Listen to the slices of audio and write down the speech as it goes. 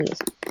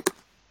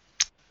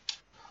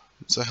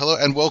So hello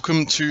and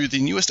welcome to the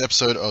newest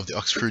episode of the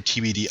Oxcrew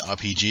TBD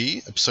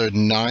RPG, episode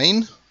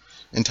 9,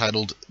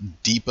 entitled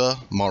Deeper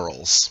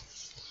Morals.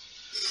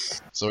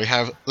 So we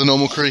have the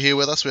normal crew here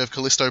with us. We have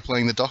Callisto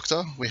playing the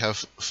Doctor, we have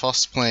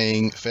Foss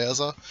playing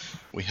Fairza,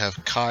 we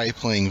have Kai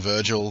playing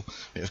Virgil,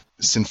 we have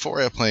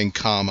Symphoria playing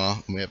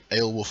Karma, and we have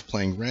Aelwolf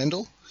playing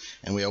Randall,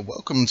 and we are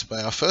welcomed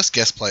by our first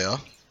guest player.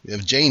 We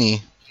have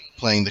Janie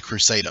playing the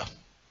Crusader.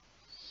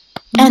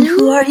 And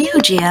who are you,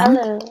 GM?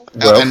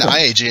 Hello. And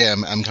I,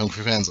 GM, am Kung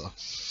Fu Panzer,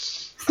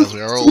 as we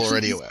are all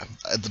already aware.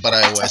 But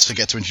I always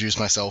forget to introduce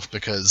myself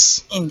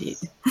because Indeed.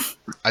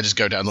 I just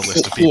go down the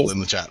list of people in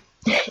the chat.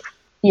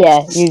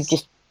 Yeah, you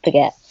just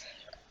forget.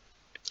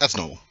 That's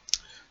normal.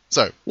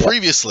 So,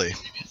 previously,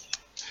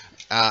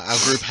 our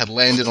group had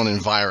landed on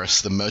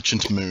Envirus, the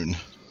Merchant Moon.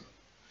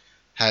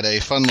 Had a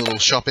fun little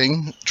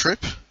shopping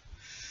trip,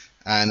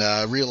 and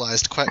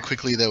realized quite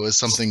quickly there was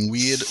something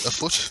weird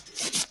afoot,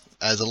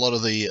 as a lot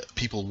of the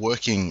people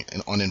working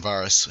on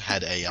Envirus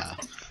had a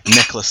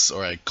necklace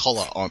or a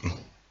collar on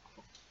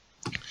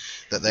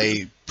that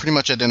they pretty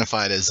much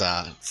identified as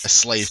a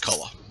slave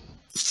collar.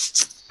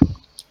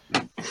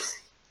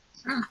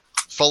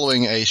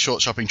 Following a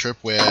short shopping trip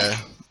where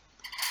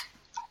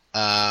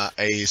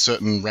a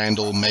certain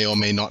Randall may or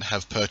may not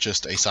have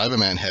purchased a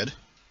Cyberman head.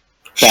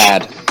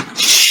 Bad.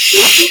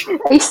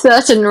 A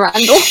certain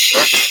Randall.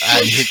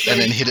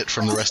 And then hid it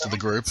from the rest of the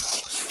group.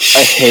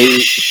 I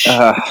hate...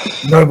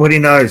 Nobody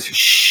knows.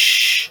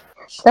 Shh.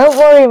 Don't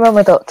worry,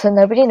 Mama Doctor,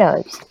 nobody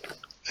knows.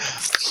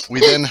 We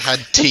then had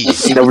tea.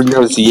 Nobody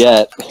knows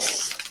yet.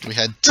 We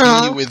had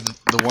tea with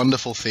the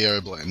wonderful Theo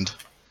Blend.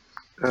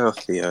 Oh,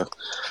 Theo.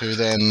 Who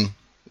then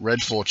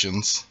read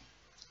fortunes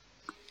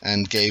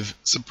and gave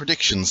some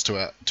predictions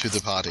to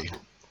the party.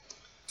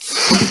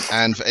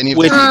 And for any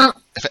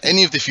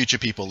of the future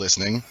people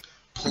listening,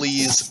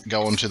 please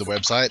go onto the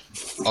website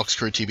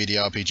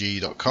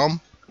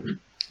oxcrewtbdrpg.com,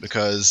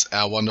 because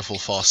our wonderful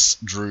Foss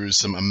drew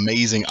some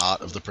amazing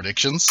art of the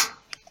predictions.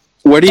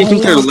 What do you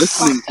think they're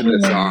listening to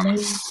this on?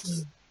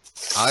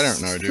 I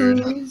don't know,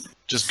 dude.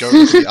 Just go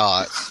look at the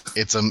art.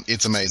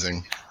 It's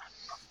amazing.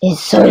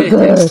 It's so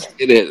good.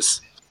 It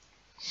is.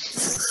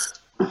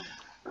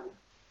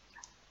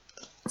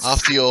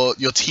 After your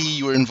tea,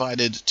 you were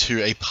invited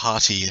to a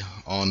party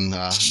on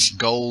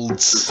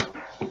Gold's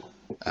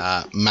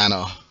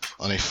manor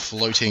on a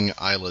floating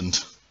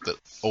island that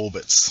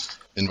orbits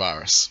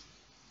Envirus.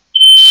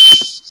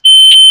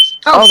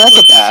 Oh, that's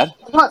not bad.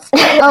 What?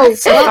 Oh,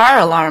 Fire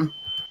alarm.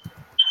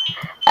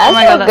 Oh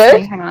my god, That's that's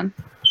good. me. Hang on.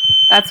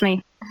 That's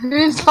me.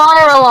 whose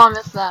fire alarm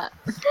is that?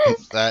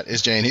 That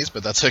is Janie's,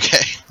 but that's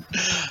okay.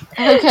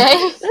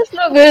 Okay, That's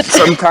not good.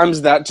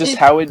 Sometimes that's just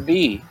how it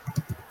be.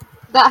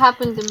 that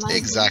happened in my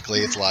Exactly,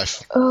 it's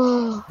life.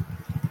 Oh,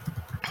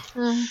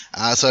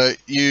 So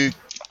you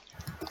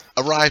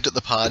arrived at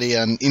the party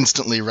and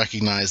instantly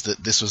recognized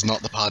that this was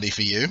not the party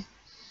for you,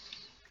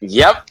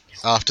 Yep.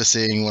 after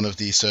seeing one of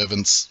the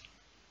servants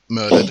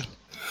murdered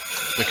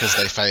because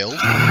they failed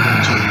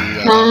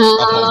to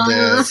uphold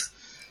their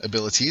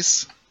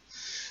abilities.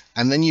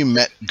 And then you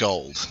met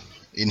Gold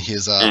in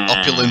his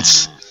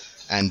opulent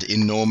and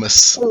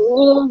enormous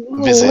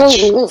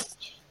visage.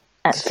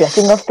 and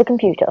flipping off the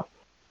computer.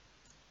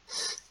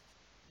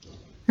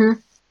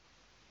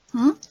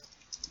 Don't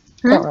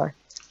worry.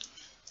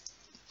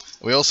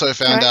 We also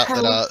found out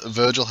that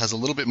Virgil has a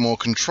little bit more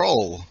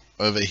control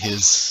over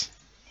his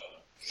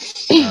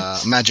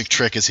magic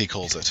trick, as he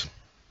calls it.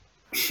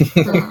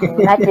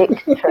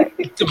 Magic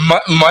trick.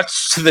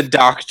 Much to the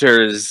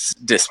Doctor's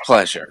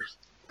displeasure.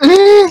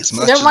 It's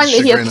much Don't to mind the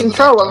that he has chagrin of the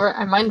control Doctor. over it.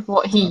 I mind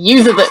what he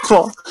uses it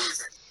for.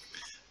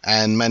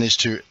 And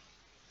managed to,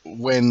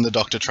 when the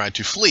Doctor tried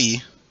to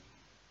flee,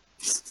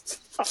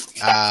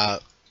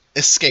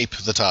 escape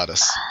the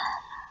TARDIS.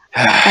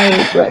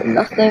 I regret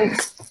nothing.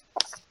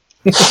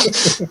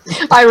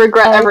 I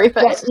regret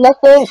everything. regret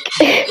nothing.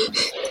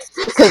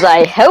 Because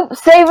I helped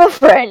save a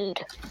friend.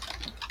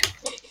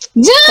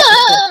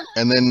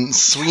 And then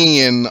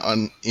swinging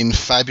in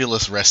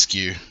fabulous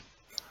rescue,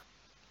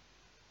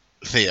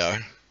 Theo.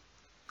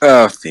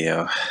 Oh,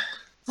 Theo.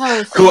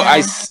 Oh, Who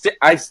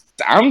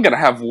I'm gonna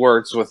have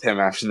words with him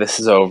after this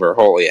is over.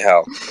 Holy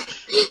hell.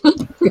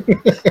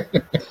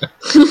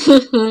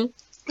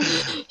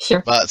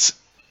 Sure. But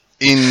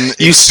in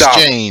You stop.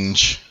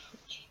 exchange,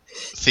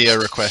 Theo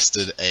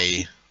requested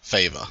a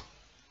favor.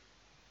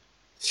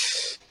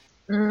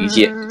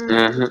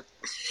 Yeah.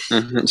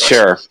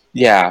 Sure.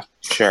 Yeah,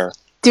 sure.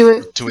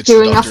 Do To which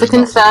doing the us Doctor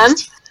a is not concern.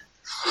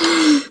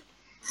 pleased.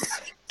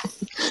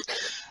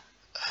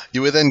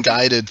 You were then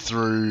guided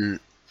through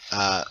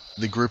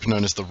the group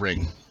known as the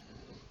Ring,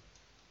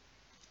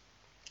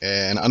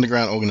 an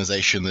underground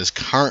organization that is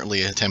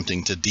currently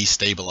attempting to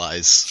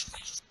destabilize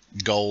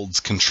Gold's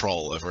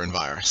control over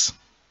Envirus.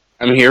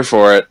 I'm here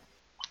for it.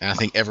 And I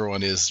think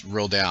everyone is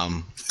real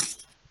down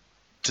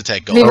to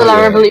take Gold. Viva la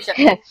yeah. revolution.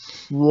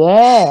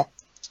 Yeah.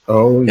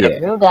 Oh, yeah.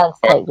 Real down to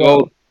take Well,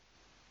 gold.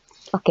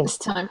 Fucking It's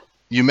time.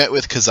 You met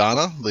with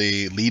Kazana,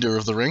 the leader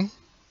of the Ring,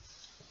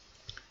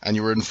 and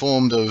you were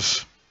informed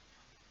of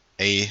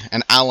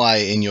an ally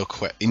in your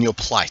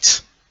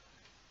plight,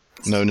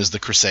 known as the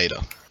Crusader.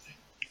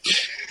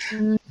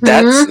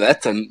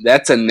 That's a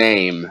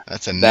name.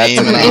 That's a That's name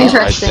an and a name. half,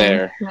 Interesting.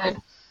 there.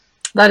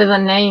 That is a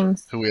name.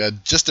 who we are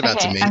just about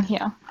to Okay, meet. I'm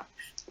here.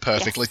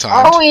 Perfectly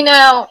timed. Oh, we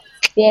know.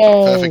 Yay.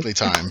 Perfectly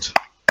timed.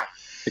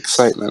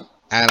 Excitement.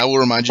 And I will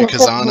remind you,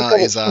 Kazana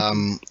is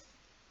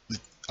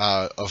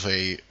of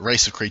a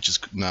race of creatures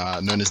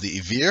known as the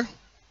Ivir,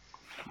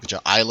 which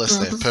are eyeless.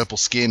 They have purple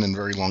skin and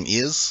very long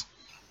ears.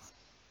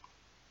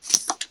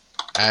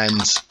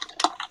 And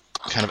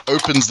kind of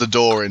opens the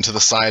door into the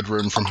side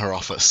room from her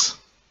office.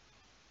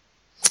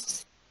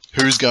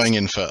 Who's going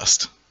in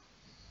first?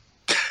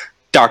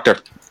 Doctor.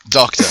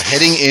 Doctor,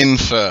 heading in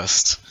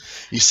first.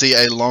 You see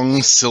a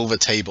long silver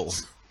table.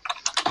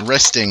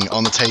 Resting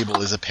on the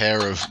table is a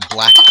pair of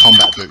black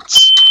combat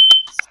boots.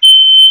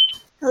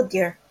 Oh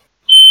dear.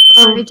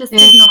 Sorry, just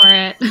ignore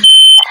it.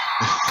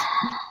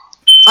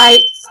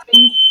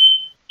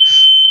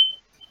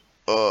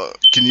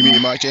 Can you mute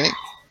your mic, Jenny?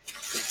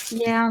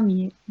 Yeah, I'm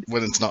mute.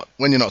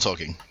 When you're not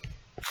talking.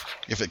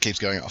 If it keeps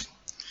going off.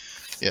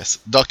 Yes.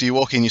 Doctor, you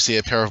walk in, you see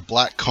a pair of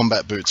black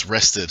combat boots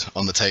rested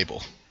on the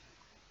table.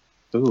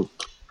 Ooh.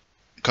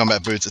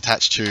 Combat boots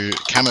attached to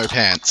camo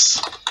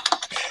pants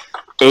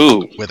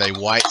Ooh. with a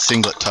white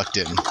singlet tucked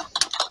in.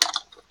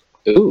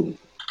 Ooh.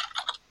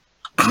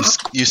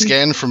 You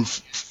scan from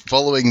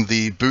following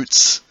the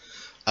boots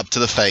up to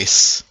the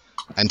face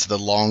and to the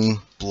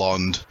long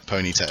blonde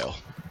ponytail.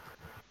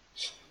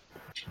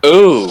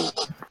 Ooh.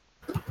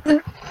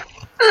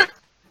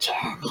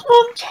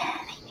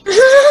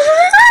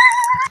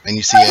 And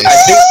you see a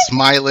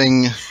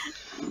smiling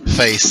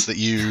face that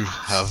you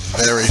are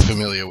very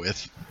familiar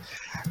with.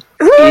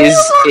 Is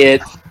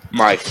it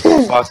my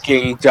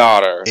fucking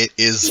daughter? It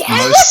is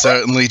most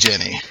certainly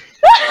Jenny.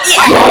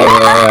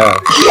 Yeah.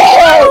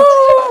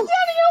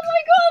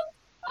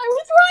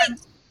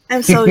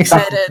 I'm so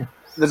excited.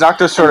 The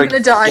doctor sort I'm of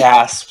gonna die.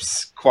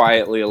 gasps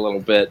quietly a little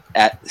bit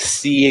at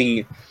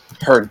seeing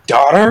her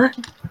daughter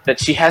that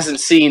she hasn't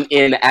seen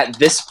in, at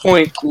this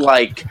point,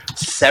 like,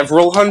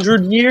 several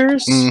hundred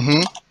years.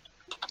 Mm-hmm.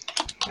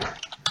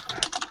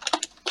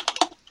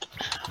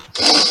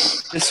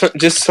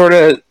 Just sort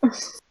of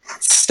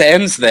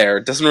stands there,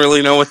 doesn't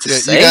really know what to Yeah,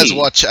 say. you guys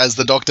watch as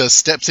the doctor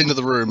steps into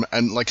the room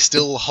and, like,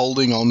 still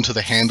holding on to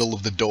the handle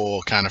of the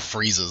door, kind of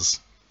freezes.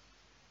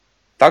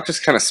 Doctor's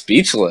kind of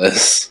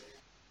speechless.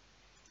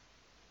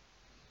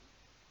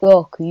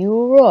 Doc, are you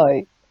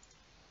alright?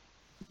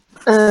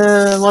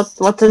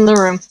 What's in the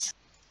room?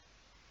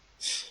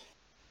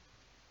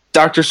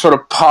 Doctor sort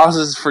of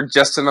pauses for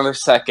just another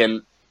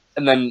second,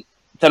 and then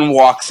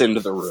walks into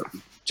the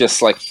room,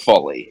 just like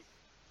fully.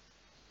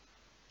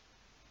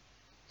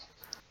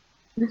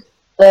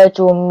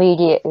 Virgil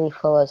immediately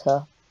follows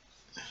her.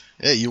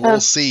 Yeah, you all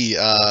see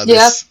yeah.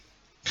 this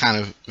kind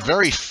of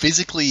very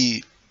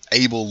physically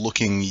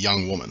able-looking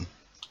young woman.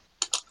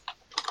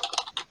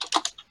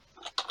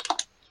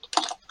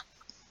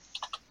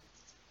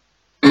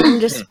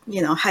 I'm just,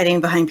 hiding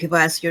behind people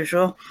as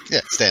usual. Yeah,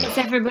 standing. Is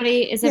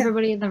everybody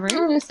in the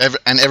room?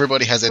 And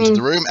everybody has entered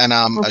the room, and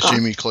Okay.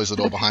 assume you close the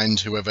door behind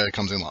whoever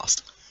comes in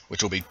last,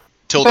 which will be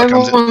Tilda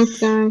comes in. Everyone's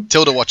going.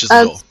 Tilda watches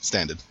the door,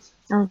 standard.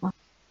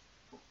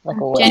 Like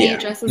always. Jenny Yeah.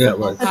 addresses Yeah, the it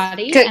whole was.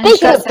 party. Okay, And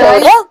Speaking she of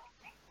says,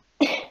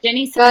 Doria,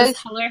 Jenny says, Guys.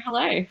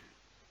 hello.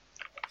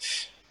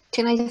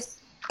 Can I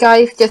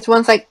just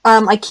one sec?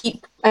 I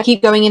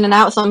keep going in and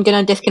out, so I'm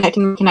gonna disconnect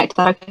and reconnect.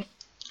 That okay?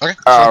 Okay.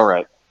 All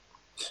right.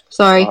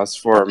 Sorry, Pause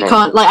for a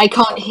moment. I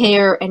can't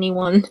hear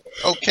anyone.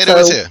 Oh, Kato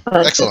is So, here.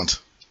 uh, Excellent.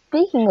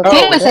 speaking of Oh,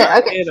 Kato is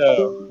Doria, here,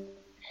 okay.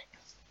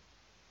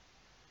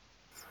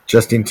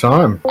 Just in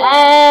time.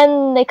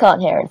 and they can't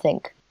hear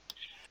anything.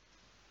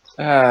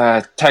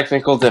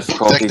 Technical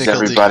difficulties, Technical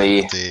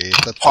everybody.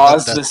 difficulty.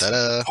 Pause this.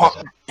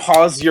 Da-da-da-da-da.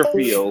 Pause your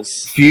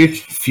feels.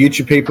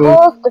 Future people,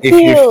 Off the if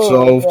you've field,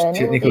 solved then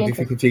technical it'll be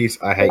difficulties,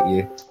 I hate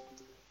you.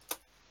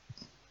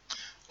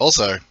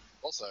 Also,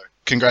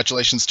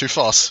 congratulations to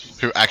Foss,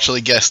 who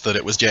actually guessed that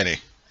it was Jenny.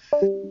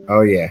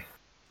 Oh yeah.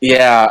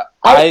 Yeah,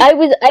 I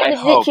was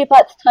hope. literally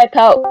about to type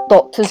out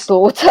Doctor's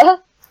daughter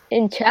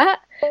in chat,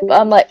 but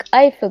I'm like,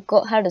 I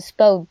forgot how to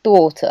spell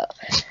daughter.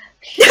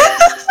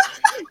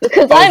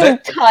 Because Oh, I'm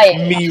that-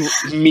 tired.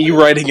 me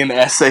writing an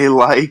essay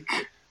like.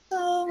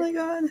 Oh my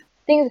god.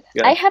 Things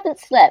Yeah. I haven't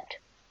slept.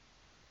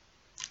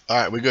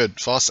 Alright, we're good.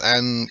 Foss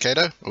and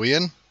Kato, are we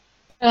in?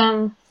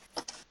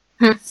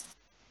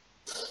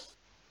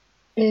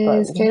 Is But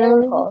we can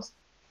Kato? pause.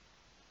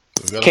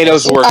 We've got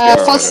Kato's Foss. working on it,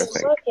 I Foss-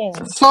 think. Working.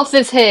 Foss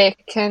is here.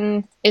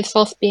 Is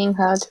Foss being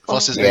heard?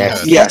 Foss is being Yes.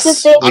 heard. Yes.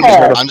 This is being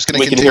I'm, heard. I'm just going to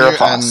We can continue hear a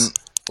Foss. and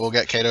we'll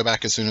get Kato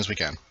back as soon as we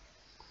can.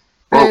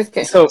 Well,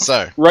 Okay. So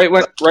So, right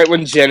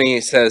when Jenny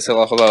says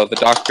hello, the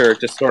doctor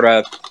just sort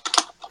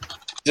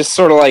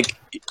of like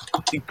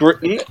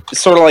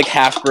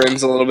half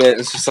grins a little bit.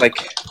 It's just like,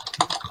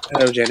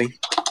 hello, Jenny.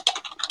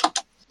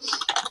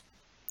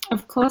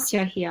 Of course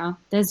you're here.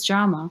 There's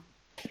drama.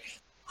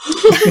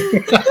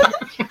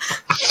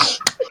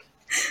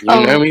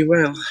 You know me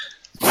well.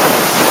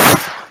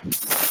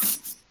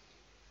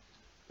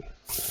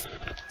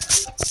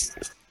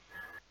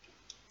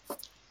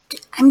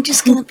 I'm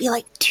just gonna be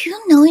like, do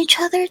you know each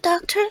other,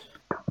 Doctor?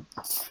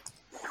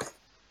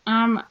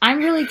 I'm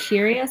really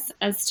curious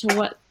as to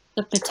what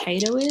the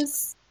potato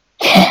is.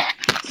 Yes,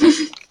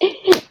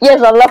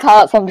 I love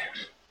how it's something.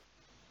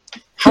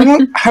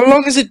 How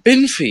long has it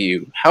been for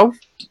you?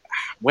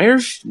 Where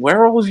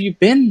all have you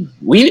been?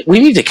 We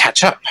need to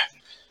catch up.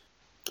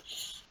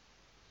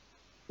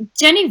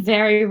 Jenny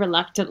very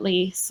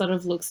reluctantly sort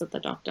of looks at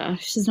the doctor.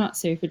 She's not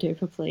super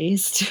duper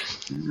pleased.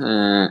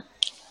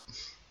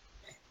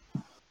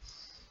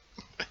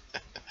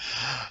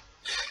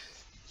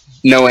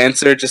 No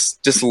answer.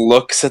 Just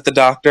looks at the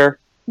doctor.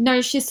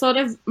 No, she's sort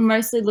of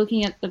mostly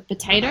looking at the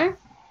potato.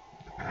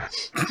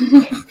 So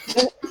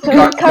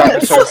he's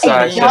currently so got a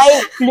sorry.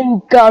 giant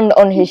blue gun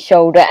on his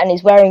shoulder and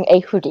he's wearing a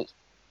hoodie.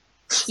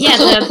 Yeah,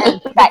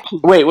 the Back here.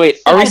 Wait.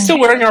 Are we still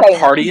wearing our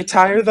party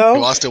attire You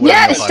though? are still wearing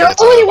Yeah, your party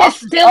totally. attire. We're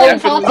still Oh, in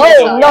party.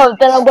 oh no,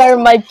 then I'm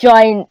wearing my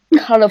giant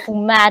colourful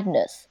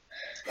madness.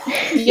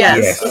 Yes.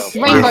 Yes.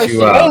 Rainbow Yes, you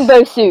suit. are.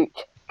 Rainbow suit,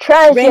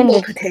 Rainbow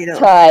transgender potato.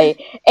 tie,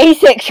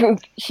 asexual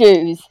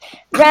shoes,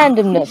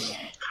 randomness,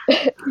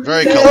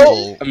 Very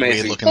colourful,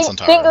 Amazing. weird-looking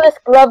Santara. fingerless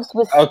gloves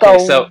with Okay,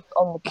 skulls so-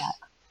 on the back.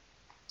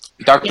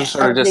 Doctor Yeah,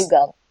 sort And of a blue just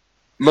gun.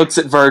 looks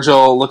at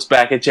Virgil, looks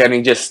back at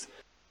Jenny. Just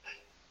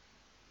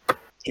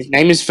his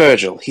name is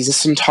Virgil. He's a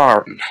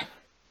Centauran.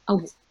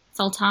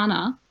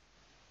 Sultana.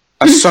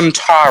 A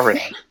Centauran.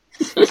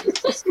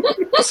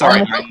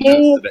 Sorry, I'm my a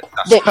nose is a bit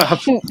That stuffed up.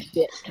 shoots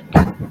it.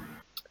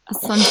 A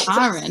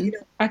Suntaran.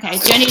 Okay,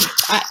 Jenny,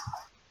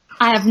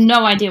 I have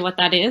no idea what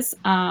that is.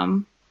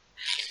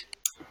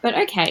 But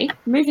okay,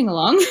 moving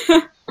along.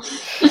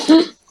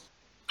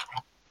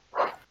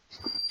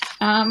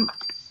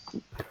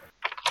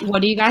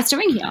 What are you guys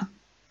doing here?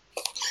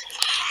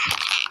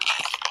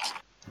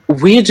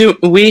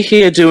 We're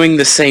here doing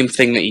the same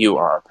thing that you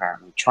are,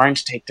 apparently, trying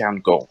to take down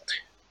gold.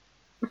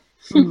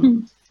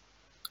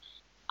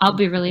 I'll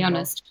be really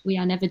honest. We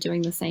are never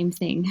doing the same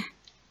thing.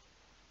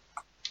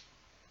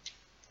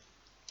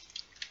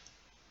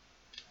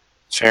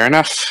 Fair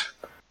enough.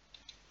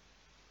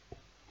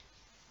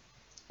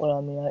 Well,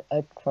 I mean,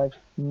 I tried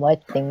my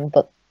thing,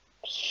 but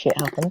shit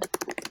happened.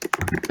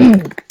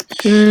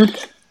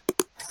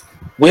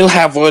 We'll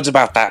have words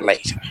about that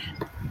later.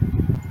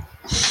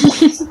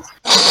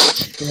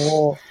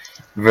 Oh,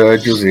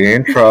 Virgil's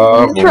in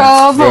trouble.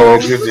 Trouble.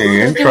 Virgil's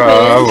in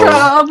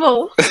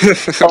trouble.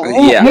 Trouble.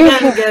 Yeah, you Gonna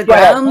could get get it. You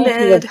grounded.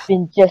 could have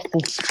been just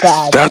as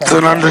bad. that's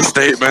an sometimes.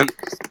 understatement.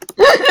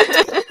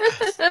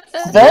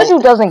 Virgil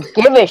doesn't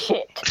give a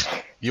shit.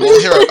 You all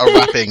hear a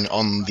rapping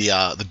on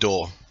the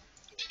door.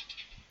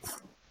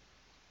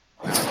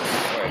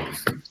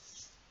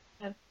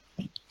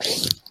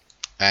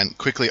 And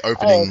quickly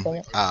opening, open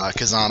it.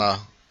 Kazana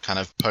kind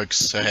of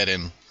pokes her head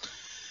in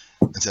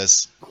and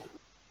says,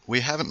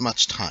 "We haven't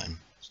much time.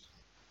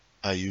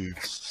 Are you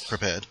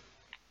prepared?"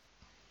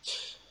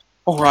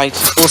 All right,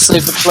 we'll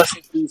save the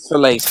pleasantries for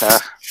later.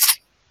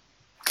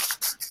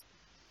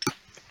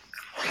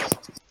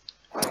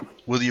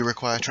 Will you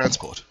require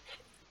transport?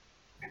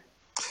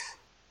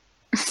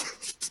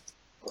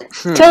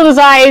 Tilda's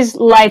eyes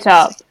light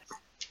up.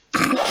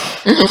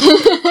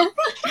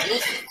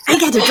 I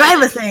get to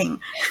drive a thing.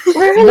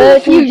 We're in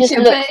the Virgil just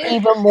future, looks babe.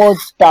 even more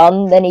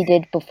done than he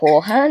did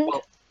beforehand.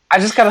 I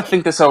just gotta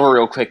think this over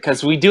real quick,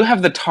 because we do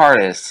have the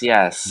TARDIS, You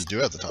yes. do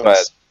have the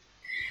TARDIS.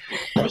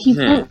 He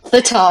wants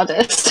the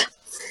TARDIS.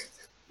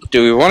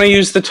 Do we want to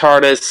use the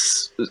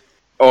TARDIS,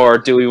 or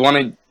do we want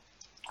to...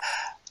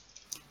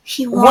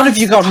 He What have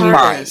you got in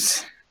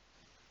TARDIS. mind?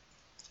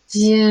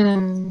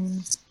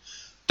 Yeah.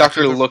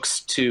 Doctor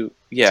looks to...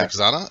 Yeah.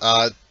 So,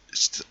 Kazana,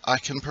 I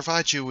can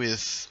provide you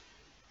with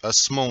a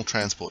small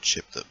transport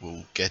ship that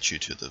will get you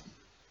to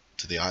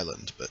the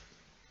island, but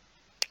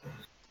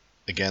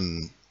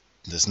again,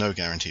 there's no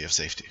guarantee of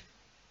safety.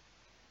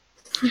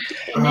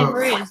 It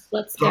never is.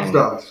 Let's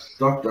go.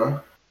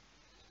 Doctor,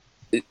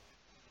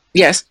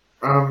 Yes.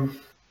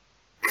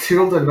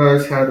 Tilda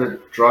knows how to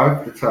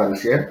drive the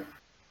TARDIS, yeah?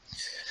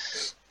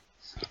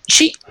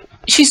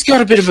 She's got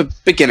a bit of a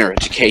beginner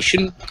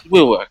education.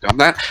 We'll work on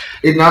that.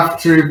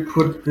 Enough to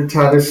put the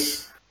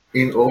TARDIS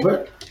in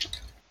orbit?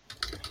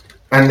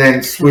 And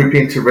then swoop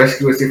in to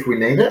rescue us if we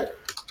need it?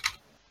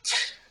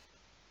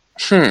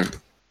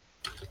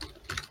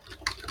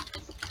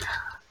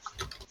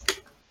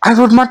 I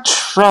would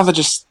much rather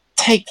just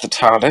take the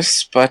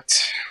TARDIS, but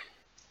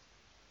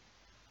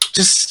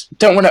just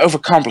don't want to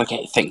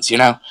overcomplicate things, you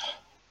know?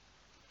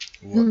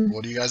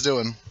 What are you guys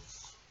doing?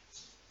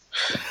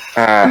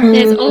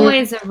 There's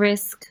always a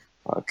risk.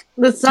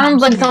 This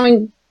sounds like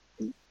something.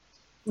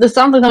 This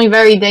sounds like something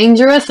very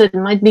dangerous. It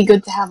might be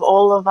good to have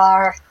all of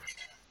our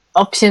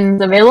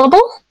options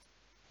available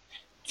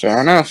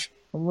Fair enough.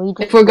 And we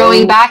just if we're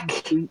going go back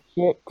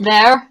shit.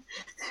 there.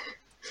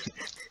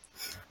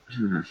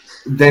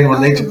 Then we'll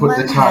need to On put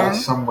the one TARDIS hand-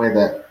 somewhere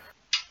that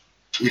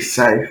is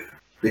safe,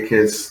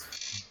 because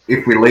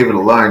if we leave it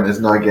alone,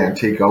 there's no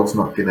guarantee Gold's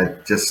not going to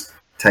just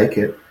take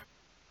it.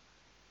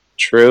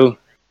 True.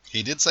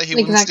 He did say he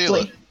wouldn't steal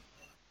it.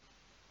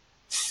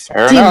 Exactly.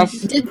 Fair enough.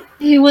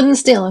 He wouldn't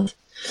steal it.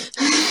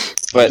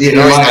 But He's Yeah,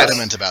 very right.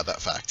 adamant about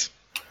that fact.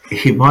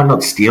 He might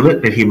not steal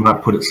it, but he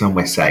might put it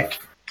somewhere safe.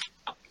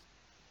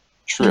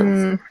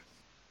 true.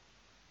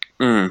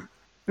 Mm.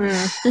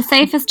 The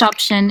safest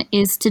option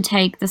is to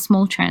take the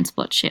small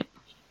transport ship.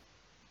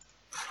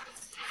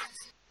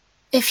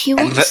 If he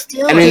won't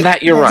steal And in it,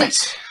 that, you're then-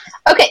 right.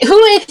 Okay, who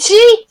is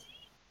she?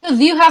 Because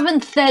you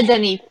haven't said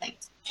anything.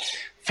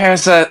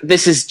 Farza,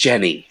 this is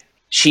Jenny.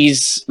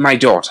 She's my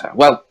daughter.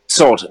 Well,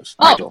 sort of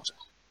my Oh. daughter.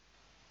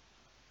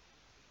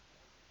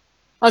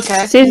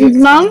 Okay. Susan's you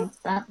mom? explained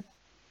that.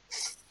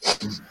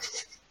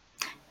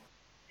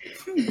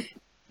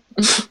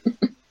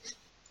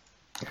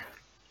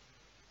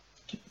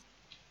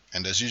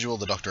 And as usual,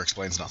 the doctor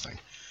explains nothing.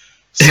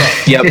 So,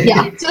 Yep. Yeah,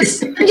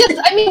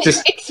 I mean,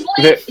 Just-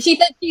 explain. She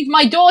said she's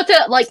my daughter.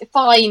 Like,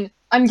 fine.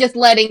 I'm just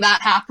letting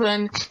that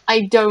happen.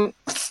 I don't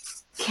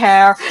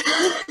care.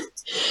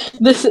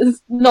 This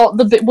is not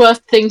the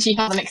worst thing she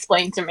hasn't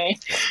explained to me.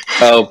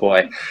 Oh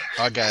boy.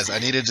 alright guys, I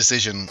need a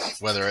decision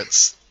whether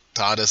it's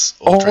TARDIS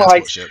or All transport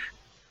right. ship.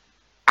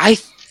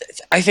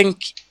 I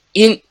think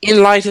in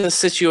light of the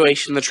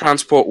situation, the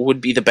transport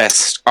would be the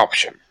best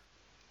option.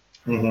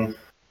 Mm-hmm.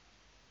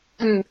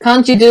 And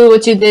can't you do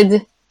what you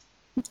did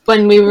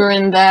when we were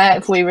in there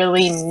if we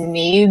really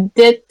need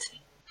it?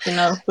 You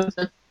know, with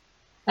the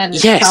and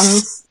it Yes.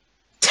 comes.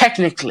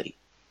 Technically.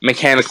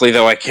 Mechanically,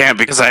 though, I can't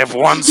because I have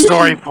one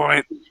story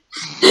point.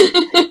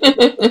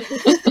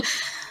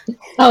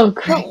 Oh,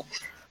 great.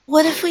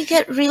 What if we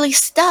get really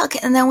stuck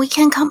and then we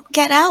can't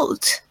get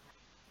out?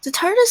 The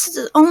TARDIS is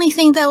the only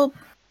thing that will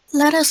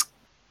let us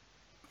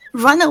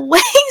run away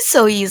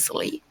so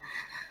easily.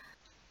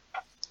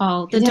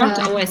 Oh, the Yeah.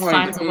 doctor always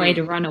finds a way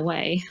to run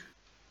away.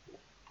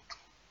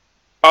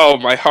 Oh,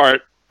 my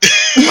heart.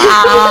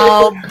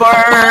 Wow,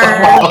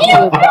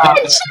 burn!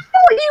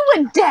 You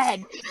were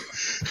dead.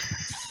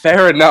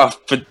 Fair enough,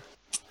 but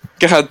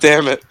god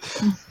damn it.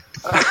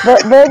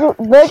 But Virgil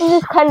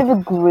just kind of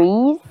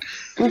agrees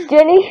with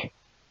Jenny.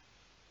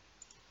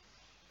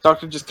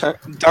 Doctor just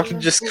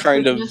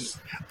kind of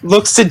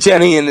looks to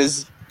Jenny and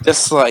is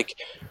just like,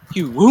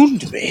 "You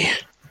wound me."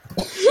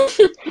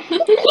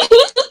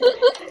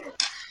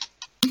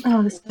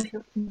 Oh, this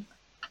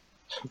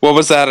What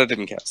was that? I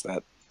didn't catch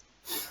that.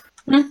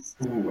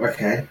 Ooh,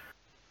 okay.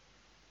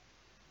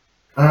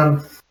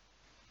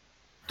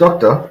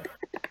 Doctor,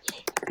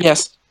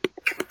 Yes.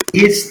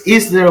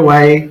 is there a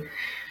way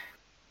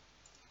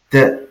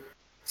that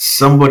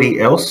somebody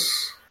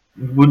else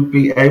would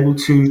be able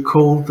to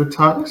call the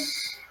TARDIS?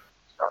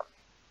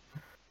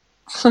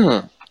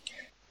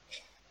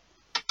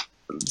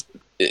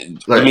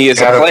 Me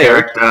as a out of player.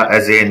 character,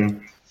 as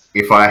in,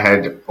 if I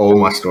had all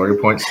my story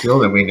points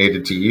still and we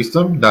needed to use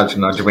them, nudge,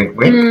 nudge, wink,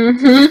 wink.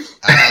 Mm-hmm.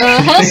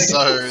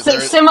 So, So,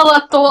 there,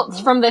 similar thoughts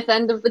from this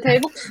end of the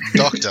table.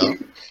 Doctor,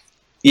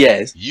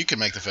 Yes. you can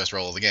make the first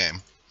roll of the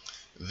game.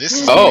 This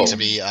is Oh. going to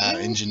be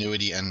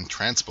ingenuity and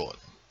transport.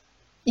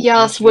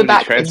 Yes, we're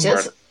back, Transport.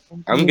 bitches.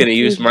 I'm gonna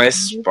use my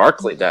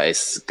sparkly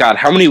dice. God,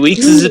 how many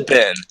weeks has it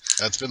been?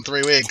 That's been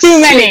 3 weeks.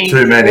 Too many.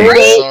 Too many.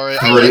 Sorry, I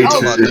Three went to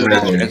too London.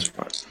 many.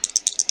 Transport.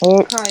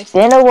 It's Christ.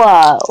 been a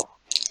while.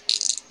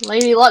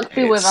 Lady Luck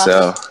be with us.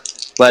 So,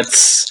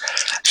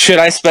 should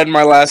I spend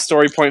my last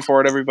story point for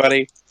it,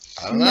 everybody?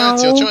 I don't know,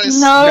 it's your choice.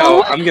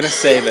 No, I'm gonna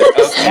save it.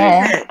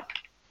 Okay.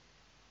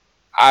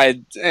 Yeah.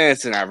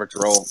 It's an average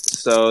roll.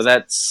 So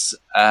that's,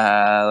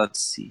 let's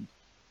see.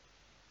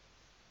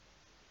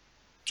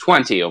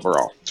 20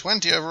 overall.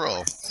 20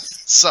 overall.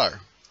 So,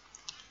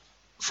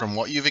 from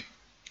what you've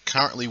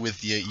currently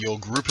with your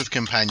group of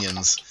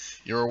companions,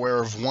 you're aware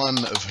of one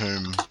of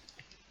whom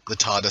the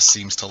TARDIS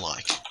seems to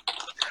like.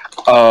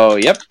 Oh,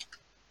 yep.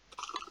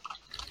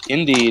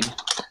 Indeed.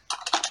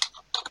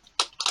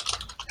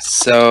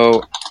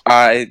 So,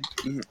 I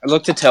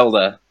looked at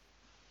Tilda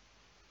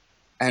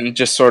and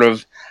just sort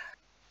of,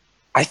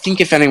 I think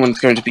if anyone's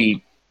going to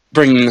be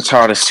bringing the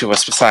TARDIS to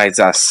us besides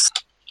us,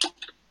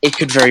 it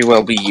could very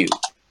well be you.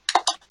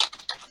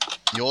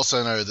 You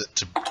also know that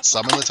to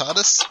summon the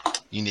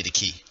TARDIS, you need a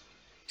key.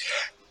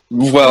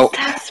 Well,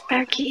 That's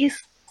spare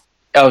keys.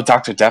 oh,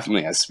 Doctor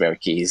definitely has spare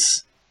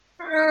keys.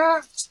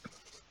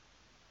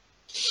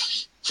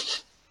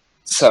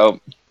 So,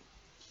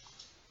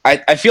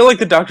 I feel like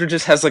the Doctor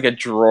just has like a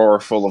drawer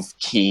full of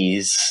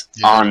keys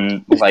Yeah.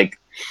 on the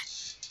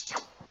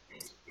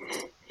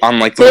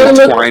They little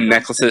look- twine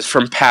necklaces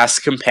from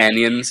past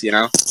companions, you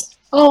know?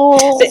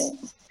 Oh.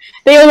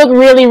 They all look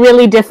really,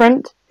 really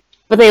different,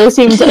 but they all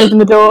seem to open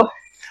the door.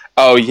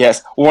 Oh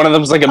yes, one of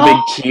them's like a big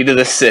key to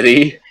the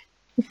city.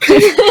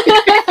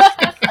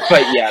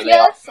 But yeah, they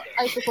all, Yes,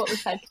 I support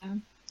this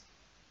headcanon.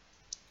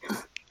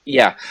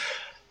 yeah.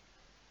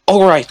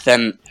 All right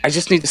then, I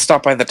just need to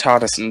stop by the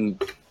TARDIS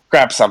and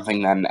grab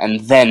something then, and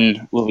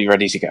then we'll be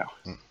ready to go.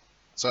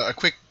 So a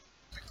quick,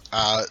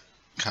 kind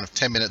of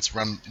 10 minutes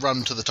run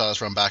to the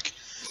TARDIS, run back.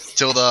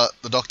 Tilda,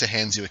 the Doctor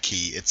hands you a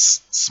key.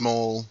 It's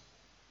small.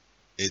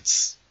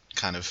 It's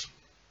kind of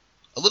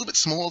a little bit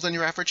smaller than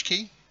your average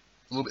key.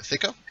 A little bit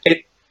thicker.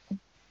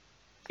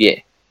 Yeah.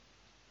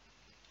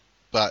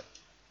 But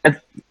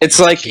It's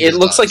like Key it to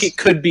looks like TARDIS.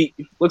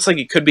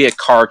 it could be a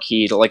car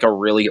key to like a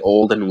really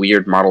old and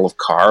weird model of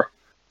car.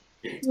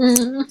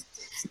 Mm.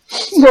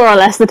 More or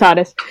less the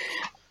TARDIS.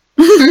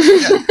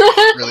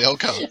 Really old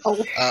car.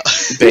 Oh.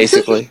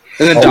 Basically.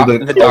 And the, Old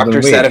and- the old and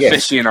doctor's that weird,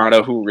 yes.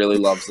 aficionado who really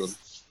loves them.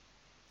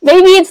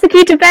 Maybe it's the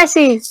key to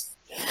Bessie's.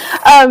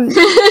 I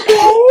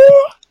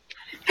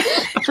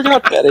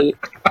forgot Betty.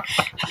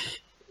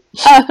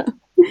 Uh,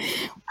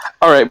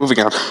 Alright, moving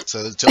on.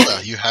 So,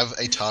 Tilda, you have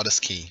a TARDIS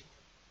key.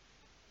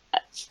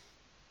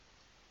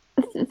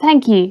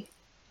 thank you.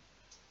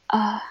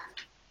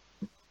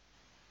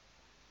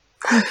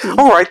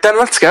 Alright then,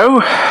 let's go.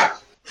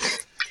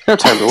 No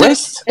time to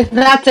waste. If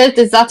that's it,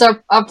 is that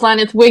our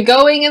planet? We're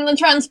going in the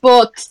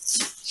transport.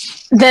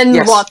 Then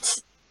Yes. what?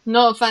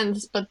 No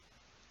offense, but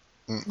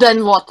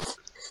then what?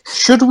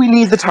 Should we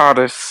need the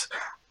TARDIS,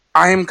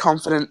 I am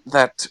confident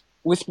that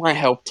with my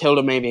help,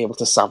 Tilda may be able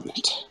to summon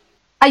it.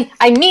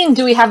 I mean,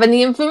 do we have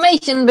any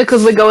information?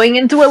 Because we're going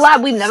into a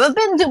lab we've never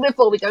been to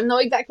before. We don't know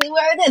exactly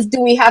where it is. Do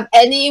we have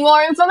any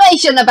more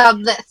information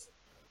about this?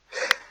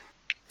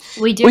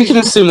 We do. We can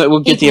assume that we'll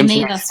get the People need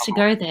information. us to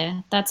go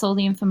there. That's all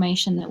the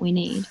information that we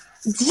need.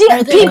 Yeah,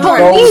 Are there people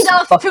no need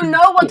us to fucking-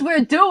 know what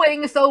we're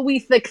doing so we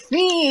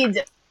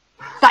succeed.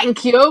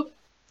 Thank you.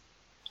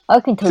 I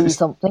can tell you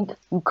something.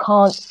 You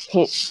can't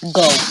hit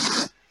go.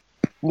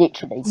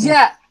 Literally.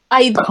 Yeah,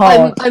 I'm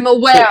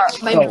aware.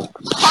 My arm's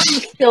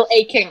still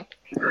aching.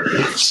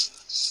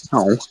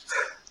 No.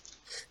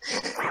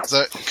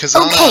 So,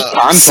 Kazana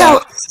Okay, so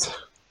Context.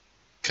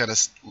 kind of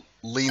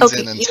leans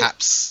Okay, in and you-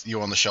 taps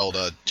you on the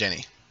shoulder,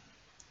 Jenny,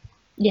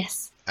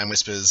 Yes. and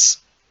whispers,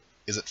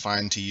 "Is it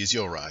fine to use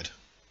your ride?"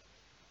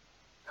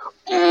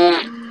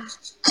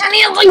 Jenny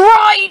is like,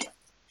 right!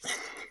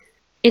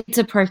 It's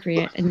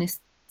appropriate in this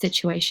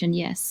situation,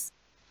 yes.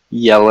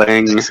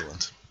 Yelling.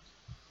 Excellent.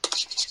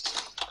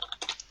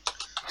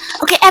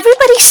 okay,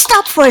 everybody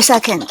stop for a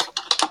second.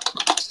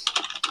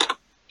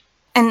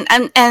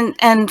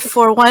 And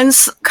for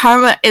once,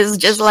 Karma is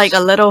just like a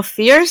little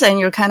fierce, and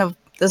you're kind of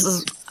this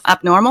is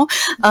abnormal.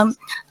 All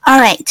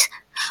right.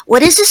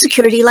 What is the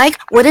security like?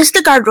 What is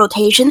the guard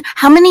rotation?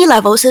 How many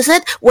levels is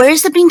it? Where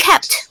is it being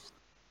kept?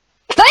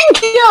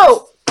 Thank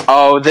you!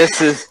 Oh,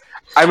 this is...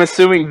 I'm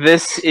assuming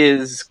this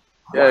is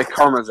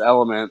Karma's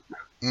element.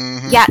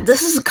 Mm-hmm. Yeah,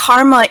 this is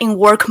Karma in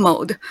work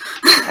mode.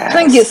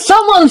 Thank you.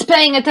 Someone's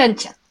paying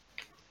attention.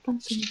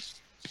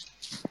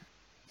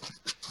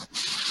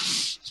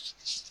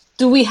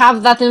 Do we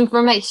have that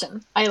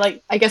information?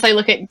 I guess I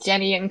look at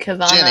Jenny and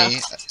Kazana Jenny,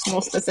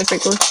 more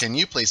specifically. can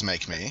you please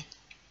make me?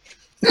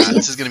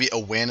 This is going to be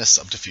awareness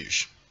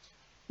subterfuge.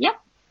 Yep.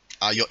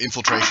 Your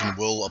infiltration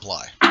will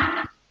apply.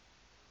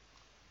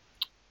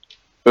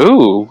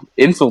 Ooh,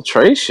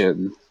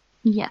 infiltration.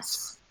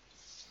 Yes.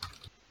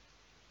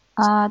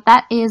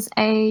 That is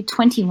a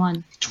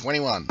 21.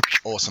 21.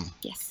 Awesome.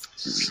 Yes.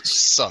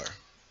 So,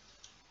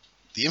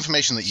 the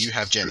information that you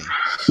have, Jenny,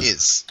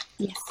 is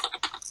Yes.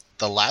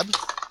 the lab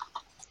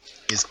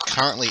is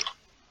currently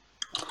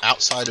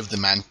outside of the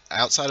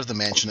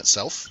mansion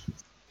itself,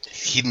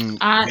 hidden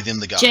within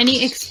the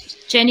gardens.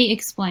 Jenny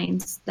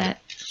explains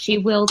that she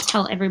will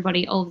tell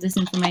everybody all of this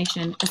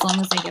information as long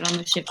as they get on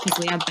the ship because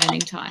we are burning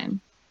time.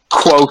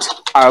 Quote,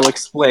 I'll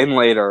explain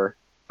later.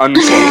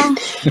 Unquote.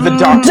 The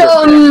doctor.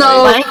 Don't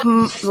know.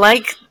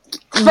 Like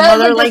Feather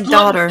mother, just like looks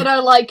daughter. at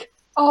her like,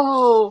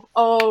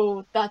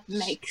 oh, that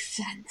makes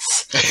sense.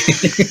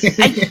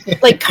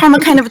 Like Karma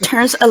kind of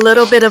turns a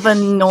little bit of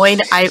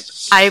annoyed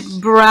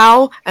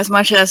eyebrow, as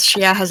much as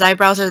she has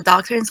eyebrows as a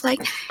doctor, and it's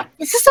like,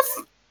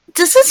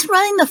 does this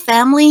run in the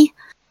family?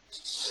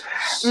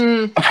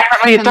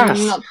 Apparently it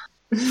does. Not-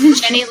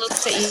 Jenny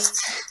looks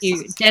at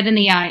you dead in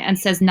the eye and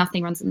says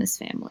nothing runs in this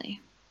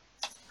family.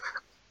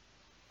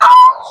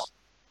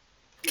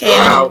 Okay,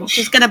 I'm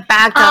just gonna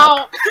back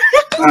up.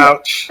 Ow.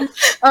 Ouch.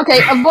 Okay,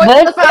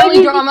 avoid the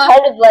family drama.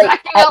 Kind of like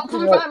Backing up acting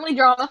from like- family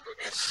drama.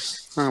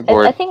 Oh, I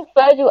boy. think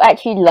Virgil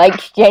actually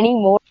likes Jenny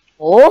more and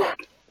more.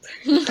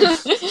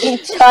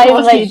 Each time,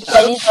 like,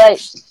 Jenny's like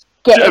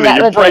getting Jenny, at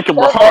you're the breaking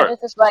my doctor, heart. Virgil's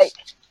just like,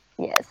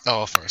 yes.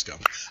 Oh, Forrest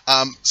Gump.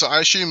 So I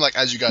assume, like,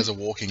 as you guys are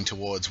walking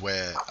towards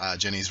where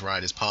Jenny's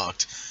ride is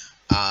parked,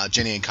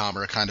 Jenny and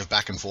Karma are kind of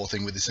back and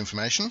forthing with this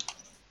information.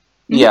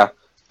 Yeah.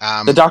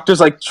 Um, The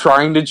doctor's like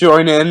trying to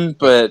join in,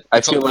 but I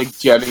It's feel a- like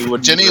Jenny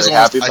would Jenny be is very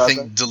almost, happy I about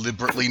think,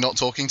 deliberately not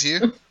talking to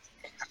you.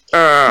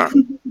 that.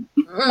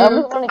 I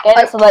was gonna get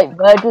it, so like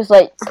Virgil's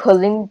like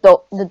pulling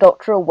the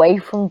doctor away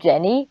from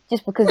Jenny,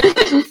 just because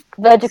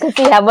Virgil can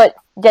see how much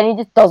Jenny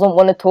just doesn't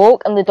want to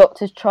talk, and the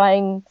doctor's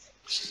trying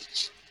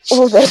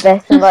all their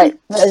best, and like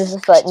Virgil's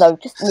just like, no,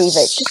 just leave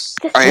it,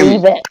 just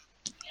leave it.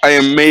 I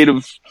am made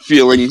of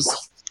feelings.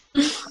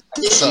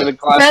 So, I'm in a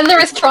glass- Feather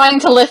is trying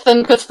to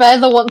listen because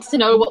Feather wants to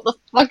know what the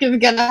fuck is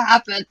gonna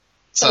happen.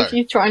 So so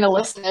she's trying to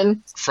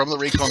listen. from the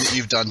recon that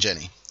you've done,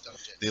 Jenny,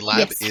 the lab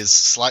Yes. is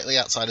slightly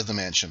outside of the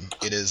mansion.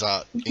 It is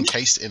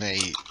encased in a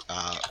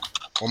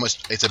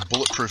it's a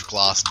bulletproof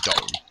glass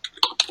dome.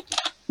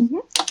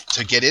 Mhm.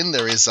 To get in,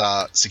 there is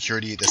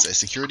security. There's a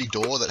security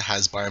door that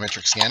has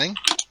biometric scanning,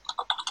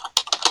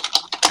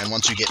 And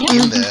once you get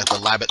in there, the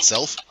lab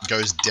itself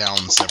goes down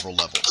several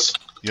levels.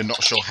 You're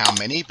not sure how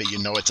many, but you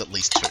know it's at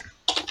least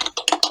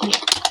 2.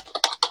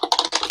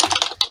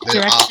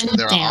 Direction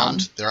down.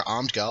 There are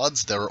armed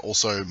guards. There are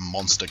also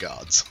monster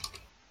guards.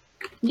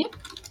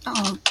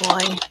 Oh boy.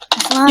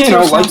 You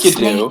know, like you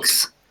do.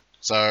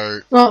 So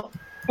Well,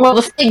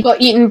 the snake got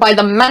eaten by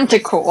the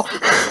manticore.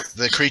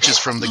 the creatures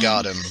from the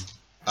garden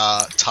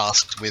are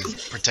tasked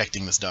with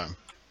protecting this dome.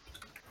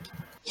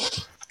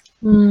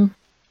 Mm.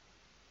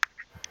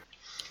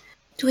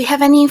 Do we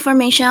have any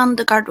information on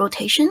the guard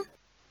rotation?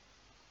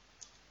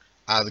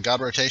 The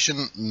guard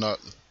rotation, no.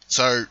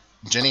 So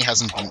Jenny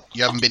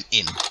you haven't been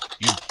in.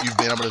 You've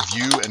been able to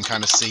view and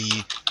kind of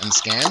see and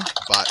scan,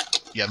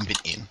 but you haven't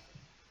been in.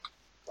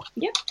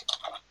 Yep.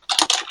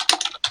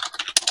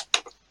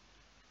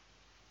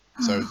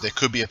 So there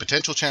could be a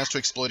potential chance to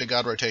exploit a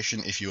guard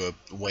rotation if you are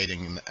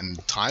waiting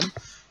and time,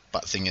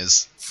 but the thing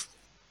is,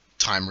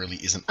 time really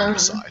isn't on your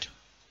side.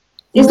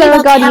 Is What there a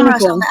about guard cameras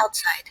uniform? on the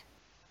outside?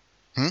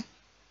 Hmm?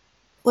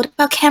 What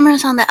about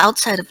cameras on the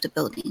outside of the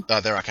building?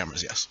 There are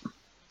cameras, yes.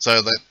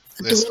 So Do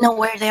we know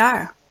where they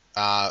are?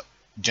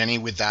 Jenny,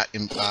 with that,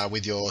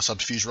 with your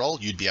subterfuge roll,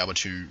 you'd be able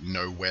to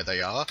know where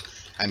they are,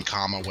 and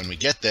Karma, when we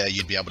get there,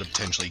 you'd be able to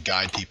potentially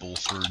guide people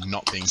through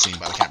not being seen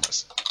by the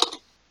cameras.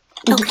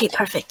 Okay,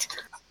 perfect.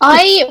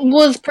 I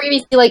was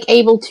previously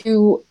able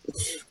to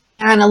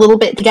scan a little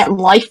bit to get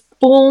life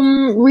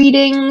form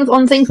readings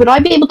on things. Would I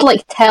be able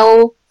to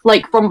tell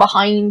from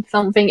behind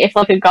something if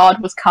a guard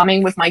was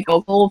coming with my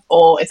goggles,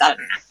 or is that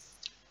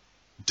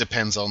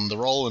Depends on the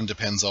roll and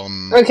depends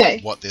on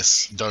what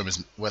this dome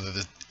is, whether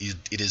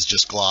it is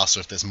just glass or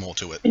if there's more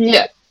to it.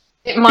 Yeah.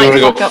 It You might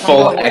want to fuck go up my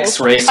full goggles.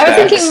 X-ray I was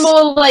specs? thinking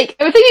more like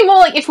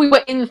if we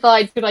were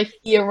inside, could I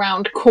see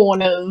around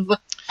corners?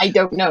 I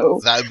don't know.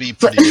 That would be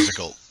pretty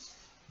difficult.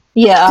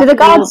 Yeah. Do the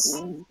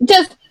guards-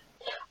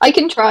 I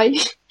can try.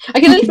 I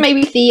can at least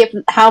maybe see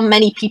how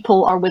many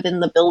people are within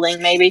the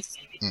building. Maybe.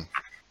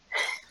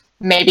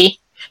 Maybe.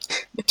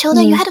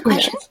 Tilda, you had a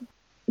question?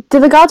 Do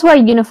the guards wear a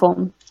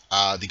uniform?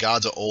 The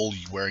guards are all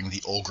wearing the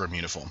Orgrim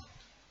uniform.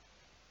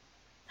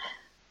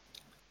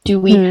 Do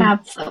we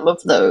have some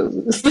of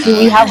those? Do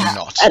we have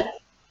not?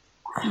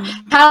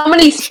 How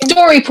many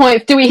story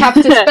points do we have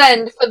to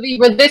spend for the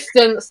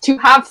resistance to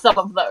have some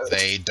of those?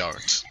 They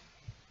don't.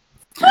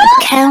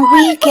 Can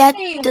we get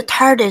the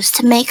TARDIS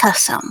to make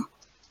us some?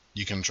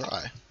 You can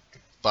try.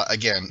 But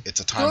again, it's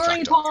a time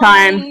Story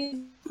factor.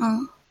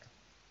 Mm.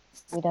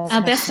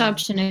 Our best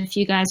option, if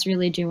you guys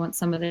really do want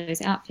some of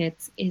those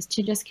outfits, is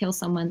to just kill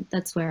someone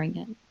that's wearing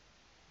it.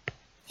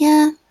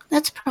 Yeah,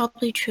 that's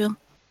probably true.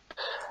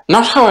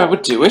 Not how I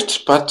would do it,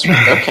 but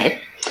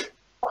okay.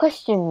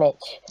 Question,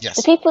 Mitch. Yes.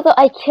 The people that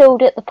I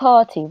killed at the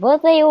party, were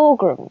they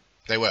Orgrim?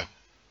 They were.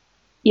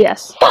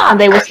 Yes.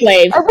 And they were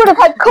slaves. I would have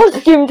had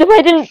costumes if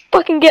I didn't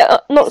fucking get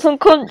knocked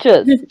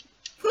unconscious.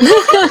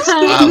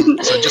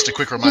 So just a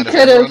quick reminder for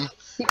could've. everyone,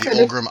 the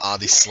Orgrim are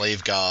the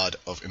slave guard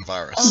of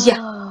Envirus.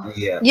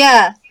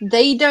 Yeah,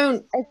 they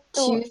don't I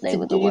thought choose they to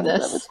were the do ones I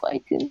this. was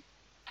fighting.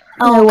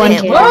 Oh, one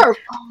okay. cares.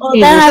 Well,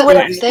 then I would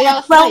have. They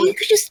are Well, we slaves.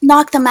 could just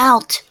knock them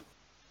out.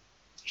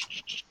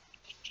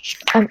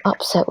 I'm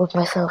upset with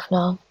myself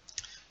now.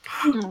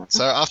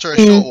 So after a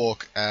short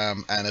walk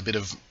and a bit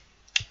of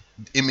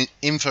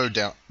info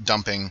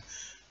dumping,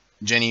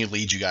 Jenny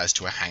leads you guys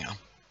to a hangar.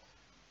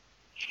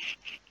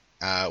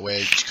 Where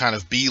she kind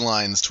of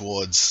beelines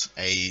towards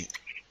a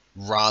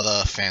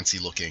rather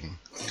fancy-looking,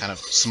 kind of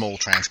small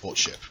transport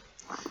ship.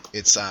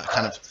 It's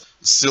kind of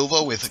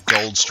silver with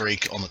gold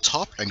streak on the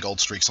top and gold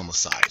streaks on the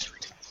side.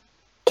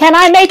 Can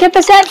I make a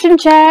perception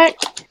check?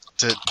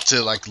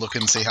 To look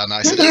and see how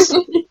nice it is.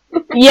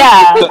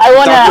 Yeah, I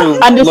want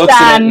to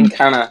understand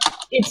Kinda,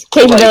 its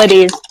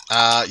capabilities.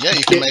 Yeah,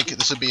 you can make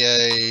this would be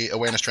a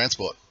awareness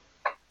transport.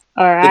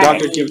 All the right.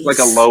 doctor gives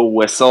a low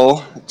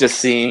whistle, just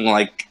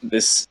seeing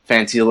this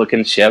fancy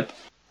looking ship,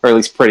 or at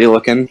least pretty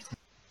looking.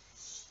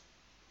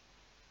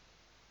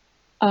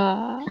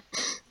 Virgil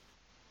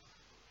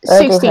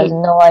has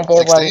 16. no idea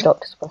why 16? the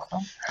doctor's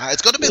whistling.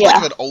 It's got a bit Yeah.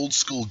 of an old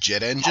school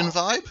jet engine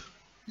vibe.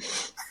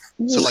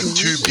 So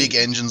two big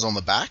engines on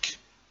the back,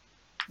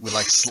 with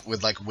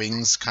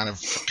wings kind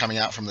of coming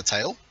out from the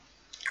tail.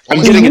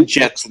 I'm getting a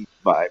Jetson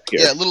vibe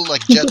here. Yeah, little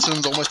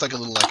Jetsons, almost like a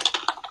little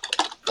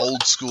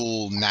old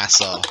school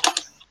NASA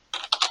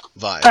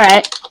vibe. All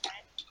right.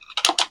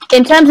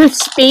 In terms of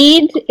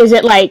speed, is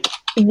it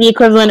the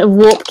equivalent of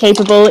warp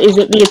capable? Is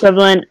it the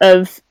equivalent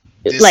of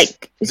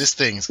This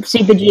thing's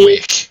Super G?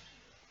 quick.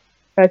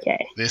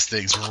 Okay. This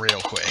thing's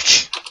real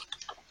quick.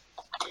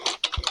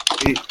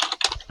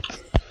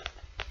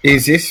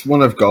 Is this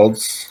one of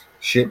Gold's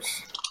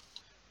ships?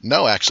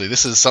 No, actually,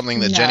 this is something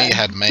that Jenny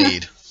had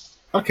made.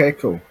 Okay,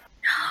 cool.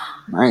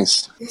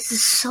 Nice. This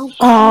is so cool.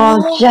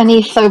 Oh,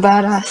 Jenny's so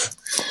badass.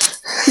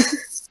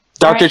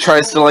 Doctor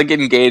tries to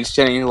engage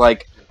Jenny,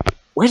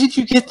 where did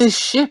you get this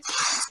ship?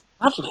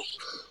 Lovely.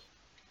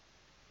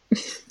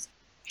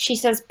 She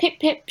says, "Pip,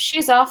 pip,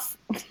 shoes off."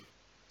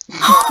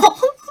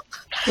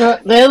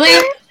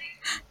 Really?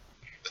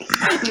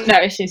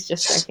 No, she's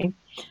just joking.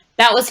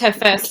 That was her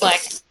first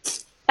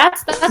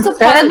That's a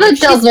Trevor positive.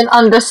 doesn't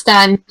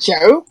understand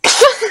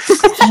jokes.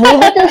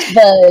 Neither does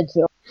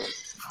Virgil.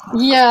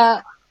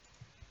 Yeah.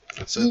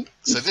 So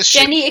this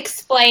ship, Jenny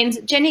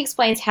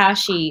explains how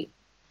she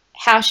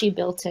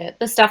built it,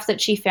 the stuff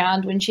that she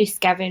found when she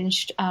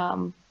scavenged,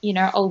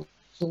 old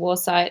war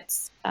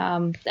sites,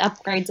 the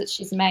upgrades that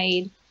she's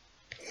made,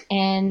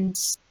 and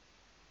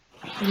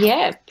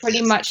yeah,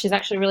 pretty much she's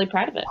actually really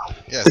proud of it.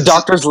 yeah, The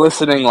doctor's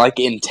listening like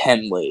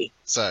intently.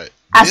 So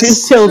As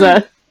is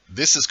Tilda.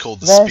 this is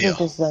called the Virgil spear.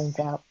 just zones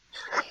out.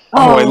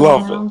 Oh, I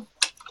love wow. it.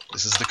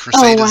 This is the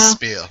Crusader's wow.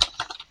 spear.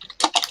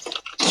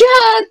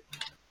 Yeah,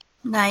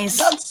 Nice.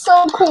 that's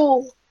so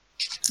cool.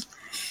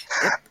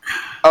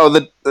 Oh,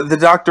 the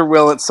doctor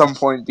will at some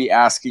point be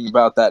asking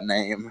about that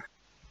name.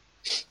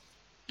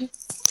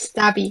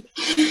 Stabby.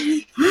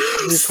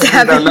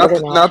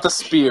 No, not the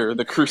spear,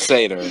 the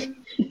Crusader.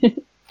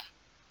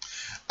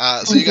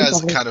 So you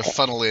guys kind of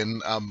funnel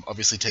in,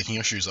 obviously taking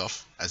your shoes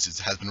off, as it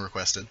has been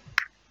requested.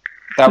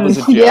 That was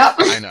a joke. Yep.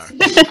 I know.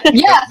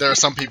 Yeah. There are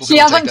some people who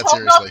She will take hasn't that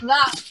told us seriously.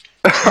 that.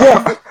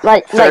 Yeah,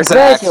 like Teresa Virgil.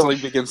 actually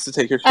begins to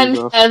take her shoes And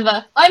off.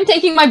 Heather. I'm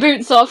taking my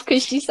boots off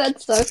because she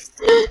said so.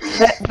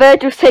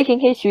 Virgil's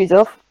taking his shoes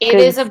off. It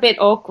is a bit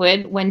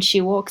awkward when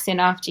she walks in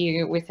after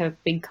you with her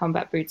big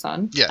combat boots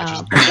on. Yeah,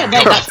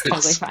 That's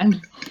totally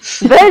fine.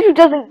 Virgil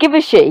doesn't give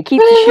a shit. He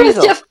keeps his shoes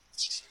off.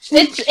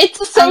 It's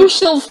a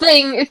social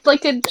thing. It's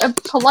like a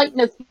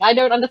politeness thing. I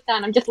don't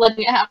understand. I'm just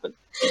letting it happen.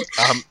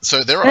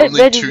 So there are Vir- only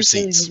Virgil 2 just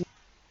seats.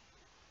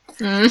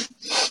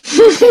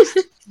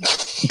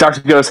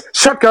 Doctor goes,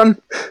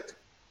 shotgun!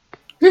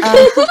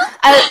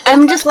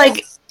 I'm just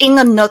like in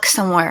a nook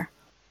somewhere.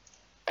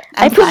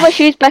 I I'm put my fine.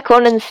 shoes back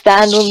on and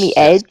stand on the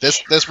edge.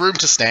 There's room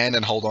to stand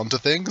and hold on to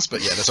things,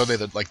 but yeah, there's only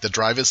the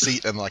driver's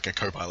seat and like a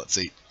co-pilot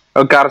seat.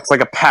 Oh god, it's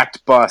like a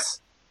packed bus.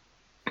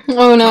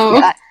 Oh no.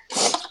 Yeah.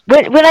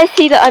 When I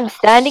see that I'm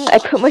standing, I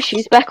put my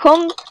shoes back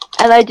on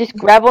and I just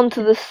grab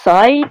onto the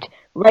side,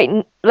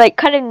 like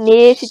kind of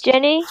near to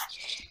Jenny,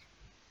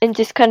 and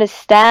just kind of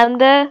stand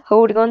there,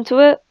 holding onto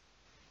it.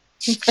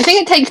 I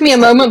think it takes me a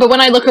moment, but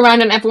when I look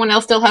around and everyone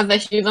else still has their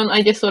shoes on,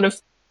 I just sort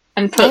of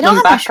and I put don't them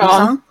have my back shoes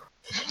on. on.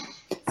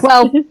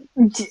 Well,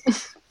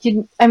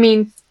 I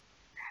mean,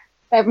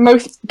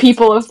 most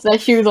people have their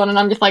shoes on, and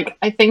I'm just like,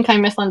 I think I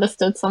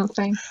misunderstood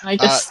something. I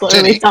just slowly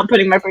Jenny? start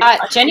putting my boots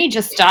back. Jenny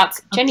just starts.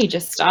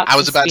 I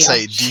was the about to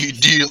spear.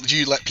 say, do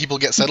you let people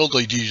get settled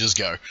or do you just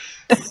go?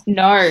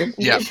 No.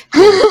 Yeah.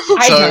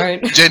 I So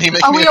don't. Jenny,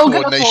 make Are me we a all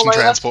gonna coordination fall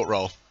over? transport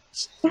roll.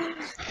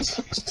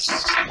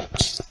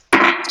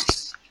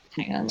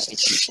 Hang on, let me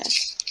check.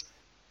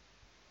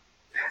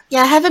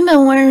 Yeah, I haven't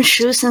been wearing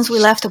shoes since we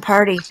left the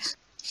party.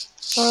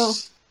 Oh,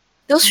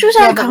 Those shoes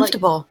Yeah, aren't but, like-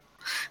 comfortable.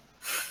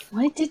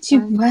 why did you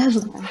wear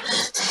them?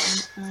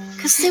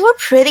 Because they were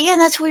pretty and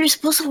that's what you're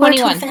supposed to wear to a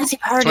 21. fancy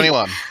party.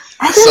 21.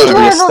 I So- didn't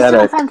wear those to a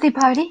Aesthetic. fancy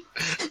party.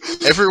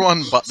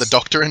 Everyone but the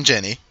doctor and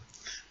Jenny,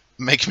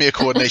 make me a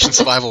coordination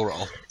survival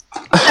roll.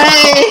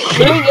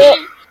 Hey.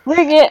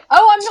 Bring it!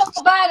 Oh, I'm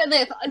not bad at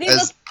this. These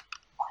As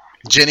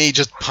Jenny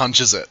just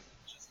punches it,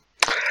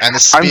 and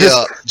the I'm spear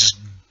just- just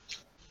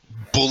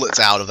bullets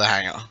out of the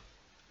hangar.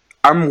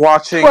 I'm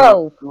watching,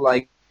 Whoa.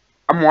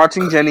 I'm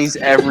watching Jenny's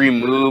every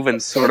move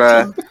and sort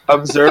of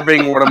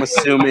observing what I'm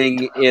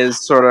assuming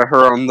is sort of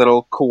her own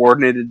little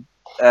coordinated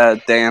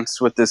dance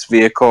with this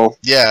vehicle.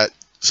 Yeah,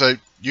 so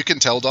you can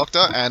tell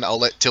Doctor, and I'll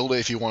let Tilda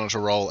if you wanted to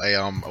roll a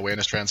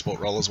awareness transport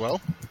roll as well.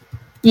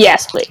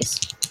 Yes, please.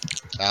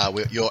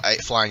 Your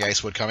flying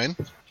ace would come in.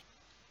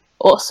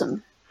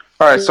 Awesome.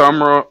 Alright, so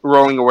I'm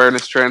rolling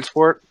awareness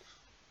transport?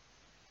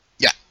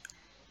 Yeah.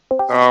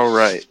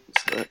 Alright.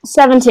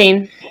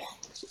 17.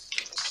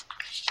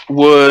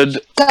 Would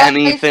guys,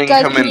 anything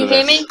come can into you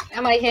hear this? me?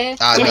 Am I here?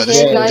 No, Am I this,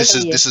 here, guys?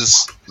 this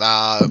is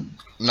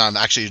no,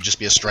 actually, it'd just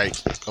be a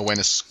straight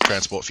awareness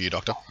transport for you,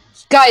 Doctor.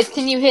 Guys,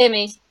 can you hear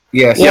me?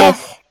 Yes.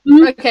 Yes.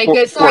 Okay,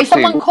 good. Sorry, 14.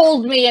 someone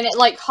called me and it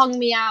like hung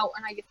me out,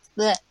 and I just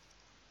there.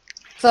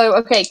 So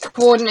okay,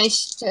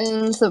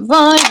 coordination,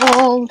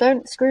 survival.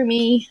 Don't screw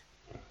me.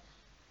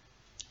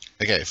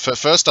 Okay,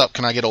 first up,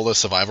 can I get all the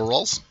survival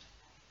rolls?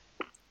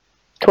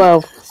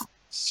 12.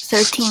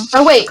 13.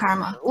 Oh wait,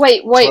 Karma.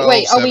 wait. 12,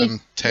 Are 7, we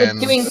 10,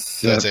 doing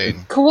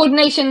 13.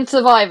 coordination,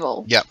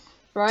 survival? Yep.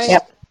 Right.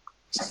 Yep.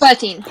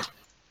 13.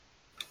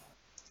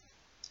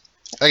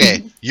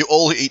 Okay, you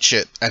all eat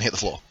shit and hit the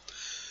floor.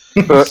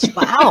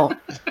 Wow.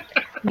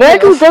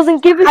 Virgil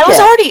doesn't give a I was shit.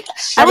 already.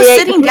 I was ate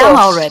sitting the down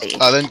floor. already.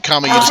 Then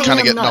Karma, you Oh, just kind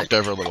of I'm get not. knocked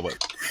over a little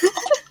bit.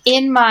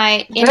 In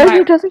my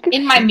Virgil doesn't give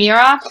in my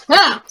mirror,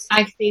 Ah!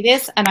 I see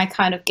this and I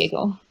kind of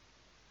giggle.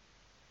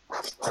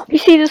 You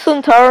see the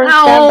Suntaran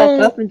Ow. stand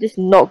back up and just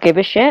not give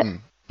a shit?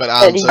 But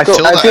But he's so got-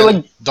 Tilda I feel and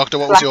like- Doctor,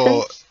 what was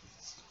your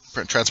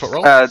transport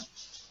roll?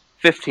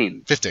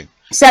 15. 15.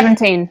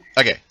 17.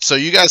 Okay, so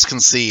you guys can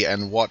see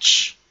and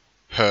watch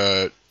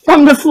her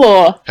From the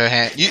floor.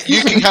 hand.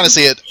 You can kind of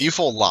see it. You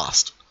fall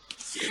last.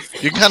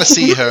 You can kind of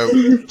see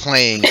her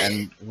playing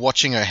and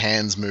watching her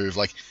hands move.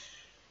 Like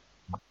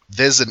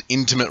there's an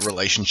intimate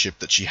relationship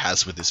that she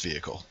has with this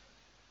vehicle.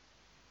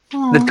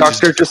 The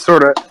doctor just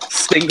sort of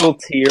single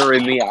tear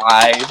in the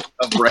eye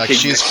of Like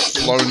recognition.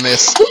 she's flown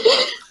this.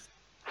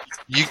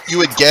 You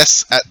would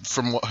guess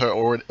from what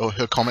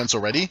her comments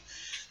already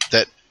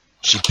that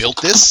she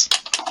built this.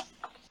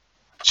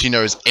 She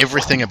knows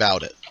everything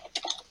about it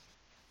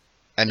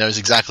and knows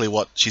exactly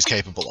what she's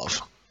capable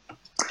of.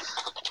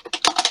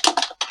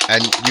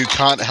 And you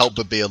can't help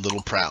but be a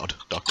little proud,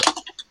 Doctor.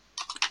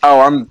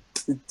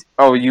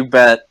 Oh, you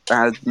bet.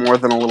 More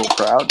than a little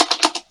proud.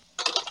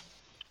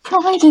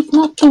 Pride is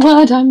not the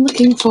word I'm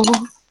looking for.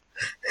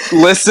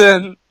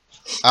 Listen.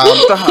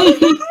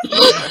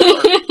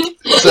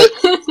 So,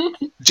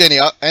 Jenny,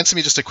 answer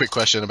me just a quick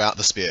question about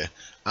the spear.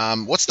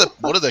 What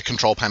are the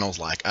control panels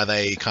like? Are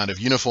they kind of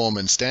uniform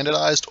and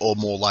standardized, or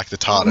more like the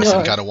TARDIS No.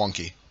 and kind of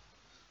wonky?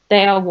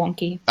 They are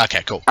wonky.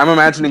 Okay, cool. I'm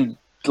imagining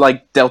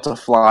like Delta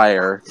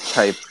Flyer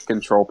type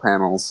control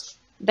panels.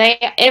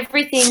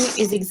 Everything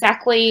is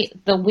exactly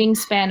the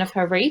wingspan of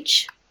her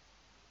reach,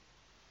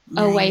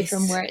 away Nice.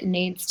 from where it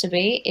needs to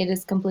be. It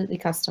is completely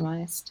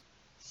customized.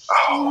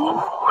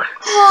 Oh,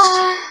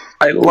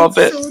 I love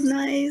it. So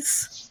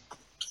nice.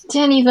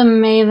 Jenny's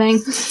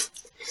amazing.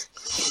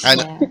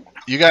 And Yeah.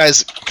 you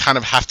guys kind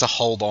of have to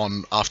hold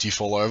on after you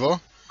fall over,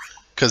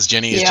 because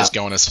Jenny is Yeah. just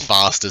going as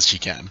fast as she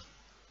can.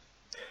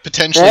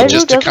 Potentially There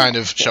just you to go. kind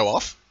of show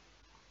off.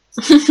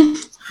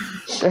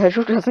 The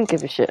hedgehog doesn't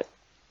give a shit.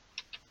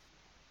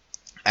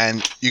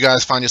 And you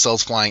guys find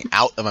yourselves flying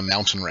out of a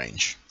mountain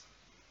range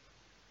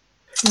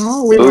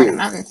Oh, we were in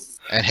that.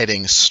 and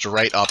heading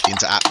straight up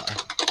into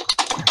Atmo.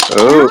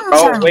 Oh, That's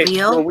oh wait,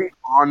 unreal. were we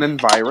on in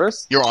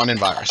virus? You're on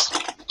Envirus.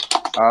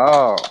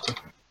 Oh,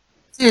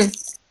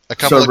 A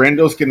couple So of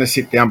Randall's going to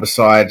sit down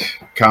beside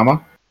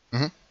Karma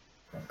Mhm.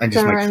 and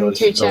just They're make sure in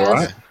two she's all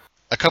chairs.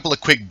 right.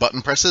 quick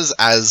button presses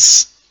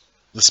as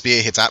the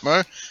spear hits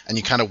Atmo, and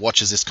you kind of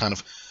watch as this kind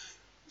of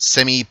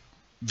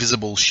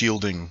semi-visible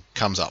shielding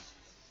comes up.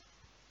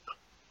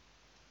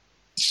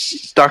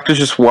 Doctor's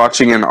just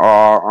watching in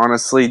awe.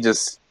 Honestly,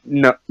 just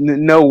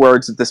no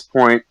words at this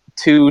point.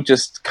 Too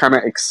just kind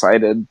of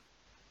excited.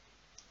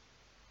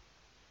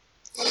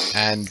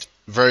 And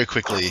very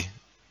quickly,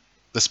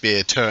 the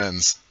spear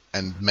turns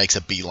and makes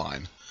a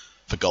beeline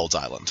for Gold's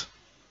Island.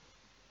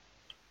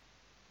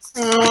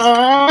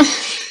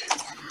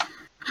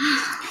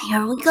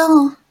 Here we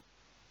go.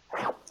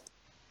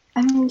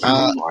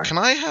 Can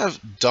I have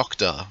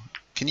Doctor?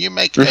 Can you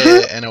make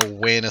Mhm. an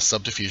awareness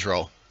subterfuge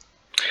roll?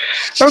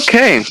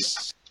 Okay.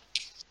 'Cause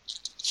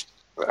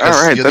All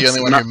right, you're the that's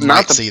only one not, who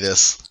might the, see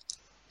this.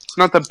 it's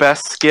not the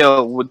best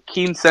skill. Would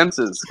keen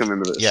senses come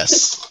into this?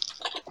 Yes.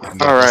 You can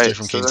get All a +2 right,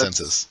 from so keen that's-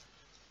 senses.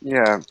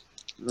 Yeah.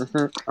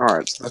 All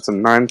right, so that's a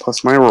 9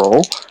 plus my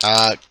roll.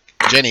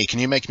 Jenny, can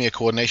you make me a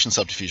coordination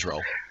subterfuge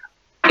roll?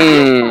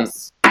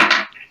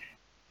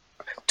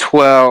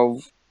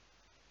 12.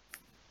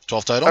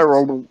 12 I total?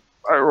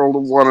 rolled a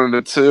 1 and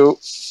a 2.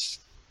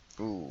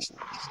 Ooh.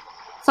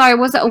 Sorry,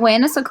 was it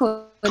awareness or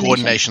coordination?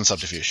 Coordination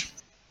subterfuge.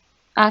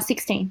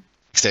 16.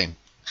 16.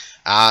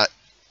 Yeah,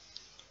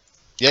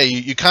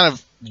 you kind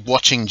of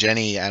watching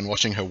Jenny and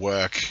watching her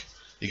work.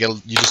 You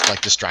just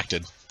like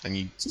distracted, and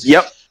you.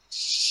 Yep.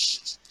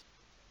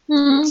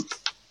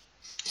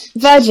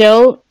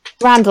 Virgil,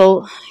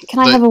 Randall, can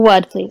I But- have a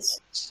word, please?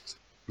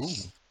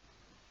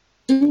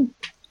 Ooh.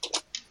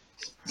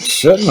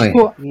 Certainly.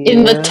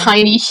 In the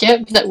tiny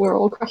ship that we're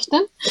all crushed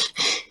in.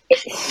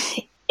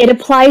 It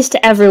applies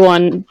to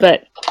everyone,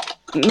 but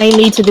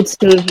mainly to the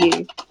two of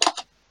you.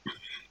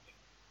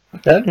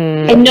 Okay.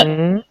 And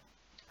no,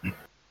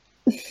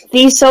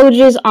 these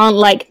soldiers aren't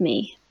like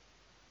me.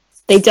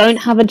 They don't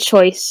have a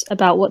choice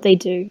about what they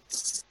do.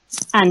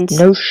 And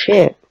No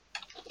shit.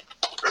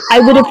 I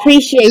would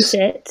appreciate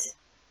it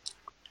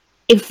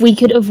if we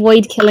could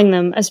avoid killing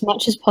them as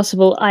much as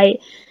possible.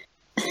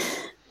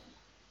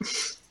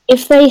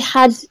 If they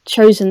had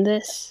chosen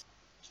this,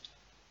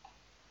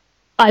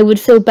 I would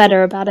feel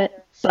better about it,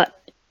 but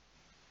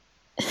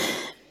it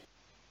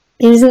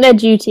isn't their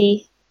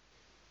duty.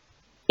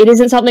 It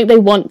isn't something they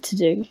want to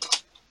do.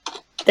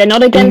 They're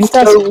not against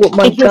us. what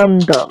my because- gun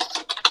does.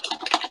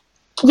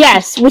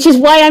 Yes, which is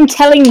why I'm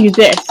telling you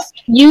this.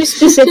 You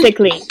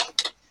specifically.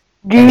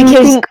 Do you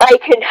Because- think I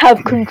can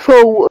have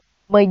control of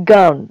my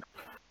gun?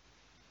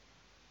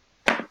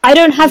 I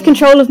don't have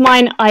control of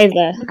mine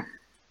either.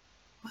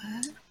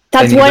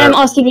 That's And you why I'm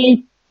don't- asking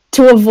you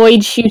to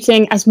avoid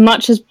shooting as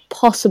much as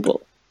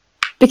possible.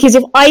 Because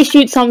if I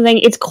shoot something,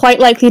 it's quite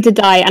likely to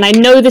die, and I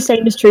know the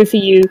same is true for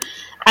you,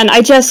 and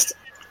I just...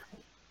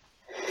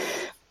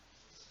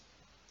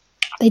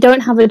 They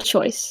don't have a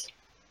choice.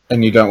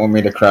 And you don't want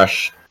me to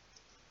crash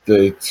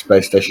the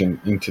space station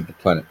into the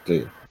planet, do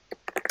you?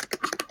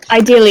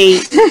 Ideally,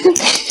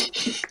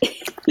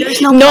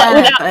 There's no Not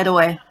planet, without- by the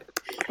way.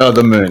 Oh,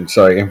 the moon.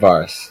 Sorry,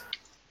 Envirus.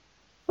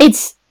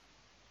 it's...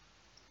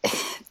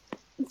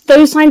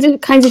 Those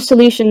kinds of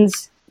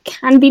solutions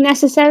can be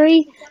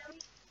necessary,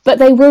 but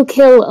they will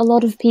kill a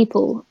lot of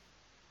people.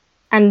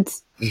 And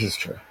This is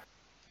true.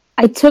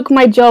 I took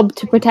my job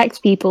to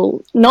protect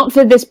people, not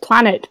for this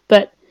planet,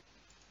 but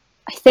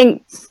I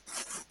think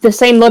the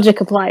same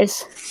logic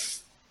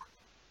applies.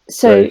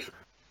 So Right.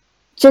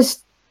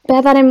 just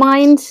bear that in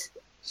mind,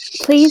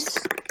 please.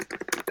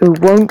 We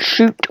won't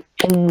shoot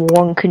on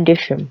one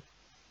condition.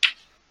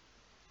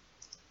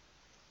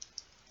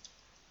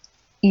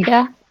 If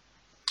Yeah.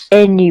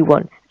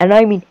 anyone, and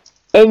I mean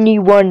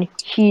anyone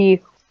here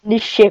on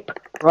this ship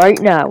right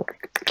now,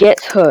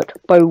 gets hurt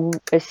by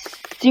a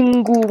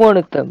single one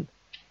of them,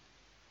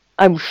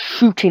 I'm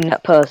shooting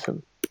that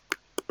person.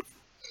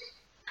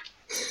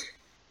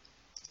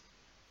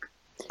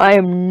 I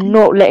am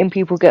not letting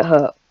people get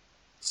hurt.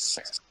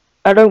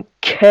 I don't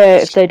care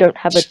if they don't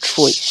have a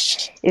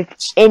choice. If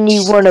any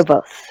one of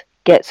us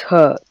gets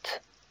hurt,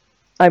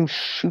 I'm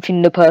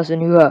shooting the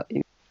person who hurt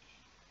you.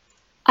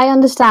 I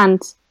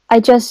understand.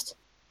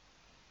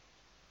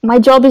 My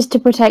job is to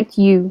protect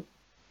you.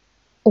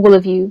 All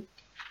of you.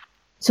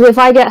 So if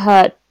I get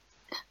hurt,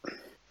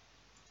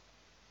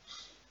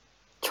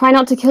 try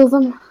not to kill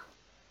them.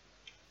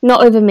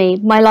 Not over me.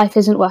 My life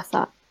isn't worth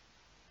that.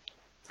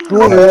 Your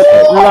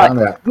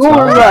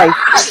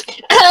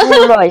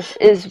life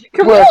is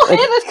Can we worth all a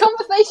hear this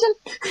conversation?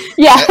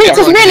 Yeah, Yeah, it's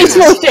a everyone really can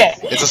small hear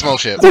shit. It's a small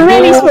ship. It's a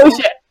really small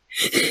shit.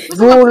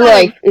 Your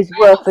life is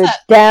worth a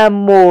damn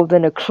more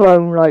than a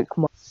clone like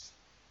mine.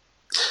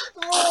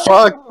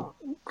 Fuck!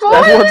 Why?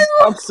 Everyone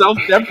stop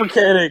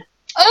self-deprecating.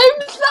 I'm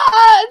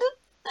sad.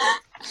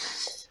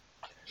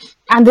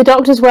 And the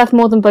doctor's worth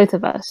more than both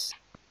of us.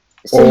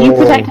 So you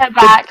protect her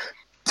back,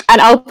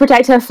 and I'll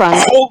protect her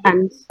front. Hold,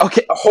 And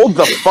okay, hold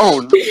the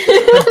phone.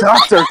 The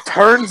doctor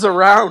turns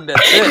around at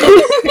this.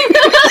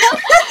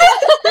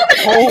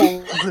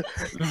 Hold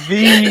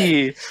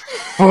the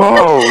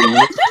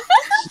phone.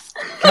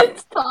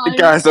 It's fine.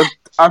 Guys,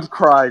 I'm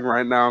crying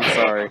right now. I'm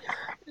sorry.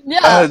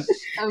 Yeah.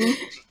 Um,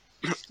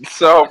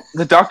 So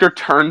the doctor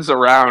turns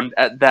around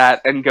at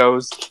that and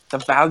goes, "The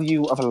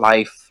value of a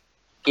life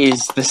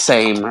is the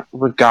same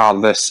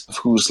regardless of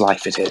whose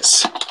life it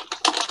is.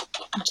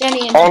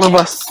 Jenny All of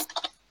interjects. us."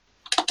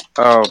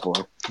 Oh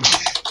boy.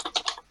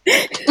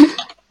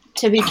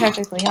 To be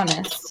perfectly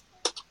honest,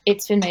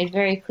 it's been made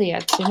very clear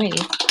to me,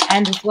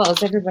 and as well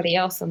as everybody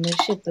else on this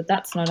ship, that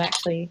that's not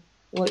actually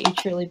what you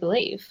truly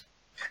believe.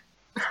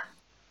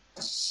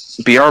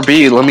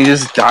 BRB, let me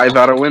just dive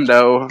out a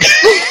window.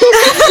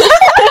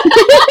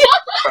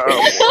 Oh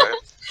boy.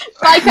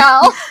 bye,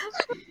 Cal.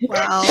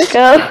 Wow.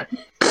 Go.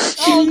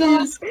 Oh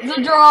god,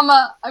 the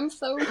drama. I'm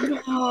so.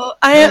 Oh,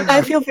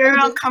 I feel very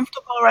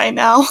uncomfortable right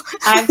now.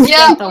 I've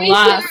Yeah, spent the me too.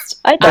 last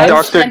I I've don't.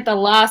 Doctor- spent the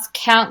last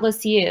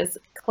countless years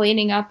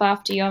cleaning up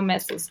after your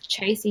messes,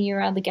 chasing you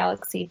around the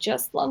galaxy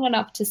just long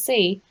enough to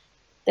see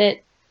that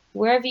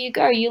wherever you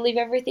go, you leave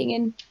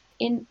everything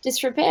in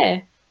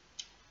disrepair.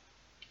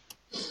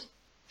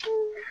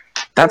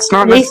 That's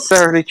not At least-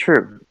 necessarily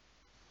true.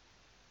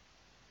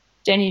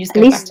 Jenny, just At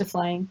go least- back to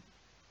flying.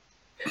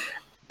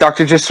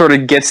 Doctor just sort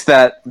of gets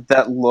that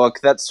look,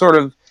 that sort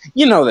of,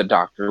 you know, the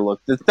doctor look,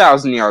 the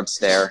 1,000-yard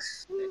stare.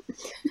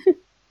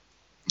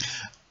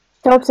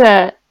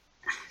 Doctor,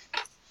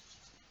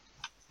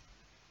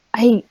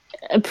 I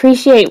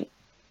appreciate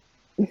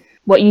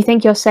what you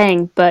think you're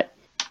saying, but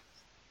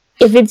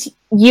if it's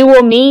you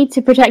or me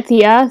to protect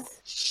the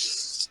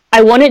Earth,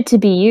 I want it to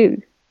be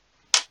you.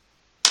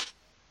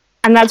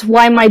 And that's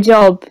why my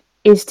job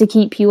is to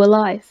keep you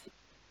alive.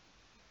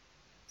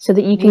 So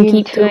that you can Me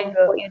keep too. doing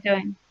what you're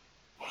doing.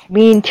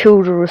 Me and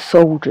Tilda are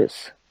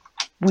soldiers.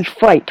 We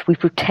fight, we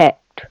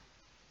protect.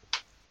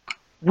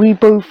 We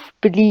both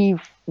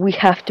believe we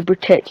have to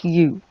protect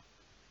you.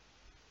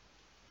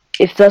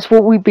 If that's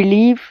what we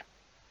believe,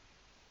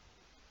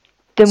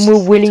 then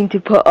we're willing to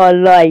put our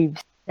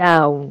lives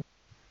down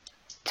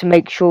to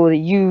make sure that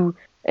you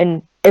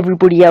and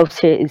everybody else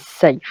here is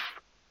safe.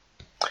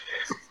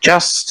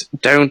 Just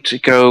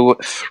don't go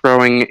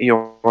throwing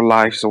your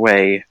lives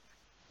away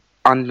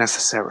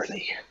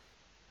unnecessarily.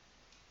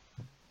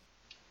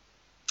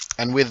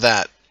 And with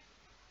that,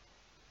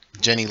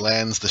 Jenny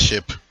lands the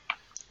ship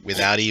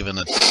without even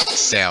a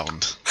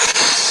sound.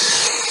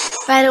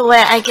 By the way,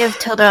 I give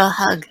Tilda a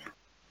hug.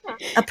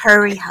 A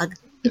purry hug.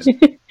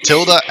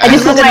 Tilda I and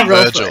just want to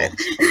roll Virgil,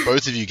 for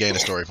both of you gain a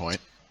story point.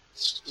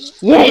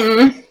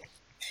 Yes!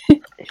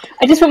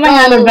 I just put my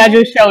hand on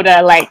Virgil's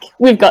shoulder, like,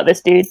 we've got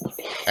this, dude.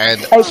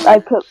 And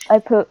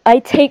I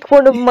take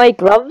one of my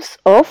gloves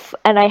off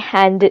and I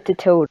hand it to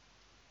Tilda.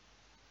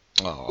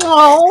 oh,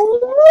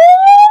 Oh.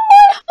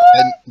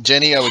 and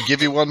Jenny, I would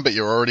give you one, but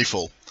you're already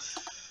full.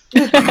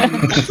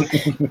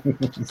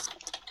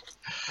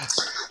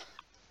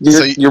 You're,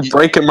 So you're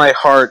breaking my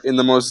heart in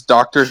the most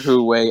Doctor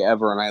Who way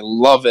ever, and I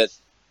love it.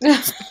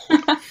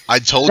 I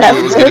told you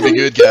it was going to be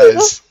good,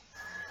 guys.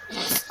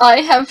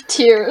 I have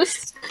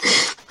tears.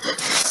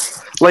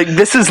 Like,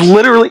 this is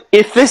literally,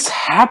 if this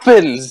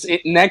happens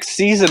next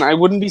season, I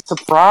wouldn't be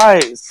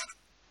surprised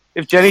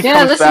if Jenny Yeah,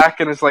 comes this back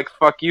and is like,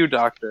 "Fuck you,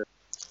 Doctor."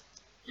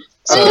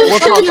 So- We'll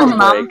talk Your on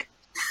mom.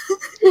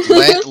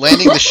 break.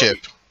 Landing the ship,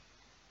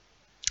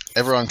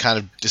 everyone kind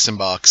of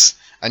disembarks,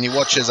 and you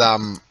watch as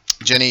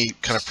Jenny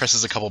kind of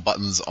presses a couple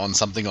buttons on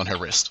something on her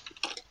wrist,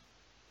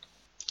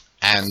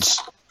 and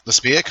the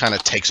spear kind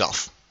of takes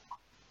off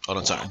on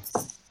its own.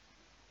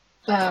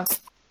 Oh.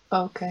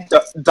 Okay.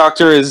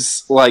 Doctor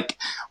is like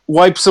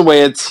wipes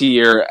away a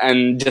tear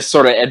and just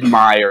sort of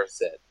admires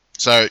it.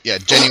 So yeah,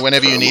 Jenny,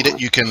 whenever you need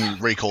it, you can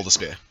recall the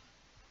spear.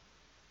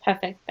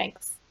 Perfect.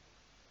 Thanks.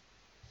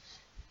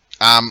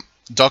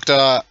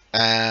 Doctor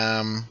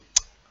and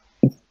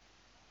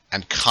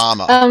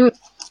Karma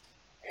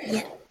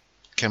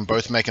can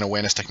both make an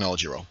awareness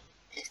technology roll.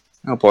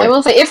 Oh boy. I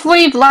will say, if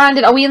we've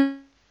landed, are we in?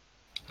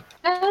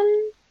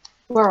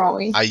 Where are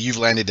we? You've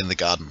landed in the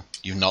garden.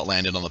 You've not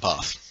landed on the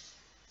path.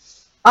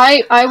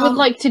 I would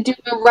like to do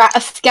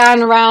a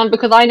scan around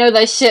because I know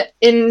there's shit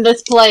in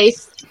this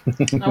place. I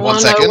One want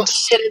to know second. what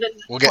shit is in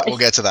this We'll place.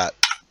 get to that.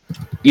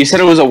 You said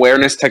it was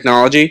awareness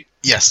technology?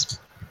 Yes,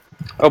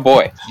 Oh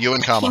boy. you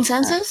and Karma.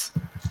 Consensus?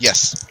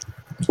 Yes,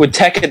 Would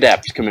Tech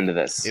Adept come into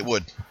this? it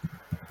would.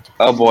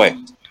 Oh boy.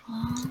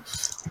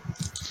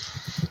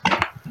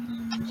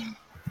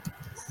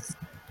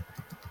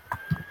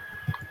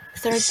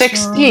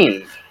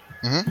 16.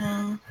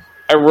 Mm,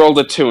 I rolled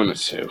a 2 and a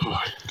 2.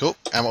 Cool.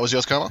 And what was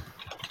yours, Karma?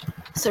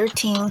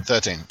 13.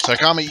 13. So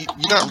Karma, you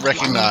don't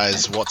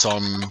recognize what's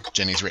on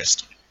Jenny's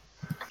wrist.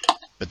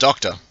 But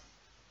Doctor,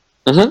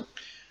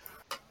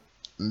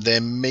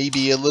 there may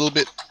be a little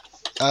bit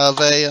of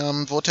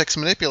a vortex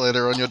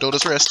manipulator on your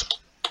daughter's wrist.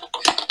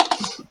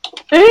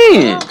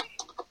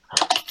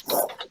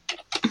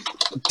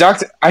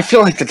 Doctor, I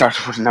feel like the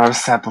doctor would have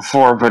noticed that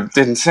before, but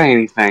didn't say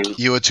anything.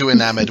 You were too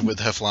enamored with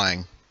her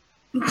flying.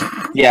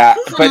 Yeah,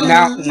 but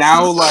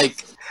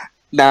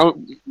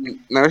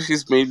now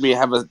she's made me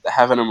have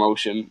an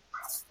emotion.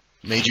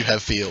 Made you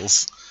have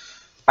feels.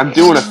 I'm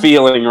doing a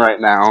feeling right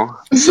now.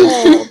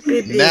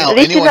 Now, At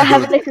least you don't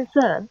have any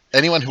concern.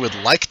 anyone who would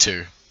like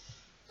to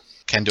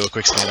can do a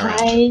quick scan around,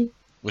 I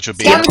which would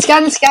be scan. it's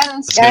going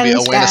to be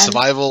awareness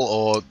survival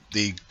or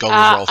the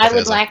goggles roll for I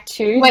would Feza. like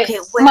to. Wait, Okay,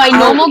 where my are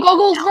normal we?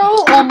 goggles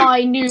roll or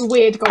my new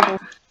weird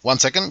goggles? 1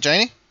 second,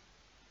 Janie.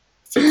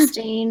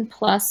 16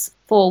 plus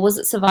 4. Was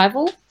it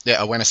survival?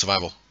 Yeah, awareness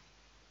survival.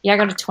 Yeah, I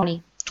got a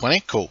 20. 20?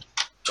 Cool.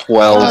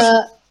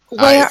 12.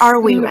 Where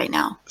are we right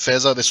now?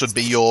 Feza, this would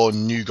be your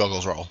new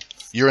goggles roll.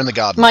 You're in the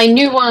garden. My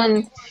new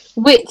one,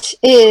 which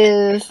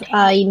is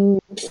I'm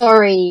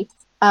sorry,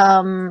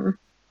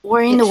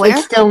 We're in the it's where?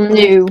 still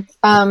new.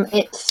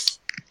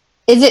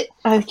 Is it?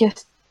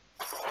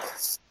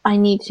 I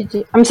need to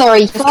do. I'm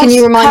sorry. Can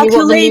you remind me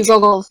what the new Calculate.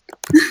 goggles?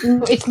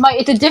 No,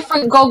 it's a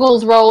different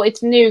goggles roll.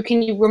 It's new.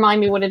 Can you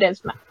remind me what it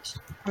is, Matt?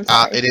 I'm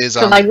sorry. It is.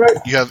 'Cause I wrote.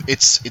 You have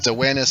it's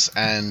awareness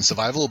and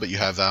survival, but you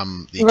have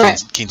the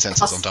Right. keen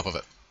senses on top of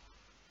it.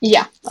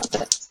 Yeah, that's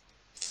it.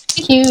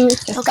 Thank you.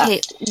 Just that.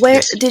 Okay,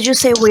 where did you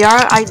say we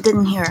are? I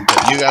didn't hear.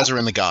 But you guys are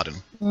in the garden.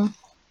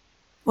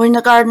 We're in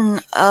the garden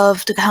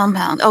of the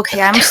compound.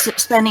 Okay, I'm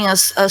spending a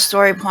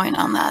story point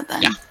on that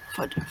then. Yeah.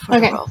 For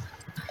Okay. the roll.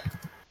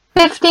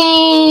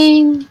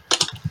 15.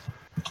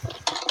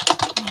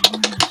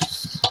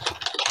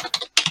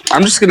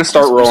 I'm just gonna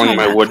start Where's rolling my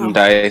my map wooden roll?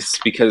 dice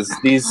because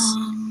these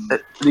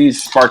Um,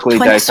 sparkly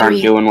dice aren't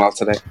 23. doing well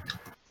today.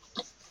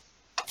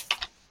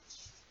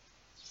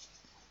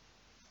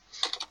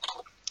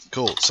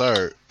 Cool.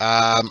 So,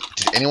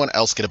 did anyone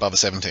else get above a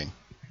 17,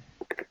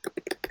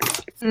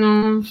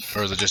 No.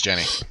 or is it just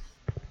Jenny?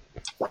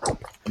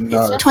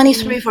 No.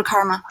 23 for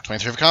Karma.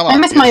 23 for Karma. I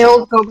missed my Beautiful.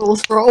 old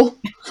goggles roll.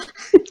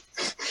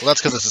 Well,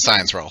 that's because it's a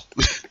science roll.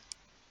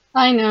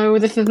 I know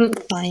this isn't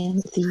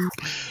sciencey.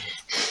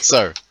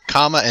 So,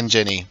 Karma and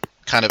Jenny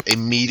kind of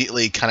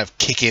immediately kind of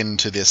kick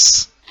into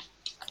this,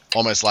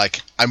 almost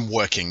like I'm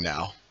working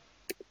now,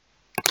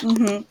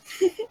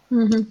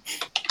 Mm-hmm.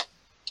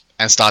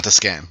 and start to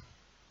scan.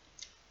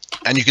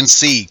 And you can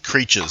see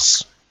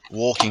creatures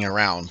walking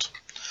around.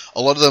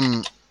 A lot of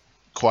them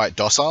quite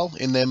docile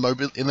in their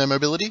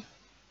mobility.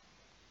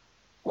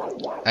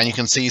 And you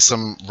can see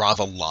some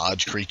rather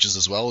large creatures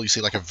as well. You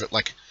see like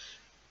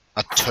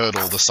a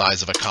turtle the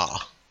size of a car.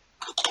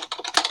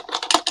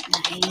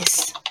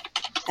 Nice.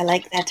 I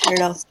like that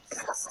turtle.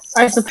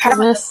 I suppose.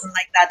 doesn't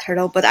like that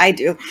turtle, but I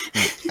do.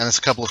 And there's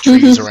a couple of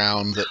trees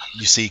around that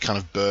you see kind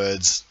of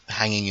birds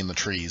hanging in the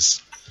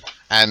trees.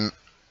 And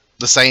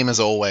the same as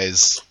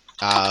always,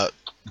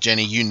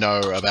 Jenny, you know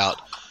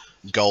about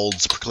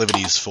Gold's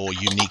proclivities for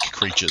unique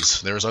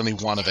creatures. There is only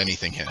one of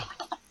anything here.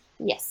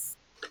 Yes.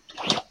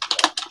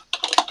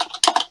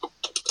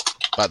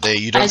 But there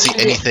you don't see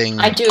anything.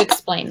 I do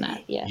explain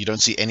that, yeah. You don't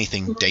see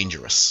anything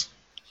dangerous.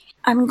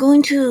 I'm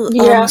going to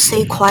Yeah.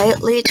 say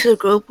quietly to the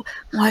group,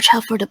 watch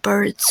out for the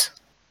birds.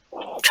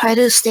 Try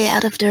to stay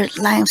out of their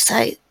line of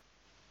sight.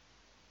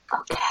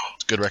 Okay.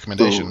 It's a good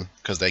recommendation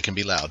because they can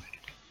be loud.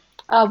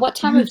 What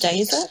time of day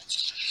is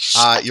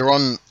it? You're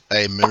on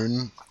a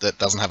moon that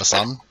doesn't have a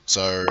sun,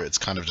 so it's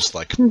kind of just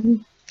like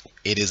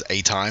it is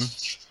a time.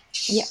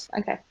 Yeah,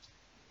 okay.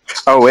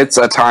 Oh, it's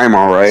a time,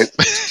 all right.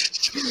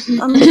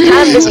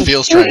 It's a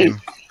feels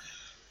train.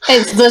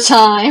 It's the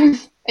time.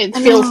 It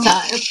feels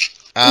time.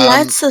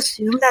 Let's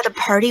assume that the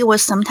party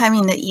was sometime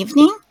in the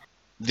evening.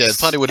 Yeah, the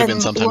party would have been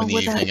And sometime in what the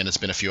would evening, that- and it's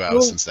been a few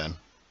hours since then.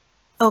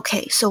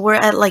 Okay, so we're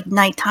at like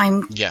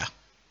nighttime, Yeah,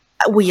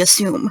 we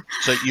assume.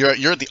 so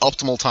you're at the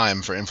optimal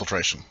time for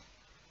infiltration.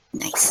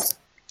 Nice.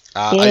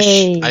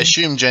 Yay. I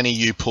assume, Jenny,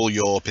 you pull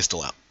your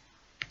pistol out.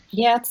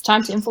 Yeah, it's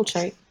time to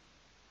infiltrate.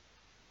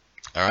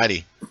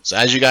 Alrighty. So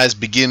as you guys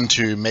begin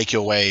to make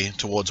your way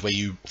towards where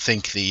you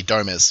think the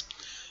dome is,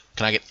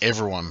 can I get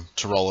everyone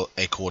to roll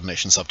a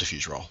coordination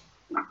subterfuge roll?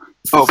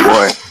 Oh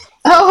boy.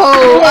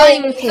 Oh,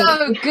 I'm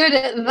so good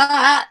at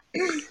that.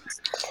 Is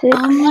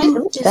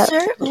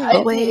there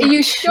a way Are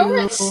you sure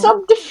to- it's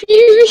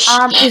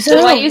subterfuge? Is Do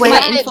there I a use way?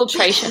 my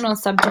infiltration or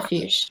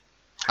subterfuge?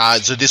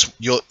 So this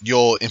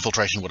your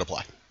infiltration would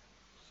apply,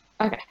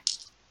 Okay.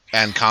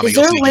 and Karma, Is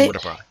your there a sneaking way- would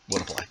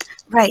apply.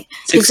 Right.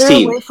 Is there a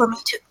 16. way for me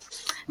to?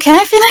 Can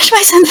I finish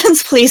my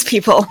sentence, please,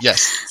 people?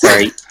 Yes.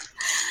 Sorry.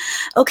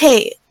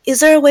 Okay. Is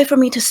there a way for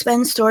me to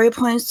spend story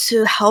points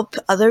to help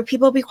other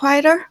people be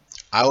quieter?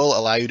 I will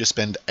allow you to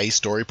spend a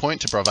story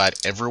point to provide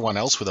everyone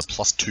else with a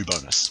 +2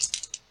 bonus.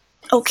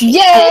 Okay,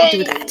 I will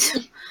do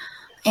that.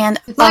 And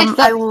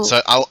I will.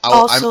 So I'll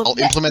Also- I'll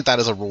implement that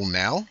as a rule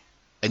now,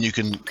 and you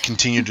can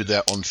continue to do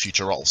that on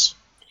future rolls.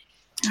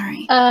 All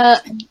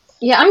right.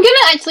 Yeah, I'm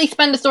gonna actually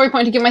spend a story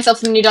point to give myself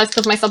some new dice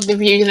because my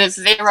subterfuge is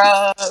 0.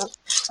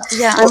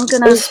 Yeah, I'm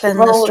gonna is spend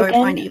the the roll story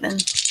again? point even.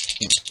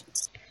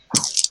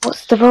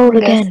 What's the roll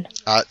again?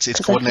 It's Because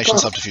I coordination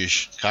forgot.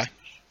 subterfuge. Okay.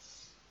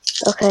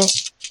 Okay.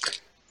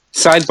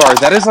 Sidebar,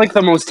 that is like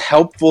the most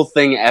helpful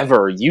thing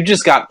ever. You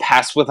just got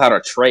passed without a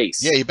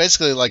trace. Yeah, you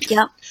basically like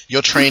Yep.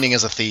 your training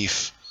as a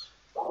thief,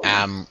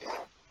 kind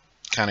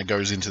of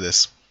goes into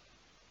this.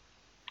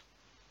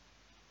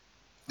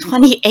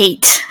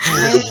 28.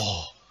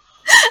 Oh,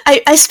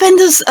 I spend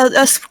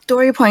a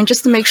story point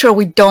just to make sure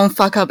we don't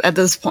fuck up at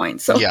this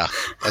point. So yeah,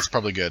 that's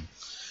probably good.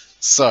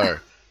 So,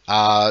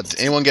 did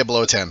anyone get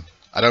below 10?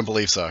 I don't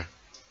believe so.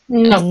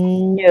 No.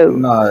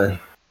 No.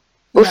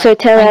 Also,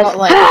 tell I us. got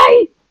like-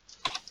 Hi!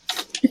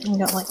 I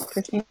got like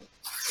 15.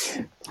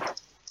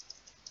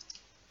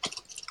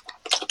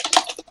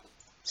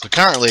 So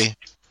currently,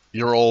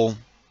 you're all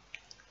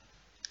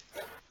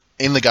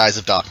in the guise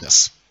of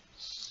darkness.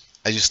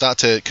 As you start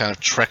to kind of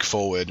trek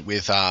forward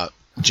with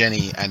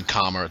Jenny and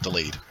Karma at the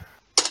lead.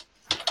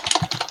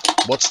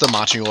 What's the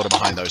marching order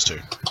behind those two?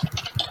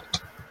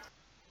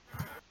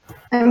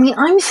 I mean,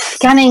 I'm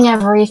scanning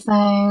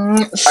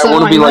everything, so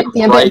wanna I be, might like,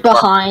 be a right bit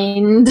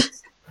behind.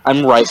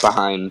 I'm right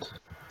behind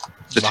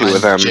the two Behind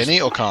of them.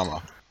 Jenny or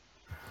Karma?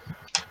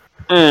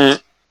 I'm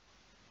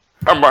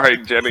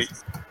behind Jenny.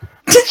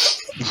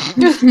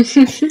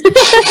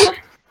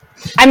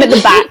 I'm at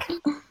the back.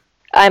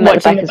 I'm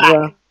at the Watching back the as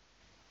well.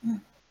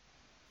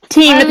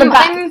 Team at the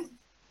back.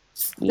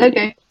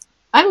 Okay.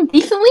 I'm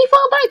decently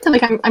far back, so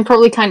like I'm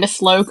probably kind of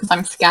slow because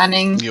I'm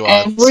scanning You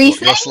are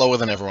everything. you're slower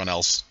than everyone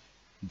else.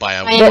 By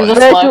a I am lot.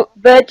 the-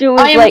 Virgil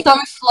I was am like so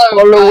slow.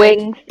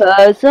 following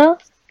Furza,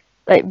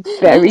 like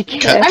very Can-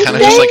 carefully. I'm Kinda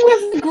staying just, like,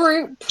 with the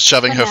group.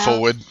 Shoving her Yeah.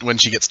 forward when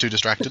she gets too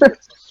distracted.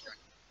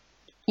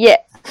 Yeah,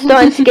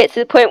 starting to get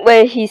to the point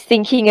where he's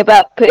thinking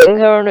about putting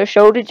her on her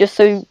shoulder just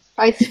so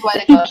I swear to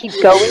he God.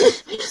 keep going.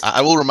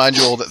 I will remind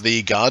you all that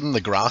the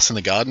grass in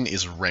the garden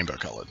is rainbow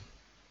colored.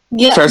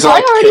 Yeah, Turns so out I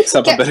it already picks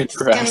up a get- bit of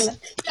grass.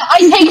 Yeah, I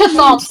take a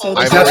sample.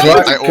 I That's already-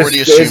 right. I already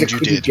because Furza assumed you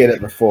couldn't did. get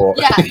it before.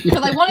 Yeah,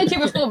 because I wanted to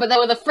before, but there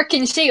was a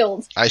freaking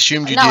shield. I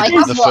assumed you No, I did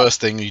have the one. first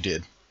thing you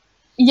did.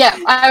 Yeah,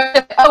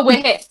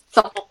 we're hit.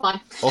 So fine.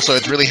 Also,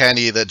 it's really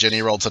handy that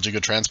Jenny rolled such a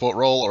good transport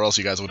roll, or else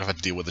you guys would have had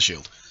to deal with the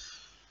shield.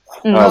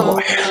 Oh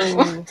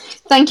boy.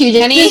 Thank you,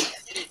 Jenny.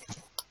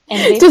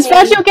 Does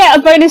Virgil get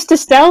a bonus to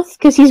stealth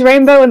because he's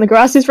rainbow and the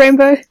grass is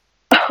rainbow?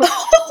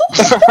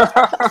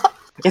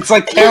 It's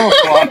like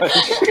camouflage.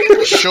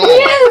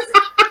 Sure.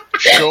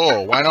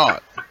 Sure, why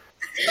not?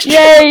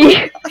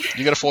 Yay!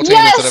 You get a 14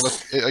 Yes!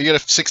 instead of you get a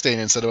 16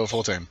 instead of a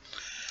 14.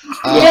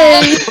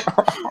 Yay!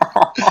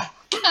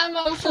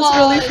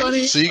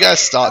 Camouflage. So you guys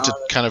start to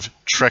kind of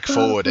trek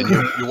forward, and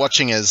you're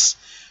watching as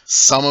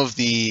some of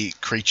the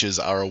creatures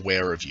are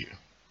aware of you.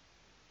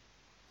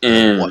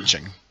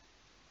 Watching.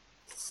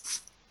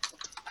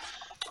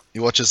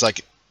 You watch as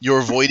like you're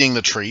avoiding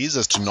the trees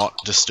as to not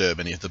disturb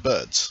any of the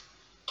birds.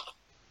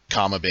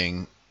 Karma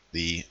being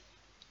the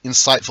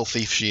insightful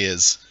thief she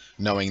is,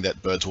 knowing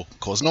that birds will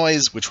cause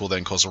noise, which will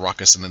then cause a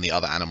ruckus, and then the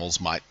other animals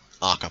might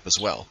arc up as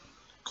well,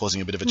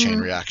 causing a bit of a chain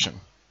reaction.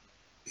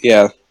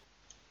 Yeah.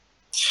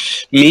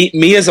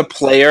 Me as a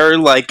player,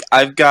 like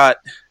I've got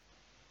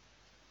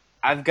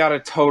a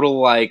total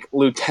like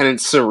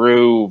Lieutenant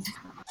Saru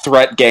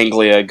threat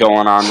ganglia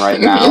going on right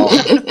now.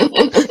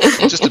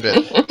 Just a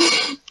bit.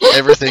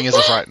 Everything is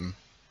a frighten.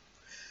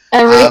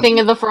 Everything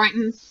is a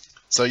frighten.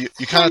 So you're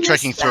kind of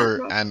trekking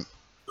through, and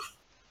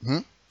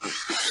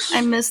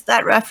I missed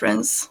that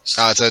reference.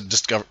 it's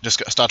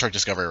a Star Trek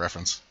Discovery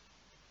reference.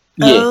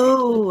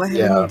 Oh, I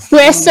Yeah.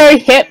 We're so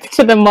hip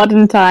to the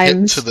modern Hit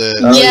times. to the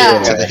Oh,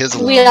 Yeah. to the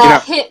hizzle. We are know,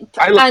 hip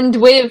I- and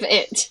with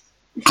it.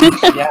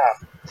 Yeah.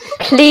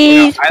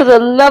 Please, for the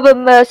love of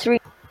mercy,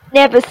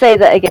 never say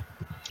that again.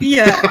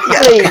 Yeah.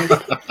 Please.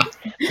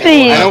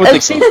 Please. I know what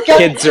As the these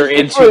kids are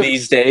into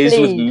these days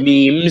with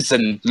Please. memes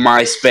and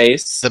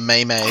MySpace. The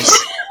Maymays.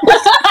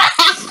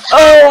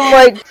 Oh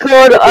my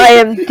god, I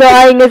am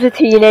dying as a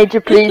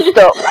teenager. Please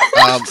stop.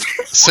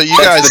 So you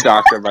That's guys the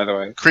doctor, by the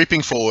way.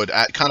 creeping forward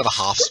at kind of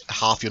a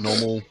half your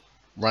normal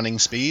running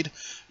speed.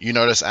 You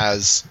notice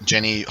as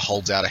Jenny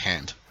holds out a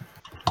hand.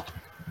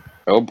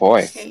 Oh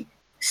boy. Okay.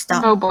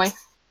 Stop. Oh boy.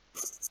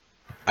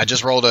 I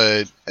just rolled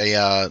a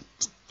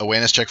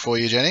awareness check for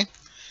you, Jenny.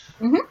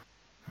 Mhm.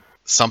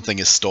 Something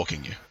is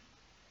stalking you.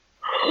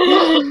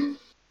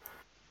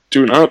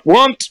 Do not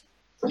want.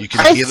 You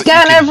can I hear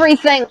scan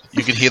everything.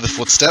 You can hear the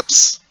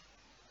footsteps.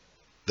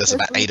 There's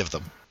about 8 of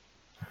them.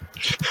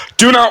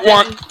 Do not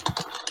want.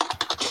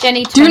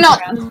 Jenny Do turns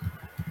not around.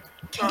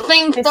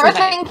 think. This There are is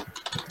right.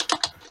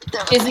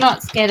 things. She's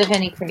not scared of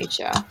any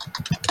creature.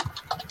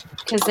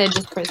 Because they're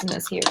just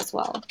prisoners here as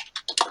well.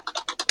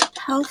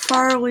 How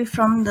far are we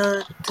from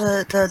the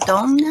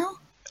dome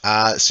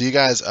now? So you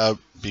guys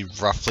be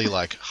roughly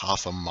like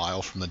half a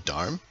mile from the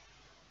dome.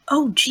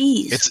 Oh,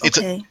 geez. It's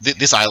okay.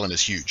 This island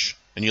is huge,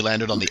 and you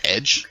landed on the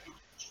edge,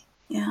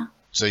 Yeah.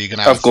 so you can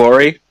have. Of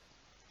glory.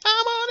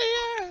 I'm on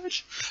the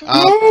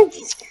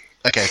edge.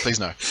 Okay, please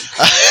no.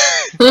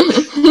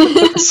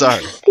 So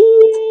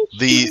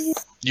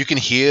you can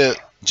hear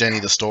Jenny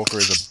the Stalker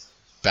is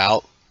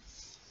about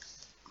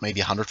maybe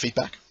 100 feet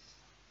back.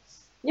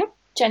 Yep.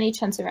 Jenny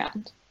turns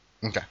around.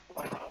 Okay.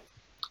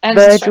 And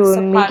Virgil instructs the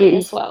party immediately-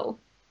 as well.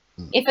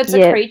 If it's a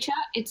Yeah. creature,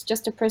 it's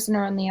just a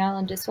prisoner on the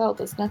island as well.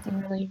 There's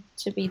nothing really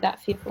to be that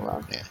fearful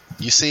of. Yeah.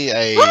 You see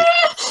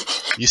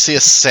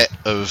a set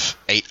of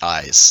 8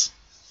 eyes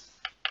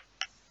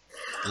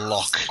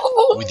lock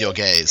with your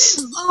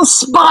gaze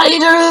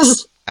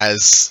Spiders.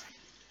 as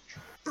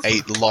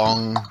 8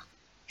 long,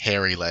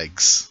 hairy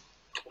legs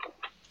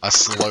are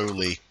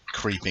slowly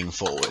creeping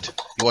forward.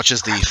 You watch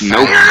as the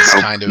Nope. fangs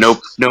kind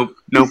of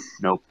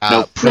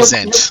Nope.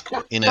 present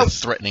in a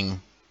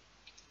threatening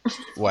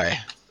way.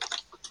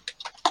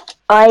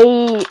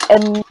 I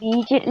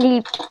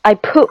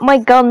put my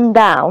gun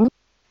down.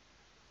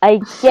 I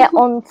get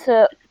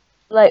onto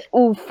like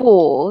all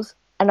fours,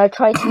 and I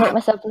try to make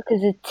myself look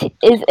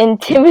as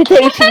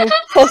intimidating as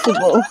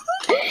possible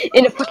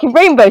in a fucking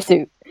rainbow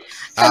suit.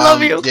 I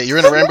love you. Yeah, you're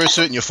in a rainbow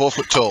suit and you're 4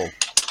 foot tall.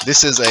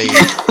 This is a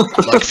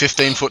like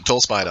 15-foot tall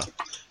spider.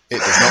 It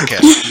does not care.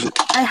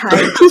 I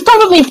hide. He's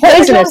probably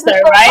poisonous though,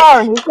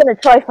 right? He's gonna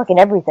try fucking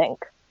everything.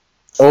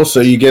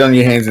 Also, you get on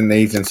your hands and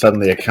knees and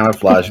suddenly a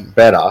camouflage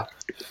better.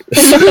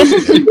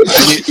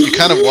 And you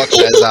kind of watch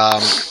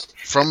as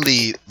from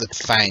the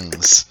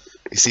fangs,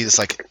 you see this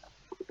like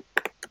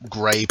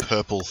grey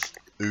purple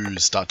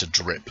ooze start to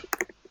drip.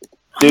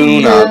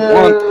 Do not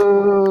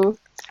want.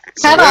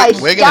 So Can I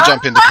we're going to stop?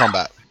 jump into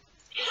combat.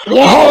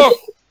 Yes.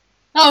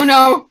 Oh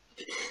no.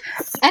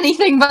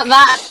 Anything but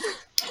that.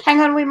 Hang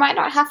on, we might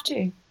not have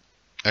to.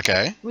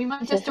 Okay, We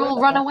might just all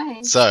run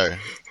away. so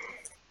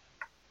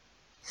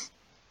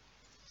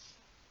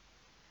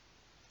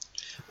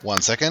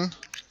 1 second.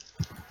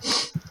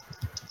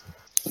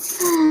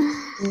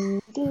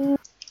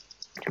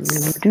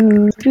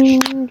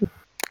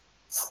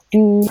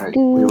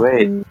 We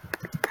wait.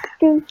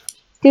 Do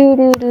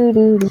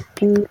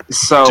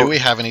So we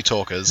have any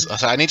talkers?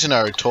 So I need to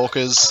know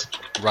talkers,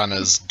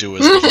 runners,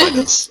 doers, and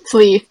fighters.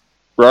 Flee.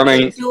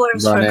 running.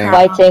 Yours for Running.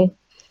 karma. Fighting.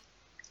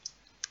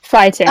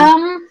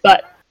 Fighting,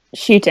 but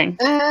shooting.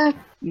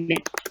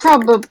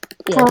 Probably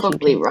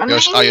shooting. running.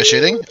 You're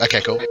shooting?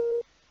 Okay, cool.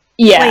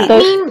 Yeah. Wait,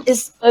 So-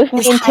 is Both me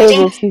Is and hiding-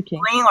 Taylor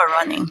shooting. going or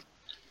running?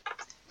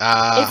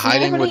 If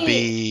Hiding would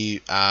nobody-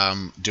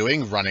 be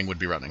doing, running would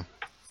be running.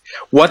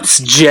 What's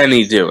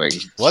Jenny doing?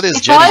 What is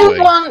If Jenny I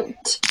doing?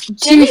 want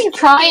Jenny's to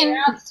try looking and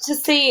around to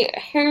see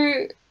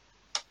who,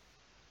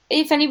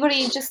 if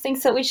anybody just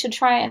thinks that we should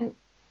try and,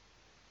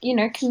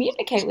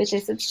 communicate with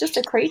this. It's just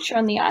a creature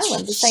on the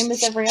island, the same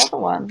as every other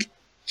one.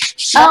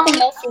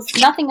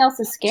 Nothing else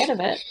is scared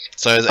of it.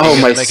 So is Oh,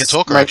 my, make a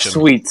talker my action.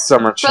 sweet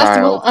summer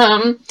child.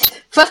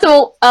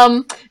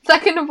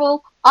 second of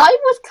all, I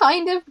was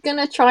kind of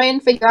gonna try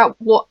and figure out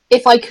what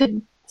if I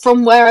could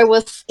from where I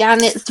was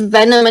scan its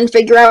venom and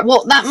figure out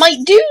what that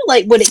might do.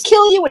 Like, would it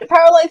kill you? Would it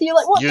paralyze you?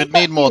 Like, what? You'd does that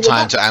need more do?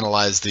 time to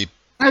analyze the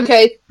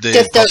Okay,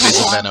 just don't properties of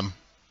have one. venom,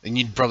 and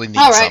you'd probably need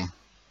All right. some.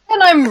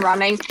 And I'm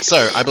running.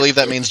 So I believe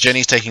that means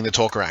Jenny's taking the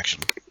talker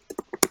action.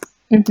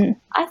 Mhm.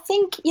 I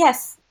think,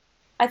 yes.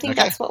 I think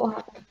Okay. that's what will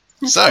happen.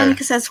 It's So- funny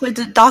because that's what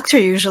the doctor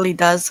usually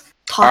does.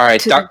 Talk All right,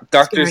 to the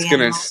Doctor's scary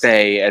gonna animals.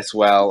 stay as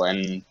well,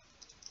 and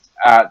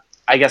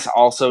I guess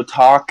also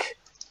talk.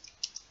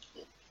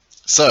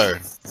 So,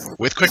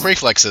 with quick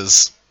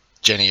reflexes,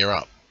 Jenny, you're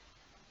up.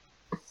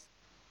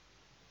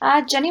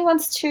 Jenny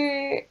wants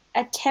to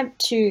attempt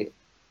to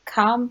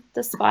calm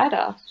the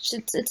spider.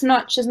 She's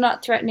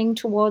not threatening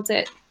towards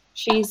it.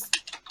 She's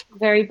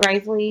very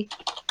bravely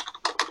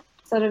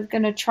sort of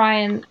going to try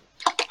and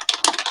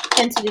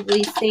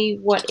tentatively see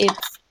what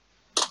its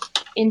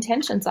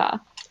intentions are.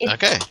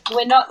 Okay.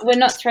 We're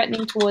not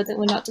threatening towards it.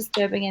 We're not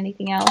disturbing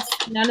anything else.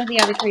 None of the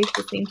other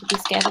creatures seem to be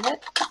scared of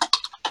it.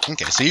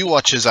 Okay, so you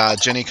watch as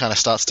Jenny kind of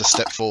starts to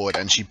step forward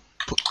and she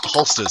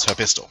holsters her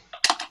pistol.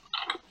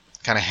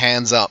 Kind of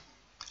hands up,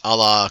 a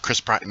la Chris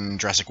Pratt in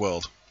Jurassic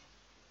World.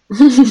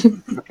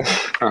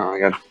 Oh my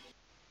god.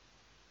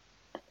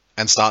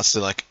 and starts to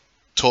like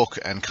talk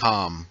and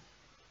calm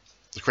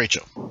the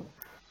creature.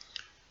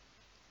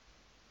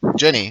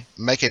 Jenny,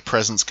 make a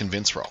presence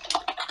convince roll.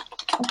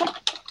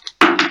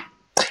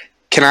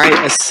 Can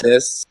I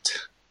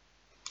assist?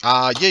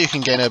 Yeah, you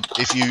can gain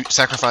if you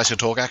sacrifice your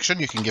talk action,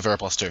 you can give her a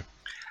 +2.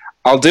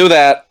 I'll do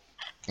that.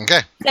 Okay.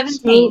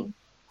 17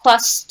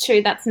 plus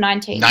 2, that's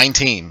 19.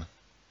 19.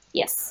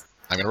 Yes.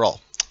 I'm gonna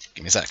roll.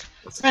 Give me a sec.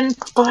 Friend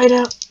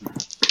spider.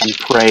 I'm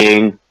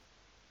praying.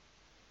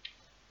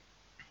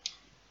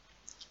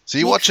 So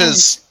you watch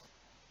as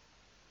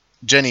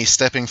Jenny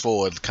stepping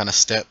forward, kind of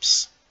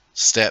steps,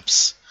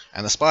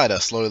 and the spider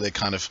slowly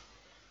kind of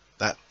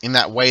in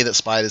that way that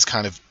spiders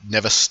kind of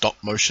never stop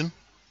motion.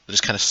 They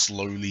just kind of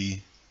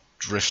slowly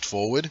drift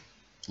forward,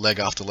 leg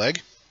after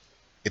leg.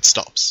 It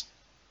stops.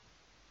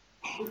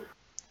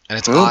 And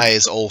its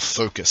eyes all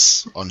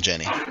focus on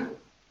Jenny.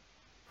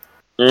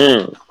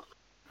 Mm.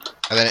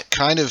 And then it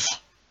kind of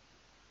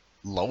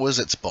lowers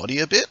its body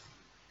a bit.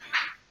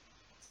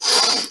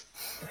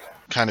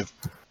 Kind of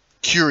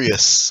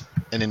curious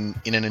and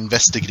in an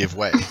investigative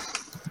way.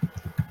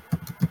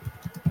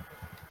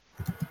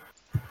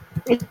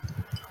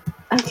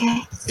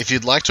 Okay. If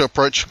you'd like to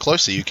approach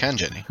closer, you can,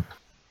 Jenny.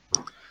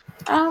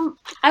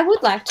 I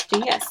would like to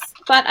do, yes.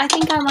 But I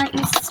think I might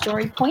use a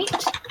story point.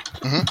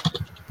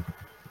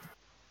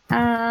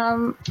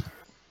 I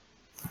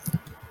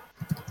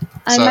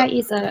might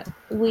use a...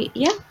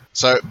 yeah?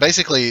 So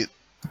basically,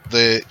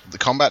 the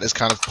combat is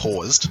kind of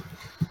paused,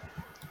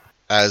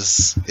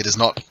 as it is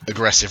not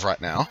aggressive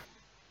right now.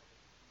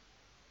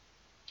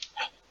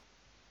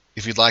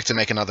 If you'd like to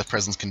make another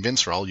presence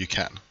convince roll, you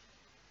can.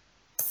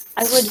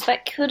 I would,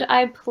 but could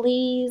I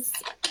please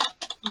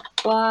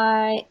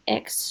buy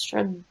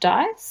extra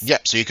dice?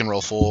 Yep, so you can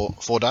roll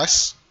four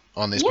dice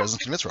on this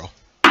presence convince roll.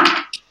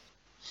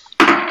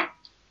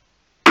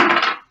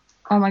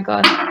 Oh my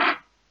god.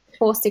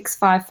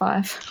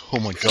 4655. Oh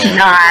my god.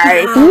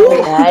 Nice.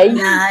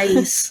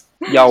 Nice.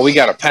 Yo, we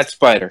got a pet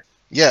spider.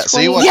 Yeah, so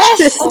you watch...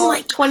 Yes! Oh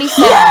my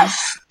 27.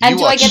 Yes! And You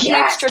do I get watch- the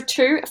extra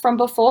 2 from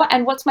before?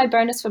 And what's my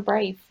bonus for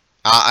brave?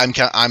 I'm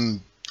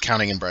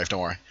counting in brave,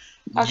 don't worry.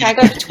 Okay, I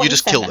got 27. You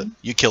just killed it.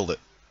 You killed it.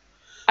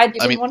 I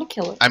didn't want to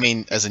kill it. I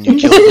mean, as in you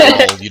killed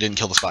the roll, you didn't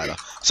kill the spider.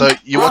 So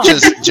you watch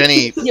as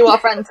Jenny... You are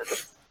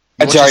friends.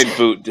 A giant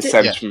boot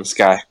descends from the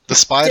sky. The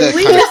spider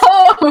We kind of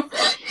know.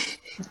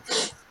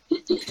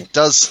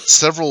 does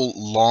several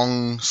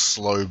long,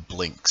 slow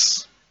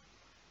blinks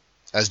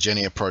as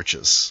Jenny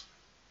approaches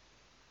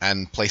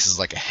and places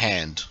like a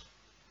hand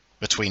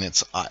between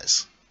its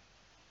eyes.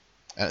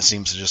 And it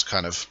seems to just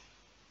kind of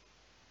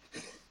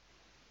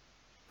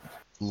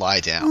lie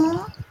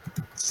down.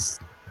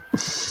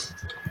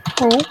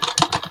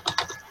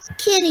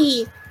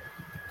 Kitty.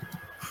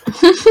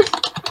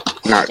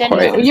 Not Jenny,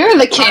 quite. You're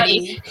the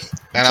kitty.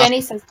 And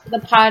Jenny says to the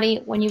party,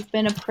 when you've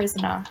been a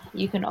prisoner,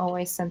 you can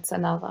always sense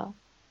another.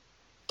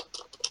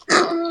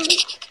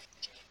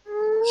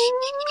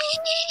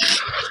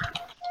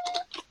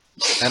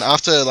 And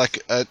after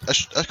like a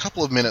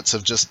couple of minutes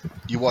of just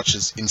you watch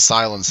as in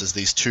silence as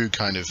these two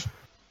kind of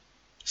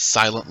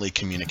silently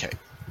communicate.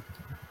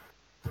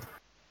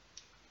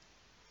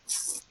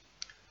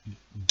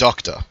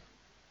 Doctor,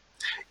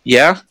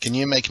 Yeah? can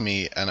you make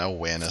me an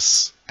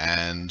awareness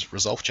and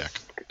resolve check?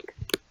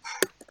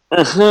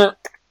 Uh-huh.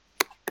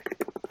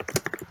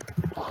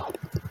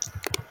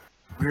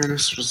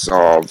 Awareness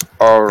resolve.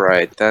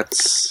 Alright,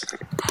 that's...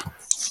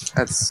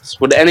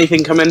 Would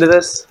anything come into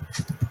this?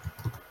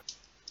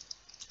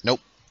 Nope.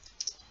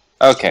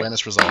 Okay.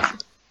 Awareness resolve.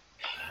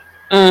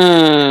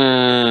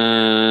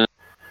 2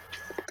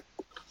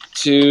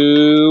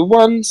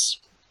 ones.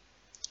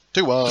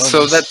 2 1s.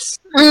 So that's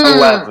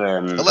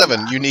 11.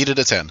 11. You needed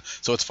a 10,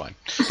 so it's fine.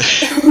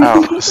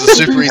 Oh. This is a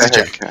super easy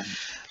check. Okay.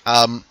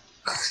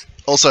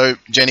 Also,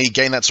 Jenny,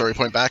 gain that story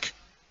point back.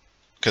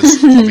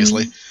 Because,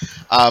 obviously.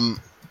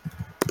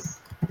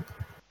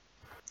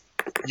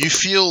 You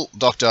feel,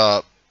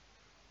 Doctor,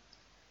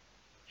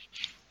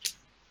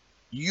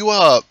 you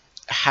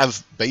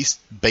have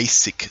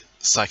basic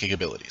psychic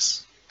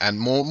abilities. And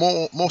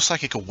more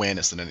psychic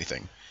awareness than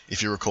anything,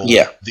 if you recall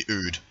Yeah. the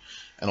Ood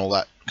and all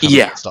that kind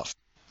Yeah. of stuff.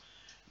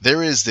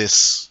 There is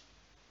this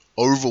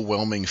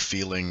overwhelming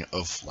feeling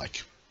of,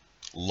 like,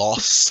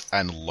 loss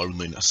and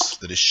loneliness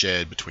that is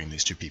shared between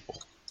these two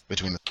people.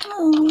 Between the...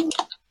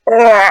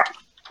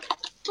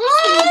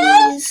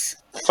 Please.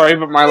 Sorry,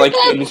 but my, like,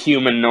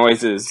 inhuman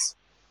noises.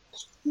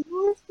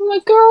 My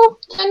girl.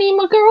 Jenny,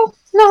 my girl.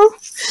 No.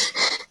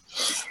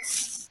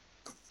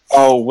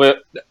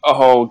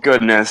 Oh,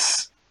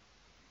 goodness.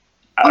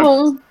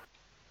 Oh.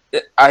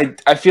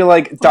 I feel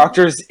like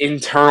Doctor's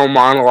internal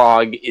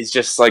monologue is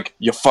just like,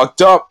 you fucked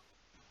up.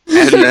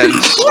 And then,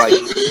 like,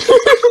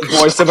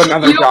 voice of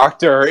another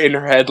doctor in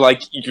her head,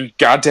 like, you're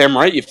goddamn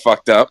right you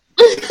fucked up.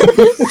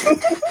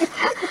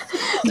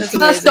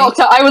 That's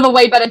Doctor. I was a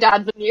way better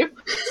dad than you.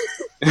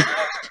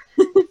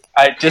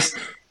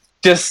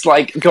 just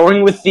like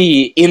going with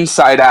the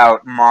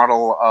inside-out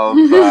model of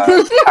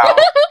how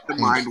the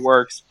mind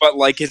works, but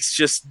like it's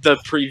just the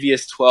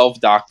previous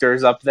 12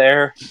 doctors up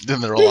there.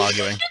 Then they're all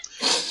arguing.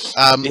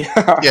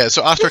 Yeah,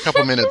 so after a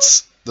couple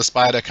minutes, the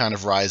spider kind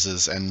of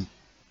rises, and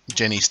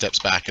Jenny steps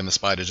back, and the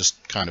spider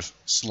just kind of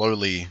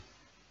slowly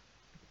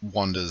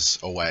wanders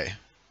away.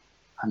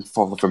 I'm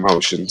full of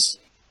emotions.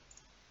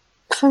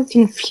 So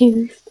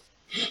confused.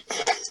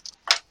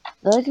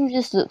 Virgil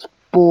just looks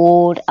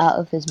bored out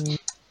of his mind.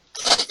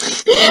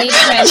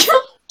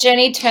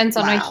 Jenny turns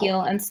on her Wow.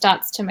 heel and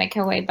starts to make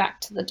her way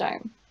back to the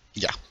dome.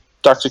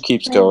 Doctor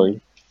keeps going.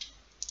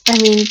 I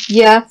mean,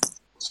 yeah,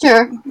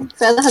 sure.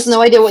 Feather has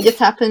no idea what just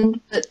happened,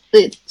 but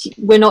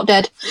we're not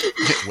dead.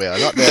 We are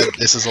not dead.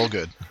 This is all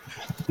good.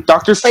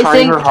 Doctor's I trying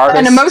think her hardest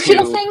an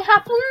emotional to, thing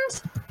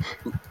happened.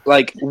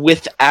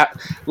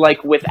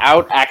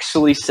 without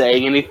actually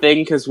saying anything,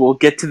 because we'll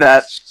get to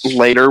that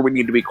later. We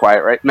need to be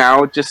quiet right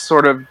now. Just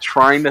sort of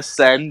trying to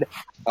send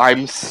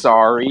 "I'm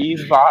sorry"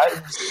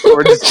 vibes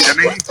towards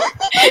Jenny.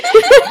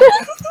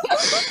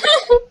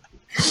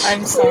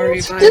 I'm sorry,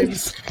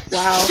 vibes.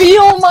 Wow.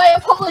 Feel my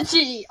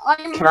apology.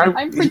 Can I-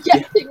 I'm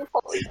projecting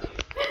apology.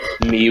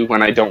 Me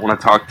when I don't want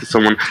to talk to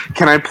someone.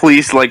 Can I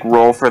please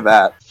roll for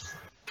that?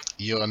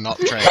 You are not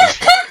trained.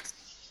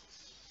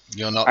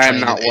 You're not I am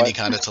trained not in any what?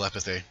 kind of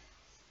telepathy.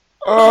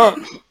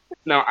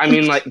 No, I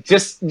mean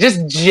just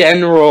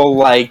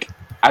general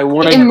I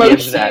want to give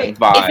Emotion. that If it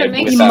vibe.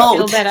 makes you Emote.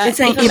 feel better, It's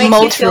an if it makes you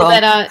feel emotional.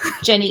 better,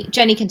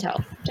 Jenny can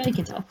tell. Jenny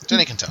can tell.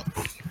 Jenny can tell.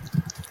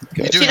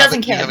 Okay. You do She have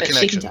doesn't you care, have a but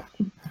she can connection. tell.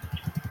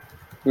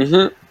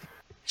 Mm-hmm.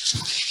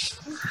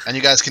 And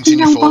you guys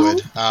continue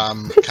forward,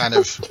 kind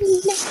of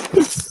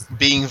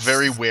being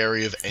very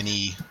wary of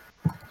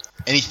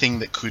anything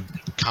that could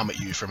come at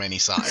you from any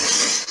side.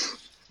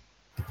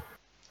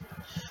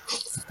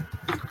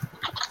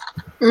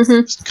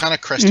 Mm-hmm. Kind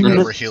of cresting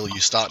over a hill, you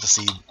start to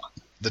see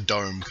the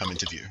dome come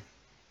into view.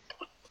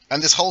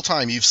 And this whole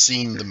time, you've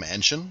seen the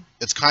mansion.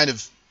 It's kind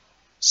of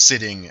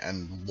sitting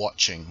and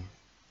watching.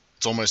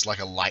 It's almost like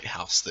a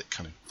lighthouse that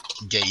kind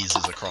of gazes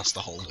across the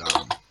whole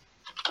dome.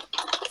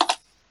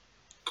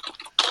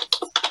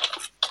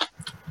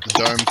 The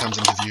dome comes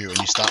into view, and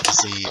you start to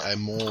see a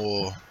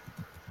more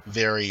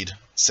varied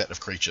set of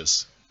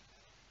creatures.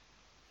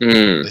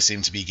 Mm. They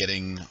seem to be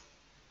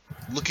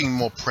looking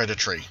more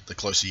predatory the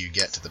closer you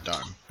get to the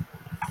dome.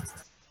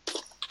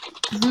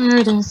 There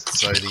it is.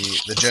 So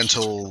the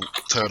gentle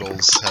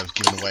turtles have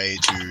given way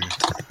to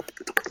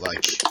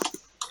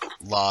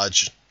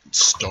large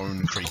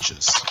stone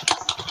creatures,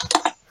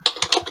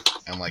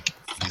 and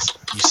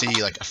you see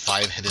a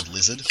 5-headed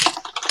lizard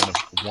kind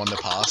of wander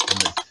past,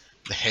 and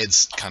the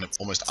heads kind of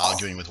almost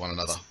arguing with one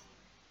another.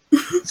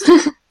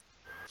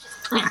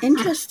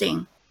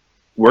 Interesting.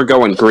 We're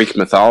going Greek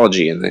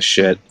mythology in this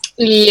shit.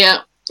 Yeah.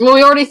 Well,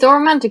 we already saw a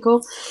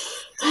manticle.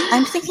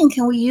 I'm thinking,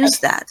 can we use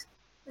that?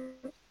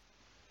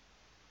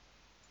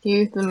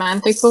 Use the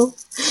manticle.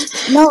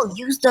 No,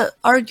 use the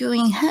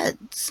arguing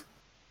heads.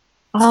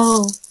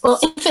 Oh. Well,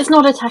 if it's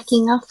not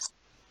attacking us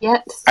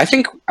yet. I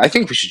think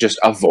we should just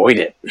avoid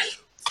it.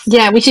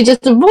 Yeah, we should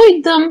just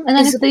avoid them, and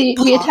then Is if it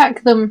we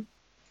attack them.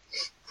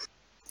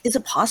 Is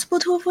it possible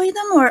to avoid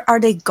them, or are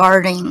they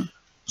guarding?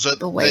 So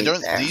The way they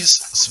don't. there.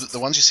 The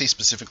ones you see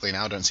specifically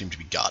now don't seem to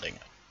be guarding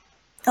it.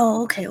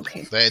 Oh, okay,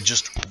 okay. They're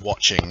just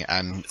watching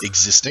and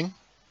existing.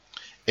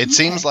 It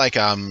seems like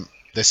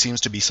there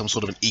seems to be some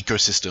sort of an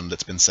ecosystem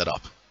that's been set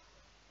up.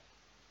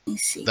 Let me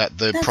see. That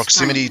the That's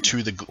proximity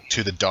fine.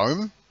 to the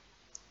dome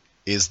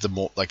is the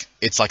more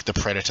it's like the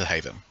predator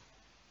haven.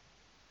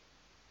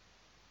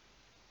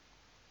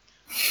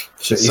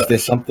 So, So- is there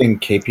something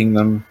keeping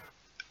them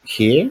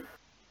here?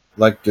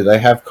 Do they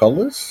have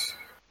collars?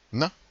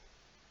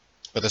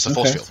 But there's a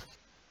force Okay. field.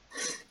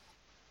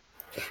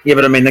 Yeah,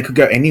 but I mean, they could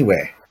go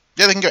anywhere.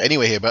 Yeah, they can go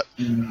anywhere here, but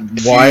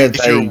if Why if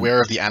are you're they? aware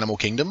of the animal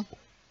kingdom,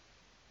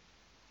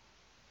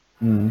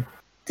 Mm.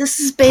 This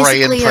is Prey and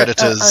basically a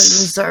predators.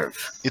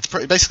 reserve. it's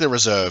basically a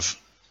reserve,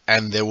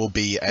 and there will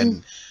be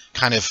an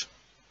kind of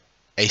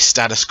a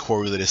status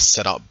quo that is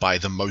set up by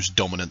the most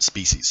dominant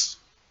species.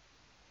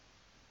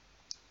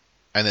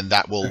 And then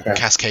that will Okay.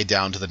 cascade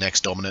down to the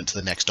next dominant, to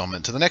the next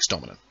dominant, to the next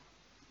dominant.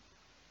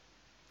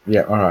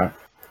 Yeah, all right.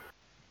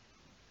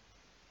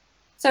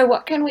 So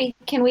what can we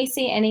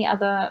see any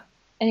other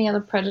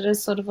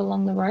predators sort of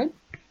along the road?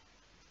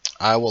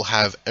 I will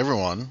have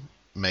everyone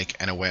make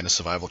an awareness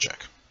survival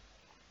check.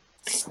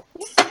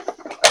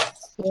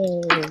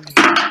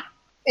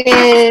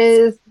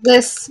 Is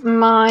this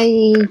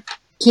my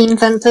keen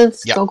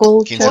senses Yeah,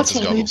 goggle? keen check?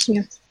 senses goggles.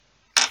 Yeah.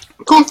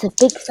 That's a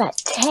big fat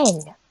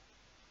 10.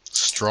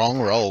 Strong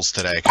rolls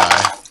today,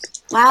 Kai.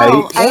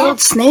 Wow, Hey. I rolled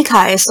snake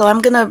eyes, so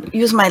I'm gonna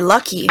use my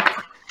lucky.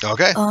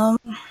 Okay.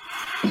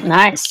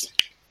 Nice.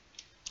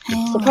 hang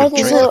on.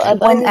 Surprisingly, Is it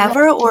I've only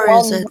Whenever, had or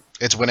is one- it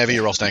It's whenever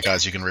you roll snake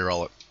eyes, you can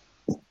re-roll it.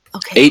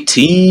 okay?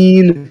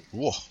 18.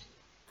 Whoa.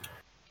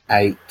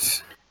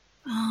 8.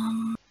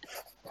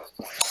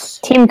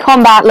 Team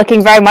combat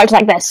looking very much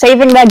like they're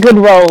saving their good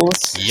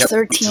rolls. Yep.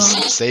 13.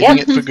 Just saving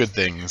it for good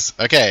things.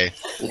 Okay.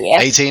 Yeah.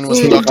 18 was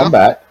the Team doctor.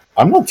 combat.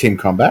 I'm not Team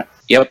Combat.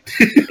 Yep.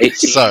 18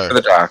 So- for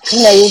the doc.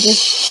 No, you're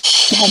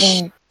just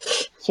having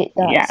shit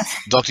dice. Yeah.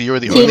 Doctor, you're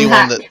the Team only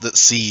one hack. that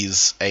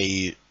sees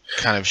a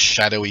kind of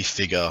shadowy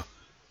figure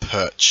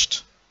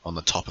perched on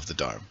the top of the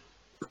dome.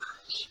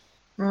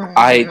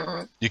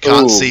 You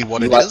can't Ooh, see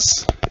what it what?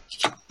 is,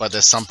 but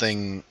there's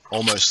something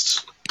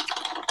almost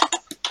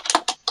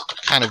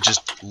kind of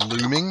just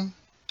looming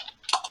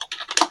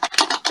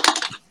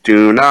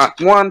Do not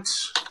want.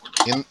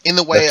 in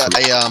the way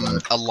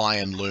a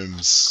lion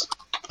looms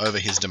over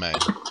his domain.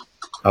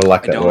 I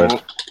like I that word.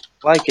 don't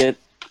like it.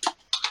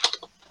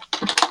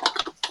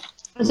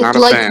 Is Not it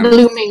a like fan.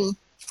 blooming?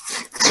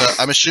 So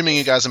I'm assuming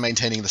you guys are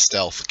maintaining the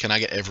stealth. Can I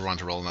get everyone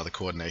to roll another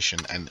coordination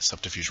and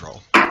subterfuge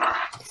roll?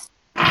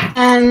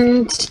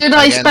 And should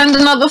I Again, spend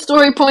another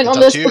story point It's on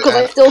up this to you. because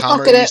I And still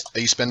Karma, suck at it? are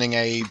you spending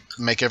a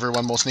make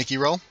everyone more sneaky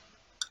roll?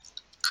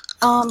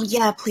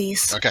 Yeah,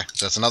 please. Okay,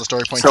 so that's another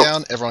story point So-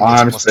 down. Everyone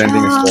gets a I'm plus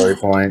spending 2. a story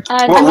point.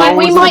 What And roll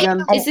we was it might.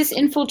 again? Is this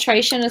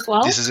infiltration as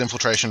well? This is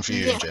infiltration for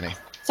you, Yeah. Jenny.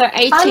 So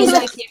 18 I'm gonna-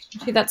 plus the extra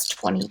 2, that's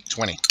 20.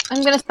 20.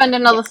 I'm gonna spend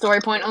another story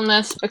point on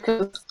this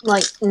because,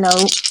 like, no. Do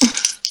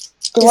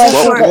Is I it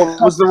feel for- that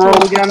What was the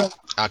roll again?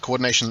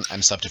 Coordination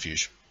and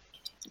subterfuge.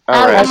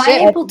 Alright. Am I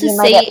Okay, able to you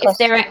might see get if plus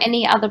there are 2.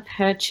 any other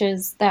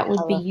perches that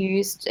would be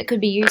used? It could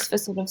be used for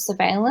sort of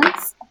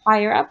surveillance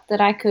higher up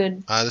that I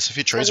could There's a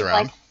few trees sort of,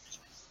 around. like,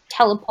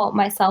 teleport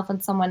myself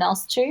and someone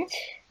else to.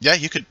 Yeah,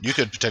 you could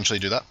potentially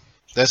do that.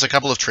 There's a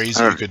couple of trees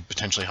that you could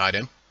potentially hide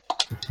in. Is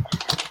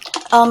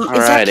that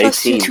Alright,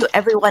 plus 2 18. to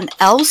everyone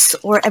else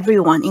or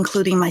everyone,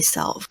 including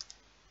myself?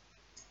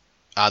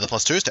 The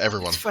plus 2 is to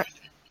everyone.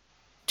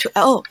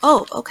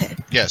 Okay.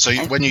 Yeah, so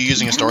I when you're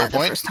using a didn't story have that the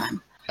point, first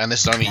time. and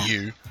this is only Yeah.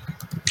 you,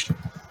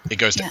 it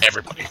goes to Yeah.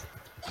 everybody.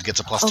 It gets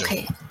a plus 2.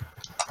 Okay.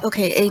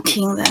 Okay,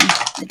 18 then.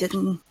 I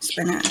didn't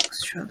spend an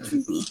extra for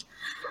me.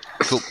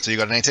 Cool. So you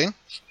got an 18?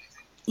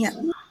 Yeah.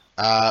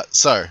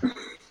 So,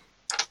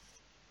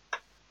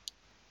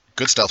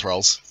 good stealth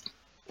rolls.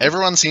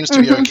 Everyone seems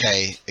to be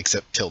okay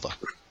except Tilda,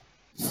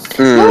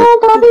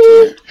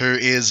 Nobody. who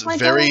is My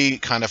very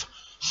kind of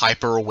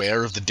hyper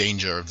aware of the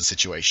danger of the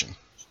situation.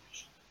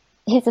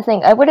 Here's the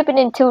thing, I would have been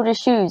in Tilda's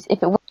shoes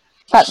if it wasn't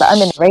the fact that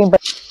I'm in a rainbow.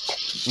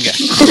 Okay.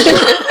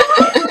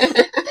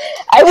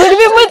 I would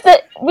have been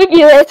with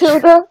you there,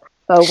 Tilda.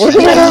 I would have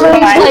been in a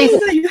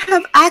rainbow. You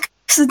have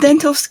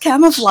accidental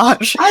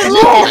camouflage. I And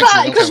love then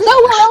that accidental because camouflage.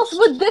 nowhere else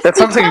would this. That be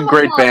sounds like a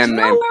great camouflage. band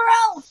name. Nowhere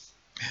else.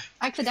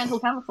 Accidental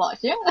camouflage.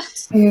 Yeah.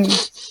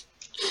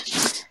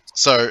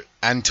 So,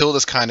 and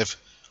Tilda's kind of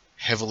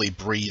heavily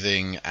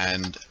breathing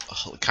and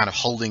kind of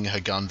holding her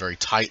gun very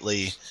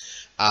tightly.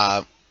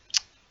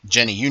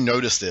 Jenny, you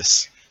notice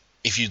this.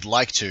 If you'd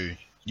like to,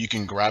 you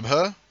can grab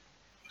her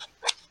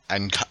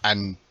and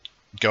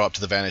go up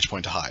to the vantage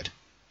point to hide.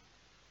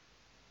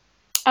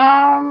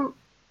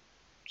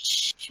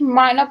 She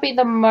might not be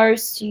the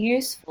most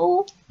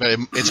useful. But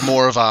it's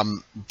more of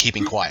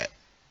keeping quiet.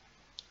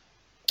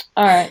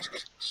 Alright.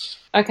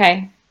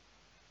 Okay.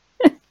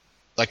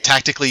 Like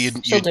tactically,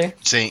 She'll do.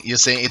 you're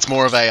seeing it's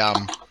more of a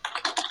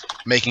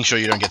making sure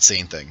you don't get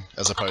seen thing,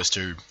 as opposed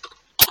to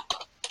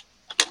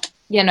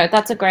Yeah, no,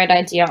 that's a great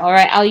idea.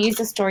 Alright, I'll use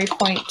a story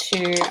point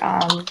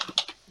to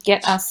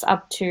get us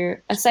up to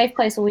a safe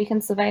place where we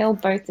can surveil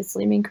both this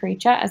looming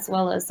creature as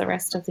well as the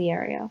rest of the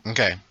area.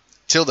 okay.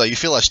 Tilda, you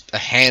feel a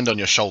hand on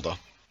your shoulder,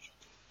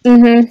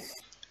 Mm-hmm.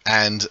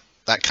 and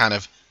that kind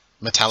of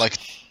metallic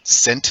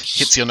scent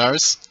hits your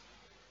nose,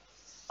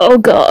 Oh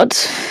god.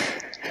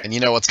 and you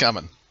know what's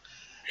coming.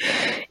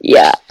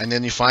 Yeah. And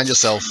then you find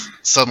yourself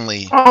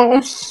suddenly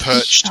Oh.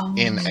 perched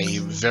in a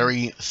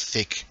very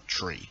thick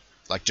tree,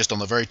 like just on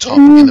the very top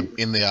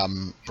in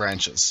the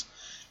branches.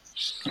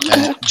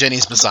 And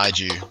Jenny's beside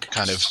you,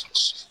 kind of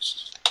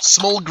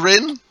small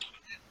grin,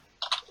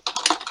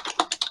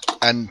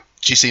 and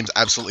she seems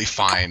absolutely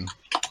fine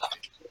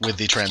with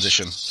the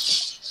transition.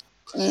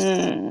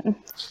 Mm.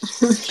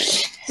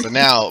 But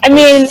now, I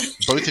mean,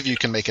 both of you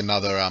can make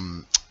another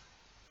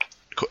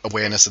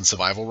awareness and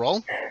survival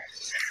roll,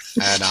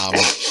 and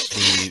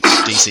the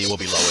DC will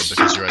be lowered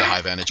because you're at a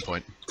high vantage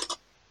point.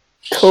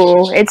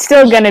 cool. It's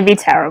still gonna be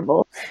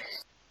terrible.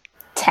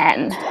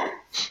 10. Do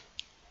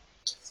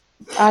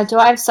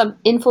I have some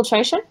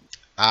infiltration?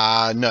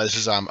 No, this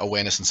is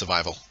awareness and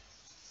survival.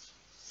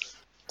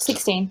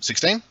 16.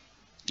 16?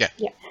 Yeah.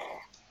 Yeah.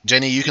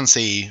 Jenny, you can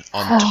see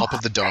on top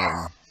of the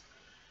dome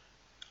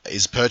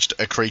is perched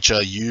a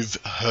creature you've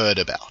heard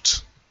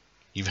about.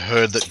 You've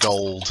heard that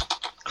Gold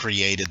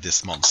created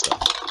this monster.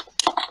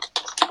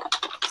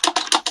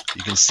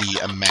 You can see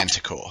a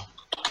manticore.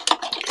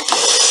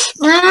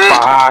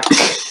 Fuck.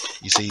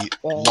 You see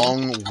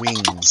long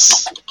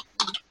wings.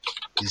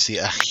 You see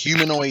a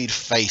humanoid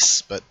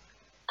face, but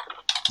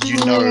you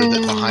know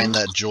that behind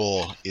that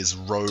jaw is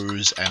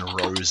rows and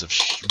rows of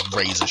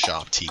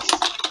razor-sharp teeth.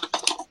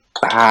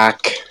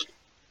 Back.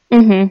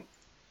 Mm-hmm.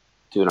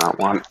 Do not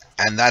want.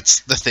 And that's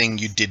the thing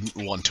you didn't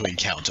want to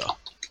encounter.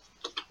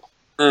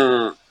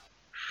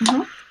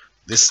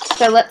 This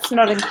So let's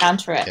not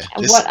encounter it. Yeah,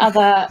 And this- what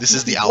other this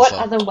is the What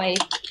alpha. other way?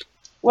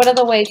 What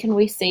other way can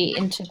we see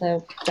into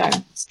the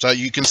dome? So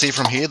you can see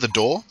from here the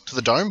door to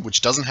the dome,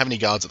 which doesn't have any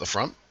guards at the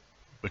front,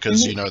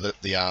 because you know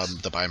that the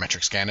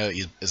biometric scanner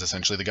is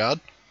essentially the guard.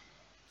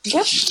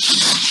 Yep.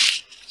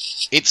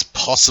 It's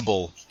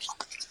possible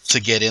to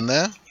get in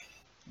there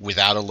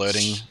without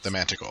alerting the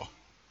Manticore.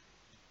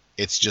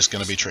 It's just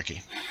going to be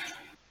tricky.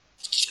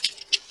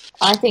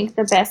 I think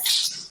the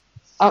best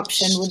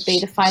option would be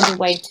to find a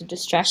way to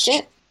distract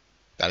it.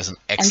 That is an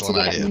And excellent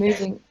to get idea. it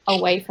moving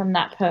away from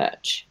that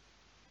perch.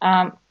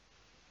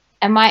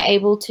 Am I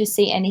able to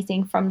see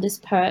anything from this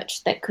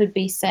perch that could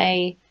be,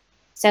 say,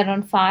 set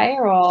on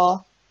fire,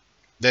 or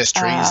There's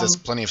trees, there's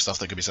plenty of stuff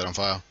that could be set on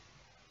fire.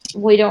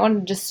 we don't want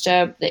to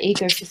disturb the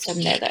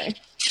ecosystem there, though?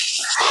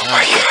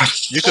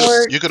 You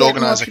could get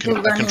organize more a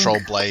people running.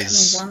 controlled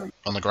blaze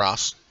on the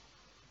grass.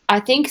 I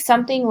think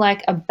something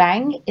like a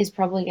bang is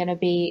probably going to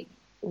be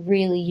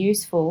really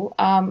useful.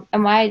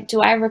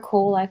 Do I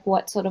recall like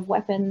what sort of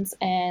weapons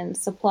and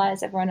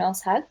supplies everyone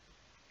else had?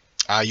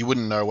 You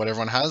wouldn't know what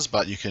everyone has,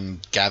 but you can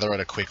gather at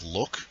a quick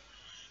look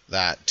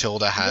that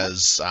Tilda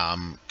has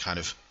kind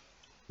of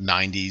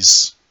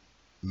 90s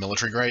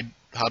military grade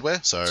hardware,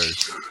 so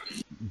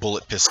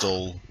bullet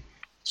pistol.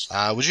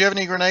 Would you have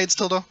any grenades,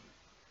 Tilda?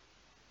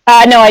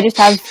 No, I just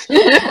have.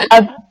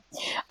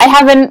 I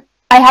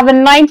have a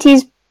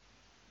 90s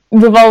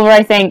revolver,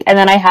 I think, and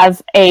then I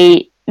have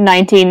a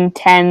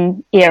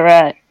 1910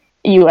 era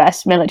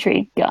US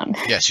military gun.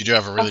 Yes, you do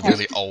have a really, Okay.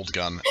 really old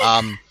gun.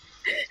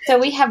 So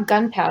we have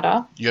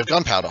gunpowder. You have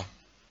gunpowder.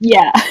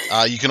 Yeah.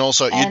 You can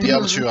also, you'd be And-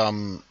 able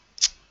to,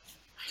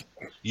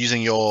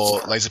 using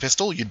your laser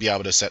pistol, you'd be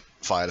able to set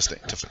fire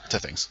to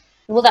things.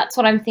 Well, that's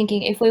what I'm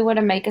thinking. If we were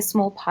to make a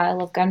small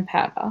pile of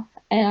gunpowder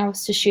and I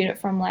was to shoot it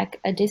from like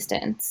a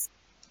distance,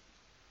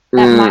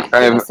 that might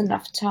give us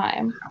enough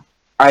time.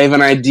 I have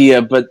an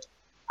idea, but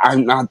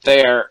I'm not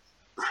there.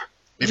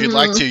 If you'd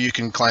like to, you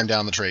can climb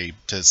down the tree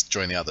to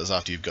join the others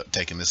after you've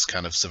taken this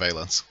kind of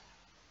surveillance.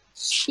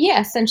 Yeah,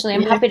 essentially,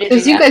 I'm happy to do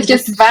Because you that. guys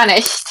just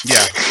vanished.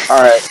 Yeah.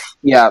 Alright,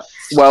 yeah.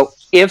 Well,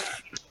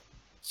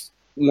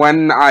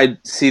 when I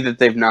see that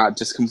they've not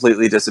just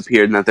completely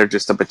disappeared and that they're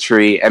just up a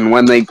tree, and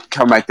when they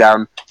come back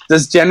down,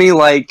 does Jenny,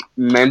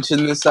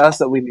 mention this to us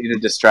that we need a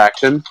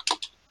distraction?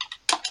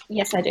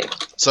 Yes, I do.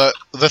 So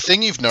the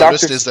thing you've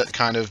noticed Doctor- is that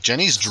kind of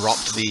Jenny's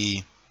dropped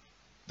the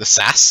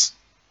sass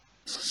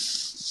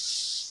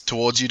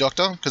towards you,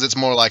 Doctor, because it's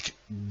more like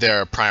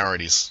their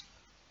priorities.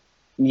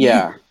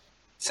 Yeah.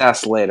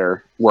 Sass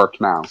later, work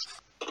now.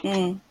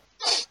 Mm.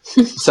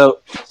 So,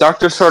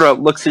 Doctor sort of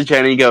looks at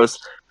Jenny and goes,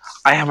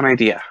 I have an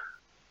idea.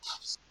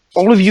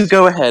 All of you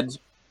go ahead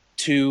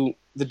to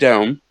the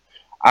dome.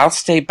 I'll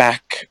stay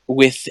back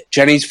with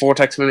Jenny's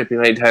vortex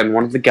manipulator and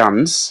one of the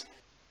guns.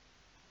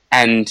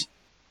 And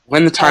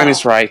when the time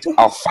is right,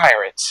 I'll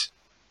fire it.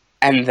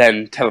 And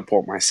then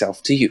teleport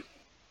myself to you.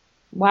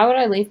 Why would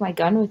I leave my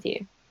gun with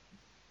you?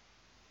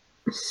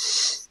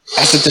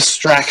 As a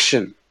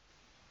distraction.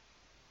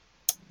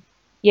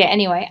 Yeah,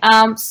 anyway,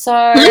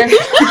 so...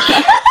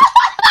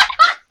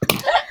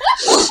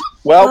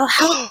 Well, Oh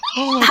how,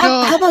 my how,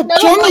 god! how about No,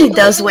 Jenny I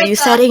does don't what do you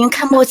that. said and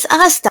come with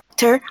us,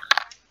 Doctor?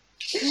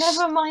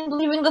 Never mind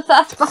leaving the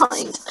sass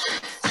behind.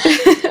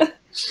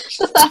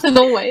 The sass is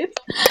always.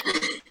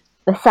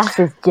 The sass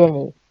is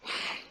Jenny.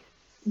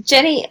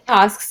 Jenny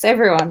asks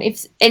everyone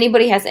if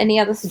anybody has any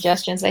other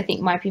suggestions they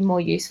think might be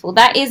more useful.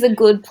 That is a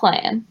good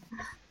plan.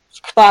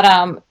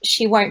 But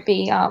she won't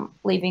be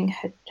leaving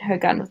her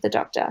gun with the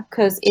Doctor,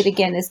 because it,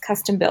 again, is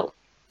custom built.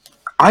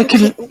 I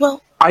can...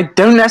 Well, I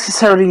don't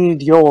necessarily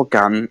need your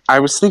gun. I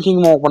was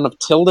thinking more one of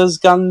Tilda's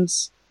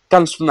guns.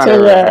 Guns from that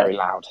Tilda. area are very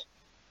loud.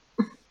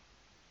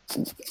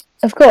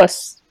 Of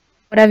course.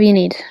 Whatever you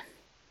need.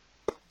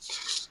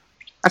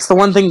 That's the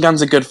one thing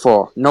guns are good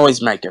for.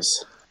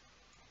 Noisemakers.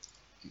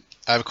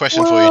 I have a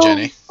question for you,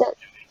 Jenny.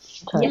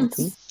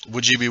 Yes.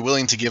 Would you be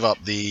willing to give up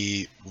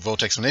the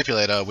vortex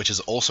manipulator, which is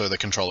also the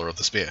controller of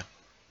the spear?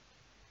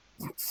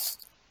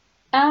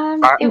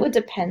 It would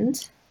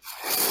depend.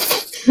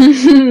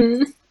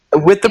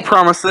 With the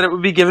promise that it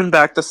would be given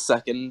back the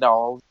second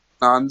all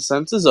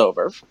nonsense is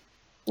over.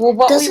 Well,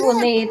 what Doesn't we will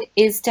it- need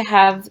is to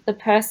have the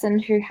person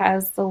who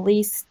has the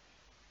least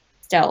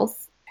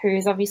stealth, who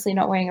is obviously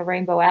not wearing a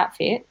rainbow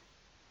outfit,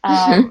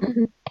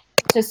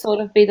 to sort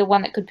of be the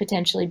one that could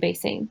potentially be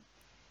seen.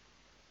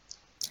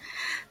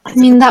 I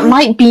mean, that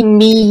might be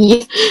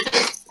me.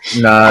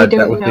 No, don't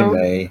that would know. be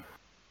me.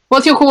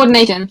 What's your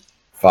coordination?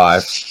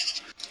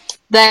 5.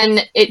 Then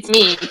it's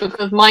me,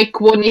 because my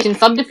coordination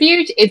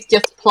subterfuge is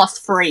just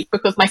 +3,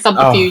 because my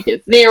subterfuge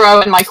is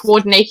 0 and my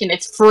coordination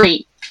is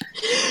 3.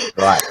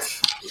 Right.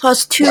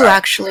 +2,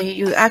 actually.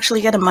 You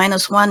actually get a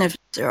 -1 if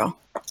it's 0.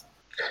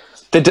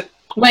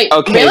 Wait,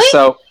 Okay, really?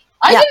 so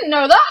I Yeah. didn't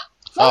know that.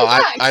 Oh,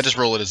 Fun fact. I just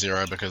roll it as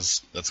 0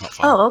 because that's not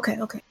fun. Oh, okay.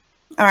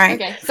 All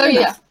right. Okay, so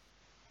yeah.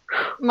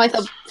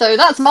 So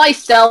that's my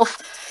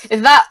stealth.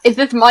 Is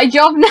this my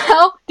job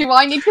now? Do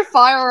I need to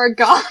fire a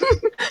gun?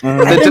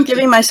 I've been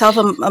giving myself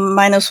a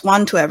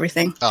 -1 to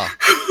everything. Oh,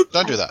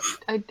 don't do that.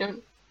 I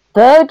don't.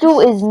 Virgil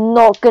is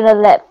not gonna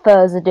let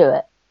Furza do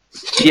it.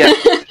 Yeah,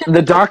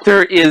 the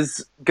doctor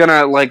is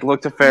gonna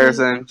look to Ferris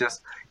and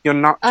just, you're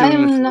not doing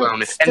I'm this not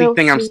alone. If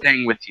anything, I'm stealthy.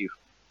 staying with you.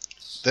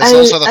 There's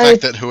also the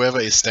fact that whoever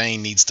is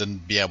staying needs to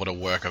be able to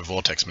work a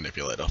vortex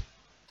manipulator.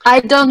 I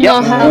don't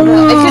know how. I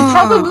could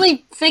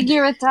probably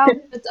figure it out,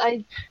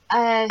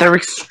 but They're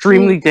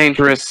extremely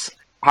dangerous.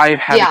 I've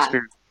had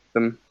experience with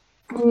them.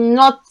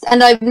 not,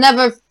 and I've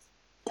never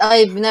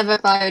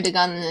fired a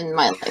gun in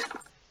my life.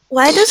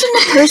 Why doesn't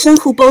the person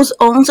who both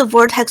owns a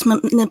vortex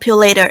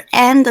manipulator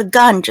and a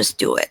gun just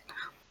do it?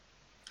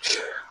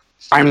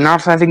 I'm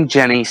not letting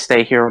Jenny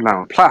stay here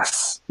alone.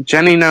 Plus,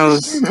 Jenny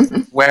knows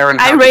where and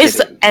how I to raised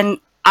get in. an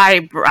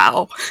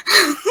eyebrow.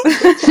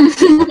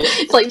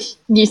 It's like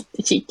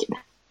she can.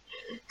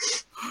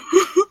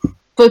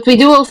 But we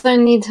do also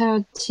need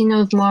her. She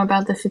knows more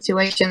about the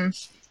situation.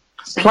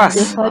 Plus,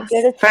 If I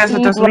get a Phasma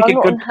speed does make a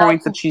run good on how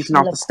point to that she's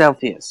not the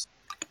stealthiest.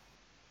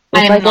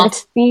 I am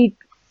not.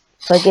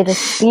 If I get a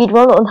speed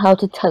run on how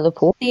to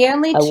teleport, The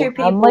only I two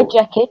will have my people.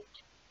 jacket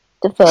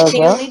to The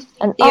further, only,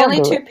 and the I'll only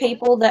do two it.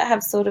 people that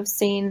have sort of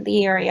seen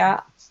the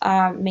area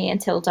are me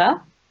and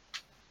Tilda.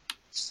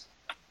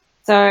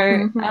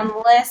 So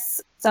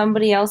unless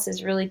somebody else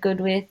is really good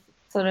with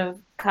sort of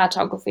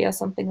cartography or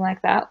something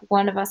like that,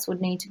 one of us would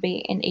need to be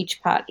in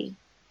each party.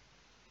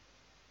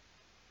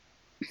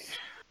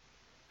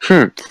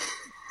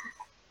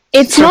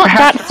 It's So not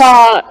that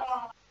far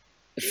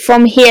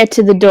from here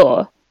to the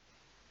door.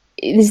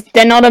 Is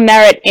there not a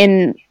merit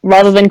in,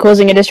 rather than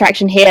causing a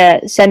distraction here,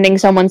 sending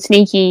someone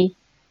sneaky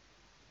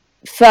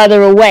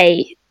further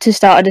away to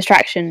start a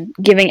distraction,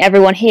 giving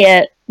everyone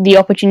here the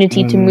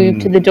opportunity to move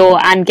to the door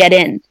and get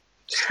in,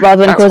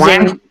 rather than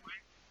causing...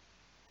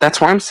 That's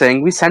why I'm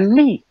saying we send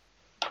me.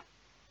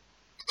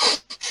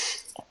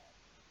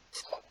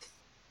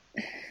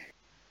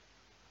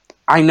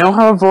 I know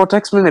how a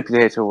vortex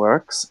manipulator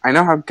works. I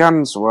know how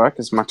guns work,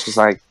 as much as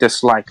I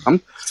dislike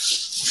them.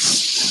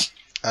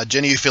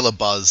 Jenny, you feel a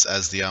buzz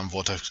as the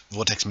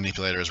vortex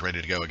manipulator is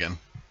ready to go again.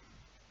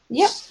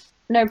 Yep,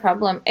 no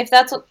problem. If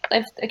that's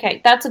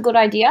okay, that's a good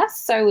idea.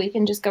 So we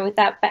can just go with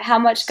that. But how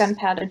much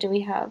gunpowder do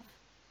we have?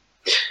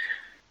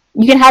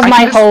 You can have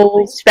my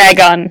whole spare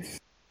gun.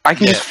 I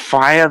can just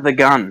fire the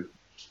gun.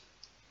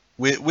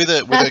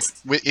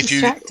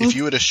 If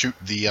you were to shoot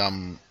the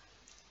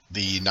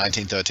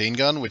 1913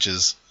 gun, which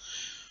is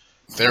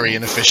very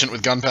inefficient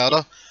with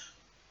gunpowder,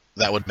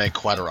 that would make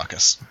quite a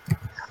ruckus.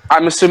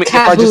 I'm assuming if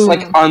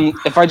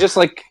I just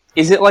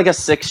is it like a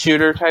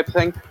 6-shooter type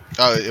thing?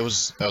 Oh, that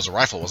was a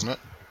rifle, wasn't it?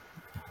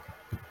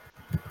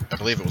 I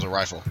believe it was a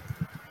rifle.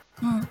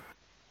 I'm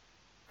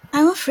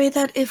afraid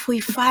that if we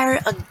fire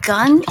a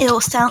gun,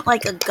 it'll sound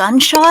like a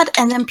gunshot,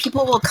 and then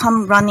people will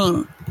come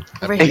running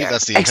over here.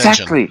 That's the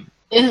intention. Exactly.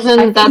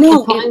 Isn't that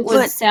No, the It point?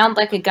 would sound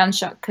like a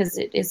gunshot because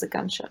it is a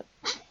gunshot.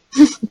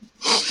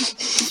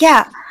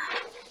 Yeah,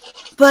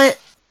 but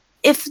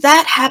if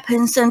that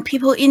happens, then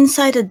people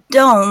inside the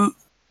dome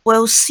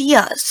will see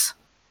us.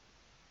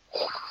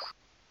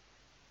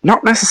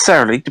 Not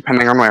necessarily,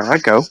 depending on where I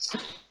go.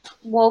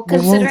 Well, They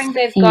won't considering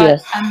they've see got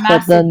us, a but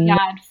massive then-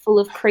 yard full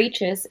of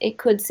creatures, it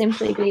could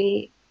simply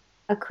be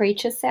a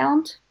creature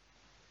sound.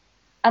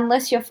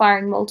 Unless you're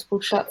firing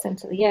multiple shots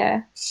into the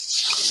air.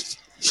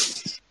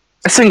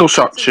 A single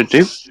shot should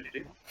do.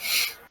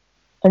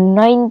 A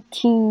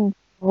 19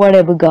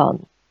 whatever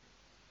gun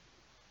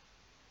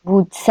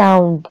would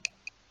sound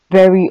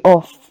very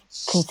off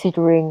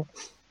considering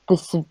the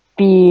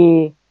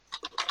severe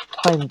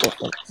time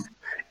difference.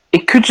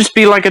 It could just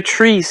be like a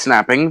tree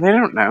snapping, they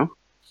don't know.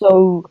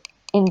 So,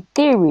 in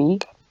theory,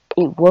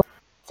 it won't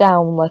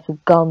sound like a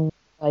gun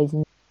size.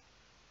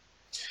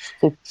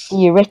 So,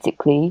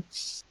 theoretically,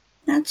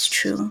 That's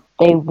true.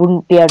 they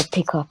wouldn't be able to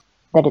pick up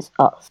that it's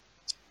us.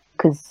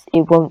 Because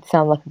it won't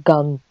sound like a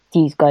gun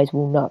these guys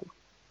will know.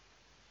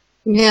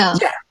 Yeah.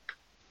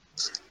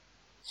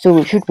 So,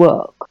 it should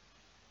work.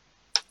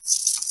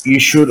 You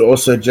should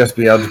also just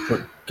be able to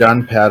put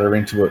gunpowder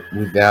into it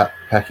without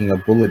packing a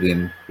bullet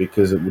in,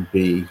 because it would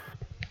be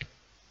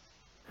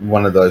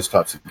one of those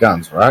types of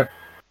guns, right?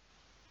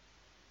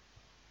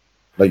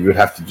 Like you would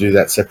have to do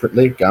that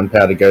separately.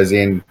 Gunpowder goes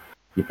in,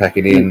 you pack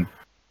it in.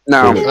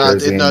 No. bullet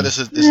goes in, This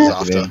is pack it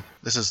after. in.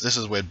 This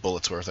is where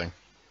bullets were a thing.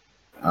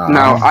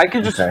 No, I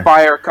could just okay.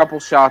 fire a couple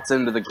shots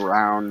into the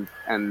ground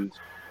and...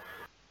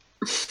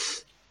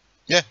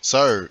 Yeah.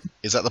 So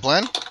is that the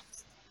plan?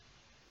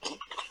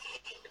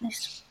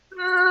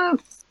 I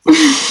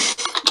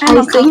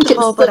I'm think it's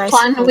uncomfortable, but the I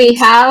plan suppose. we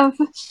have.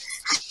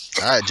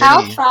 All right,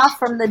 How Jenny. far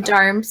from the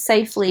dome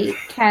safely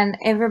can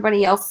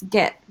everybody else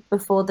get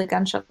before the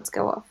gunshots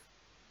go off?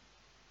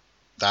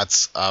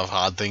 That's a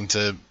hard thing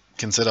to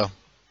consider.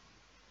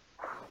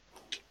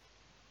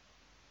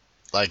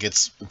 Like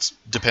it's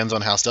depends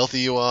on how stealthy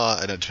you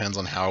are, and it depends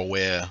on how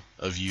aware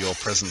of your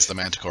presence the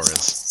Manticore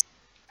is.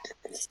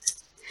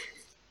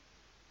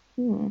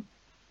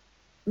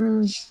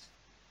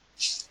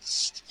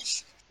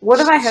 What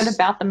have I heard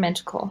about the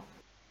Manticore?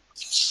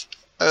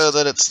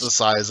 That it's the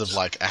size of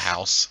like a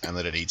house, and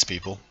that it eats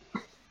people.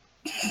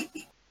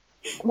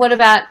 What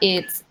about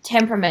its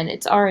temperament,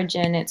 its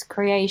origin, its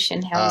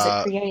creation. How was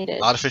it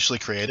created? Artificially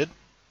created.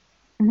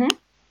 Mhm.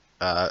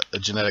 A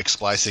genetic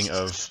splicing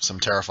of some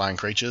terrifying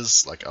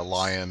creatures, like a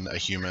lion, a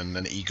human,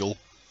 an eagle,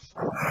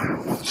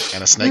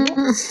 and a snake.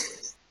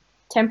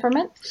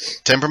 Temperament?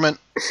 Temperament,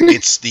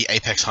 it's the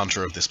apex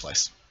hunter of this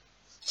place.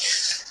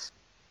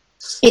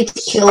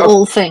 It's kill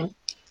all thing.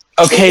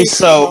 Okay,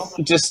 so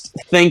just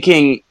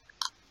thinking,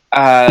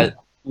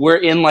 we're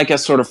in like a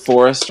sort of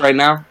forest right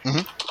now.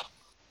 Mhm.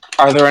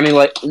 Are there any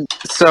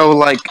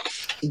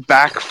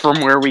back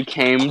from where we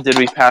came? Did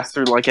we pass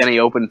through like any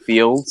open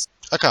fields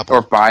A couple.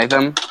 or by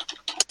them?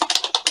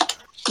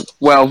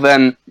 Well,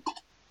 then,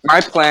 my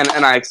plan,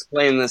 and I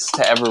explain this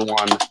to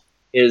everyone,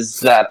 is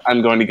that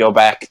I'm going to go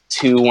back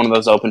to one of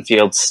those open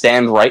fields,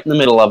 stand right in the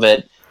middle of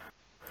it,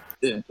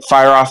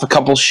 fire off a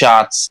couple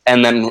shots,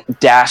 and then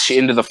dash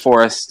into the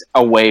forest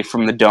away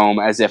from the dome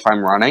as if I'm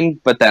running,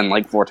 but then,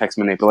 like, vortex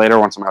manipulator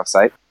once I'm out of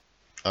sight.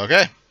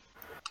 Okay.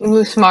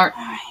 Ooh, smart.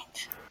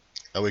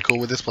 Are we cool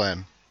with this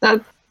plan?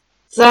 That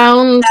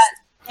sounds...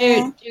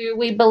 Do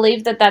we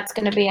believe that that's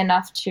going to be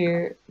enough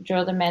to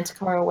draw the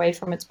manticore away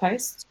from its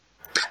post?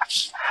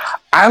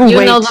 I'll You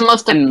wait know the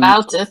most and-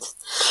 about it. It's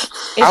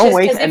I'll just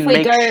wait 'cause and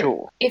make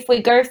sure. If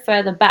we go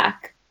further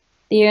back,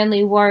 the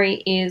only worry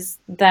is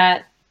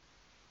that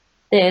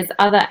there's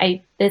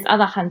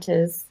other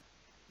hunters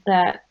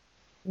that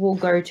will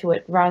go to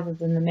it rather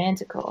than the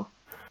manticore.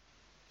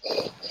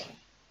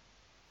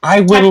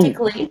 I will...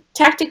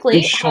 Tactically,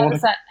 be sure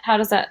how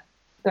does that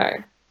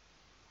go?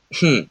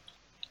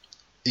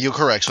 You're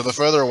correct. So the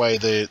further away,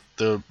 the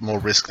more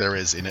risk there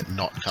is in it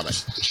not coming.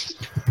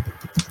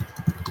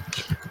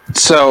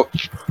 So,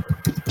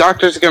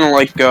 Doctor's gonna,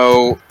 like,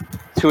 go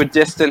to a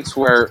distance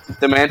where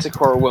the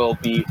manticore will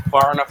be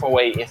far enough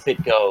away if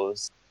it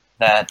goes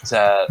that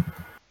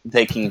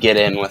they can get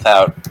in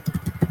without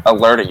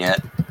alerting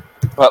it,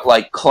 but,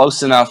 like,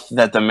 close enough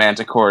that the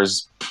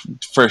manticore's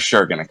for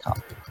sure gonna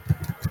come.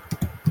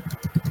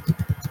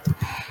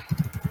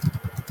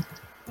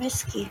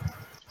 Risky.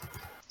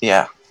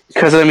 Yeah.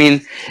 Because, I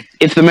mean,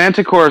 if the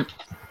manticore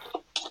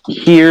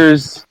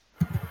hears...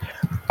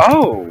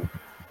 Oh!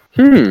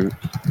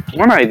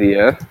 One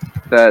idea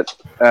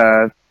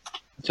that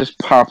just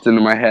popped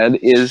into my head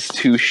is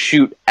to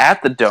shoot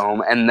at the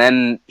dome and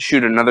then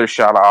shoot another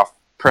shot off,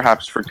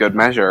 perhaps for good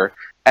measure,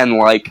 and,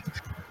 like,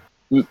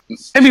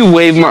 maybe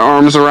wave my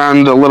arms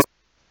around a little,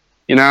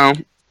 you know?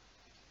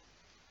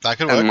 That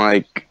could work. And,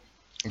 like...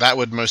 That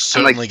would most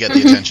certainly get the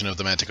attention of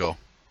the manticore.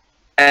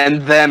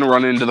 And then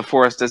run into the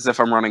forest as if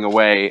I'm running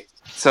away,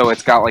 so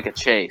it's got, like, a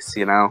chase,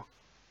 you know?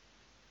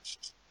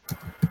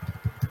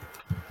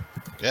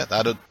 Yeah,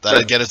 that'd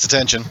get its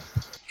attention.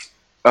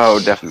 Oh,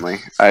 definitely.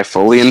 I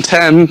fully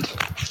intend.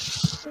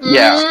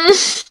 Yeah.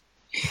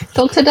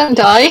 Doctor, don't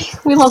die.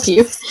 We love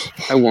you.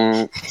 I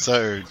won't.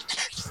 So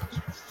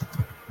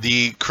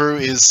the crew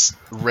is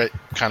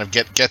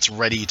gets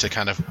ready to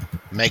kind of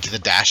make the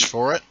dash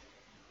for it.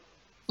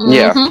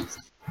 Yeah. Mhm.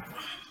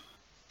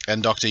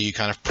 And Doctor, you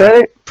kind of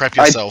Okay. prep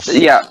yourself. I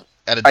take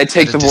at a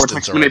the vortex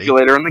distance already.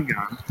 manipulator and the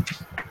gun.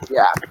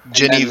 Yeah.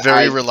 Jenny And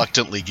very I-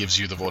 reluctantly gives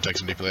you the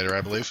vortex manipulator,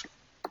 I believe.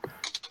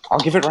 I'll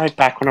give it right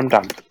back when I'm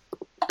done.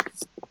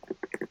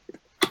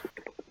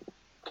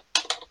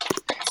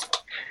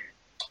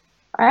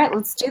 All right,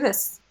 let's do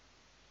this.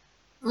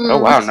 Oh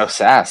wow, no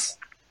sass.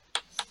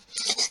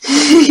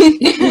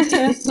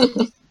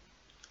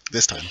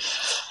 This time.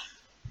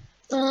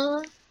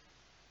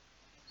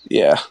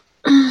 Yeah.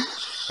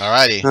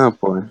 Alrighty. Oh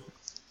boy.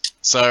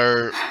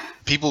 So,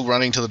 people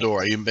running to the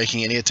door, are you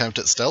making any attempt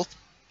at stealth?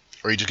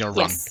 Or are you just going to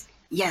run?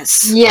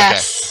 Yes.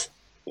 Yes.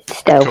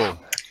 Stealth. Cool.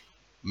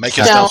 Make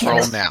a stealth Stealth.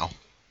 roll now.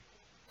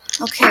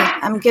 Okay,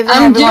 I'm giving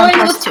I'm everyone doing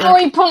the plus 2.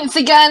 story points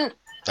again.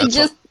 That's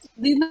Just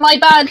these are my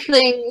bad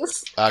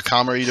things.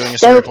 Karma, are you doing a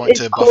story Stealth point is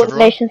to buff everyone?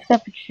 coordination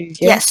aptitude.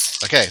 Yeah? Yes.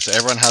 Okay, so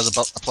everyone has a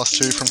plus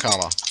 2 from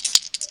Karma.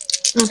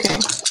 Okay.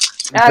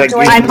 That Do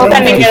I gives I'm them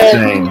sending a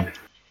 15.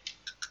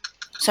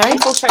 Sorry?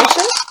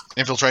 infiltration?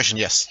 Infiltration,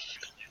 yes.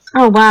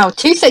 Oh wow,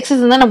 2 6s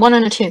and then a 1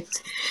 and a 2. Yeah,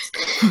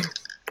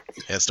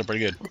 it's still pretty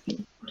good.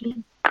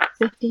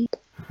 50,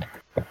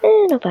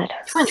 Not bad.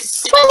 20.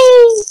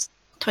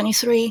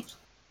 23.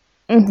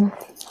 I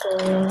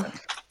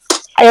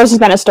also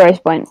spent a story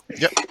point.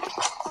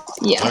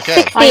 Yeah.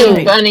 Okay. I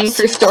am burning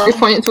through story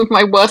points with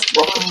my worst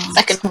roll.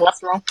 Second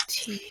worst roll.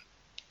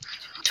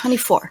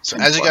 24. So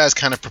as you guys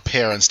kind of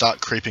prepare and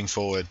start creeping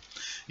forward,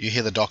 you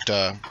hear the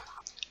Doctor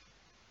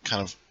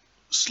kind of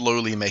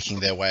slowly making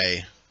their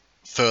way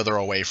further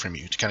away from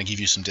you to kind of give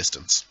you some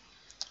distance.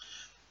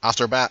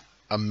 After about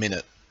a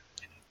minute,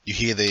 you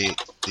hear that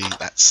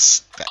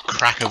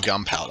crack of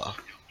gunpowder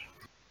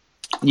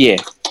Yeah.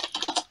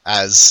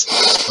 as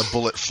a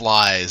bullet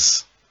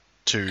flies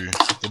to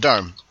the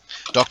dome.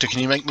 Doctor, can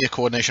you make me a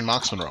coordination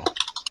marksman roll?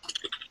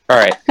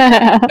 Alright.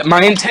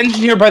 My intention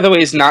here, by the way,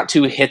 is not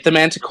to hit the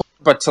manticore,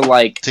 but to,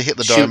 like, To hit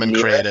the shoot dome and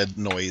near create it. a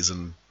noise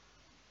and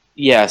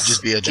Yes.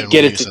 just be a to general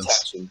get its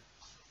nuisance. attention.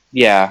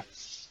 Yeah.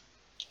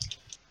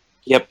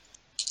 Yep.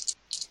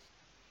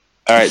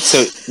 Alright,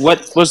 so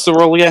what was the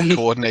roll again?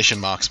 Coordination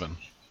marksman.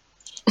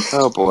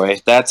 Oh boy,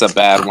 that's a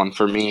bad one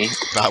for me.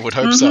 I would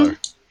hope so.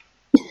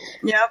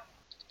 Yep.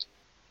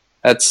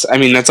 That's a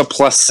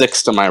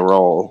 +6 to my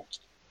roll.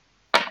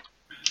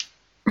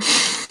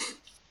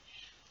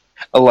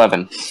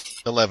 11.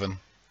 11.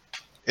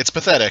 It's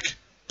pathetic,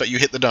 but you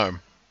hit the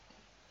dome.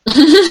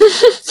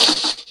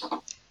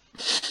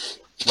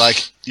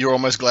 Like, you're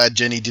almost glad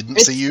Jenny didn't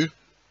see you.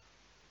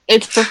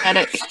 It's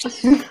pathetic.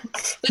 The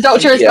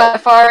Doctor is Yeah.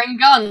 firing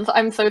guns.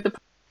 I'm so surprised.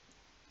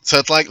 So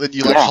it's like that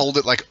you like Yeah. hold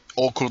it like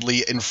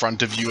awkwardly in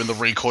front of you, and the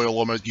recoil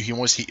almost you can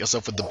almost hit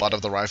yourself with the butt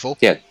of the rifle.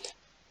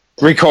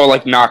 Recoil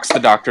like knocks the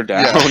Doctor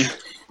down. Yeah.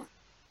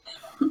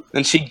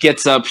 Then she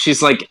gets up.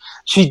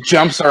 She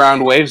jumps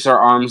around, waves her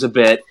arms a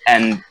bit,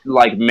 and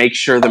like makes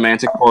sure the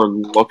Manticore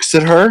looks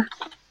at her.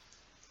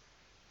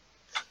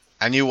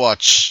 And you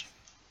watch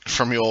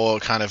from your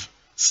kind of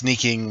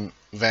sneaking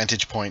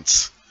vantage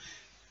points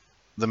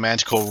the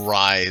Manticore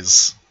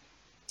rise.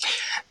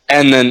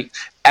 And then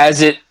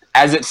as it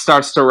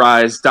starts to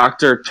rise,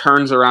 Doctor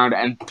turns around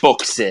and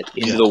books it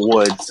into the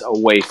woods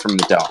away from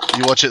the dome.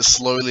 You watch it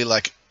slowly,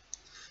 like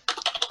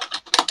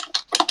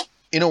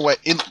in a way.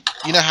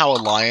 You know how a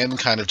lion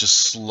kind of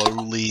just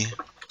slowly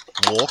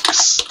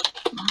walks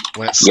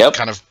when it's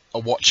kind of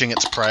watching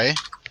its prey.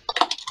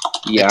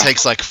 Yeah. It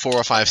takes like 4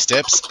 or 5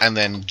 steps and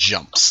then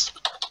jumps,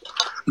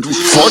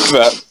 Fuck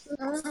that.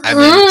 and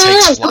then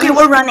takes flight. Okay,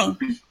 we're running.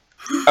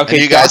 Okay,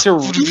 And you guys.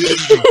 Doctor.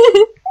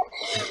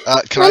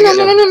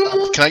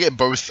 Can I get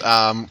both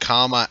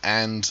Karma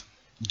and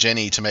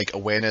Jenny to make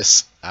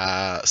awareness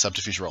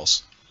subterfuge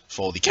rolls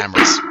for the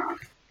cameras?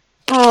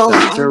 Oh,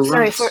 Doctor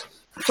sorry, runs.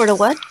 for the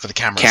what? For the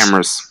cameras.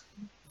 Cameras.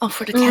 Oh,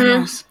 for the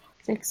cameras.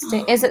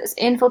 16. Is it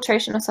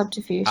infiltration or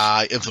subterfuge?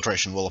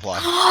 Infiltration will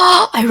apply.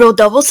 I rolled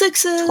double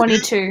sixes.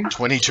 22.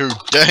 22.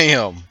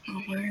 Damn.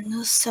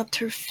 Awareness,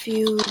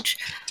 subterfuge.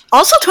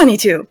 Also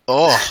 22.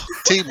 Oh,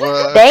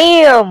 teamwork.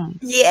 Damn!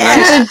 Yeah.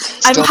 I'm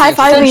Stealthy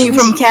high-fiving you infiltrations.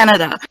 from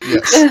Canada.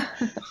 Yes.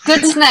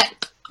 Good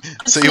snack.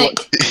 So you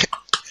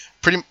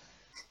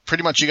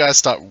pretty much you guys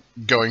start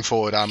going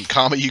forward.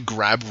 Karma, you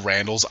grab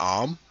Randall's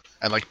arm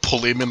and like pull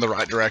him in the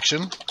right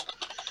direction,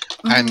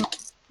 and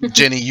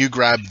Jenny, you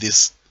grab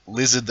this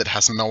lizard that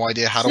has no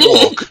idea how to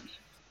walk.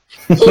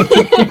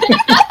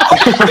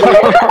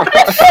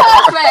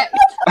 Perfect.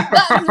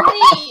 That's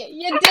me.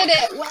 You did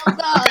it. Well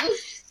done.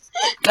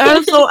 That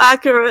is so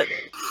accurate.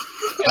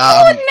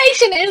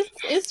 Coordination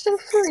is for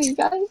free,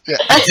 guys. Yeah,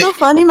 That's so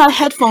funny. My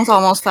headphones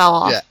almost fell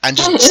off. yeah, and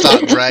just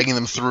start dragging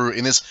them through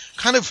in this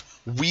kind of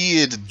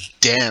weird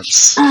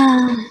dance.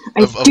 I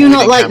Of do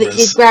not avoiding like that cameras.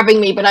 he's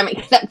grabbing me, but I'm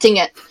accepting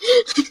it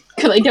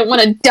because I don't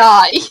want to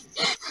die.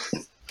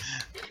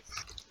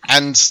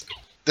 And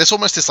there's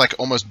almost this like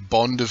almost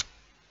bond of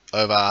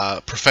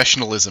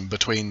professionalism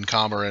between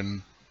Karma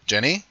and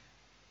Jenny,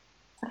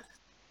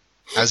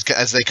 as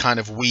they kind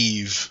of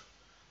weave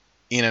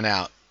in and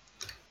out,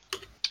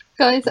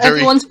 Guys, Very-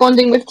 everyone's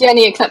bonding with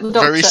Jenny except the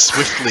Doctor. very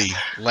swiftly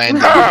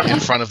landing in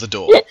front of the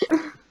door.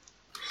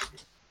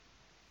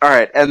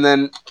 Alright, and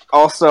then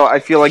also I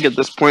feel like at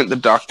this point the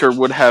Doctor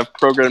would have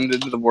programmed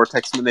into the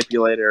vortex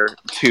manipulator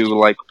to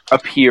like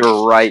appear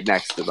right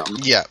next to them.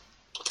 Yeah.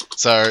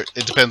 So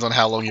it depends on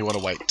how long you want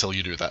to wait till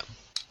you do that.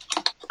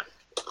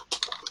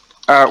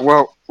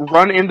 Well,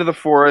 run into the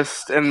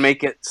forest and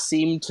make it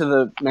seem to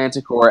the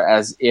Manticore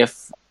as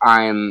if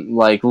I'm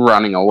like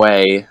running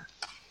away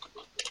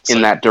So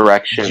in that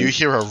direction. You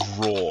hear a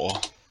roar,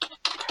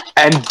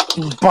 And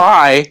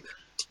bye.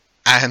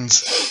 and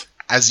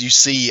as you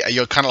see,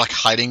 you're kind of like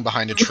hiding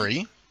behind a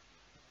tree.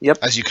 Yep.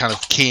 As you kind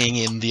of keying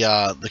in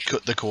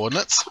the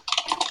coordinates,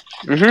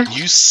 Mm-hmm.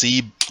 you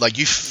see, like,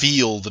 you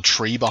feel the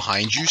tree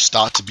behind you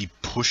start to be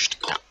pushed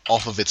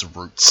off of its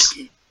roots,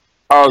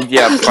 Oh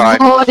yeah, bye.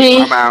 Body.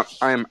 I'm out.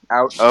 I am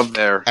out of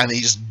there. and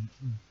you just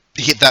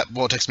hit that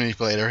vortex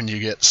manipulator, and you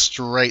get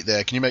straight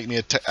there. Can you make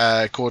me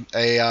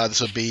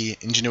this would be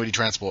ingenuity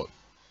transport?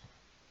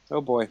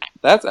 Oh boy,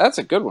 that's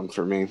a good one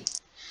for me.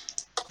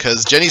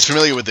 Because Jenny's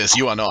familiar with this,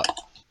 you are not.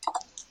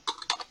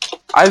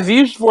 I've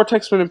used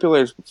vortex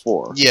manipulators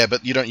before. Yeah,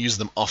 but you don't use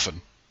them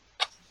often.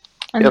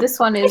 And Yep. this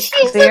one is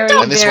She's the very,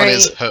 Doctor. And this very... one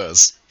is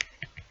hers.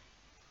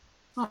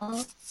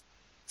 Aw.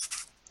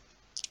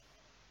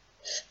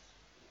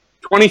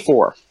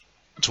 24.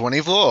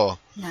 24.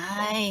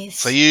 Nice.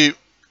 So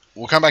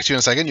we'll come back to you in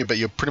a second, but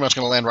you're pretty much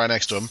going to land right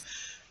next to him.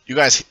 You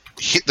guys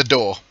hit the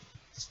door,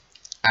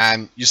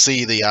 and you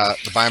see the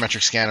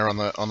biometric scanner on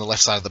the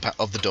left side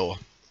of the door.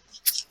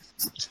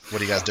 What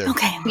do you guys do?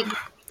 Okay.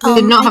 We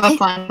did not have okay. a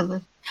plan for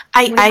this.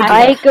 I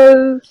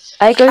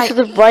go to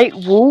the right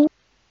wall,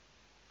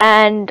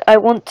 and I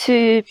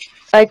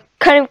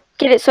kind of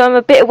get it so I'm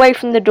a bit away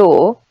from the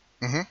door,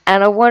 Mhm.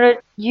 and I want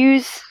to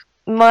use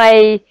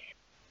my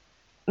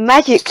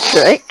magic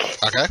trick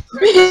Okay.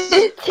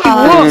 to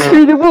walk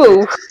through the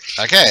wall.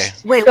 Okay.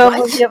 Wait, Go on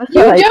what? the other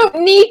You side. don't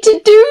need to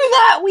do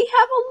that. We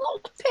have a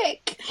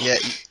lockpick. Yeah,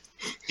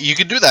 you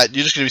can do that.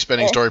 You're just going to be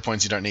spending story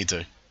points you don't need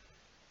to.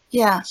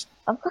 Yeah.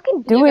 I'm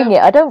fucking doing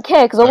it. I don't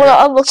care because I want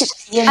to unlock it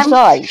to the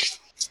inside.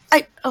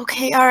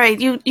 Okay, all right.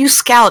 You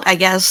scout, I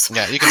guess.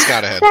 Yeah, you can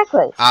scout ahead.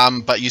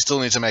 Exactly. But you still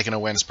need to make an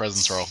awareness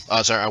presence roll.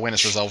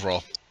 Awareness resolve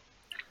roll.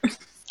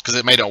 Because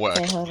it may not work.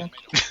 Okay, hold on.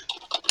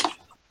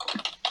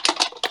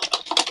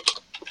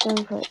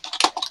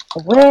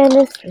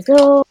 Awareness,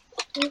 resolve,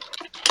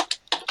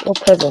 or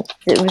present?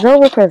 Is it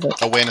resolve or present?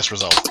 Awareness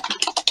resolve.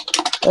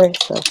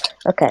 Resolve.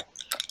 Okay.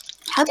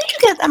 How did you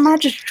get that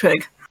magic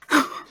trick?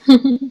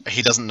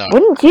 He doesn't know.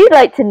 Wouldn't you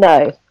like to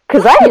know?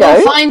 Because I We'll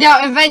know. find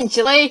out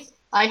eventually.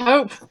 I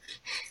hope.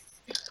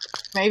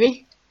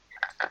 Maybe.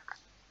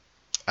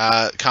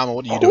 Karma,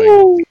 what are you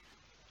doing?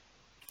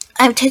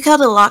 I take out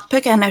a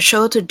lockpick and I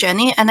show it to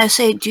Jenny, and I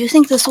say, "Do you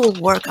think this will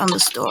work on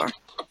this door?"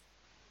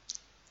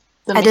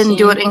 The I didn't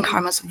do it machine. in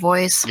Karma's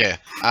voice. Yeah.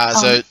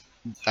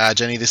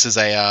 Jenny, this is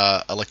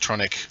a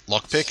electronic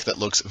lockpick that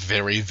looks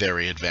very,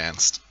 very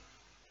advanced.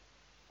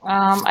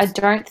 I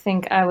don't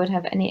think I would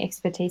have any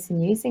expertise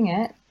in using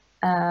it.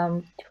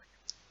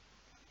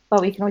 But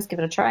we can always give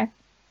it a try.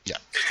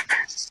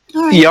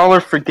 All right. Y'all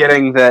are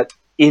forgetting that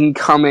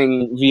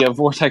incoming via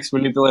Vortex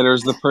Manipulator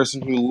is the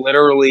person who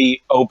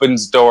literally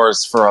opens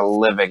doors for a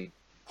living.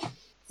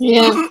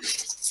 Yeah.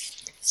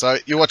 So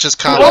you watch as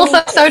But Karma.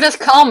 also, so does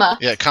Karma.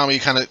 Yeah, Karma, you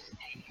kind of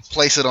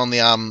place it on the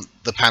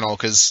panel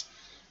because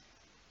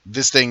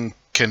this thing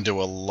can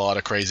do a lot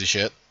of crazy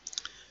shit.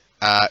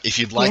 If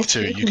you'd like Yes,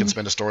 to, it you can can.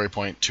 spend a story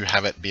point to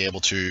have it be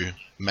able to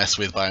mess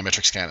with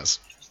biometric scanners.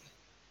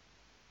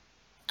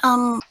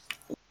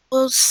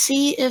 We'll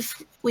see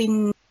if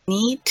we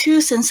need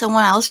to, since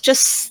someone else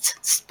just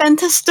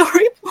spent a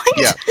story point.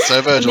 Yeah.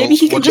 So Virgil, Maybe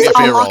he can what'd you just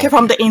get for your unlock roll? it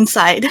from the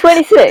inside.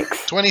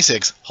 26.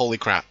 26. Holy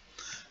crap.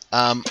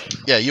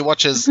 Yeah, you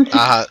watch as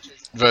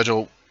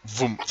Virgil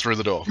vroom, through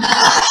the door.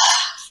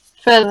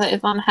 Further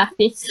is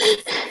unhappy.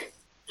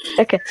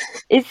 Okay.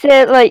 Is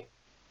there, like,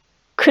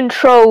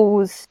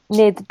 controls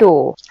near the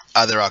door?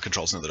 There are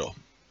controls near the door.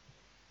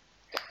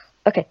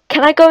 Okay.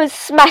 Can I go and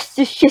smash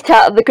the shit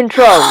out of the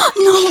controls?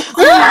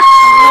 No!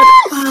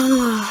 Oh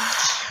my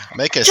god.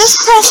 Make a Just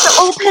press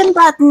the open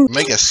button.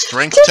 make a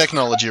strength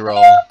technology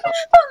roll.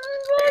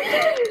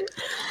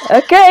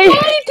 Okay.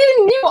 Why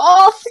didn't you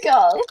ask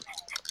us?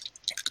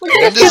 We're When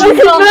gonna does- kill This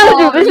is Virgil,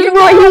 someone. this is You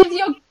what guys, he-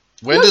 you're-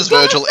 When You're does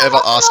gonna Virgil kill ever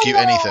ask you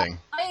someone. anything?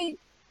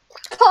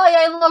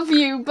 Kai, I love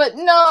you, but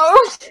no.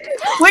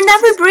 We're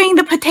never bringing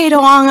the potato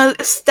on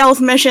a stealth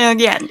mission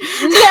again.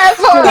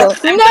 Never! I'm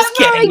just Never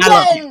kidding, I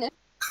love again!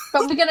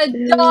 But we're gonna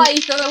die,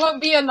 so there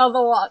won't be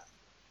another one.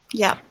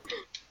 Yeah.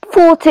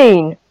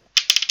 14.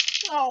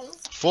 Oh.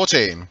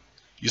 14.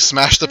 You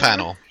smash the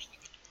panel,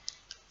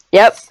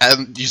 Yep.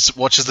 and you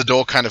watch as the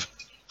door kind of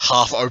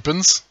half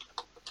opens,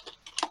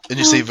 and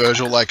you see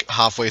Virgil like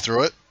halfway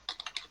through it.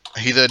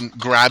 He then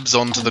grabs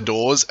onto the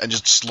doors and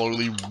just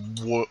slowly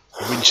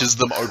winches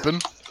them open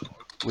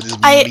with his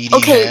meaty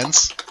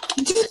hands.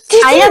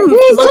 I am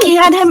looking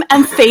at him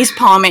and face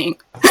palming.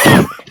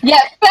 Yeah,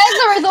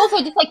 Fezzer is also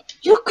just like,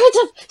 you could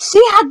have,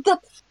 she had the...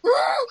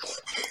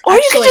 Or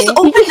you can just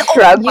Actually, open the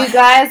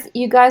Shrug.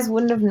 You guys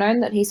wouldn't have known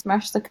that he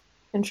smashed the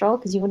control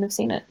because you wouldn't have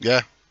seen it.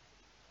 Yeah.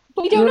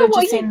 We You don't know would've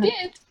what just you seen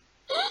did.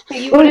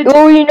 You would've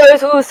All you know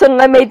is all of a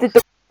sudden I made the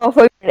door half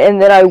open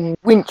and then I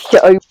winched it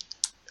open.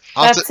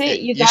 That's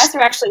it. You guys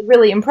are actually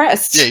really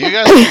impressed. Yeah, you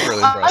guys are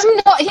really impressed. I'm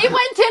not, he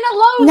went in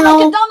alone No.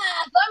 like a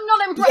dumbass. I'm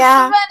not impressed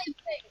Yeah. with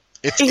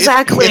anything.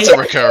 Exactly. It's a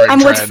recurring I'm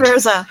with trend.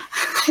 Furza.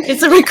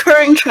 It's a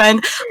recurring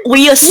trend.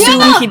 We assume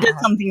Yeah. he did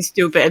something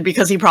stupid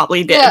because he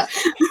probably did. Yeah.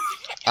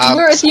 Um,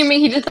 We're assuming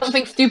he did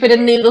something stupid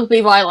and needlessly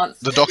violent.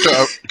 The doctor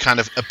kind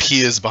of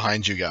appears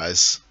behind you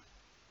guys.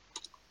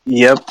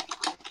 Yep.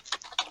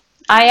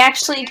 I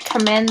actually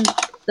commend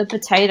the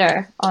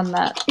potato on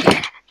that.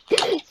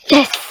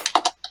 Yes!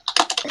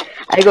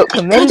 I got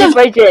commended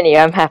by Jenny,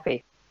 I'm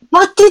happy.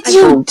 What did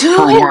you do?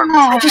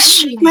 I just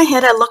shake my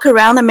head, I look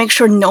around and make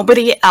sure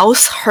nobody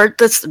else heard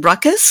this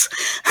ruckus.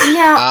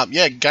 Yeah.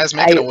 Yeah, guys,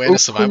 make an I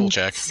awareness survival opened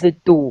check. The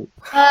door.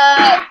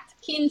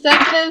 Keen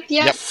senses,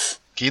 yes.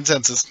 Keen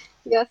senses.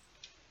 Yes.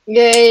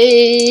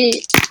 Yay.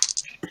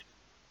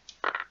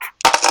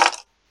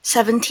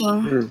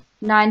 17.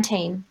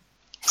 19.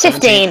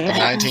 17,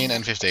 19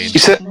 and 15. You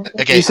said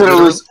Okay, it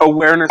was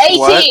awareness 18!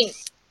 what?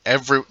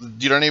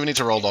 you don't even need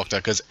to roll, Doctor,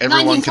 because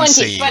everyone 19, can 20,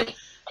 see 20.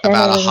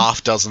 about a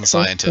half dozen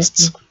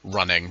scientists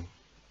running.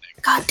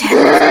 God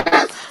damn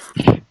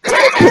it.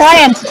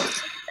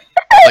 Science!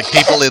 Like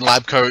people in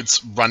lab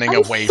coats running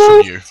away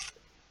from you.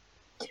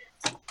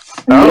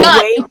 Oh.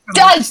 Away from-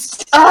 Dice!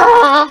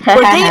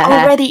 Were they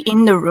already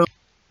in the room?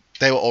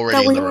 They were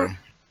already in the room.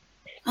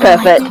 Oh my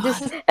Perfect.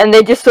 God. And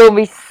they just saw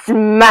me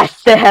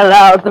smash the hell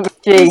out of the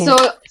machine. So,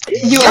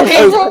 you And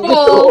hit the open the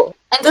wall, door.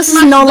 and This is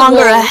smash no the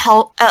longer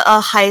wall.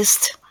 a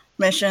heist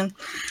mission.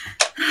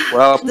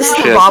 Well, This is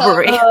shit. a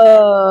robbery.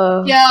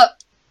 Yeah.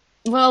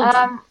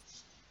 Well,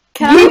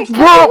 Can You I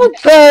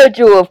brought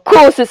Virgil, of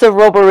course it's a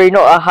robbery,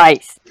 not a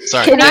heist.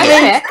 Sorry. Can I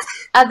anyway, check?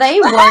 Are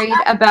they worried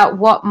about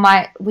what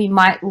we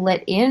might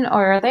let in,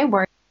 or are they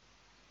worried?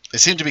 they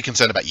seem to be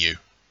concerned about you.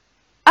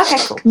 Okay,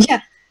 cool.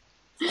 yeah.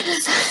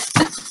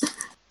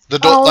 The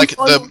door, Oh, like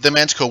God. the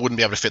manticore, wouldn't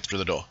be able to fit through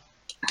the door.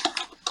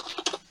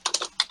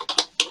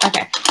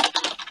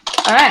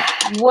 All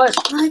right. What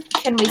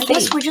can we I see?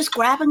 guess we just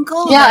grab and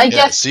go. Yeah, I then. Yeah,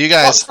 guess. so you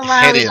guys walk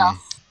around head in,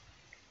 enough.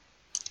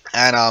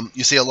 and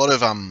you see a lot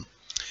of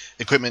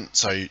equipment.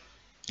 So a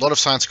lot of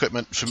science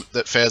equipment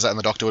that Fairs and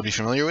the Doctor would be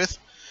familiar with.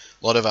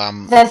 A lot of The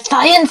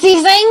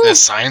sciencey things. there's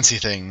sciencey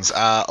things.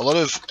 A lot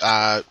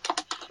of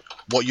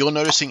what you're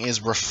noticing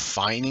is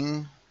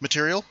refining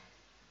material,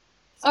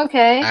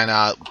 Okay. and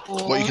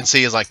what you can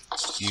see is like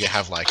you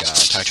have like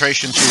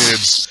titration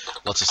tubes,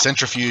 lots of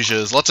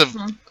centrifuges, lots of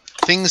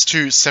things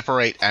to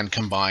separate and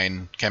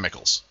combine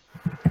chemicals.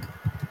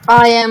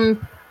 I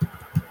am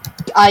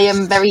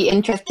very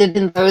interested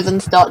in those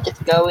and start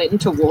just going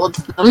towards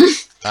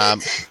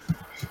them.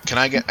 Can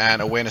I get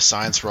an awareness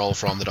science roll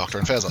from the Doctor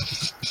and Fezza?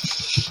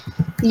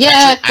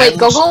 Yeah. Wait, And-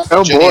 goggles.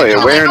 Oh Jenny, boy, can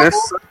I-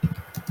 awareness.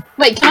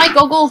 Wait, can I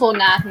goggles or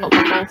nah? Not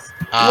goggles.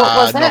 What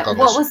was not it? goggles.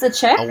 What was the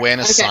check?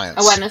 Awareness Okay, science.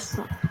 awareness.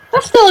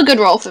 That's still a good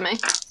roll for me.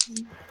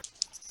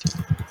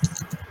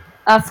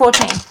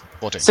 14.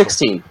 14.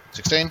 16.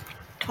 16.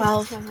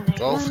 12.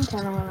 12.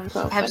 10, 11,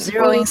 12, I have 13,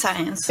 0 in 14,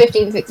 science.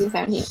 15, 16,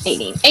 17,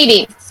 18.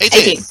 18.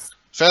 18.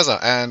 Fezza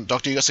and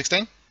Doctor, you got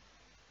 16?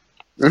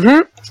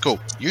 Mm-hmm. Cool.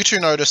 You two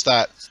notice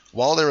that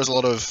while there is a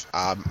lot of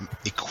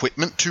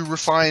equipment to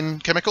refine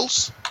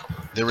chemicals,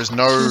 there is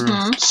no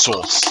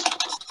source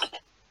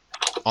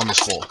on this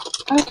floor.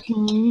 Okay.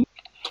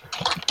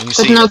 And you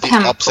see no at the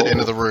chemical. opposite end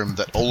of the room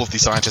that all of the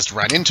scientists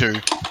ran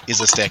into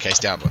is a staircase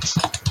downwards.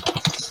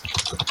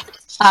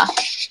 Ah.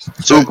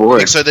 So, Oh,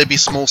 boy. So there'd be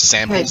small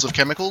samples of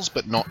chemicals,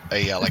 but not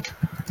a like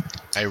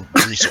a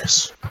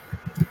resource.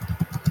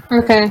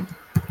 Okay.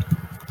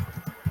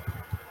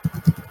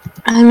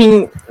 I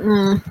mean,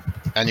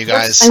 And you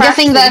guys, I'm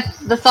guessing that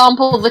the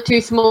samples are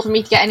too small for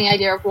me to get any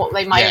idea of what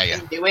they might Yeah,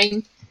 have been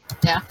doing.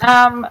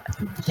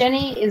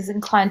 Jenny is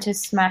inclined to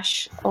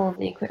smash all of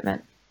the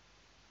equipment.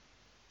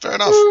 fair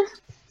enough.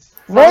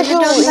 Why are you Virgil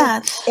doing is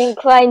that?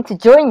 inclined to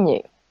join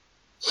you.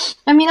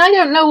 I mean, I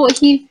don't know what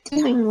he's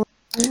doing.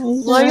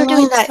 While you're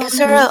doing that, is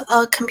there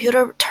a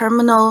computer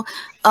terminal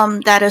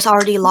that is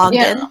already logged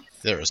Yeah. in?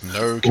 There is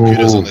no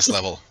computers on this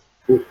level.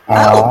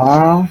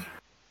 Ah,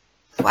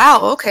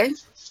 Wow, okay.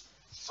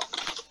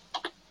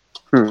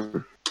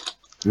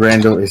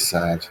 Randall is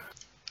sad.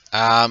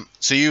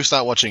 So you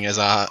start watching as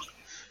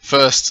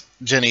first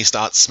Jenny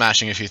starts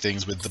smashing a few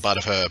things with the butt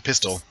of her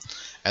pistol,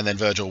 and then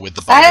Virgil with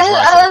the butt of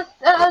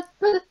his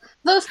rifle.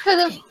 Those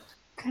kind of.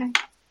 Okay.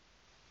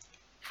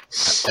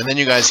 And then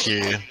you guys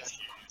hear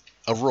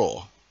a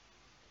roar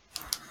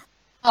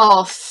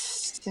Oh,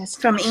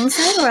 From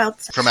inside or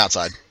outside? from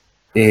outside.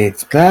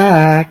 It's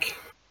back.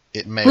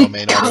 It may or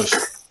may not have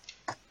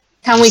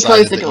Can we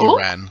close the decided that you door?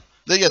 ran.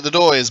 The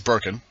door is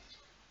broken,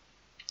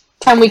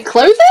 Can we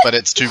close it? but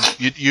it's too.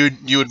 You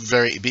would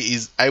be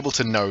able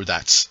to know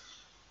that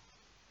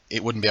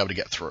it wouldn't be able to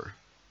get through.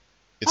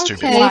 It's too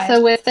big. Okay,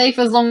 so we're safe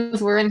as long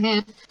as we're in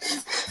here.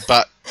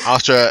 But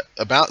after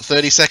about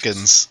 30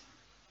 seconds,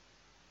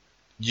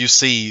 you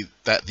see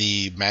that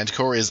the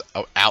Manticore is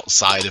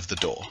outside of the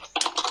door.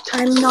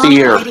 I'm not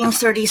Fear. waiting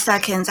 30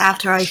 seconds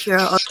after I hear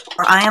a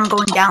or I am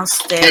going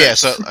downstairs.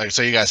 Yeah,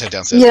 so you guys head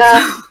downstairs.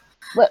 Yeah.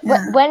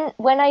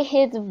 When I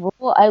hear the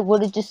roar, I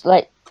would have just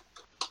like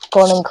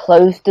gone and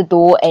closed the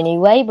door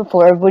anyway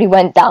before everybody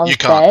went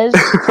downstairs.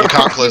 You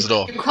can't close the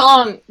door. You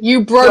can't.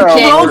 You broke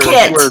Well, it. broke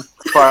it. We're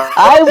fine.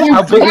 I will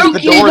How big is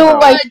the use door, all though?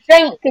 my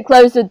strength to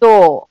close the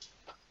door.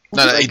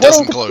 No, it Willing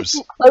doesn't to close.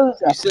 Close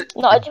You it. said-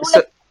 No, I just you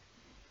want to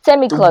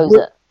semi-close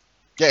it.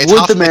 Yeah, it's Would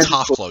half, the it's Manticore-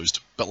 half closed,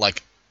 but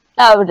like,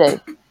 That would do.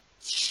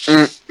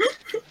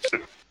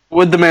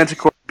 Would the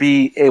Manticore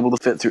be able to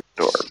fit through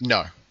the door?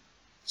 no.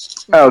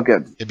 Oh,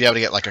 good. You'd be able to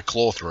get like a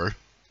claw through.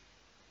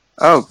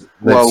 Oh,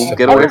 well, Let's-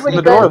 get away from Everybody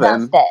the door goes then.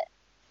 downstairs.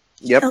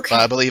 Yep. Okay. But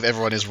I believe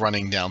everyone is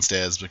running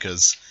downstairs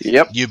because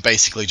Yep. you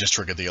basically just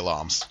triggered the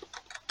alarms.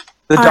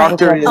 The All right,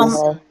 doctor is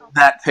um,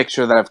 that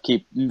picture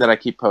that I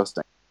keep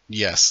posting.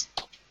 Yes.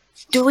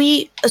 Do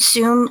we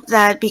assume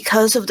that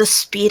because of the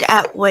speed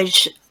at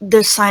which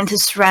the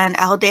scientists ran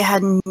out, they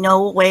had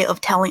no way of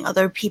telling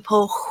other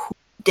people who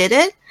did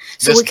it?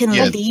 So we can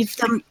yeah. leave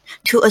them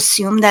to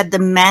assume that the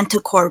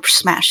Manticore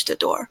smashed the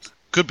door.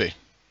 Could be.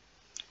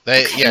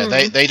 They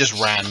just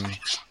ran.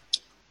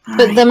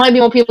 But there might be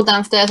more people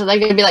downstairs, so they're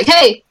going to be like,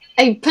 "Hey,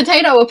 a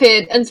potato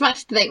appeared and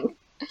smashed things."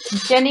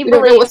 Jenny We don't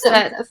know believes what's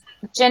that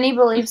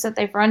downstairs.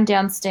 they've run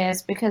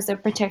downstairs because they're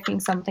protecting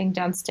something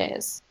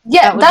downstairs.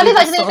 Yeah, would that be is the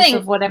actually the source thing.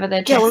 of whatever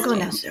they're Yeah, we're testing. going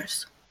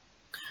downstairs.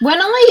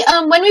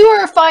 When we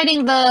were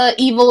fighting the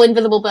evil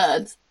invisible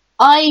birds,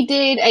 I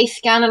did a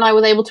scan and I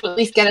was able to at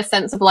least get a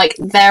sense of like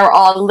there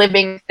are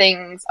living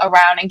things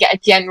around and get a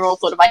general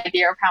sort of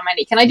idea of how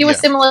many. Can I do a Yeah.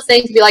 similar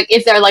thing to be like,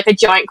 is there like a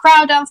giant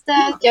crowd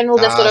downstairs? General,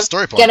 just sort of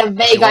Story point. get a if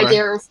vague you wanna.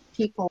 idea of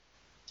people.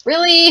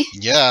 Really?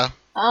 Yeah.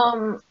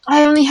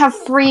 I only have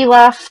 3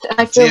 left, and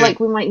I feel Yeah. like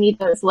we might need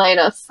those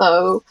later.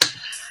 So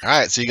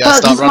Alright, so you guys But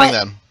start this running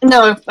might- then.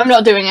 no, I'm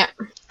not doing it.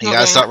 You Not guys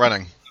doing start it.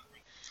 running.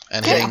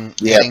 And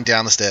Yeah. heading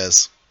down the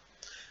stairs.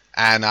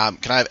 And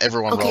can I have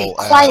everyone Okay, roll?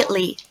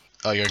 quietly.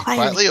 Oh, you're going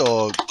quietly. quietly,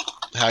 or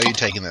how are you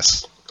taking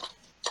this?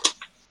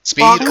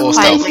 Speed Walk or quietly.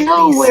 stealth?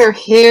 No, please. we're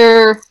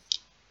here.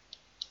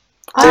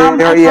 They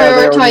already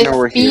know prioritize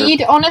we're here.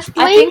 speed, honestly.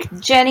 I think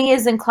Jenny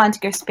is inclined to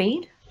go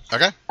speed.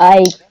 Okay.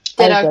 I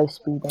Ditto. go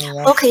speed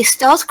anyway. Okay,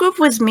 stealth group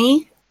with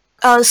me.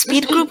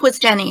 Speed group with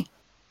Jenny.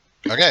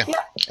 Okay.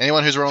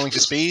 Anyone who's rolling for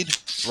speed,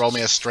 roll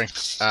me a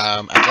strength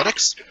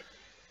athletics.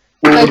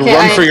 Okay, Run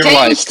I for your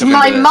life changed to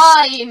my do this.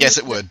 mind. Yes,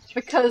 it would.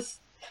 Because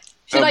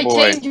should Oh, I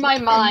boy. change my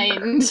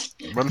mind?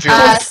 Run for your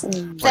life.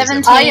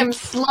 17. I am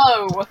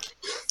slow.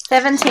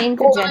 17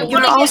 for Jenny.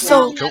 You're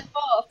also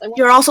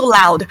you're also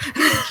loud.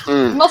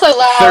 Mm. I'm also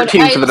loud.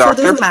 13 for the So it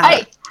doctor. doesn't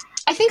matter.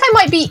 I think I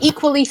might be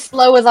equally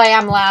slow as I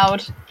am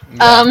loud.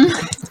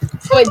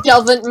 So it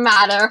doesn't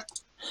matter.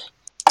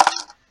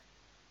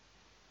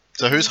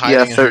 So who's hiding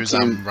and who's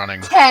 13.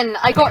 running? 10.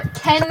 I got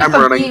 10 I'm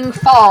for running. being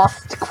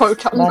fast,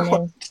 quote unquote.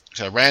 Running.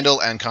 So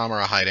Randall and Karma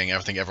are hiding.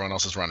 Everyone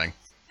else is running.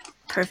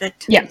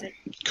 Perfect. Yeah.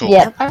 Cool.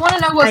 Yeah, I want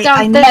to know what's I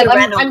downstairs. knew I'm,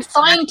 Randall- I'm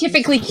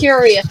scientifically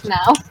curious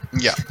now.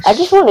 Yeah. I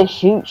just want to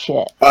shoot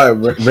shit. Oh,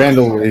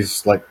 Randall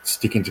is like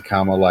sticking to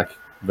Karma like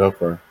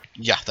Velcro.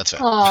 Yeah, that's it.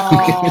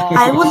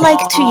 I would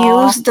like to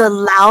use the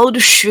loud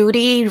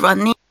shooty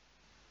running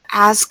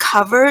as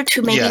cover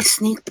to maybe Yeah.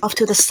 sneak off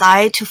to the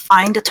side to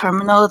find the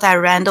terminal that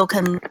Randall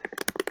can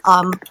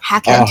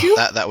hack Oh. into.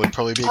 That would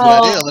probably be a good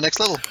Oh. idea on the next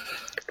level.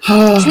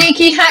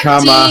 Sneaky hack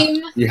Karma,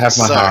 team. you have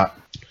my So- heart.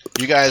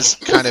 You guys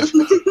kind of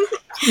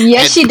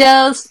Yes, she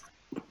does.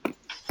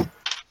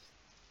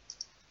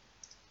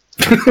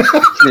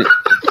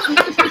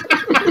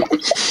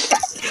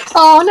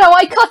 Oh no,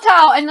 I cut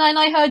out and then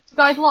I heard you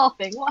guys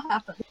laughing. What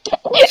happened?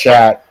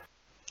 Chat.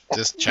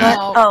 just chat.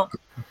 Oh.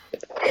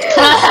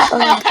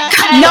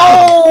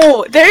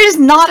 No, there is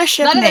not a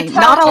ship None of the name.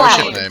 Not towns No are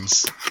ship allowed.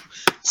 names.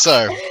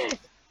 So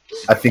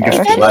I think it's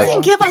That like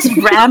doesn't give us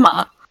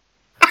Rama.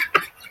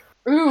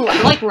 Ooh,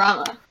 I like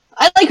Rama.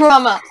 I like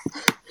Rama.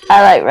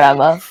 I like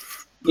Rama.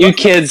 You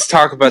kids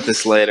talk about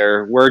this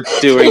later. We're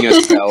doing a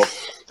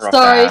stealth real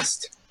Sorry.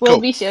 fast. We'll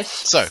Cool. be shush.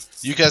 So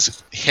you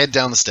guys head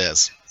down the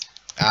stairs.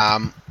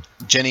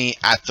 Jenny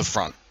at the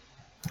front,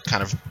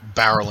 kind of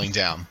barreling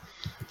down.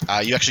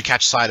 You actually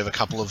catch sight of a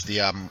couple of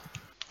the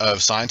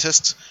of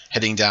scientists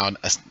heading down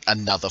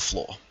another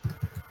floor.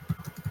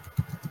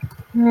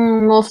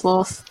 More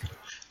floors.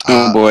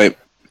 Oh boy.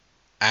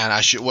 And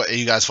what are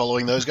you guys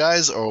following those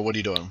guys, or what are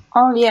you doing?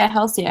 Oh yeah,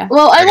 hells yeah.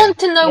 Well, I Okay. want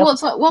to know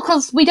Yep.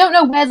 because we don't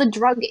know where the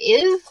drug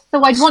is,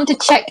 so I'd want to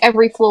check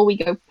every floor we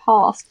go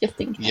past, just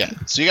in case. Yeah.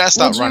 So you guys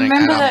Well, start do you running.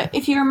 remember and,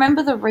 if you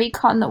remember the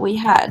recon that we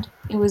had,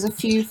 it was a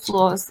few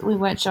floors that we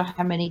weren't sure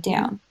how many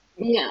down.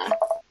 Yeah.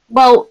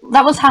 Well,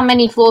 that was how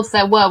many floors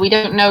there were. We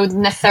don't know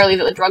necessarily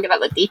that the drug is at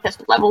the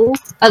deepest level.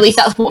 At least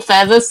that's what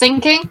Feather's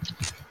thinking.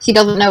 She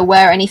doesn't know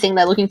where anything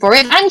they're looking for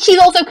is. And she's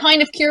also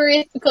kind of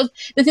curious because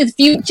this is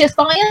future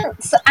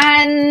science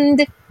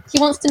and she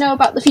wants to know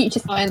about the future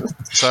science.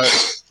 So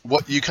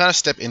what you kind of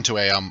step into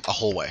a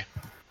hallway.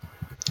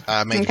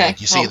 Maybe Okay.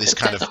 you see Oh, this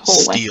kind of it's a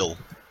hallway. steel.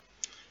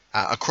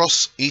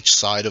 Across each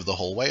side of the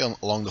hallway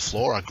along the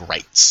floor are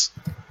grates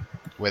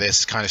where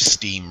there's kind of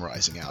steam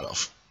rising out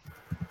of.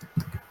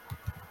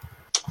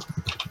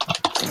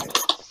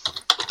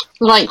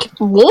 Like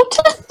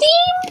water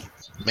steam?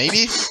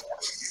 Maybe?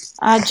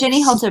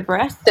 Jenny holds her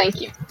breath. Thank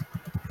you.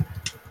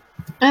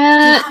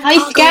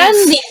 I scan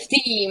the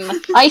steam.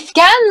 I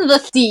scan the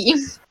steam,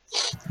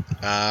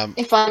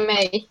 if I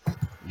may.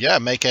 Yeah,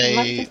 make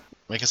a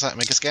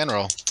scan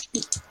roll.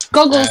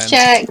 Goggles And-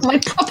 check. My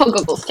proper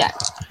goggles check.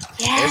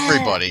 Yeah.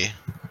 Everybody.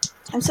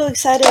 I'm so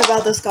excited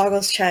about this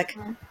goggles check.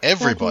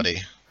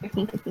 Everybody.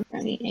 15, 15,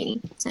 20,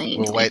 80, 90,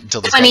 We'll wait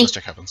until the 20. goggles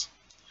check happens.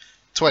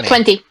 20.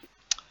 20.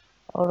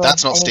 Hold on,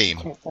 That's not I need to steam.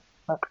 check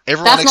that.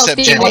 Everyone That's not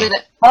except steam. Jenny. What is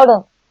it? Hold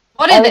on.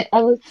 What is it?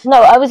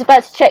 I was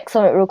about to check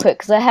something real quick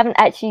because I haven't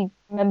actually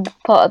remembered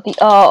part of the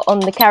art on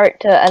the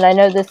character, and I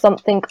know there's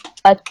something.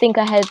 I think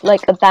I had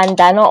like a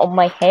bandana on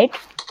my head,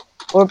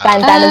 or a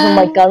bandana's on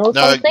my gun or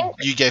No, something.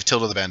 you gave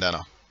Tilda the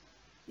bandana.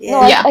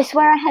 No, Yeah. I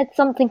swear I had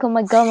something on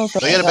my gun or So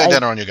something. you had a that I-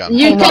 bandana on your gun.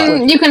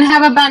 You can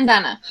have a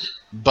bandana.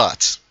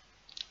 But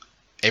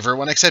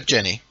everyone except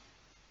Jenny,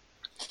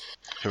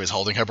 who is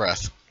holding her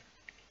breath.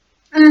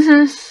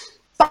 Mm-hmm.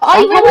 But I I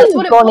realized haven't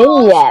what it gone in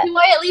was. yet. Do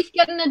I at least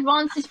get an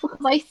advantage because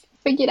I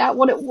figured out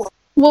what it was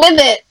with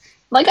it?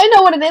 Like I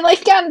know what it is. I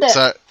scanned it.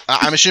 So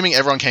I'm assuming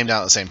everyone came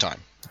down at the same time.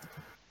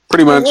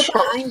 Pretty We're much.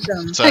 behind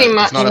them. So Pretty it's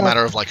much, not a yeah.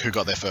 matter of like who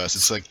got there first.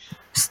 It's like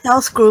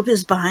Stealth group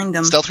is behind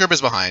them. stealth group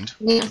is behind,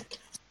 Yeah.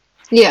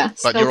 Yeah.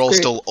 but you're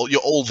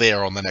all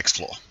there on the next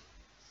floor.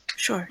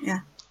 Sure, yeah.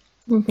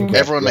 Mhm.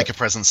 Everyone make a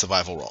present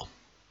survival roll.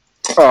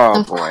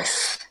 Oh boy.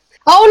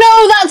 Oh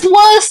no, that's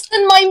worse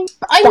than my.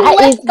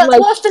 That That's is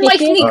worse than my my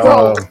sneak ticket.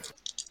 roll.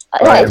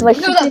 It's my No,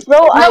 secret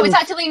roll. No, I'm it's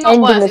actually not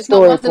ending worse. the It's not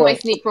story worse than my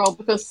point. sneak roll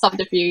because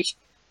subterfuge.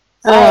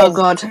 I Oh am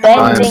god. bending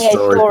I'm a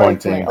story story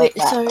pointing. point. Wait,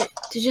 like that. so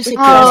did you say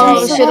Oh,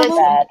 present should I- survival?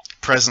 Bad.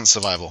 Present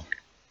survival.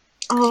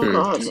 Oh Hmm.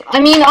 god. I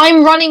mean,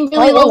 I'm running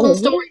really low on Oh.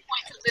 story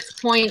points at this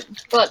point,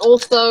 but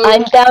also.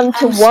 I'm down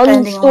to I'm one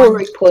spending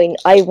story point.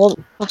 I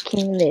won't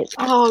fucking live.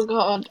 Oh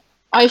god.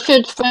 I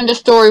should spend a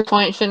story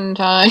point, shouldn't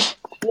I?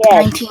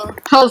 Yes. 19.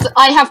 Because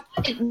I have.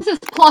 This is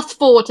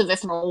 +4 to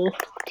this roll.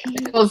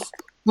 Because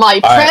My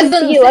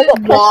presence You, I got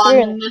is plus 3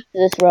 one. to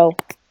this roll.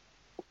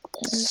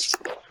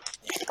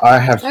 I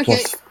have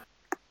Okay.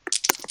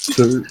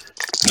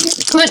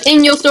 +2. Put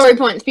in your story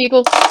points,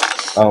 people.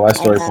 Oh, I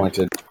story have-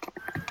 pointed.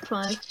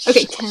 5.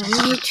 Okay,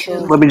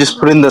 10. Let me just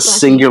put in the 13,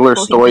 singular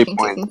 14, story 15,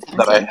 point 16,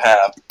 that I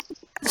have.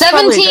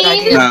 Probably a good 17!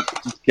 idea. No,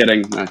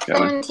 kidding, not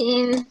kidding.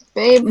 17,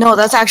 babe. No,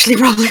 that's actually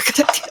probably a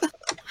good idea.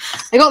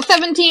 I got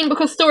 17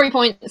 because story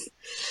points.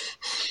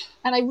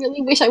 And I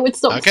really wish I would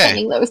stop Okay.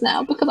 spending those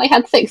now because I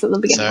had 6 at the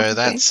beginning. So of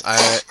the game.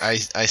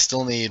 that's I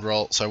still need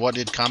roll. So what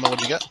did Karma? What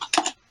did you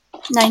get?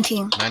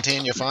 19.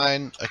 19. You're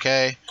fine.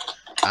 Okay.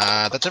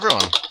 That's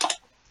everyone.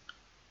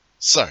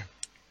 So,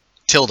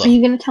 Tilda, Are you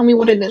going to tell me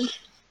what it is?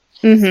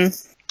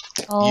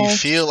 Mm-hmm. Oh, you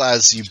feel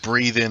as you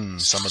breathe in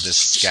some of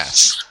this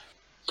gas,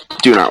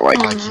 Do not like.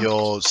 like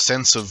your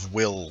sense of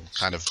will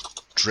kind of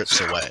drips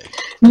away.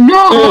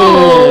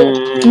 No! No!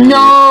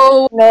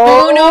 no.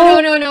 No, no,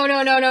 no, no,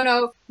 no, no, no,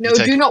 no. No, You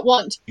take- do not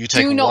want. You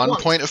take Do not 1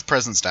 want. point of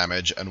presence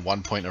damage and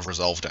 1 point of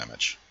resolve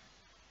damage.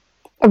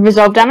 Of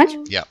resolve damage?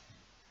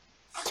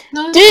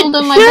 No, Dude, hold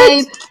on, my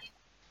should- babe.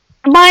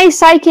 My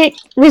psychic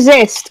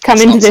resist come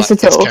It's into not this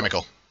psych- at all? It's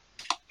chemical.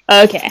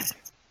 Okay.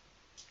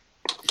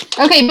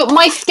 Okay, but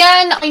my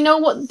scan, I know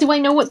what. Do I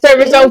know what? So it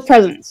is? resolve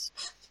presence.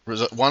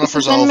 One of Then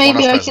resolve, one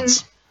maybe of I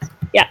presence.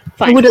 Yeah, I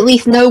fine. would at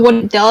least know what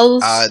it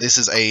does. This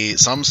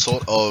is some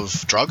sort of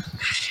drug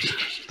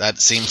that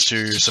seems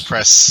to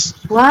suppress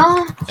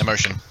Well,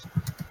 emotion.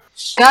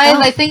 guys,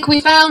 Oh. I think we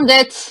found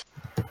it.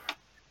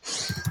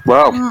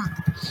 Well,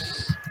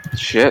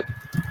 shit.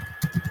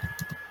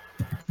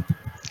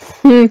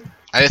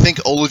 I think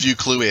all of you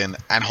clue in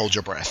and hold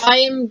your breath. I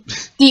am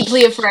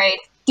deeply afraid.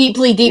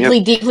 Deeply, deeply,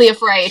 deeply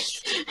afraid.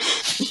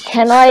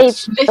 Can I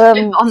Listed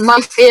on my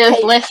fears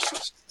hey.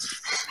 list.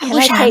 can I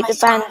wish I had take the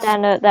myself.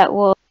 bandana that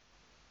was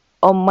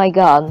on my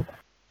gun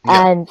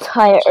Yeah. and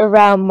tie it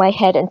around my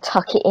head and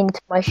tuck it into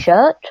my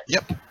shirt?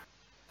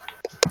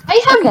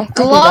 I have Okay, I'll do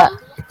gloves.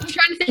 I'm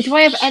trying to think, do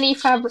I have any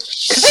fabric?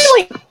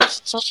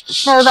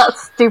 No,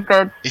 that's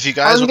stupid. If you I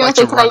guys was would gonna like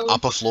to say, run can I-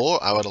 up a floor,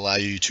 I would allow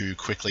you to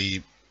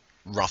quickly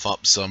rough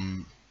up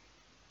some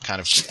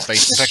kind of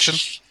face protection.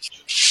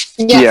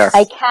 Yeah.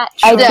 I can't.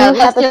 I Yeah, do let's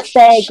have a just-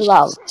 spare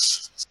glove.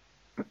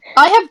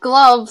 I have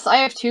gloves. I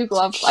have 2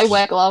 gloves. I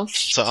wear gloves.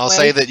 So I'll Wait.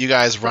 say that you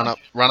guys run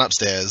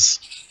upstairs.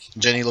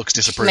 Jenny looks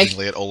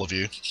disapprovingly at all of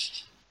you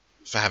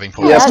for having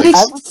poor Yeah, I,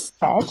 instincts. I was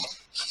prepared.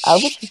 I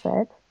was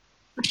prepared.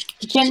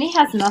 Jenny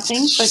has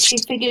nothing, but she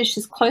figures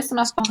she's close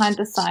enough behind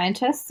the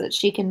scientists that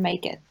she can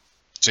make it.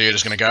 So you're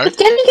just gonna go? Is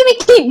Jenny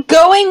gonna keep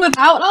going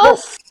without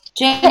us?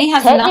 Jenny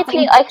has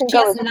Technically, nothing. I can She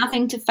go has with-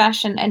 nothing to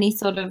fashion any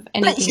sort of But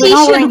anything. she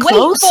not should wearing wait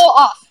clothes? for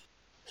us.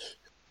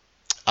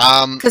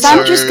 Because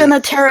I'm just gonna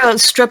tear a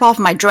strip off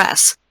my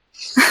dress.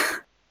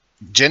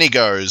 Jenny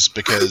goes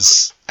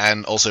because,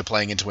 and also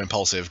playing into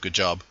impulsive. Good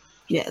job.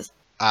 Yes.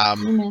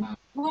 Woman.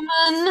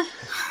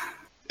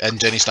 And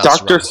Jenny starts to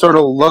Doctor run. sort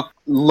of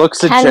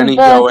looks at Can Jenny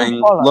Virgil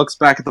going, follow? looks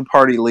back at the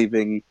party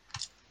leaving,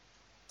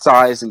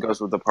 sighs, and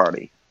goes with the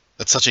party.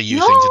 That's such a you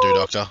thing to do,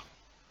 Doctor.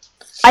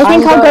 I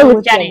think I'm I'll going go with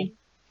with Jenny.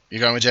 You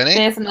going with Jenny?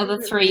 There's another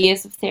 3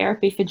 years of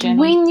therapy for Jenny.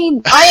 We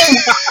need. I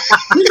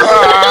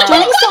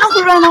Jenny's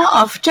not run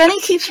off. Jenny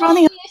keeps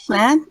running off,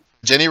 man.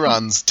 Jenny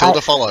runs.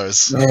 Tilda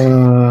follows.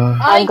 am.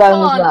 I'm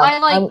going with can't. that. I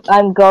like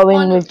I'm going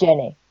one- with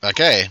Jenny.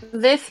 Okay.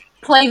 this.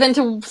 Plays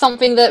into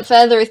something that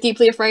Feather is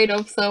deeply afraid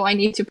of, so I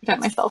need to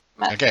protect myself.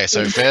 from it. Okay.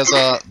 So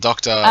Faiza,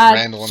 Doctor,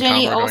 Randall, and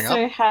Jenny Karma are going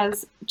also up.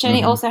 has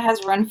Jenny Mhm. also has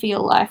run for your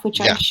life,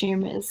 which I Yeah.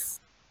 assume is.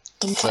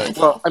 So-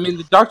 Well, I mean,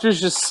 the doctor's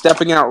just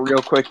stepping out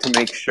real quick to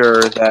make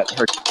sure that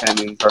her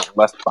companions are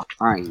left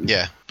behind.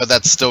 Yeah, but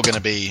that's still going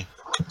to be.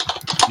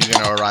 You're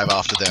going to arrive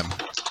after them.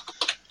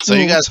 So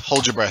you guys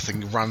hold your breath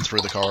and run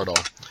through the corridor.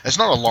 It's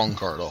not a long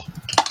corridor.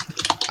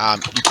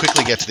 You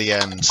quickly get to the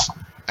end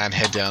and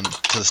head down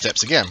to the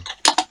steps again.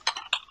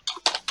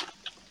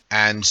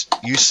 And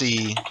you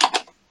see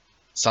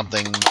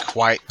something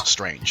quite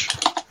strange.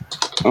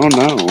 Oh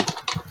no.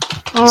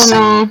 Oh see-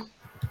 no.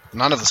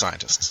 None of the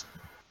scientists.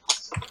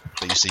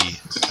 But you see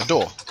a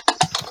door.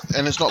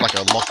 And it's not like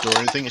a locked door or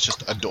anything, it's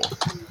just a door.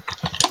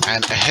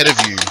 And ahead of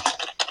you,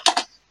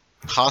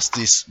 past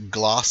this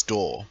glass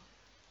door,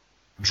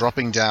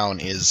 dropping down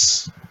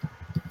is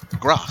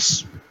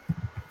grass.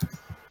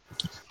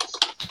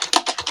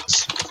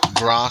 It's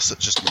grass that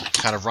just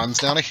kind of runs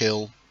down a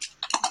hill,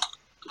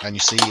 and you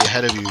see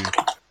ahead of you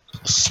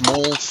a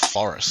small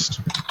forest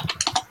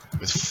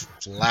with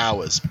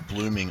flowers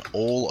blooming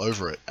all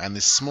over it, and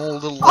this small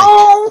little lake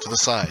Oh. to the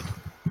side.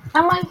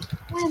 Am I?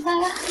 Where's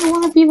that? I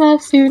want to be there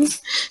soon.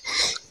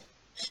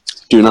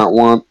 Do not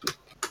want.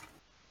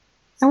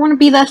 I want to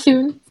be there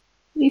soon.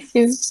 Be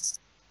soon.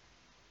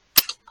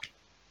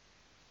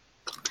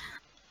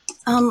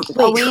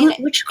 Wait, we-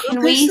 which Can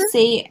group we is this?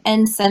 see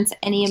and sense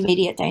any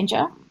immediate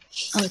danger?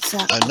 Oh, it's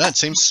that. No, it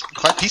seems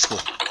quite peaceful.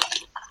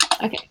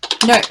 Okay.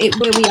 No,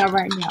 where we are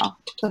right now.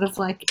 Sort of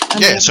like.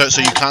 on the Yeah, other so you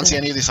side can't of see the-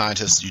 any of the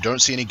scientists. You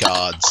don't see any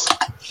guards.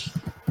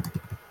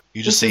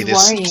 You just This see is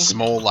this worrying.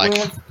 small, like,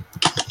 We're-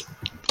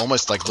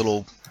 almost like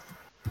little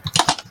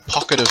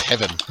pocket of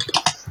heaven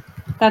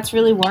That's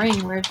really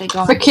worrying. Where have they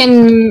gone?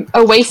 Frickin'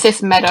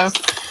 Oasis Meadow.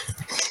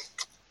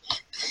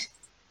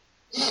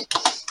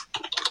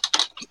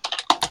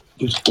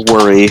 Just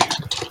worry.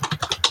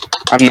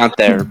 I'm not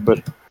there,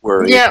 but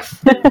worry. Yep.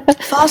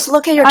 Foss,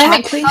 look at your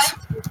I'm chat, please.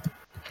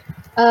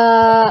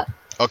 Oh,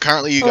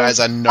 currently you guys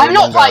are no I'm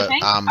not longer typing.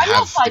 I'm have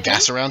not the typing.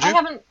 gas around I you.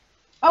 haven't.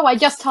 Oh, I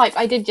just typed.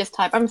 I did just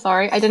type. I'm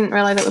sorry. I didn't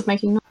realize it was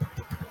making noise.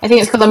 I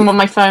think it's because I'm on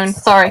my phone.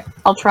 Sorry.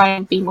 I'll try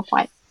and be more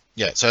quiet.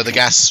 Yeah, so the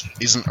gas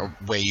isn't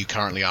where you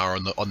currently are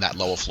on that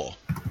lower floor.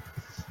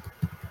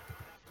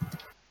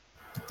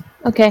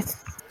 Okay.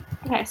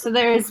 Okay, so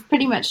there is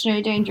pretty much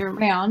no danger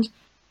around.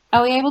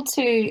 Are we able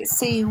to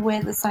see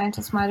where the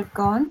scientists might have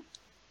gone?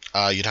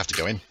 You'd have to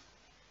go in.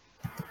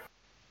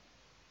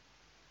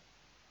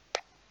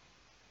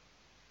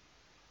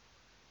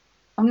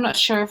 I'm not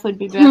sure if would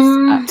be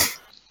best.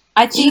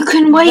 I think You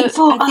can wait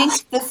for I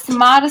think the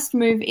smartest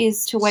move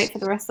is to wait for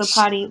the rest of the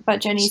party,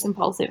 but Jenny's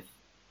impulsive.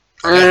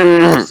 So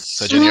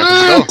Jenny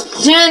opens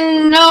the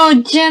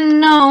door. Jen,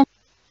 no.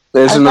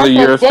 There's another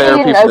year of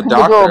Jenny therapy didn't for the open the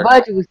door. doctor.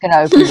 Virgil was going to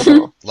open the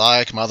door.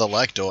 Like mother,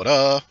 like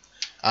daughter.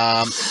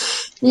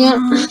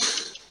 Yeah.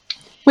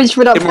 Which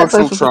would upset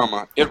Emotional both of them.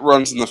 trauma. It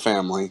runs in the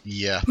family.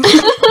 Yeah.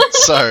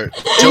 So, Runs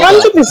with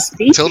the Tilda,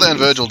 species. Tilda and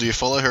Virgil, do you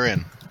follow her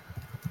in?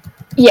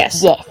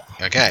 Yes. Yes.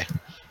 Okay.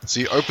 So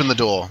you open the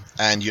door,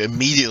 and you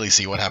immediately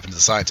see what happened to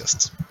the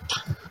scientists.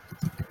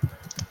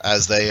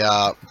 As they,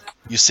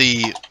 you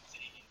see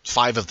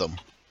 5 of them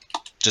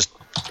just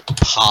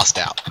passed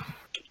out.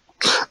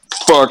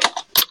 Fuck.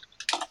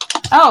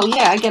 Oh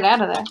yeah, I get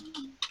out of there.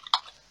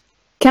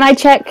 Can I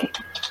check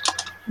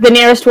the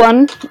nearest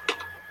one?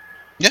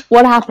 Yeah.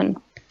 What happened?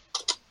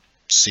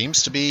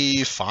 Seems to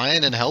be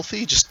fine and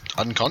healthy, just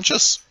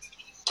unconscious.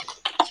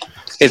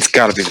 It's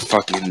gotta be the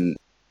fucking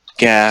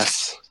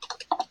gas.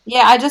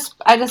 Yeah, I just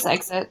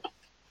exit.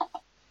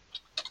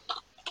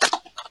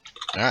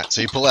 Alright,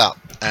 so you pull out.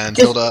 And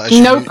Just Tilda, is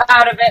nope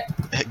out of it.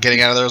 you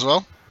getting out of there as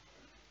well?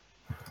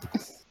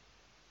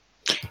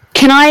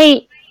 Can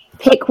I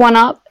pick one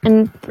up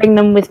and bring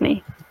them with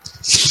me?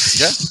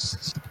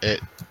 Yeah.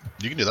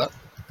 You can do that.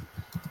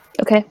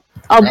 Okay.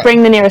 I'll Right.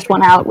 bring the nearest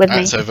one out with me.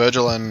 Alright, so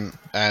Virgil and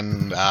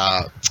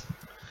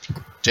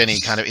Jenny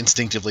kind of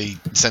instinctively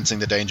sensing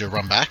the danger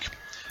run back.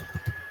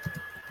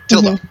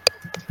 Tilda,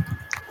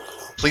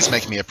 please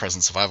make me a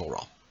present survival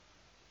roll.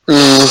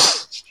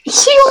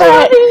 She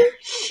already.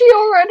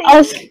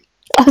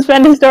 I'll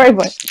spend a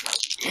storyboard.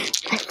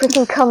 I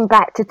freaking come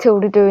back to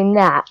Tilda doing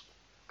that.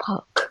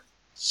 Fuck.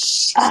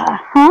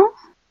 Huh?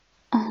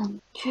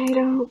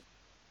 Kato.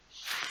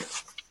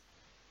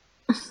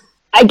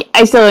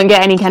 I still don't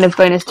get any kind of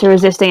bonus to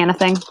resisting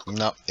anything.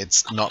 No,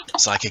 it's not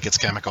psychic, it's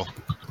chemical.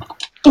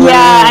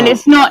 Yeah, and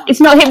it's not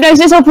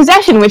hypnosis or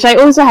possession, which I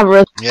also have a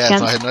real Yeah,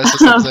 it's against. not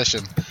hypnosis or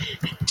possession.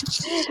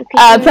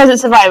 Present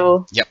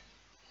survival. Yep.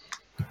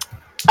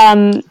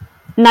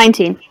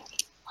 19.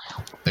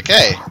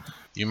 Okay.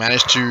 You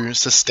manage to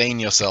sustain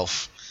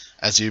yourself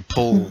as you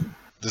pull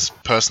this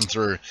person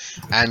through,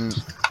 and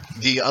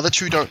the other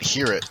 2 don't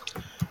hear it,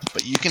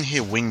 but you can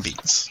hear wing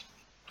beats.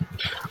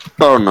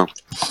 Oh no.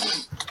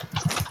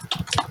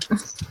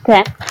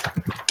 Okay.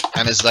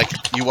 And it's like,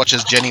 you watch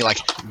as Jenny, like,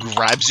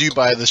 grabs you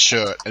by the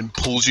shirt and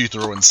pulls you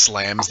through and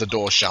slams the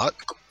door shut.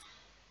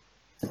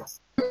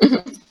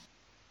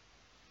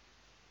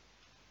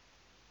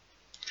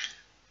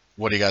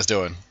 What are you guys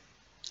doing?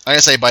 I'm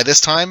gonna say by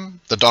this time,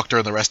 the doctor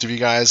and the rest of you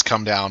guys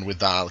come down with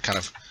kind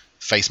of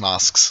face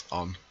masks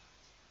on.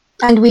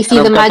 And we see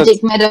I the don't got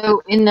magic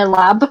meadow in the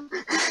lab.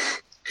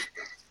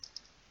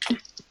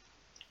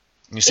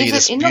 You see Is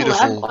this it in the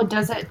beautiful... lab or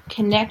does it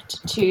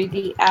connect to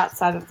the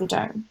outside of the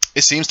dome?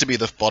 It seems to be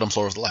the bottom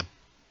floor of the lab.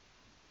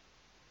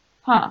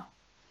 Huh.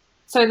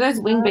 So those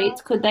wing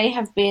beats, could they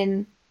have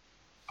been...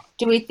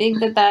 Do we think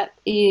that that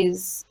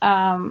is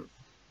a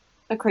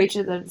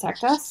creature that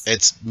attacked us?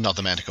 It's not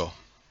the Manticore.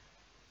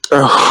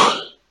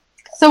 Ugh.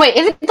 So wait,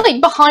 is it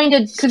like behind a...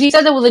 Because you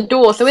said there was a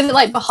door, so is it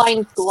like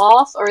behind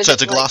glass? Or is So it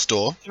it's a glass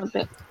door.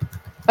 Like...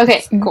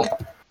 Okay, cool.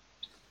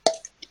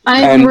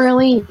 I'm And-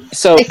 really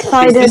So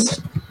excited. is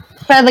this-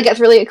 Feather gets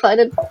really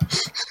excited.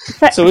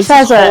 so is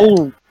this Feather.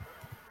 whole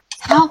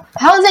How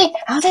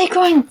are they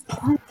growing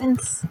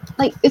plants?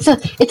 Like it's a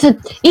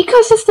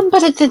ecosystem,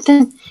 but it's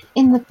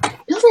in the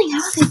building. How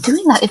are they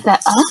doing that? Is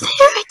that out there?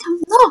 I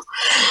don't know.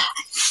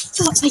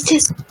 So I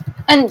just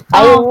and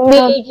I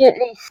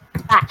immediately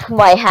smack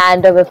my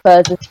hand over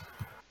Fur's.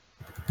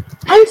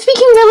 I'm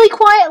speaking really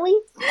quietly.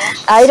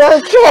 I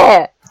don't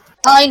care.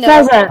 I know.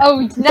 Feather.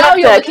 Oh, now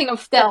you're Doctor. looking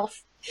of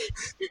stealth.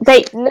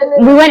 No.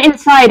 We went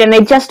inside and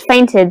they just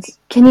fainted.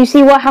 Can you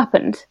see what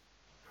happened?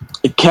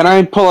 Can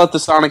I pull out the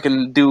Sonic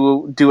and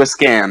do a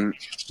scan?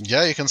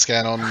 Yeah, you can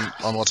scan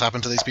on what's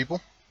happened to these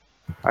people.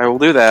 I will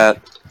do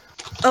that.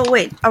 Oh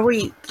wait, are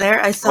we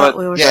there? I thought What?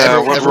 we were. Yeah, Yeah,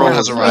 everyone, everyone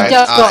has We arrived,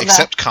 just got that.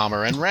 except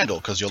Karma and Randall,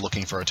 because you're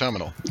looking for a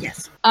terminal.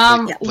 Yes.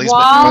 Please, both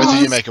While,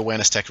 of you make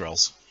awareness tech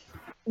rolls.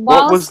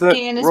 while What was that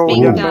scan is roll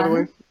being again, by the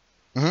way?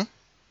 done,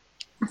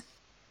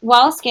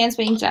 while a scan's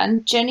being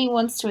done, Jenny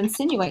wants to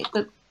insinuate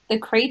that the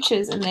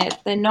creatures in there,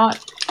 they're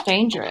not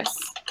dangerous.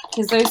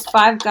 Because those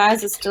 5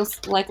 guys are still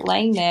like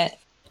laying there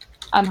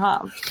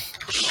unharmed.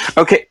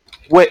 Okay,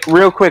 wait,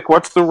 real quick.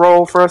 What's the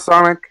roll for a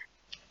Sonic?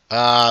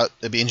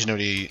 It'd be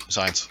ingenuity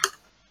science.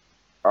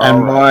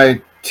 And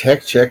my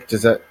tech check,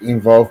 does that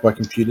involve my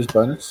computer's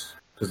bonus?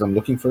 Because I'm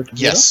looking for a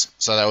computer? Yes,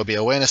 so that would be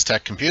awareness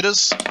tech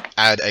computers.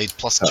 Add a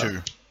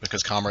 +2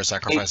 because Karma is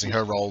sacrificing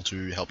her roll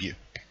to help you.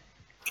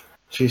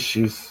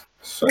 She's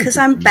so Because good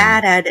I'm for me.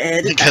 bad at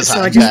it, Because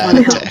so I I'm just want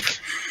to bad help. at tech.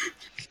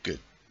 Good.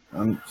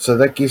 So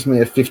that gives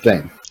me a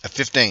 15. A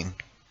 15.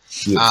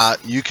 Yes.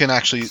 You can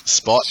actually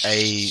spot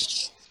a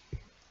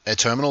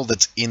terminal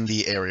that's in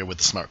the area with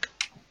the smoke.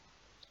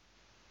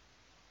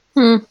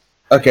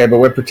 Okay, but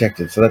we're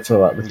protected, so that's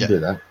alright. We can Yeah. do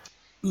that.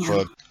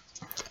 Yeah.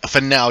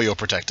 For now, you're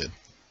protected.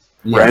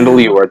 Yeah. Randall,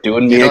 you are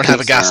doing me You a don't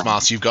have a gas concern.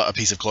 mask. You've got a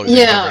piece of clothing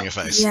Yeah. covering your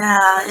face. Yeah,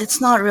 it's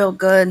not real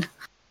good.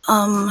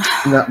 No,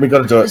 we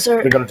gotta do it. Is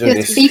there- We gotta do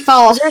Just this. be Is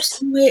fast. there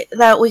some way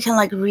that we can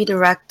like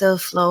redirect the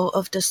flow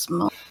of the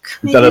smoke?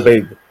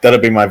 maybe? That'll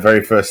be my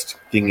very first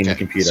thing in the Okay.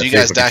 computer. So you See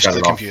if guys we can dash shut to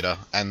the it off. computer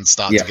and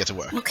start Yeah. to get to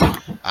work. Okay.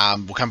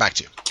 We'll come back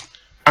to you.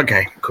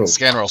 Okay, cool.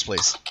 Scan rolls,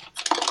 please.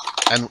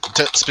 And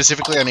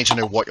specifically, I need to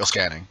know what you're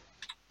scanning.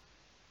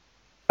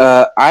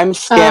 I'm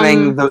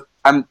scanning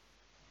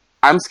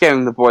I'm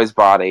scanning the boy's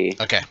body,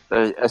 Okay,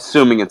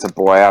 assuming it's a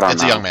boy. I don't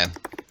it's know. a young man.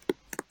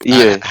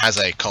 Yeah, Has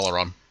a collar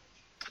on.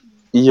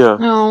 yeah.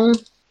 No.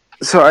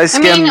 So I I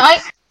scan mean,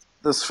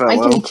 this I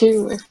fellow. can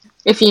too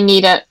if you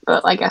need it,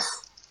 but I guess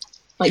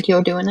like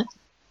you're doing it.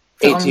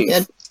 So I'm 18.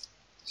 good.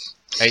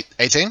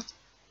 18?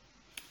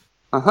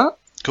 Uh-huh.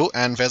 Cool.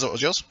 And Feza, what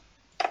was yours?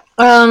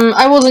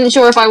 I wasn't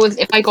sure if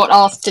I got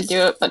asked to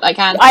do it, but I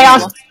can. I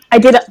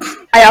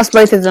asked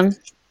both of them.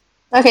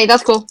 Okay,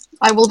 that's cool.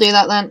 I will do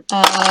that then.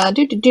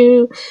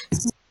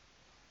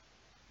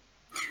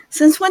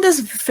 Since when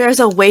does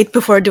Faiza wait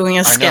before doing a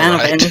I know, scan of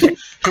right? anything?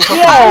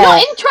 I'm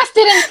not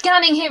interested in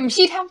scanning him.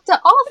 She'd have to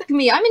ask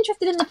me. I'm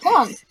interested in the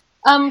plant.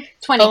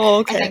 20. Oh, I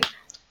okay. think.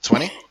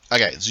 20?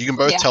 Okay, so you can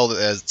both Yeah. tell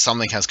that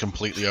something has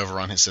completely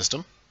overrun his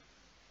system,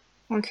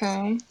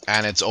 Okay.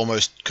 and it's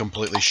almost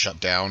completely shut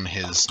down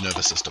his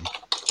nervous system.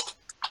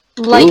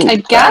 Like Ooh, a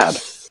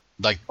gas,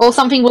 Like or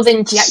something was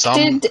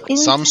injected in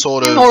some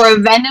sort him, of or a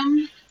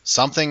venom.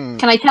 something.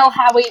 Can I tell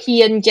how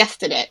he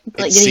ingested it?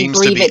 Like, did he seems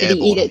to breathe be it? Did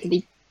he eat airborne. it? Did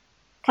he?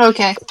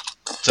 Okay.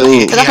 So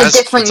he But that's has,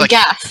 a different it's like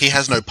gas. he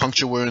has no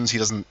puncture wounds. He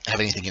doesn't have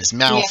anything in his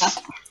mouth.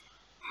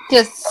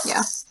 Yeah. Just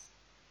yeah.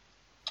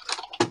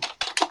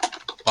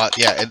 But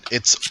yeah,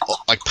 it's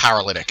like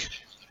paralytic.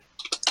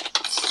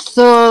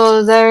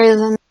 So there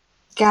is a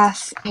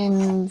gas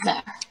in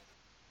there.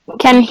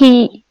 Can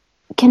he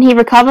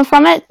recover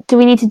from it? Do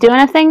we need to do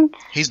anything?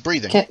 He's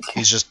breathing. Okay.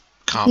 He's just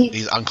calm.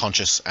 He's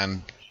unconscious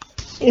and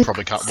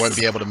probably won't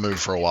be able to move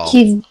for a while.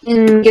 He's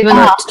been given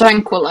a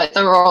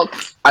tranquilizer or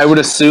I would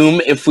assume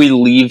if we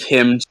leave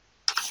him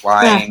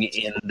lying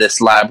in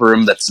this lab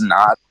room that's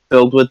not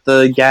filled with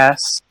the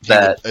gas, He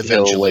that will he'll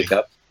eventually wake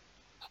up.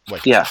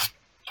 wake Yeah.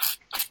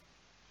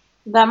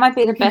 That might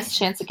be the best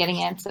chance of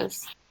getting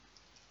answers.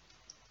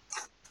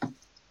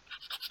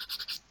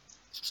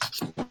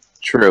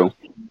 True.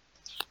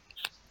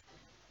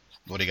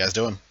 What are you guys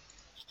doing?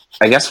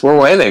 I guess we're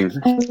waiting.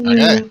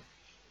 Okay.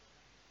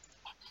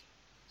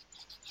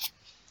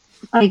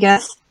 I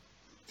guess.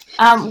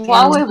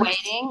 While we're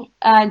waiting,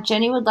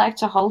 Jenny would like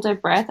to hold her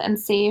breath and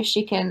see if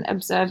she can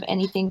observe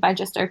anything by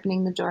just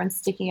opening the door and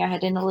sticking her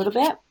head in a little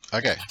bit.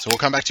 Okay, so we'll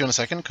come back to you in a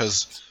second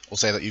because we'll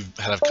say that you've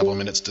had a couple of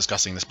minutes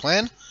discussing this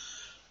plan.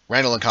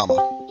 Randall and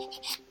Karma.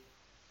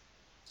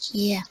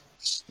 Yeah.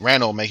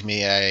 Randall, make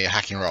me a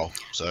hacking roll.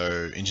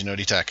 So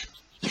ingenuity tech.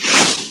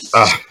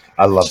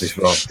 I love this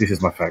role. This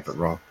is my favourite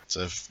role.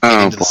 So get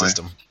Oh, into the boy.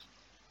 system.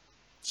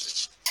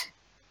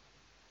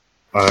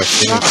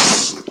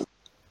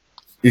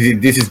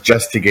 This is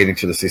just to get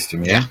into the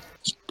system, yeah?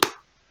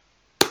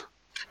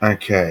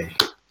 Okay.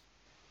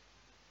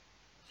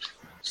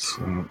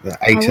 So, the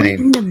Are we 18.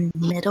 in the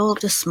middle of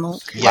the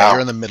smoke? Yeah,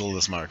 you're in the middle of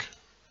the smoke.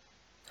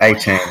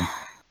 18.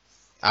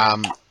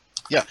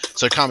 Yeah.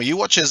 So Karma, you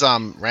watch as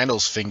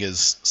Randall's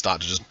fingers start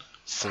to just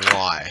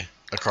fly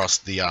across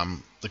the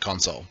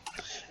console.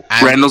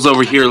 And, Randall's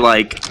over here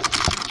like,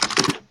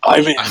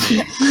 I'm in.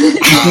 yeah,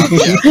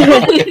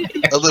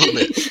 a little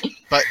bit.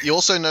 But you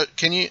also know.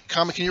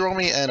 Karma? Can you roll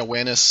me an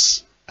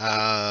awareness?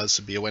 This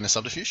would be awareness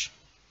subterfuge.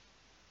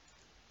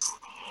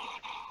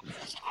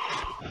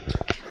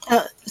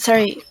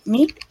 Sorry,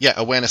 me? Yeah,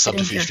 awareness I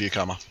didn't subterfuge hear. for you,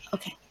 Karma.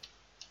 Okay.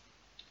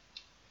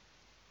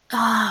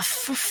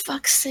 For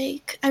fuck's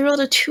sake. I rolled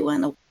a 2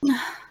 and a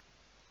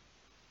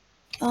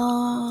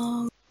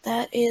 1.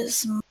 That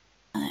is my...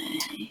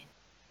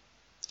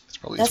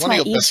 It's That's one my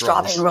of your best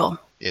rolls. eavesdropping roll.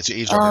 Yeah, it's your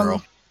eavesdropping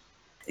roll.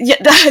 Yeah,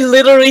 I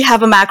literally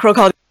have a macro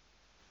called...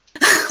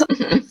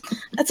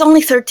 That's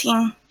only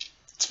 13.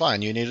 It's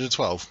fine. You needed a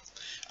 12.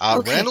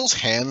 Okay. Randall's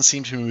hands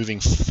seem to be moving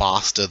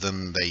faster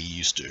than they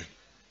used to.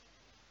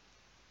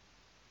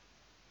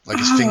 Like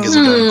his fingers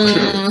are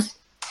going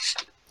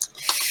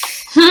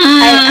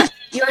quicker.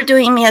 You're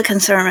doing me a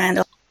concern,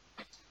 Randall.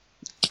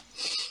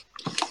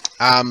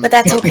 But But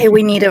that's okay.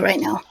 We need it right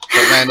now.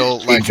 But Randall,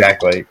 like,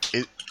 Exactly.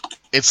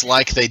 it's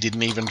like they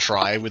didn't even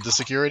try with the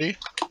security.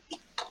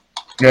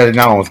 No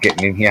one was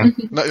getting in here.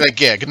 No, like,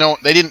 yeah, no,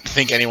 they didn't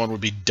think anyone would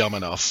be dumb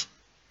enough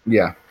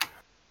Yeah.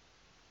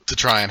 to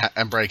try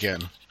and break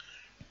in.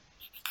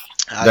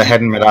 They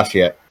hadn't met us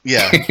yet.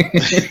 Yeah,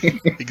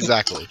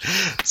 exactly.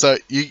 So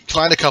you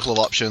find a couple of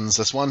options.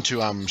 There's one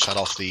to shut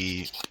off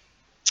the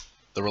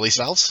release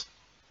valves,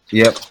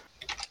 Yep.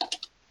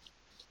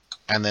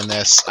 and then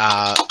there's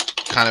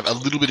kind of a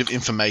little bit of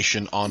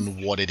information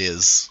on what it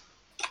is,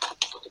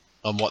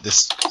 on what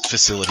this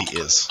facility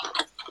is.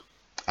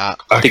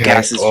 The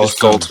gas is just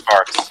gold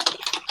sparks.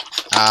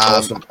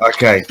 Awesome.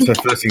 Okay, so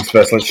first things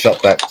first, let's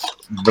shut that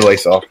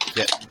release off.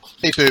 Yeah,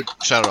 beep boop,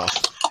 shut it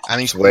off.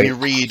 And Sweet. you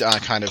read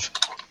kind of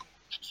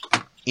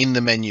in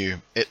the menu,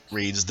 it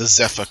reads the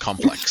Zephyr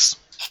Complex.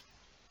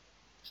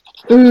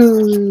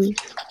 Ooh.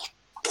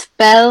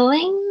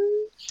 Spelling?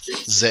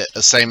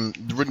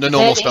 The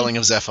normal spelling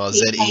of Zephyr,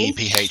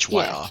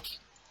 Zephyr.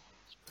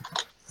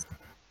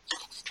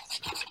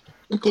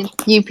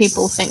 You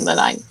people think that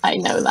I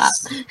know that.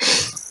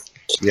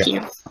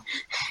 Yeah.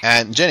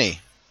 And Jenny,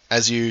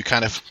 as you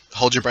kind of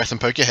hold your breath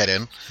and poke your head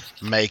in,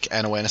 make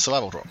an awareness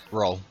survival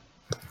roll.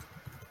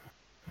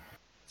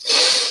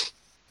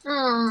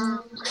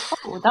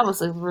 Oh, that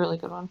was a really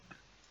good one.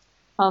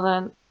 Hold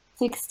on.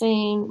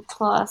 16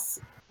 plus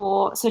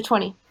 4, so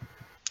 20.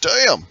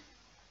 Damn!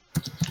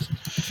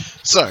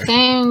 So,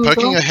 Dang,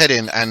 poking girl. your head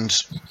in, and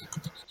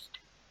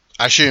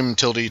I assume,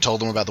 Tilda, you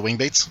told them about the wing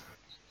beats?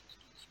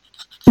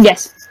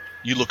 Yes.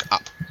 You look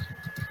up.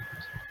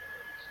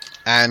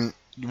 And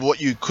what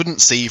you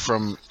couldn't see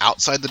from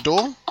outside the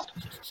door,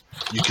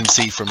 you can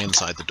see from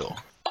inside the door.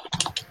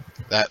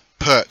 That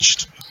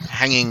perched,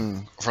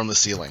 hanging from the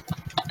ceiling,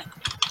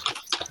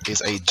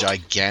 is a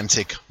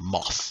gigantic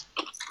moth.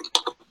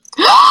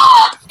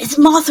 It's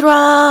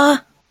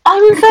Mothra!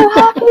 I'm so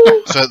happy!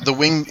 So the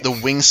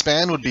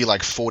wingspan would be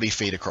like 40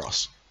 feet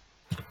across.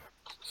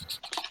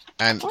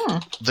 And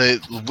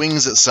the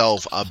wings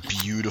itself are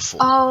beautiful.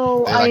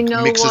 Oh, They're like I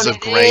know mixes what of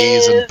it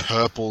greys is. and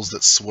purples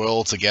that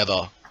swirl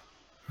together.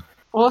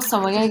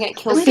 Awesome, we're gonna get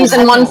killed.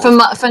 Season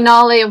 1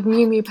 finale of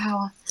Mew Mew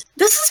Power.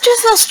 This is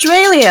just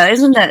Australia,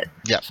 isn't it?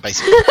 Yeah,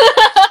 basically.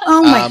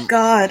 Oh my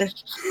god.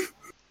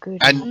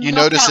 And you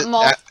notice it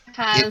Moth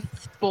has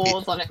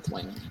spores on its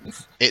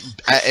wings.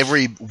 at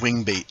every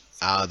wing beat.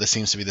 There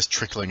seems to be this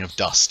trickling of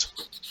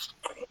dust.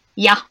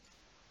 Yeah.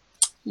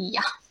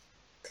 Yeah.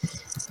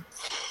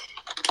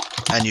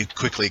 And you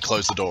quickly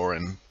close the door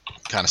and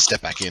kind of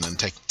step back in and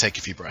take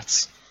a few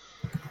breaths.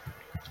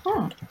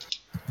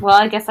 Well,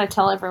 I guess I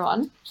tell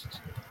everyone.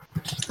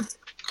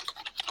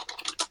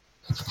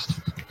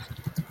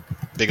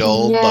 Big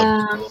old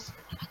bug.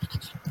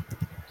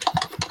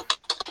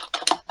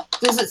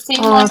 Does it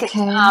seem like it's,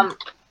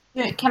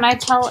 Okay. can I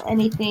tell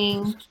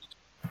anything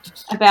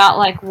about,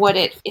 like, what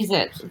it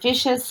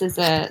vicious? Is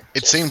it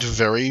It seemed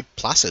very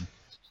placid.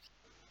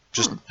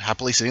 Just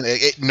happily sitting there.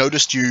 It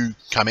noticed you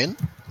come in.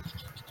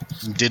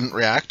 Didn't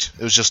react.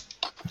 It was just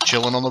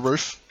chilling on the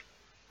roof.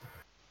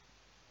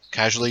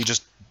 Casually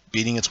just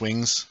beating its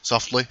wings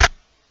softly.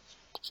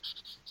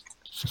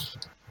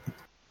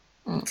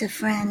 It's a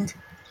friend.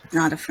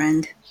 Not a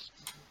friend.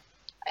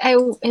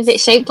 Is it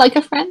shaped like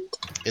a friend?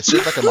 It's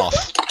shaped like a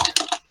moth.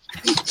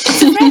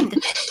 It's a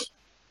friend.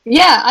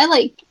 Yeah, I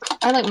like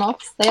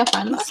moths. They are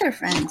friends. Moths are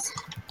friends.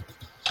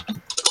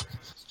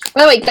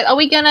 Wait, are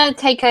we gonna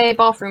take a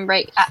bathroom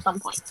break at some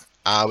point?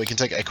 We can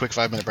take a quick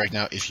 5-minute break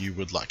now if you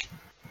would like.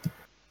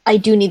 I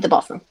do need the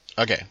bathroom.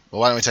 Okay,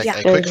 well why don't we take Yeah.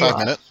 a quick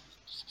 5-minute?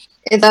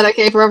 Is that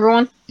okay for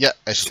everyone? Yeah,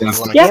 actually, we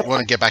want Yeah.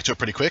 to get back to it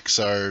pretty quick,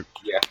 so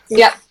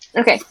Yeah.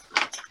 Okay.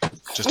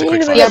 just a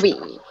quick 5.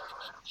 BRB.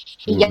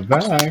 We'll Yeah. be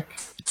back.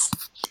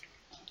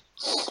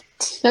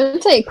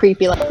 Don't say it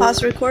creepy like.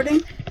 Pause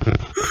recording?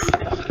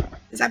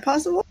 Is that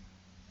possible?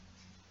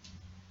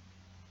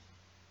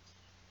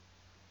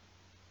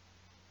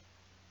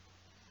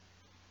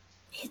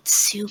 It's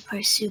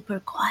super, super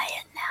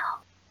quiet now.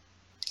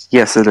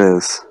 Yes, it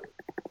is.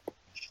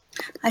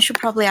 I should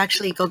probably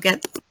actually go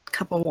get a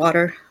cup of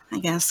water, I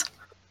guess.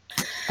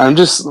 I'm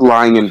just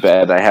lying in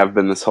bed. I have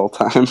been this whole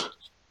time.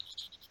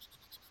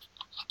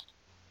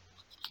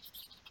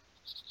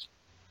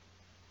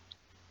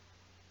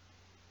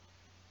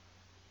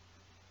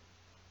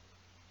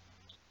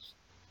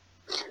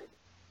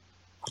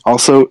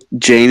 Also,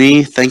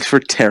 Janie, thanks for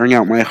tearing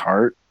out my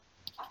heart.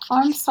 Oh,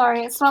 I'm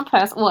sorry, it's not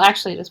personal. Well,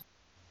 actually, it is.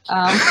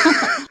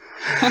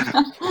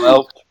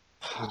 Well,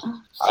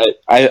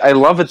 I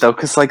love it though,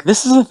 because like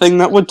this is a thing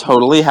that would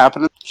totally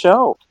happen in the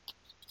show.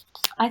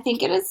 I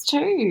think it is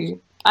too.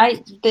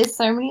 There's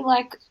so many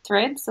like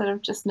threads that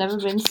have just never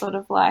been sort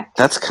of like.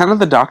 That's kind of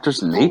the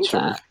Doctor's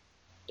nature,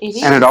 It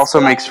is. and it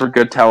also makes for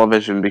good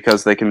television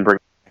because they can bring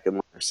it back in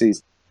later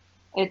seasons.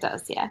 It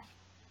does, yeah.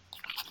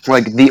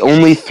 Like the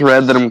only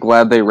thread that I'm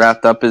glad they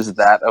wrapped up is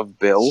that of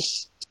Bill.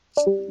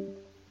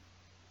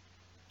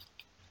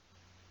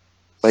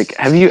 Like,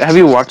 have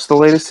you watched the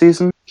latest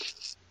season?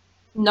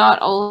 Not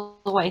all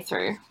the way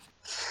through.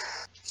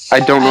 I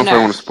don't know if I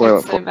want to spoil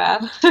it's it. so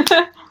bad.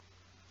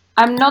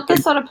 I'm not the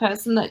sort of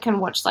person that can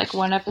watch like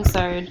one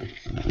episode,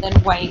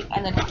 then wait,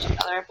 and then watch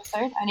another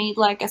episode. I need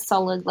like a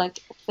solid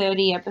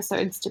 30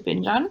 episodes to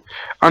binge on.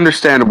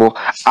 Understandable.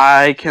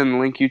 I can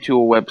link you to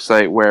a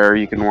website where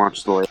you can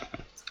watch the latest.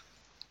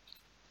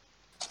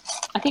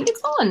 I think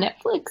it's all on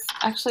Netflix.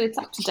 Actually, it's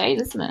up to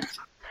date, isn't it?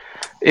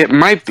 It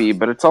might be,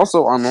 but it's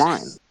also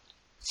online.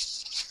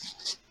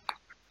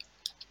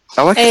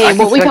 I Hey, can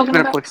what we check talking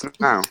about? Netflix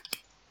now.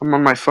 I'm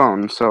on my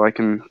phone, so I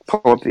can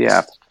pull up the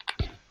app.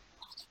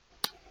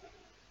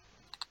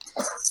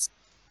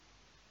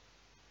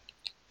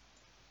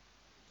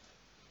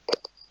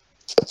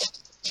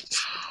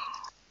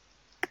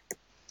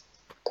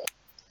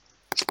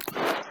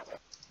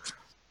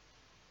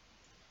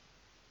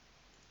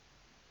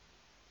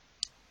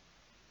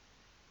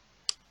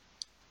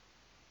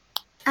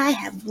 I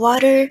have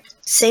water,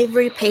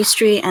 savory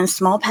pastry, and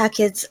small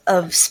packets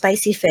of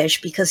spicy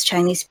fish because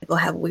Chinese people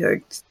have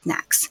weird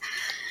snacks.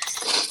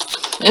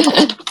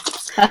 That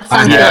I sounds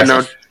have- Yeah, no, I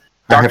have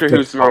Doctor to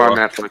Who's not on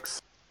follow.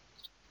 Netflix.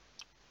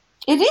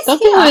 It is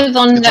Doctor here. Who is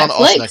on It's on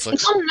Netflix. Netflix.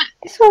 It's on.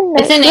 This one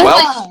It's in Netflix. English.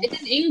 Well-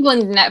 It's in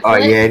England Netflix. Oh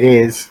yeah, it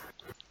is.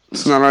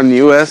 It's not on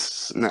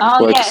US Netflix.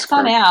 Oh yeah, it's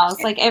on ours.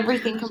 Like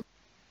everything can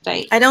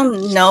date. I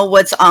don't know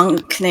what's on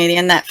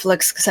Canadian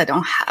Netflix because I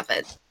don't have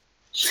it.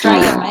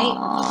 Australia, mate.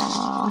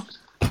 Aw.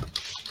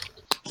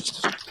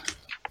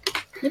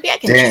 Maybe I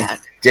can Damn.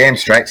 check. Damn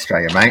straight,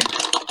 Australia, mate.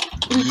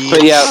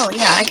 But yeah, Oh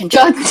yeah, I can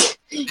check.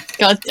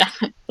 God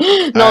damn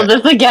it. Not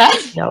this again.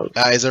 No.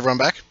 Is everyone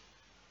back?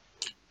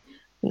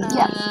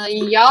 Yeah.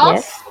 Yes.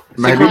 Yes.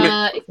 Maybe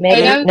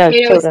Maybe. Kato, No,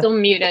 Kato is Tilda. still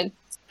muted.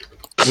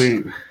 we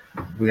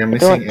are Don't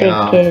missing take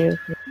our care of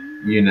it.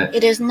 unit.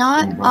 It is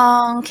not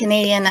on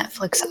Canadian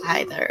Netflix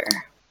either.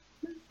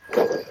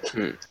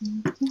 Hmm.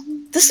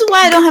 This is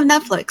why I don't have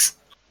Netflix.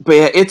 but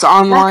yeah, it's Lack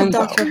online. of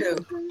Doctor Who.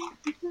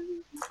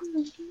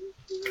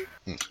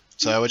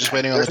 So we're just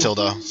waiting on the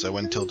Tilda. So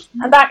when Tilda...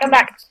 I'm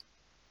back.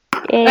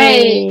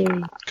 Hey. Yay.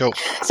 Cool.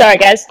 Sorry,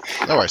 guys.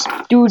 No worries.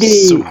 Do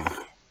this. So,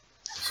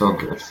 So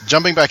good.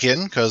 jumping back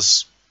in,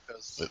 because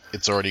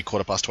it's already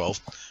 12:15.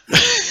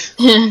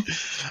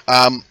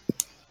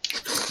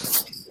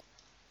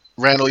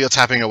 Randall, you're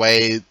tapping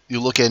away. You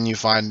look in, you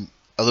find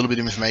a little bit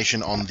of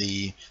information on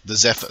the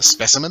Zephyr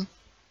specimen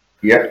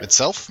Yep.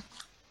 itself.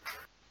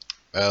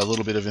 A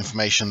little bit of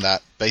information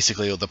that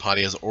basically the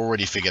party has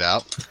already figured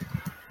out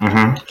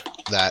Mm-hmm.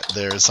 that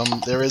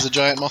there is a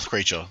giant moth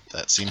creature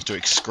that seems to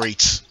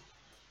excrete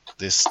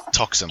this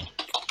toxin,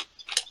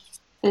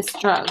 This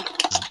drug.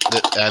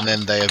 and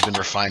then they have been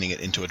refining it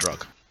into a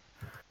drug.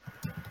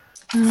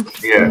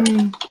 Yeah.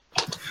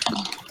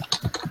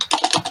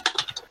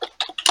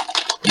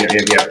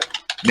 Yeah.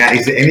 Now,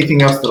 is there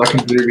anything else that I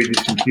can do with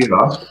this computer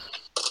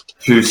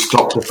to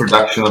stop the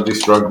production of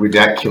this drug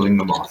without killing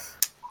the moth?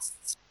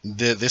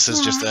 This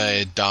is just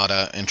a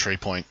data entry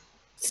point.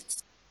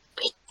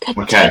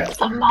 Okay.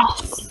 The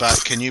moth.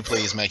 But can you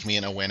please make me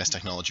an awareness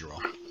technology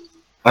roll?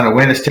 An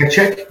awareness tech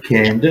check?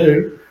 Can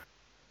do.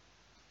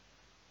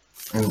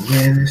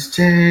 Awareness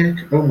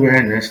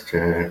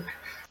tech.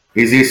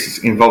 Is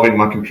this involving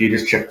my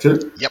computer's check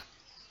too? Yep.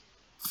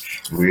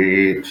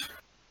 Sweet.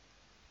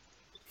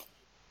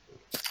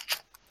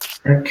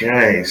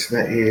 Okay, so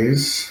that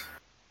is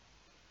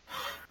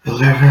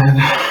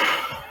 11,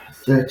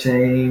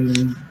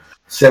 13,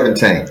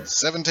 17.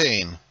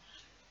 17.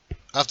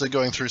 After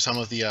going through some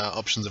of the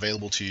options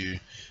available to you,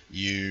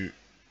 you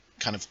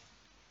kind of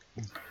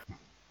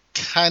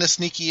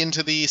sneaky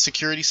into the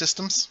security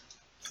systems,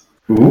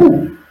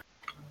 Ooh.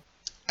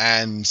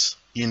 and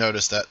you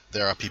notice that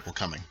there are people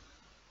coming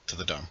to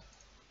the dome.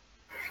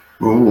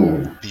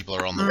 Ooh. People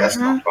are on the That's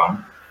not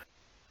fun.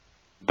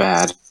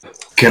 Bad.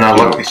 Can I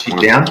lock this shit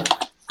down?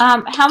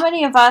 How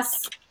many of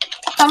us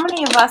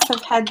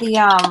have had the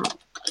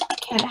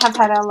have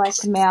had our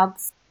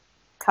mouths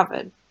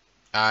covered?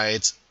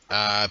 It's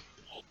the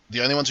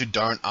only ones who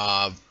don't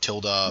are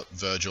Tilda,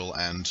 Virgil,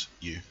 and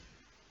you.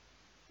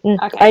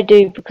 Okay. I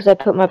do because I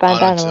put my Oh,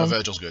 bandana no, on.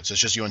 Virgil's good. So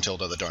it's just you and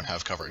Tilda that don't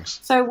have coverings.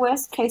 So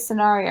worst case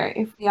scenario,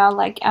 if we are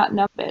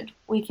outnumbered,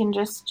 we can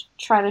just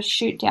try to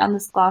shoot down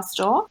this glass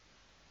door.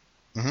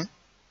 Mhm.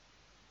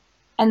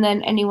 And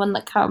then anyone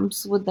that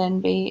comes would then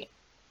be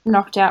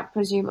knocked out,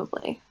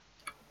 presumably.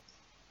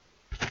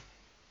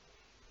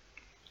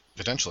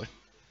 Potentially.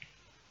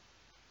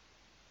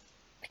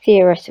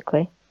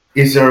 Theoretically.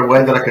 Is there a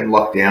way that I can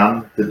lock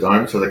down the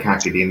dome so they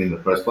can't get in the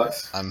first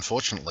place?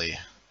 Unfortunately,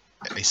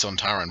 Aeson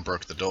Taran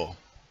broke the door.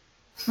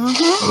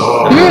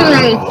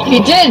 Oh. He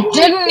did,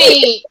 didn't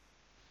he?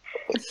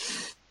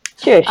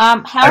 Shush.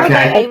 How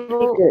Okay.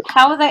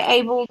 are they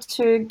able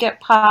to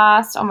get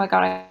past? Oh my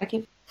god, I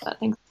keep that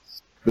thing.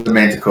 The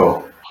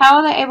Manticore. How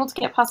are they able to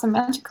get past a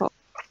manticore?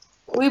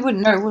 We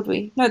wouldn't know, would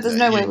we? No, there's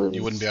no way we would.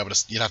 You wouldn't be able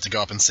to. You'd have to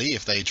go up and see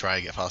if they try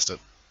and get past it.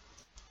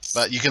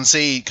 But you can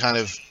see kind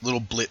of little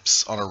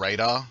blips on a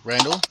radar,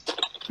 Randall.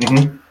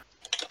 Mm-hmm.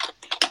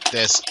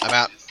 There's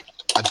about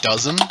a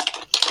dozen,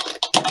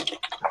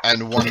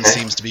 and one Okay.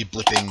 seems to be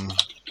blipping.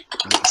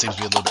 It seems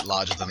to be a little bit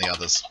larger than the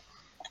others.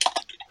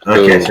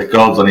 Okay, Ooh. so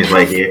Gold's on his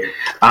way here.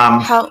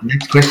 How-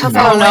 Next question. How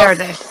far away are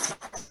they?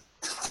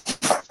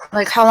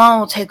 Like, how long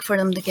will it take for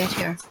them to get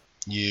here?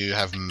 You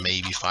have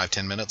maybe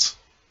 5-10 minutes.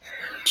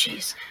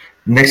 Jeez.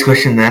 Next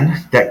question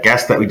then. That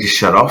gas that we just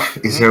shut off,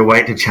 is there a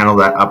way to channel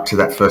that up to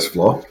that first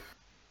floor?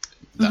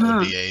 That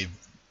would be a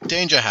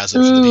danger hazard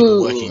for the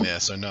people working there,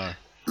 so no.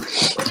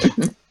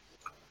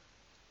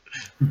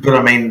 But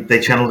I mean, they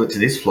channeled it to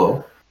this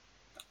floor.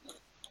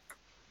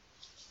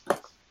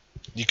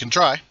 You can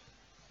try.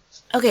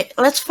 Okay,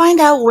 let's find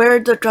out where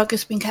the drug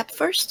is being kept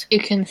first. You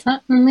can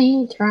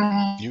certainly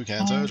try. You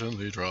can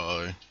certainly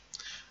try.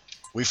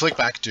 We flick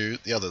back to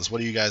the others.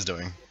 What are you guys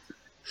doing?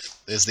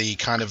 There's the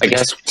kind of... I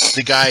guess.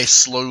 The guy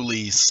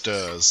slowly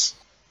stirs.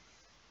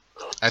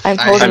 I'm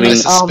holding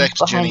his arm suspect,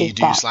 behind Jenny, his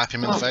do you back. slap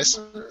him in the face?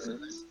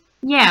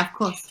 Yeah, of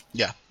course.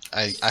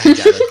 I had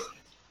gathered.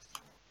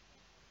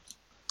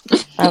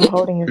 I'm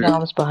holding his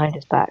arms behind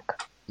his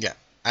back.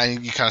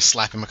 And you kind of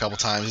slap him a couple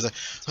times. He's like,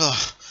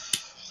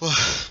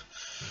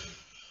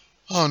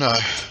 oh no.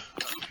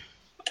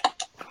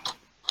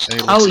 And he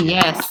looks Oh, at you.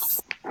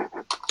 yes.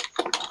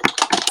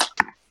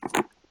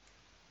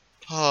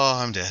 Oh,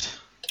 I'm dead.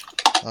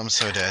 I'm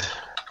so dead.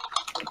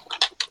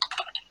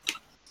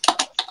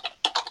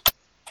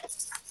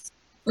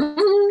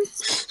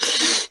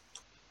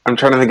 I'm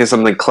trying to think of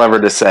something clever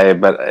to say,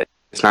 but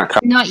it's not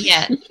coming. Not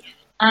yet.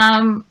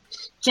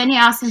 Jenny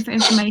asked him for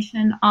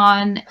information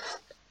on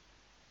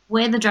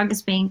where the drug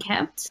is being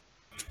kept,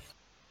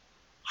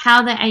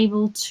 how they're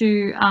able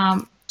to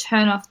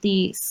turn off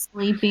the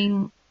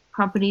sleeping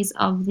properties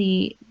of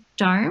the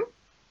dome.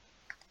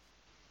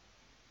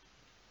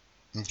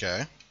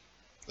 Okay.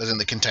 As in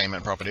the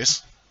containment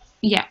properties.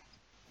 Yeah.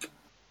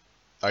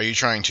 Are you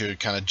trying to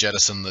kind of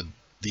jettison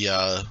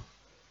the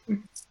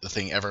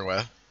thing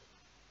everywhere?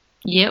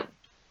 Yep.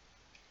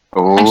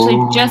 Oh.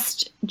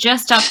 Actually,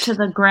 just up to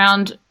the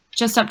ground.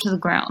 Just up to the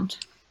ground.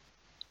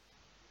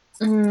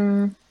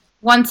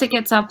 Once it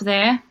gets up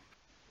there,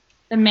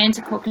 the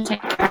manticore can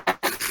take.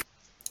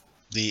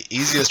 The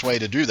easiest way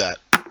to do that,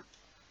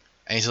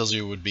 and he tells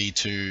you, would be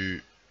to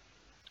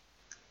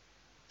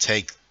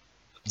take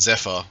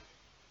Zephyr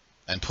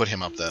and put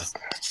him up there.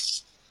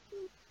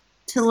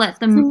 To let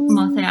the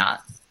moth out.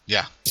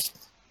 Yeah.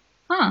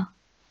 Huh.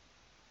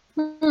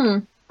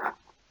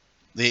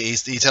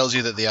 He tells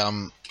you that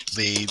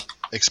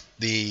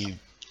the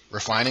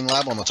refining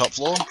lab on the top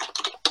floor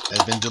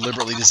has been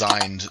deliberately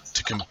designed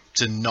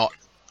to not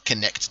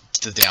connect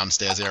to the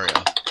downstairs area.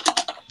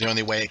 The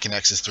only way it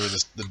connects is through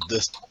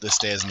the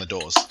stairs and the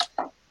doors.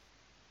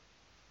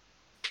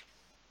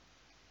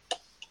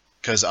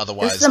 Because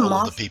otherwise, all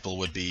of the people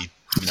would be,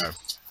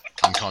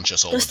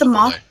 unconscious all Does the the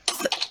whole moth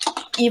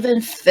day.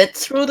 even fit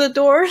through the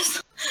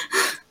doors?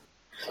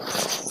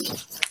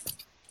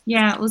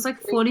 Yeah, it was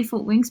like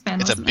 40-foot wingspan.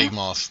 It's a wasn't big it?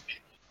 moth.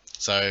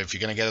 So if you're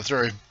going to get it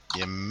through,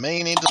 you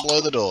may need to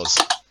blow the doors.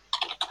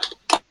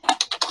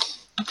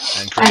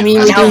 And I create mean, a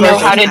we massive do know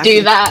Massive how to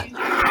do vacuum.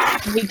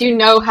 that. We do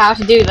know how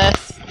to do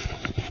this.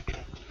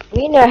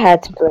 We know how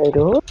to blow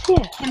doors,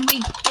 yeah. Can we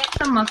get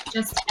the moth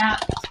just out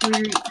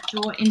through the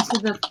door into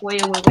the foyer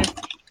where we're...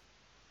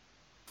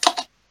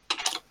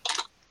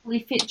 Will we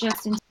fit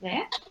just into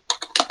there?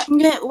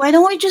 Yeah, why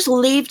don't we just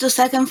leave the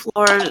second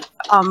floor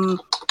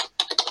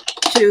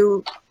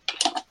to...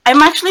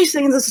 I'm actually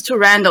saying this to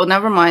Randall,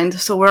 never mind.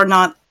 So we're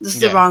not... This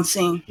is the Yeah. wrong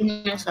scene.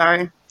 Yeah.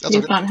 Sorry. That's You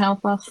okay. can't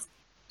help us.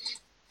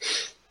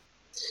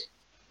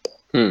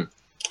 You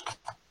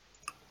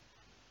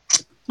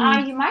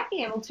might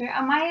be able to.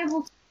 Am I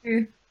able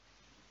to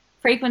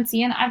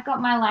frequency? And I've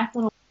got my like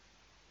little...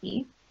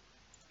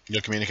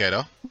 Your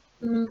communicator.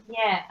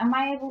 Yeah, am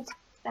I able to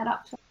set that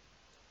up to...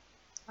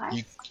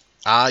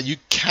 You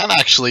can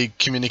actually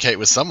communicate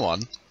with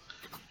someone.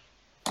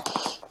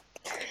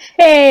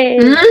 Hey!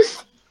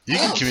 You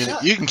can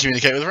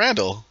communicate with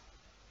Randall.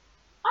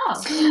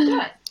 Oh, do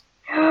it.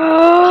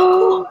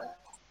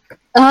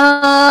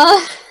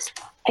 I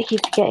keep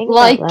forgetting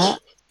Like- about that.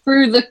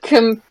 Through the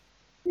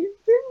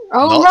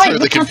Oh, Not right, through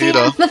the because he computer.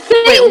 has the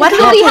thing! Wait, what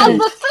because he has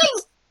happened? the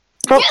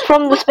thing!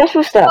 From the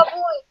special stuff.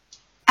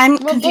 I'm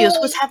My confused.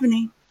 boy. What's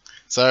happening?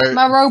 So,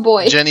 My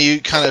roboy. Jenny,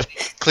 you kind of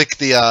click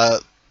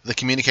the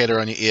communicator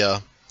on your ear,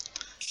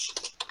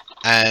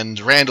 and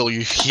Randall,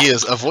 you hear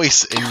a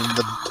voice in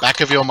the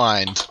back of your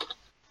mind.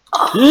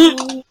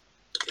 Oh,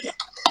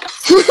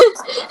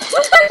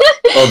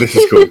 this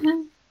is cool.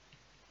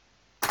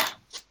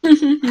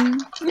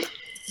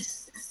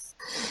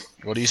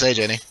 What do you say,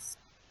 Jenny?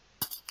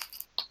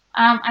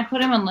 I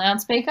put him on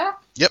loudspeaker.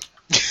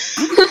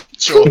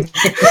 Sure,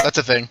 that's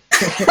a thing.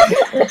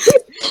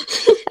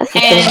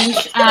 And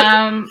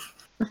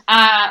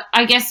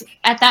I guess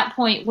at that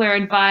point we're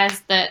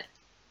advised that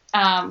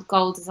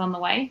gold is on the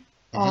way.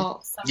 Or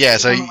something Yeah,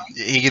 is so on the way.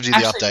 he gives you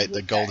the Actually, update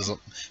that gold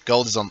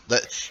is on.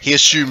 That he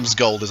assumes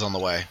gold is on the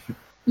way.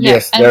 Yeah,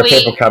 Yes, and there are we-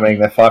 people coming.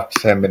 They're 5 to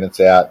 10 minutes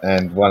out,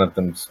 and one of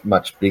them's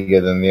much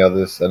bigger than the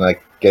others, and I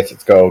guess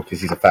it's gold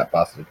because he's a fat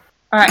bastard.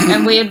 All right,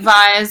 and we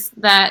advise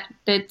that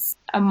it's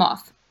a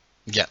moth.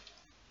 Yeah.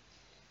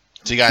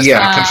 So you guys Yeah.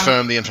 kind of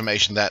confirm the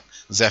information that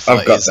Zephyr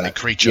I've got is a that.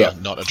 creature, Yeah.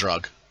 not a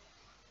drug.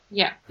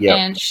 Yeah. Yep.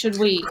 And should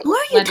we Who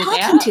are you let it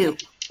talking out? to?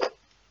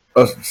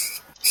 Oh,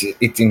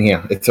 it's in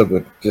here. It's all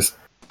good. It's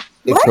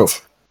What? cool.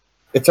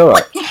 It's all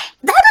right.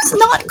 That is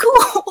not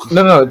cool.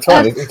 No, it's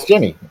fine. It's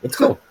Jenny. It's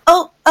cool.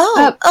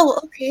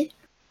 Okay.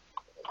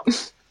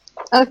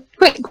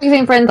 Quick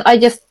thing, friends. I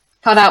just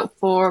cut out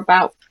for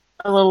about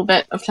a little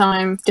bit of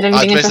time. Did It's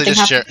anything basically interesting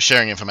just happen?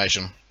 sharing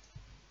information.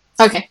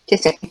 Okay,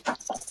 just checking.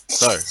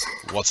 So,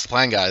 what's the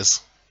plan,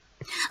 guys?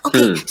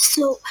 Okay,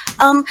 so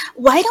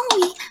why don't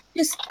we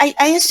just?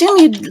 I assume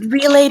you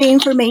relay the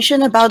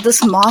information about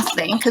this moth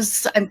thing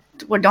because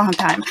we don't have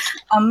time.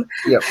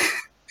 Yep.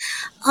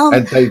 Um,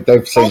 And they've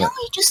why seen it. don't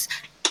we just?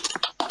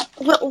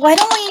 Why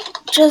don't we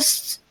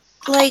just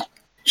like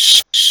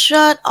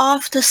shut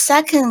off the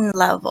second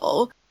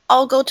level?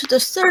 I'll go to the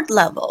third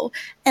level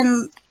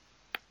and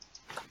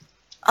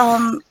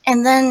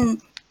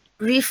then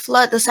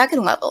reflood the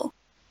second level.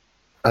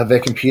 Are there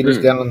computers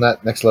down on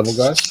that next level,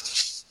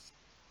 guys?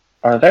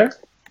 Are there?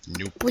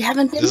 Nope. We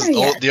haven't been This there is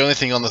yet. the only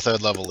thing on the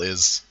third level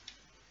is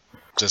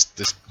just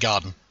this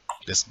garden,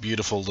 this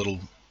beautiful little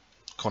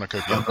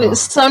cornucopia.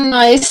 It's so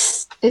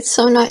nice. It's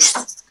so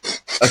nice.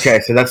 Okay,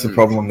 so that's the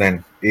problem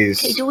then. Okay,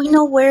 Is do we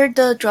know where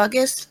the drug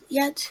is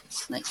yet?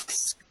 Like,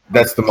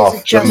 that's the moth?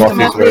 The just moth the is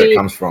moth? where it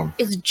comes from.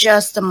 it's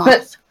just the moth.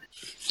 But-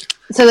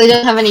 So they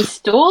don't have any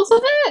stores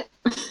of it?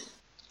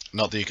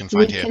 Not that you can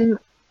We find here. can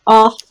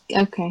ask.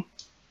 Okay.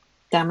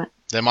 Damn it.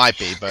 There might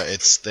be, but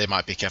they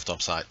might be kept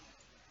off-site.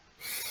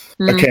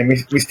 Okay,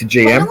 Mr. Why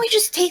GM. don't we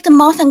just take the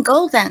moth and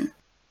go then?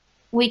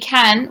 We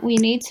can. We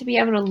need to be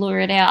able to lure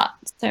it out.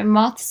 So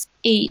moths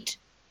eat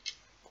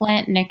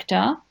plant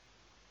nectar.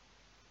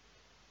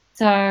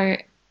 So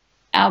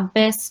our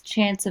best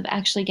chance of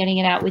actually getting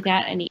it out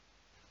without any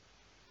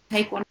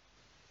take one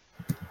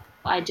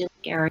idyllic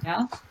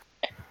area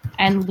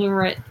and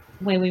lure it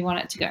where we want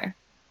it to go.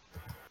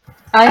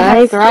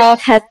 I've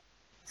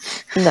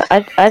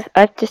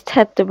just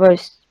had the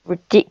most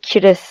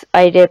ridiculous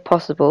idea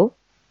possible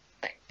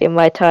in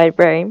my tired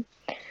brain,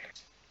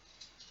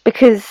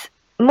 because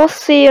moths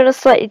see on a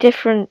slightly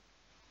different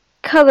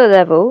color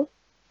level,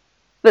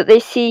 but they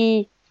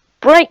see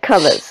bright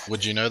colors.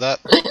 Would you know that?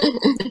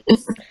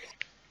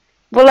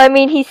 Well, I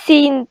mean, he's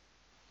seen.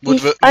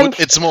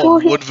 It's more.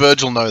 Would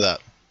Virgil know that?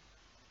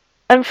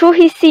 I'm sure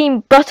he's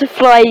seen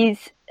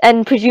butterflies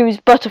and presumes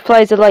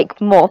butterflies are like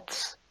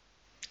moths.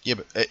 Yeah,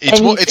 but it's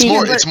And more. you It's see-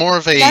 more. It's more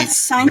of a. That's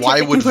scientific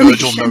Why would Virgil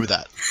information. know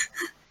that?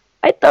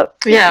 I thought.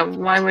 Yeah,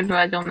 why would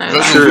Virgil know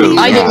that? True.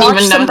 I didn't Watch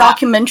even some know that.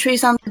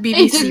 documentaries on the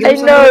BBC. I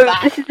know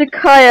this is a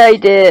Kai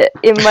idea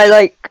in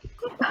my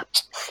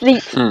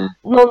sleep, Hmm.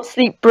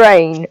 non-sleep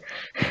brain.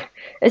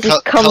 It's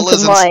just come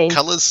to mind.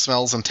 Colors,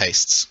 smells, and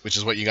tastes, which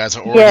is what you guys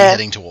are already Yeah.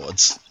 heading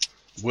towards,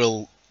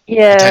 will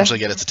Yeah, potentially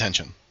get its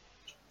attention.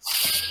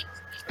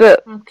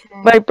 but Okay.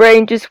 my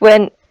brain just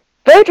went.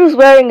 Virgil's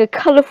wearing a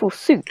colourful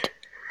suit.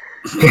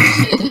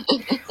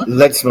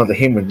 Let's smother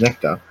him with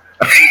nectar.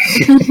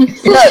 No,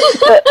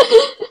 but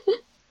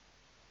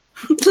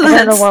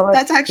don't know why,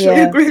 That's actually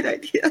yeah. a great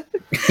idea.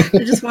 I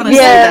just want to Yeah.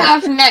 say We that.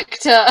 have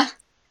nectar.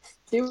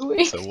 Do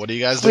we? So what are you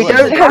guys We doing?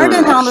 don't There's a have-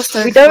 garden on the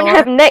third we don't floor.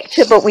 have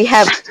nectar, but we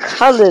have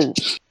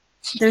colours.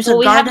 There's Well, a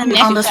we have garden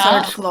on the nectar.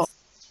 third floor.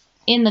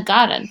 In the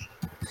garden.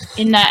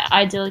 In that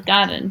idyllic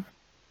garden.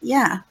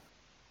 Yeah.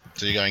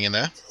 So you're going in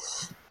there?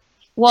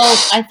 Well,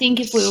 I think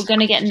if we were going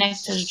to get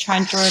nectar to try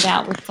and draw it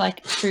out with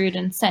like food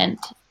and scent,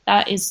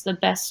 that is the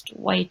best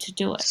way to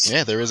do it.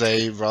 Yeah, there is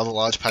a rather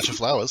large patch of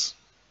flowers.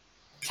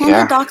 Can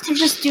Yeah. the doctor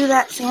just do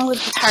that thing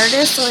with the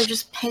TARDIS so it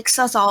just picks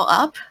us all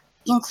up,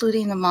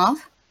 including the moth?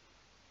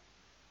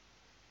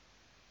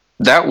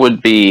 That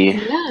would be.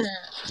 Yeah.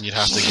 You'd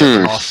have to get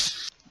them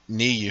off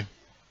near you.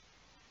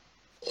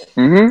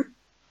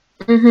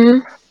 Mm-hmm. Mm-hmm.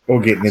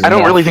 Or getting his I don't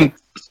mouth. really think.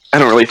 I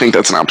don't really think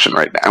that's an option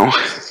right now.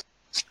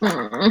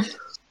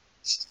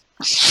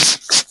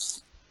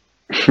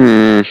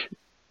 Hmm.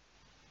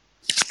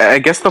 I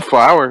guess the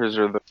flowers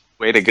are the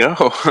way to go.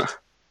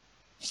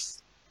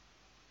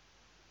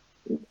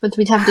 But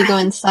we'd have to go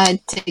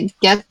inside to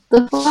get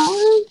the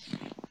flowers?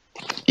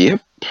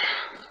 Yep.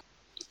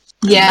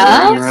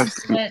 Yeah.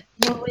 But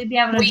will we be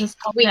able to We, just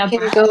pop we our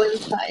can go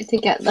inside to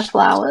get the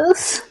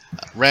flowers.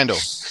 Randall,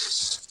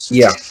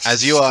 Yeah.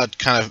 as you are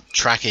kind of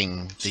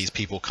tracking these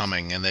people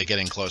coming and they're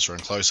getting closer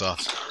and closer,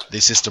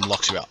 the system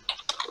locks you out.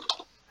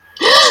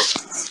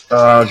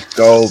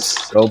 Gold.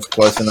 Gold's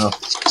close enough.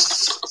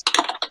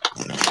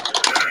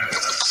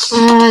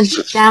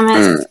 Damn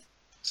it.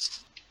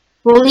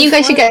 Well, you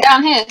guys should get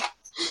down here.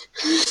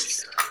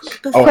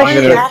 Before I'm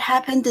gonna- that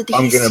happened, did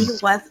I'm he gonna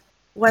see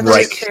whether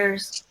rake.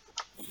 there's...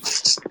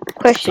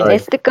 Question: Sorry.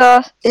 Is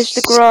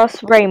the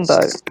grass rainbow?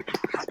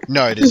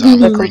 No, it is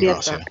Mhm. green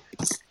grass here.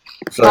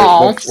 Sorry,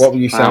 Aw. what were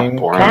you saying?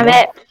 boring. Damn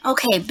it!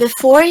 Okay,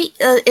 before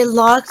it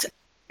locked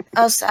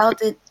us out,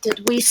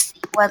 did we see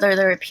whether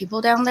there are people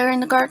down there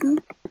in the garden?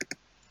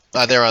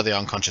 There are the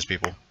unconscious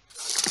people.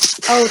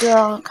 Oh, they're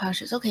all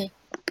unconscious. Okay.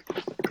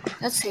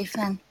 That's safe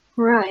then.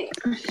 Right.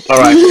 All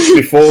right.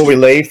 Before we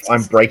leave,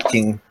 I'm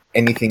breaking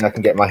anything I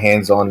can get my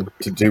hands on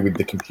to do with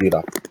the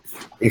computer.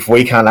 If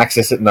we can't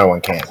access it, no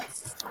one can.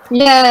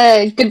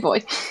 Yeah, good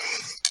boy.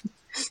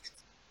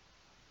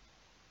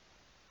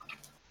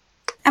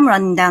 I'm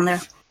running down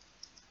there.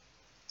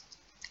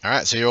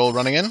 Alright, so you're all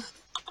running in?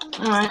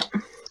 Alright.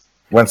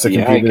 Once the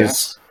Yeah, I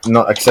computer's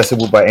not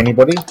accessible by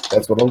anybody,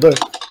 that's what I'll do.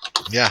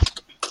 Yeah.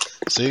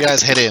 So you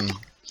guys head in.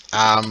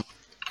 I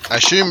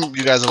assume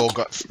you guys have all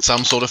got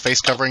some sort of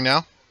face covering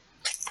now?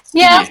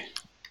 Yeah,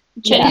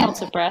 Jenny Yeah. holds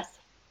her breath.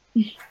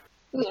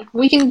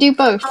 we can do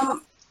both.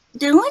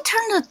 Didn't we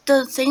turn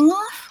the thing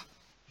off?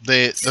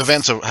 The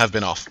vents have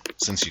been off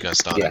since you guys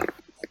started.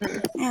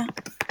 Yeah.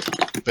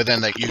 But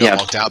then you got Yeah.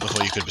 locked out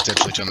before you could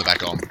potentially turn them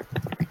back on.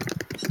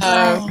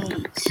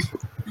 Right.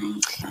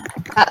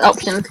 That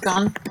option's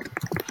gone.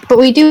 But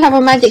we do have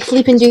a magic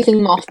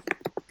sleep-inducing moth.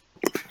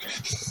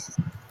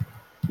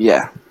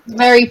 Yeah.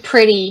 Very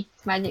pretty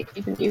magic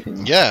sleep-inducing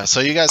moth. Yeah, so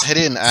you guys head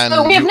in and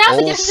So we have you now all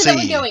suggested that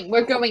we're see going.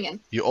 We're going in.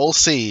 you all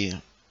see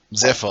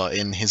Zephyr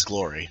in his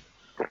glory.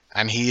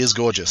 And he is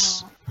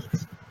gorgeous.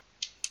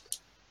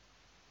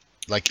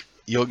 Like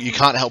you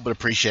can't help but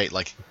appreciate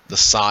like the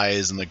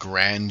size and the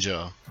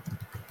grandeur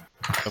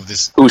of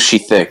this Ooh, she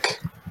thick.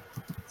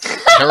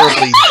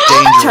 terribly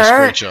dangerous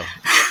Her. creature.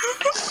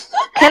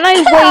 Can I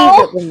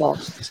wave at the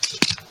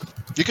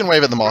moth? You can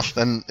wave at the moth,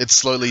 and it's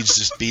slowly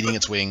just beating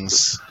its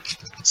wings,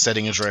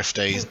 setting adrift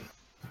a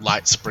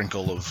light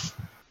sprinkle of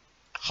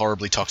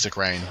horribly toxic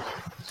rain.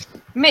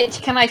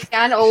 Mitch, can I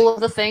scan all of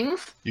the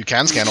things? You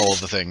can scan all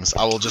of the things.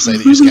 I will just say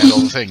that you scanned all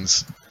the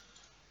things.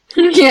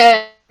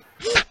 Yeah.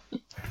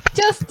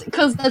 Just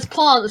because there's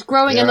plants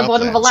growing in There the are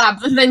bottom of a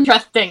plants. lab is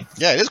interesting.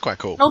 Yeah, it is quite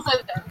cool. Also,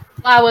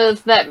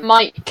 flowers that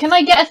might. Can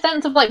I get a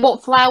sense of like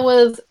what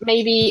flowers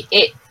maybe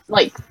it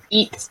like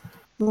eats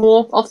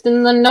more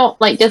often than not?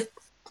 Like just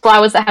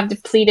flowers that have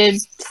depleted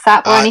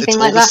sap or It's anything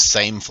all like the that.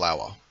 same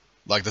flower,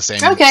 like the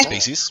same Okay.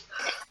 species.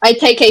 I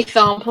take a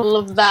sample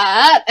of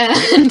that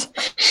and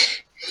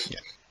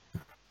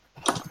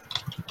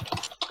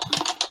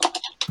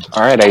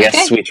Alright, I guess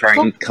Okay, we try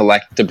and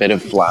collect a bit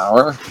of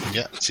flour.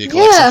 Yeah, so you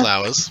collect Yeah. some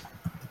flowers,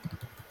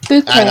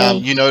 bouquet.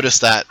 and you notice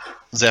that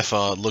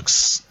Zephyr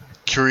looks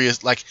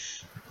curious, like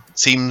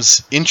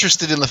seems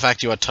interested in the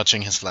fact you are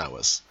touching his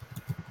flowers.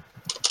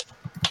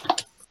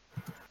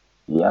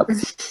 Yep.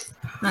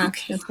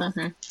 Okay.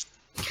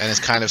 And is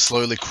kind of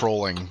slowly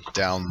crawling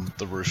down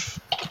the roof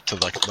to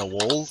like the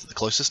wall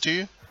closest to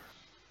you.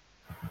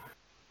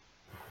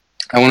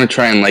 I want to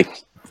try and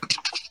like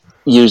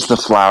use the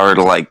flour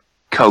to like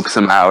coax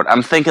them out.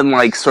 I'm thinking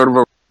like sort of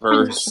a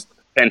reverse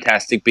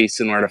Fantastic Beasts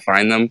and Where to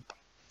Find Them.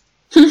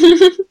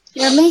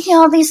 You're making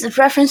all these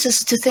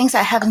references to things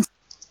I haven't.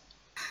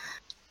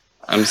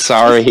 I'm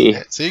sorry.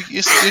 Yeah, so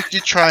you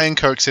try and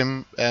coax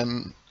him,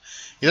 and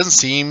he doesn't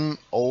seem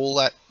all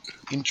that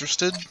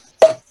interested.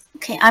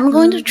 Okay, I'm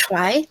going to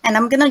try, and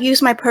I'm gonna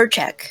use my per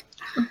check.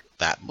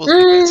 That would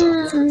be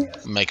better.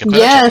 Make a per check.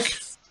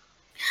 Yes.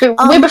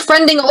 We're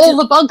befriending all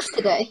the bugs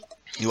today.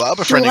 You are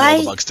befriending Do all I-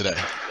 the bugs today.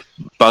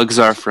 Bugs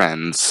are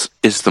friends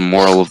is the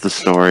moral of the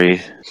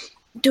story.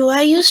 Do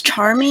I use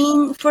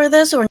charming for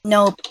this, or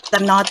no?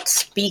 I'm not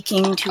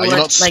speaking to. Oh, you're a,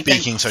 not like, a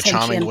speaking, so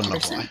charming sentient wouldn't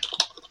person. apply.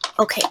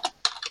 Okay.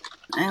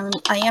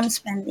 I am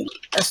spending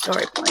a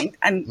story point.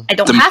 I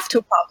don't The- have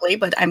to probably,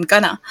 but I'm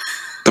gonna.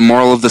 The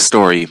moral of the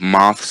story: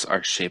 moths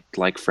are shaped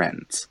like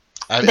friends.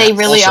 They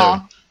really also,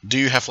 are. Do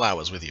you have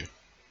flowers with you?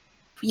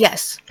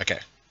 Yes, Okay.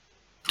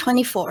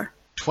 24.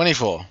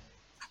 24.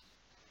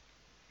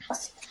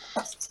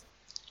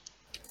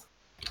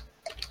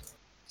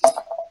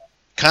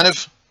 Kind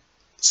of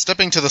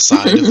stepping to the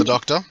side of the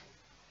doctor,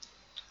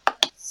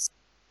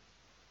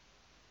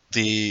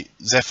 the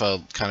Zephyr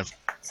kind of,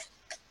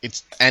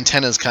 its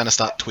antennas kind of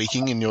start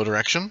tweaking in your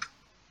direction,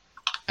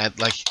 and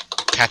like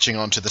catching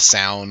on to the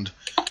sound,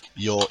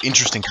 your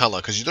interesting color,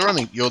 because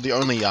you're the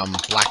only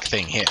black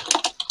thing here.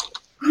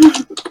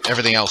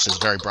 Everything else is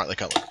very brightly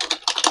colored.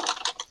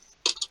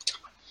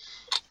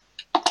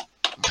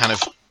 Kind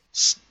of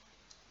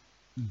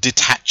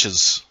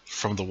detaches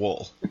from the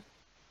wall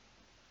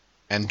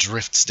and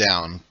drifts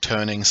down,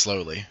 turning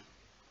slowly,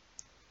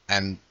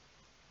 and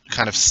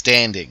kind of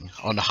standing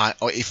on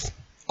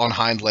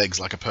hind legs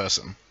like a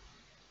person.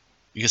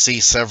 You can see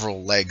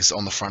several legs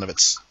on the front of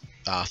its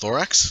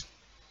thorax,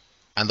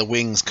 and the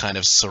wings kind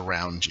of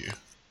surround you.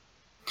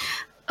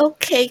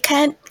 Okay,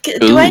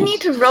 do I Ooh.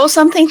 need to roll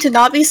something to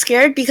not be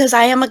scared because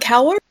I am a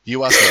coward?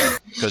 You are scared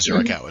because you're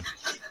a coward.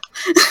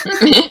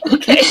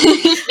 Okay.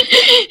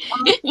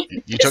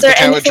 You took the there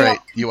coward anything trait.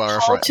 You are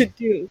How to afraid.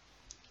 do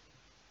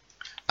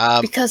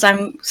Um, because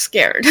I'm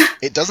scared.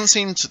 it doesn't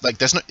seem to, like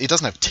it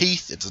doesn't have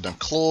teeth. It doesn't have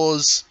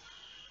claws,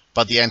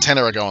 but the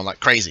antennae are going like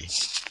crazy.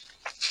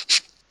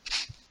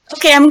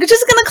 Okay, I'm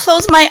just gonna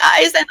close my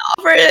eyes and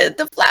offer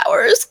the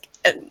flowers.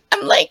 And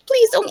I'm like,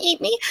 please don't eat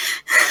me.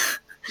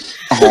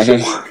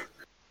 Oh,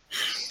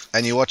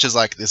 And you watch as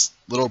like this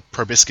little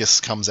proboscis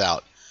comes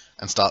out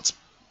and starts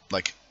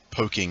like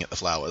poking at the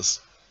flowers.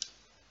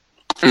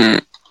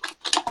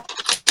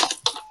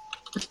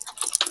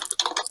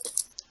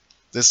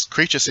 This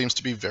creature seems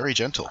to be very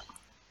gentle.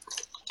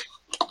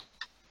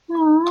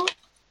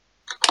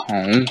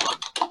 Oh.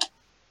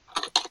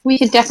 We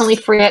could definitely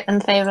free it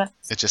and save it.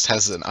 It just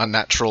has an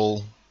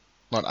unnatural,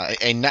 not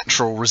a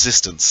natural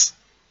resistance,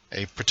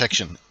 a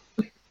protection.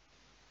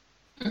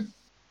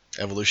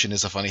 Evolution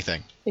is a funny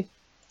thing.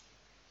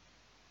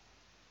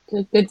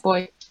 Good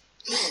boy.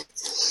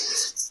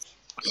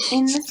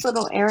 In this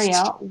little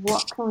area,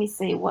 what can we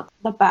see? What's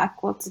the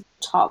back? What's the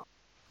top?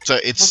 So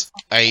it's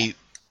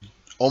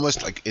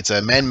almost like it's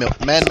a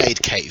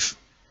man-made cave.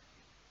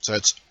 So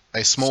it's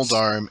a small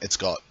dome. It's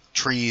got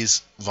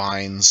trees,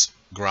 vines,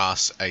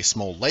 grass, a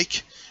small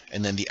lake,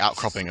 and then the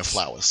outcropping of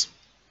flowers.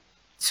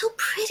 So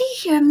pretty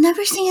here. I've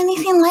never seen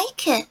anything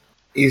like it.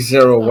 Is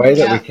there a way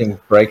that yeah. we can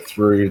break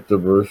through the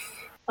roof?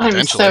 I'm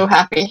Potentially. so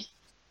happy.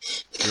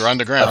 You're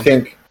underground.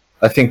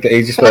 I think the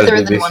easiest way to Further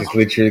do than this one. is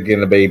literally going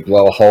to be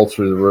blow a hole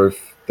through the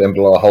roof, then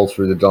blow a hole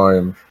through the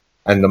dome,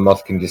 and the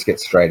moth can just get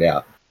straight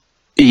out.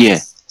 Yeah.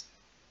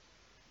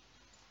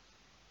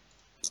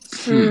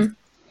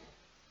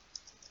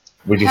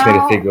 We just need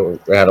to figure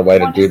out a way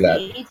to What do is that.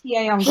 the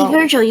ETA on Hey, gold?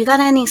 Virgil, you got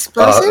any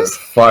explosives?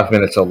 5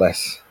 minutes or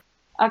less.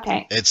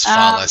 Okay. It's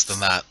far less than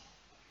that.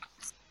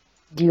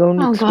 The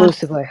only Oh, God.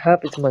 explosive I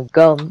have is my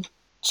gun.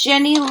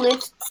 Jenny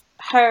lifts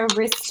her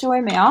wrist to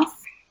her mouth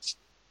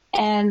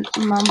and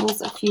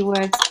mumbles a few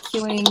words,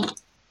 cueing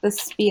the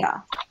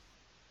spear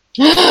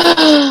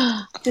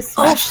to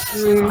smash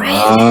through.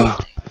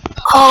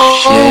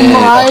 Oh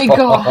my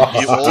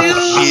god. You all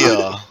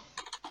hear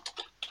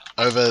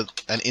over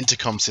an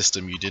intercom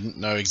system you didn't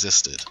know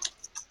existed.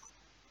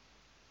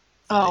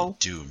 Oh.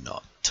 Do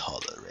not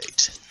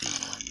tolerate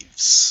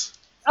thieves.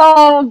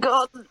 Oh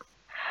god.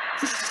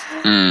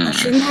 You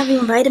shouldn't have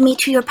invited me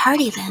to your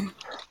party then.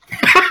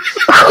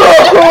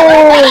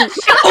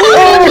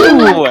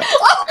 Oh!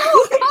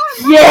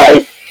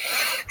 Yes!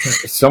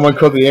 Someone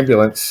called the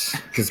ambulance,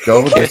 because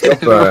Gold just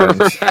got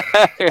burned.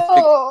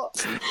 Oh.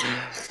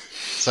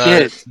 So,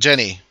 Shit.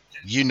 Jenny,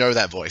 you know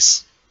that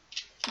voice.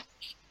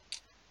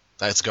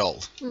 That's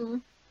Gold.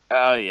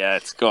 Oh yeah,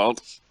 it's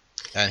gold.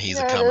 And he's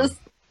There a it coming. is.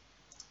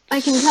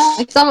 I can tell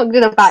my stomach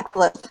did a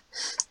backflip.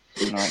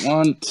 Not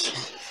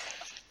want.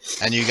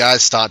 And you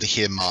guys start to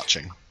hear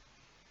marching.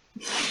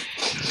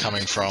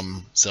 Coming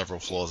from several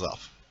floors up.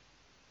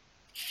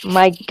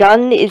 My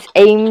gun is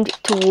aimed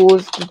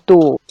towards the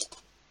door.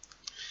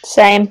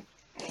 Same.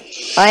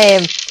 I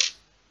am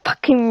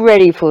fucking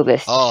ready for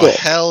this. Oh, dick.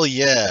 hell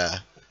yeah.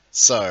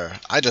 So,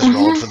 I just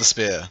rolled for the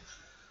spear.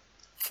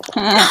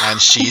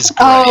 And she's great.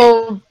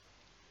 Oh,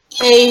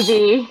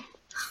 baby.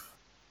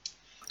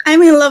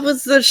 I'm in love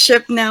with the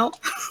ship now.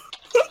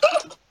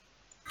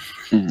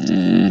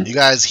 You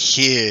guys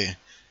hear...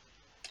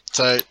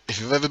 So, if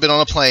you've ever been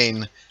on a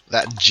plane,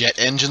 that jet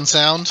engine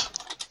sound,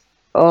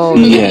 Oh,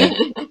 Yeah.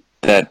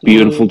 That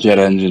beautiful jet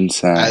engine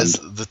sound. as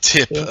the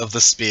tip of the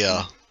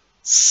spear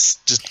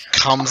just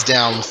comes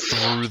down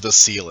through the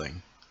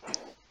ceiling.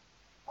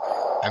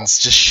 And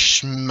just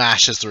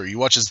smashes through. You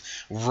watch as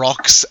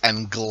rocks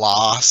and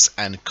glass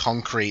and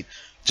concrete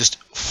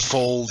just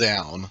fall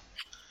down.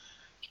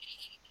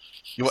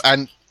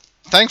 And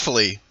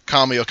thankfully,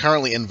 Karma, you're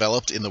currently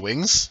enveloped in the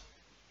wings.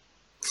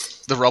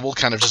 The rubble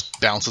kind of just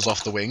bounces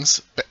off the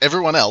wings, but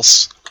everyone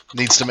else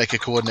needs to make a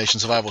coordination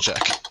survival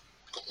check.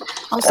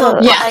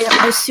 Also, Yeah.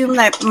 I assume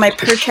that my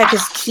per check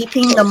is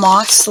keeping the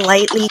moth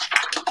slightly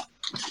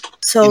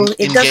so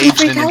it doesn't Engaged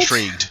freak and out.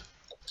 intrigued.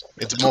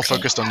 It's more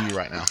focused on you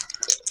right now.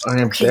 I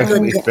am Okay,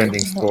 definitely good. spending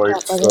story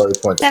points.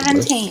 for this.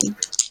 17.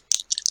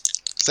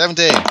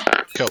 17.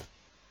 Cool.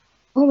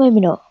 oh, maybe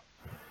not.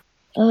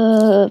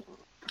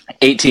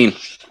 18.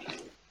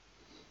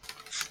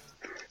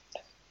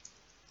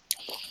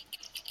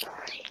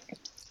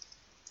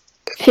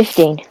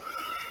 15.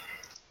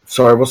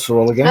 Sorry, what's the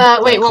roll again?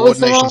 Wait, what was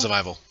the Coordination roll?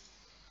 survival.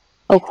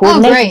 Oh,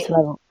 coordination great.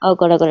 level. Oh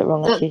god, I got it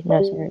wrong actually.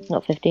 No, sorry, it's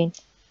not 15.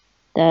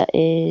 That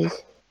is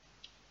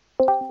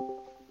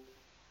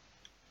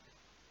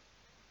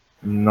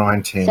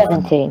 19.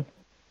 17.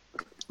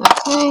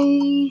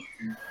 Okay.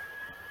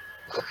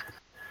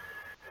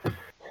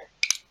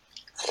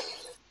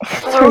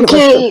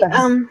 Okay, Like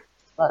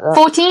that.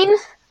 14?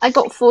 I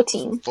got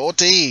 14.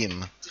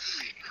 14.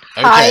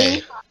 Hi. Okay.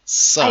 I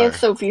So, have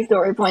so few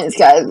story points,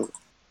 guys.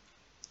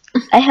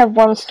 I have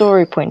one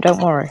story point,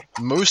 don't worry.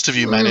 most of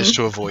you managed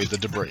to avoid the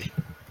debris.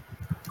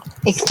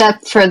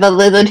 Except for the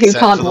lizard who except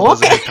can't for the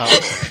walk. lizard who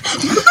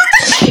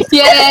can't walk.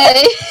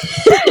 Yay!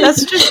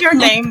 That's just your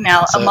name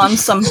now So, among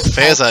some.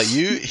 Faiza,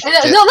 you... It's not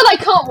that I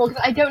can't walk,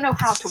 I don't know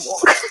how to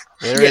walk.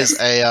 There is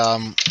a,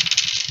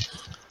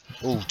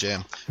 oh,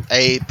 damn.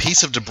 A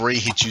piece of debris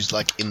hits you,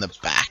 like, in the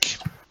back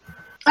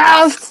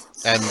Ow!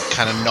 and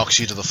kind of knocks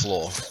you to the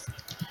floor.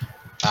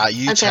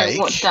 You Okay, take...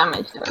 what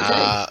damage do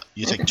I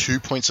you take 2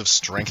 points of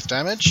strength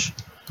damage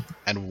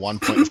and 1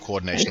 point of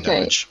coordination Okay.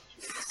 damage.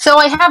 take? So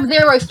I have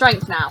 0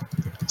 strength now.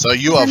 So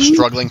you are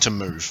struggling to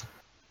move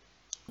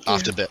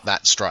after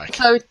that strike.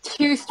 So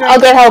 2 I'll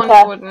strength go and help 1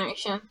 her.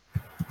 coordination.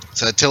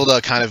 So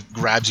Tilda kind of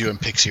grabs you and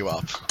picks you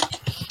up.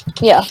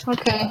 Yeah.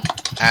 Okay.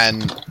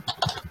 And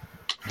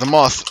the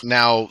moth,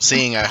 now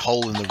seeing a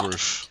hole in the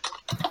roof,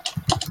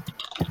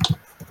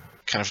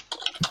 kind of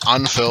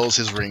unfurls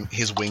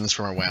his wings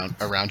from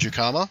around you,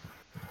 Karma,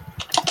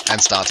 and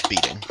starts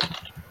beating,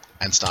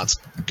 and starts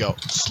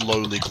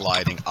slowly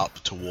gliding up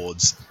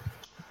towards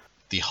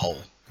the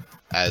hole,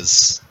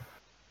 as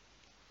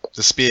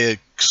the spear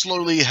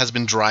slowly has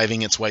been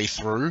driving its way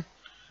through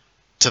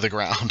to the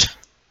ground,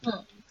 and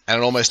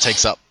it almost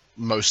takes up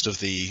most of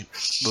the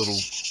little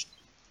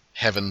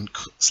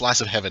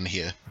slice of heaven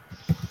here.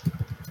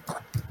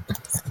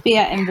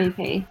 Spear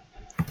MVP.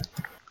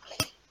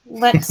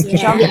 Let's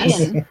jump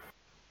in.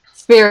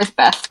 Spear is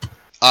best.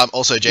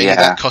 Also, Janie, Yeah.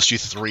 that cost you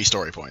 3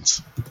 story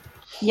points.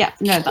 Yeah,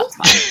 no, that's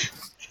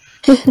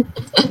fine.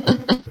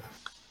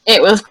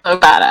 It was so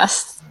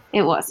badass.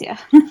 It was, yeah.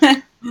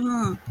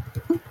 Hmm.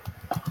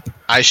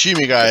 I assume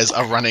you guys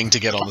are running to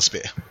get on the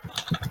spear.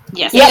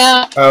 Yes.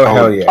 Yeah. Oh,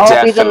 hell yeah.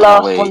 I'll be the last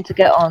Definitely. one to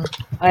get on.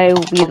 I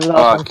will be the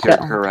last one to You're get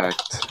on.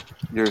 correct.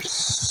 You're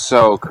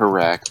so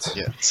correct.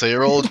 Yeah, so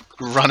you're all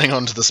running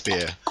onto the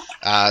spear.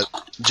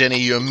 Jenny,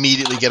 you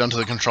immediately get onto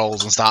the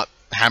controls and start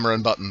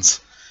hammering buttons.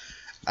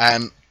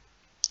 And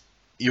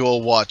you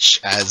all watch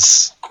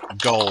as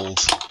Gold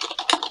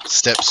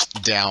steps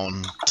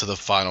down to the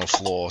final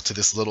floor, to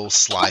this little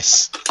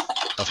slice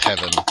of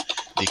heaven,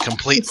 the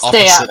complete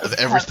Stay out opposite of of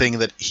everything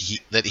that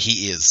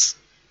he is.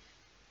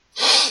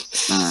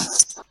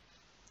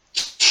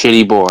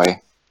 Shitty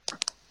boy.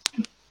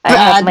 I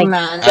have Bad my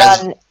man.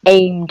 gun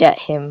aimed at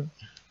him.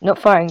 Not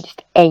firing,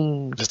 just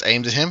aimed. Just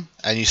aimed at him,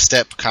 and you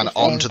step kind of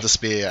Just aimed. onto the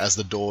spear as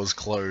the doors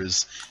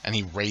close, and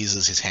he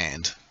raises his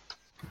hand.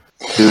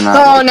 Do not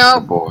Oh, look no. at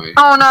the boy.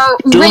 Oh no!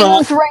 Do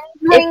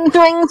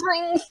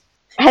Rings.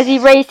 Has he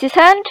raised his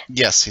hand?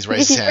 Yes, he's If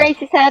raised he's his hand. raised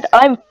his hand,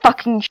 I'm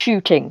fucking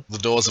shooting. The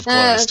doors have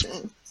closed.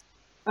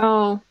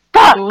 Oh.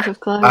 Fuck! Doors have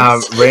closed.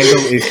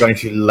 Randall is going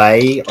to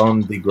lay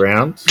on the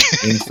ground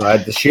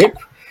inside the ship,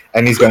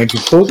 and he's going to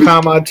pull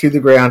Karma to the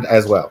ground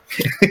as well.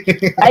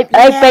 I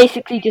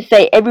basically just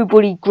say,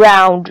 everybody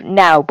ground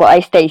now, but I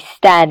stay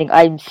standing.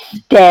 I'm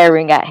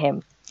staring at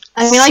him.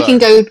 I mean, I So- can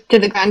go to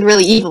the ground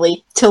really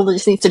easily. Tilda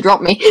just needs to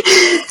drop me.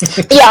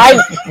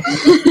 Yeah,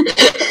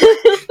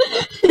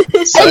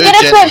 So, I'm gonna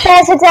Jenny, put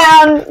Tessa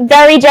down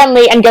very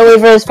gently and go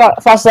over as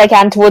fast as I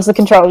can towards the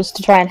controls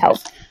to try and help.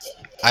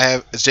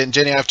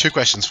 Jenny, I have 2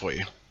 questions for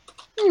you.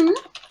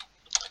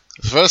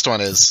 The first one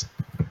is,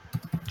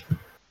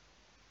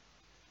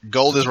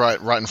 Gold is right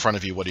in front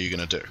of you. What are you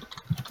going to do?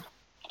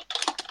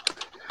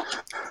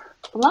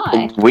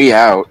 Fly. We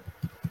out.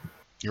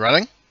 You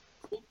running?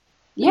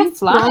 Yeah,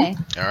 fly.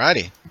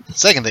 Alrighty.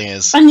 Second thing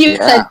is, And you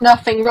Yeah. said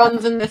nothing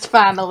runs in this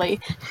family.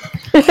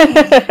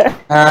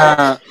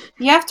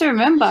 You have to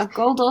remember,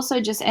 Gold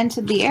also just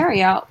entered the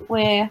area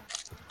where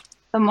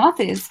the moth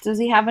is. Does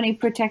he have any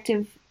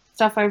protective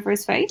stuff over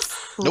his face?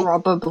 Nope.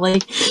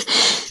 Probably.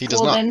 he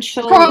does Well, not. then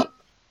surely Prob-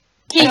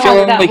 He, Yeah,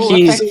 feel that like will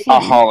he's affect a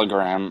him.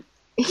 hologram.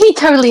 he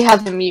totally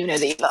has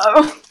immunity,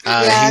 though.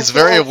 Yeah, He's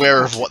very sure.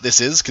 aware of what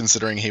this is,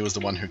 considering he was the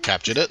one who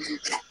captured it.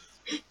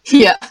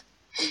 Yeah.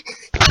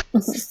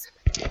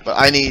 But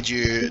I need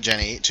you,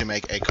 Jenny, to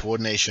make a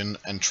coordination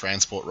and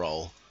transport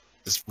roll.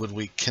 This would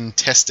be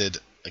contested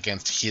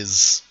against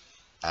his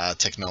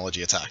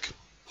technology attack.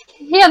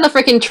 He had the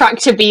freaking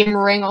tractor beam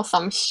ring or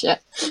some shit.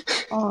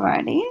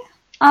 Alrighty.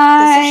 Does the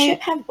I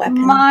ship have weapons?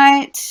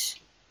 might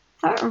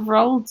haven't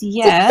rolled The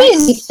yet. spear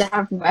needs to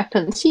have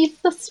weapons. He's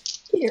the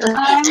spear.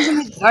 I'm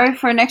gonna go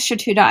for an extra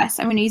 2 dice.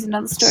 I'm gonna use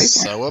another story point.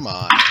 So am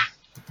I.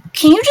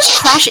 Can you just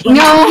crash into him?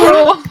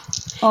 No!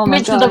 Oh my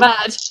Mix to the god.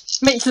 bad.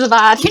 Mix to the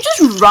bad. Can you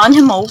just run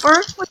him over?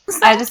 What is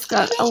I that? just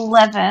got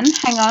 11.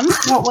 Hang on.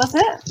 What was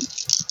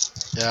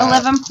it? Yeah,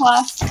 11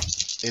 plus.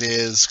 It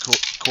is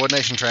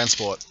coordination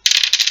transport.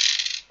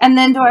 And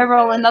then do I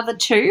roll another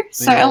 2?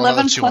 So you roll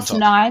another 11 2 on plus top.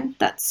 9.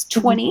 That's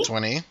 20.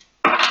 20.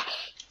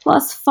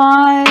 Plus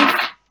 5.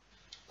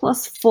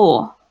 Plus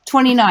 4.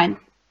 29.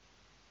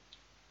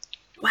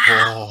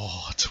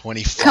 Oh,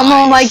 25. Come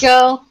on, my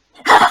girl.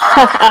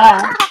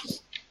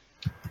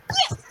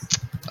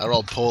 I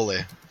rolled poorly.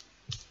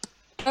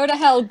 Go to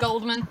hell,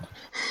 Goldman.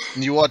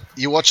 And you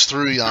watch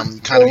through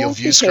kind of your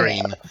view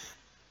screen,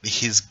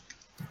 his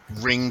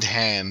ringed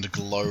hand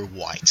glow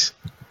white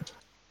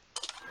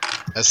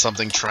as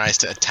something tries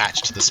to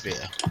attach to the spear.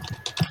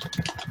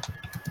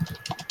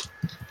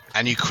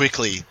 And you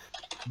quickly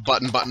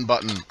button.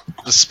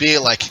 The spear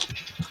like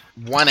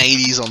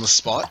 180s on the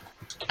spot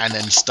and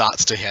then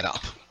starts to head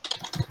up.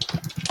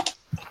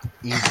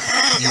 You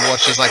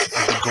watch as like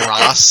the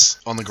grass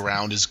on the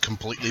ground is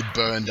completely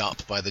burned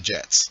up by the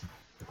jets.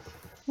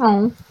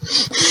 Oh.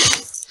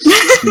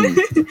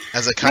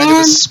 As a kind of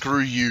a screw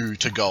you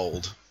to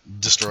Gold,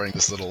 destroying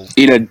this little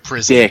Eat a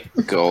prison. dick,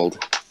 Gold.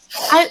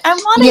 I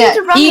wanted you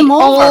to run eat him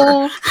over.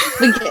 all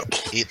the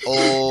dick. Eat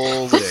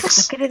all the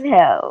dicks. Fuck it in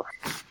hell.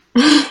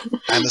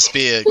 And the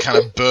spear kind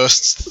of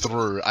bursts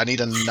through. I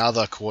need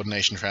another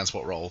coordination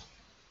transport roll.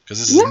 Because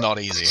this is not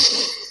easy.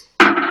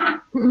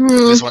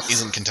 This one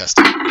isn't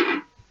contested.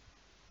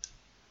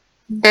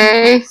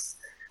 Okay.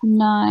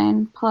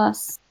 9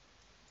 plus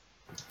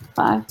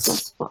 5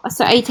 plus 4.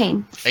 So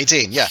 18.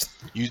 18, yeah.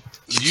 You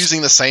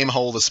using the same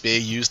hole the spear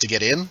used to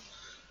get in,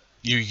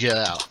 you get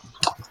out.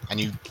 and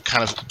you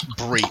kind of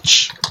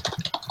breach.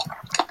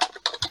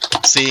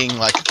 Seeing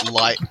like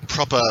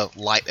proper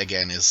light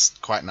again is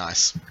quite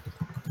nice.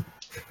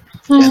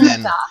 And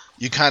then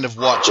you kind of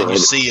watch and you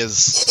see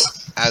as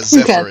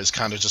Zephyr is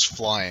kind of just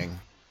flying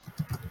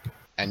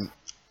and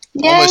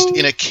almost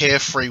in a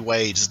carefree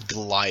way just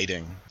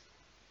gliding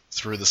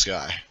through the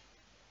sky.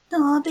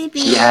 Oh,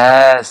 baby.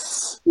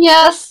 Yes.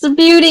 Yes, the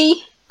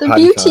beauty. The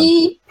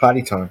beauty.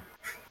 Party time.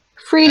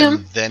 Freedom.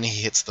 And then he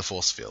hits the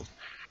force field.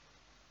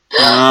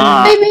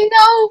 Baby,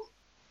 no.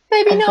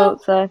 Baby, I no.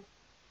 thought so.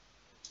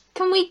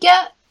 Can we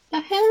get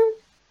him?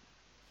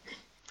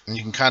 And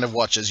you can kind of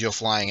watch as you're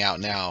flying out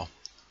now.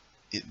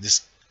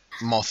 This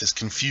moth is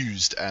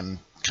confused and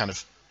kind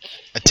of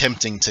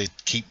attempting to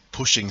keep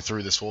pushing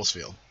through this force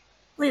field.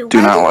 Wait, Do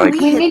why not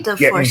didn't like- we hit the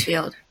Get force me.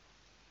 field?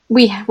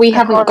 We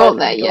haven't got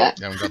there yet.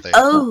 You haven't got there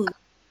yet.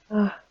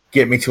 Oh,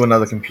 Get me to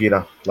another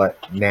computer, like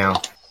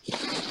now.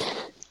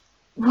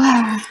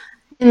 Where?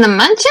 In the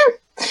mansion?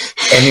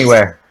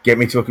 Anywhere. Get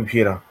me to a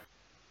computer.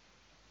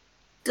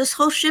 this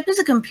whole ship is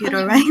a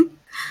computer, right?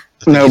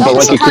 No, but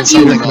like a Can't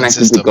computer you-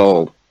 connected to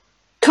gold.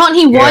 Can't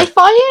he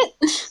Wi-Fi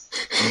it?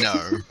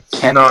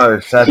 No. No,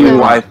 sadly. You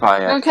Wi-Fi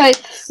it. Okay.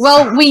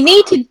 Well, we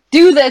need to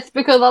do this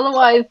because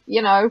otherwise,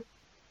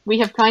 we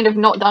have kind of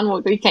not done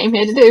what we came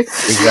here to do.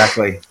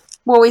 Exactly.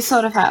 Well, we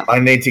sort of have. I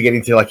need to get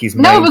into like his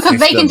No, main because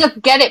they can system.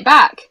 just get it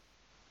back.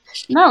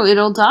 No,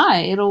 it'll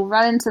die. It'll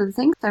run into the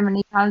thing so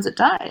many times it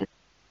dies.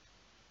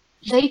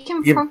 They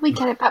can Yeah. probably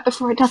get it back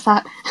before it does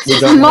that. We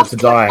don't want Moths it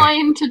to die. fly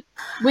into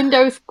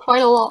Windows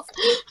quite a lot.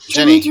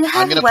 Jenny, do you I'm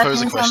have going to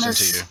pose a weapons on question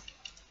this to you.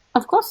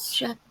 Of course.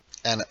 Ship?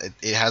 And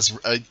it has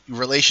a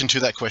relation to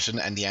that question,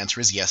 and the answer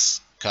is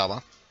yes,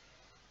 Karma.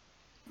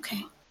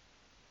 Okay.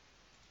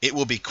 It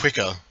will be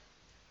quicker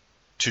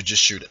to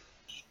just shoot it.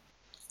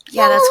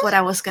 Yeah, that's what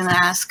I was gonna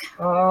ask.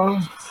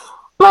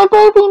 My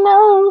baby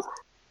knows.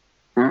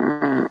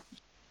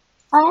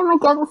 I am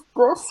against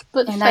this,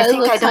 but And I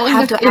think I don't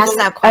have to ask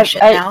that I,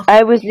 question I, now.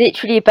 I was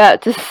literally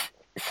about to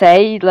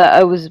say, like,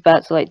 I was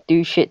about to, like,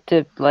 do shit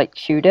to, like,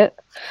 shoot it.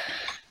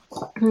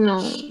 No.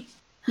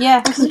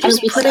 Yeah, You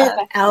just put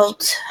it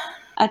out.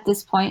 at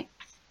this point.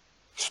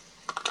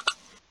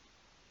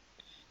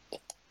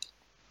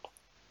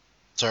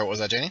 Sorry, what was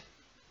that, Jenny?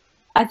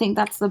 I think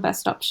that's the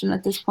best option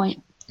at this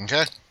point.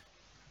 Okay.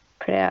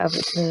 Put it out of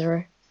its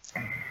misery.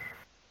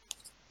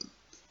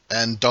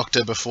 And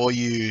Doctor, before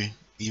you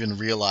even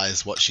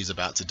realize what she's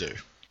about to do,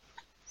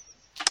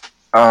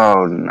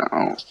 Oh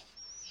no.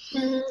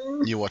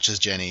 you watch as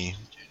Jenny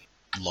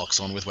locks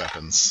on with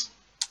weapons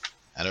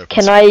and opens.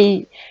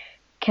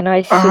 Can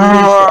I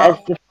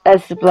salute it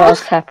as the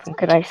blast happen?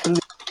 Can I salute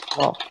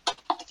the moth?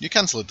 You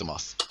can salute the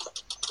moth.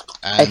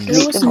 I And There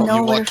salute was the moth.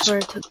 nowhere for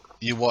it to.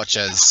 you watch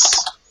as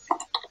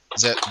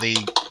the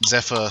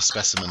Zephyr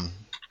specimen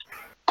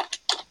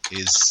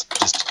is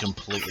just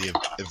completely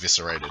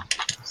eviscerated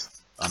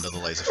under the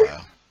laser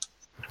fire.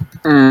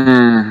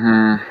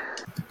 Mm-hmm.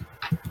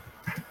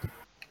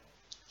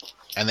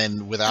 And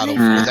then without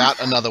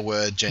another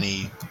word,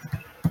 Jenny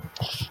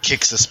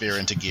kicks the spear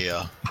into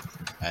gear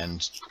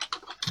and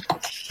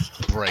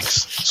breaks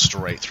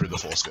straight through the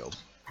force field.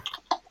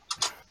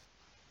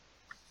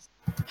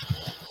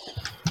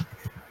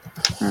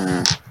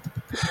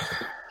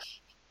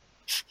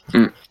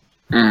 Do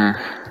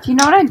you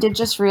know what I did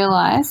just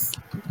realize?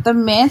 The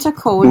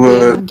Manticore would be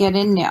able to get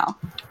in now.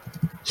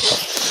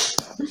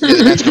 Yeah,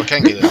 the Manticore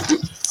can get in,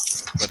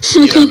 but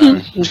you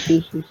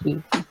don't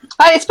know.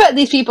 I expect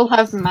these people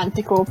have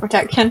manticore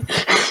protection.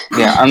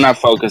 Yeah, I'm not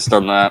focused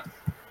on that.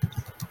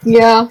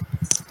 Yeah.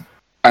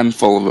 I'm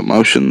full of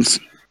emotions.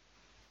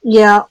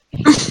 Yeah.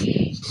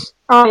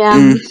 I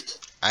am.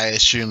 I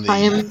assume I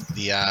am-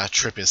 the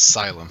trip is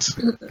silent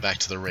back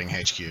to the Ring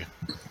HQ.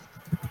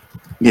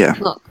 Yeah.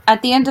 Look,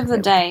 at the end of the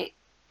day,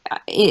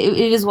 it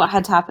is what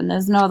had to happen.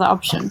 There's no other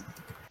option.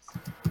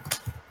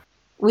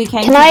 We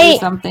came Can to I- do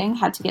something,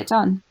 had to get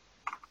done.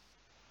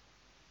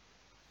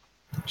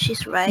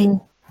 She's right.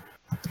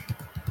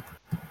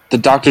 The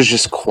doctor's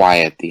just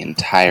quiet the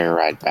entire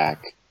ride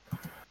back.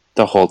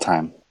 The whole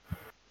time.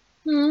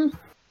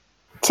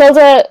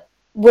 Tilda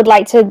would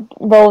like to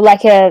roll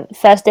like a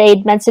first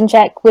aid medicine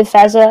check with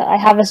Fezza. I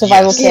have a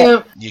survival Yes. kit.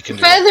 Yeah. You can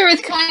do it. Feather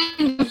is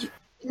kind of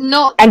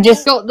not I'm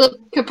just- got the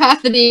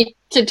capacity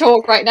to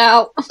talk right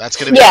now. That's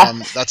gonna be Yeah.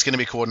 that's gonna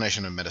be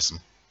coordination and medicine.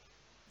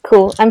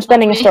 Cool. I'm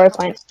spending a story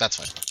point. That's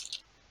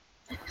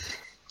fine.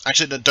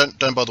 Actually,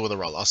 don't bother with a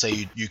roll. I'll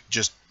say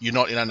you're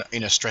not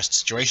in a stressed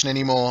situation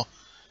anymore.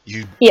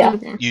 You Yeah.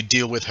 you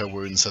deal with her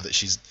wounds so that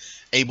she's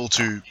able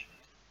to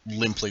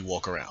limply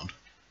walk around.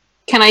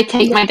 Can I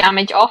take my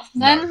damage off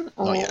then? No, not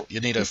Or- yet. You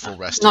need a full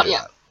rest. Not to do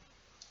yet.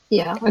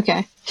 Yeah,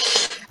 okay.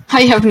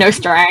 I have no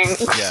strength.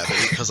 That. Yeah,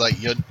 because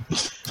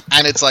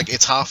and it's like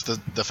it's half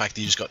the fact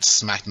that you just got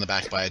smacked in the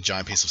back by a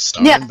giant piece of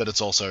stone, Yeah. but it's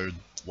also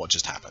what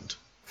just happened.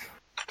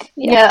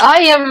 Yeah,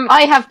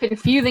 I have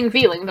confusing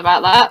feelings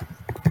about that.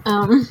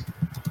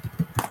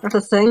 That's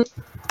a thing.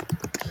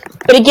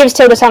 But it gives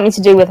Tilda something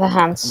to do with her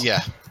hands.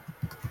 Yeah,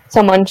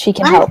 Someone she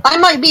can help. I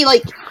might be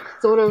like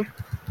sort of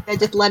They're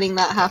just letting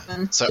that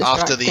happen. So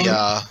after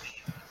Distracting.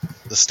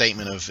 the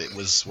statement of it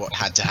was what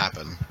had to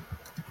happen,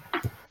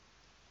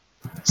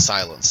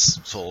 silence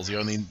falls. The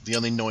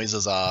only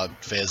noises are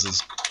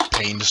Fairs'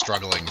 pained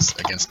strugglings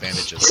against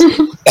bandages.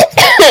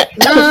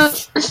 No.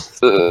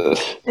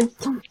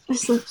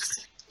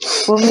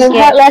 When It'll we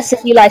hurt get, less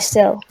if you lie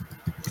still.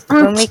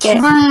 when we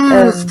get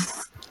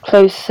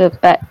closer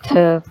back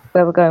to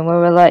where we're going, where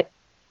we're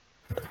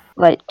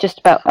like just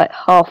about like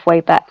halfway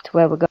back to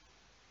where we're going,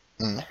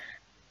 Mm.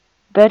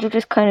 Virgil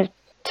just kind of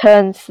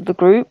turns to the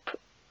group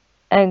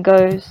and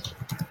goes,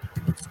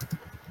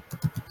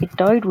 "It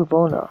died with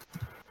honor."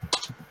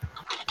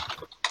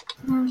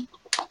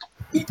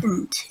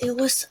 Didn't. It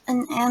was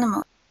an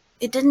animal.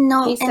 It didn't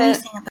know He said-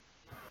 anything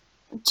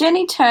about.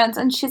 Jenny turns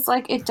and she's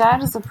like, "It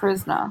died as a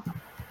prisoner.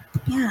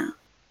 Yeah.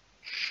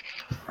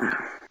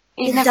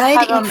 It It never died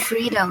had in on-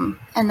 freedom,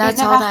 and it that's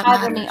never all that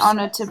had matters. any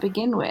honor to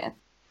begin with."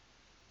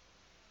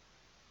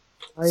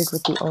 Died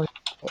with the honor.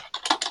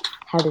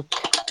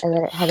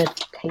 It had a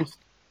taste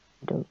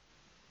of it,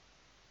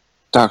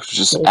 Doctor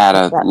just It's at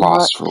not a that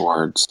loss much. for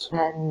words.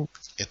 and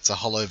It's a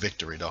hollow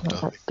victory, not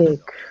Doctor. that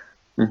big.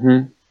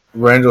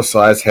 Mm-hmm. Randall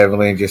sighs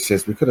heavily and just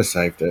says, "We could have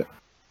saved it."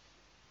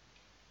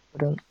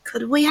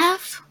 Could we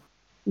have?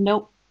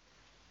 Nope.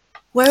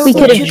 Where We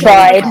would could have you put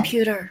tried. the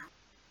computer?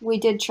 We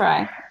did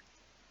try.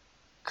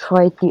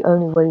 Tried the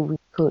only way we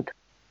could.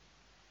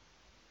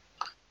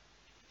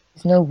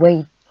 There's no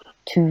way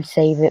to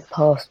save it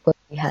past what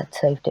we had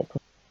saved it.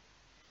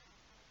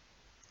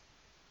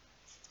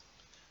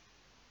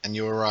 And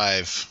you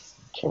arrive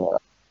Kill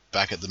it.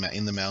 back at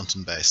in the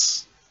mountain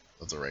base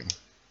of the ring.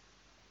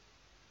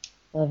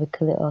 Never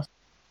kill it us.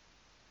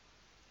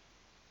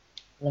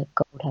 Let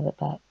Gold have it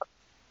back.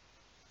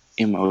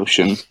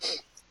 Emotion.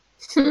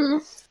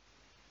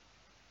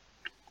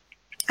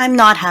 I'm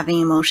not having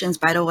emotions,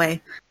 by the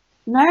way.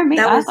 No, me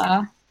That was-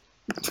 either.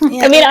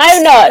 Yeah, I mean,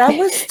 I'm not. That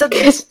was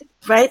the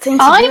right thing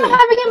to I'm do.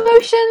 having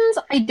emotions.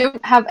 I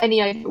don't have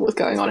any idea what's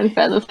going on in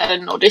Feather's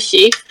head, nor does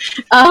she.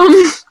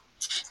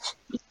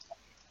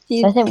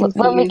 She's I think when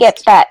we confused.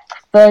 get back,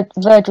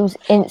 Virgil's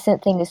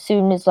instant thing, as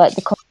soon as like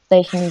the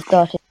conversation is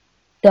started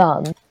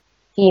done,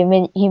 he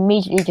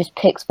immediately just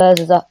picks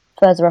Further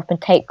up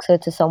and takes her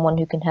to someone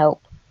who can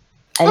help,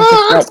 and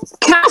just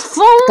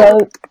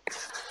Careful!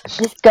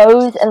 just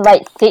goes and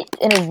like sits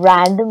in a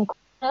random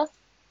corner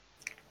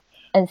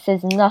and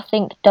says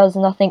nothing, does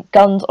nothing,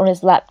 guns on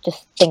his lap,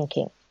 just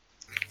thinking.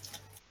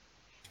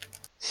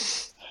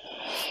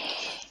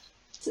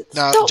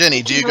 Now, Stop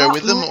Jenny, do you thinking go about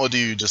with them me. or do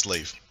you just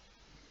leave?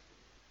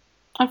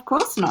 Of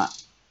course not.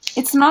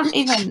 It's not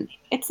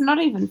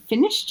even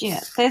finished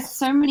yet. There's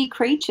so many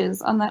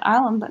creatures on that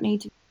island that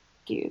need to be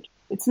rescued.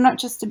 It's not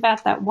just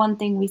about that one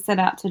thing we set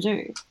out to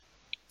do.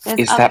 There's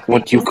Is other that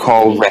what you creatures that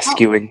call need help.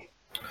 rescuing?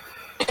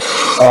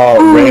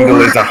 Oh,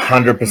 Randall is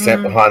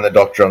 100% behind the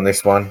Doctor on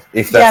this one.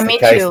 If that's Yeah, the me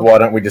case, too. why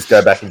don't we just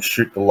go back and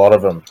shoot the lot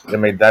of them? I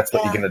mean, that's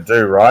what Yeah. you're going to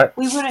do, right?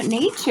 We wouldn't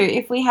need to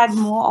if we had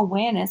more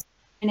awareness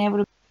and able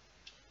to.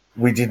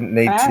 We didn't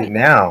need to Right.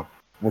 now.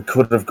 We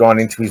could have gone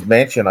into his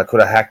mansion. I could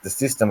have hacked the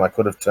system. I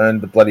could have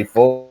turned the bloody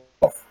fall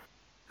off.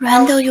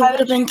 Randall, you How would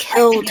have did been expect to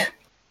killed. get-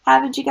 How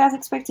did you guys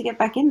expect to get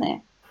back in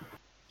there?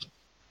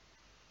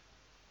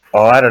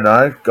 Oh, I don't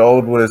know.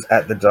 Gold was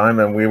at the dome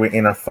and we were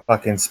in a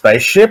fucking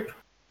spaceship.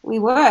 We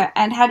were,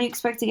 and how do you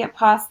expect to get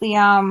past the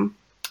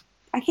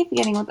I keep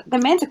forgetting what the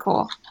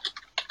Manticore,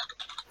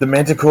 The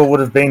Manticore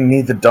would have been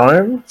near the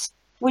dome.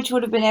 which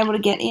would have been able to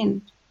get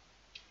in.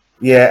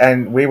 Yeah,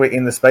 and we were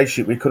in the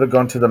spaceship. We could have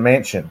gone to the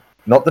mansion.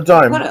 Not the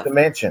dome, Could've. the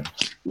mansion.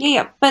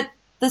 Yeah, but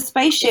the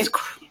spaceship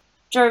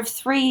drove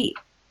three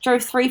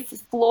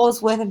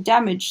floors worth of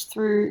damage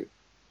through.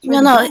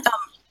 No,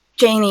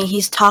 Janie,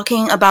 he's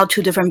talking about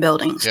two different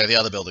buildings. Yeah, the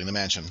other building, the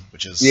mansion,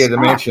 which is Yeah, the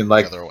mansion,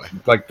 like further away.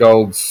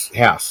 Gold's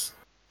house.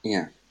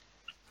 Yeah.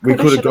 We Coulda,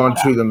 could have shoulda, gone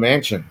woulda. to the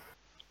mansion.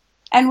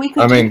 And we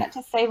could I do mean- that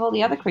to save all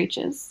the other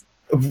creatures.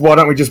 Why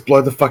don't we just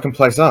blow the fucking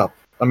place up?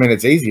 I mean,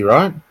 it's easy,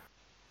 right?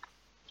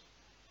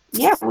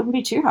 Yeah, it wouldn't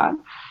be too hard.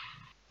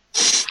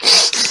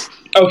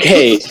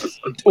 Okay,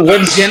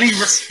 when Jenny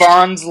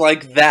responds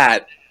like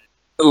that,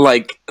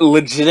 like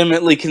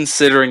legitimately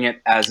considering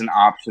it as an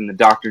option, the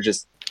Doctor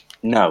just,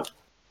 no,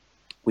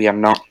 we are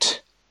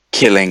not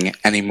killing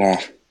anymore.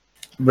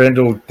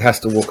 Randall has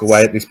to walk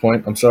away at this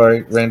point. I'm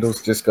sorry.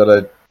 Randall's just got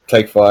to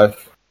take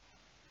 5.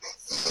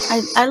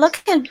 I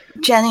look at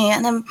Jenny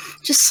and I'm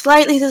just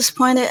slightly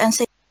disappointed and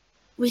say,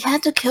 we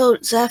had to kill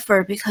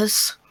Zephyr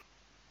because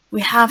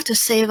we have to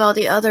save all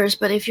the others,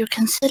 but if you're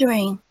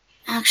considering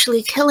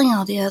actually killing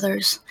all the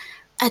others,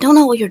 I don't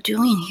know what you're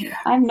doing here.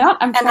 I'm not.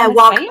 I'm And trying I to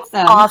walk save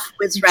them. off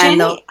with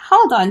Randall. Jenny,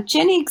 hold on.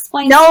 Jenny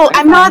explains. No, to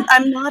I'm not. everyone-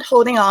 I'm not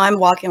holding on. I'm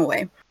walking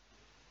away.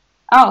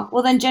 Oh,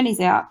 well then Jenny's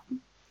out.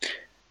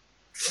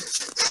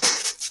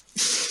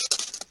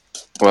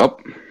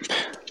 Well,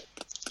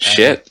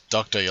 shit.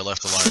 Doctor, you're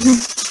left alone.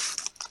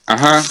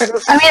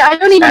 Uh-huh. I mean, I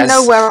don't even As-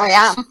 know where I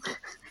am.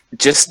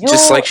 Just You're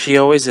like she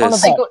always on a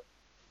is. bed.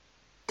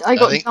 I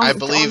got I dumped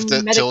believe on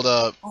that medical-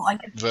 Tilda, Oh, I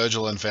get-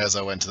 Virgil, and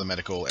Faiza went to the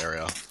medical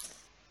area.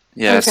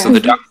 Yeah, Okay. so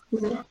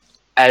the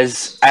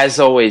as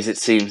always, it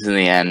seems in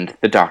the end,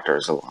 the doctor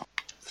is alone.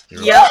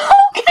 Yeah.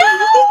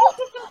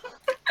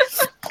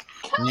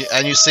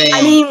 And you see,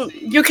 I mean,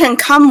 you can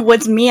come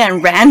with me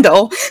and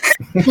Randall.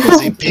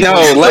 see people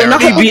No, stare let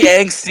me about. be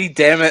angsty,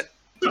 damn it.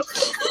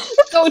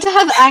 Doctor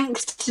has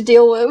angst to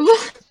deal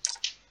with.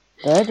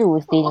 Virgil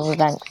was dealing with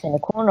angst in a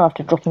corner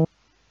after dropping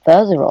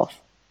further off.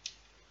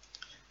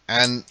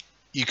 And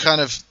you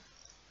kind of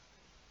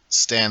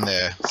stand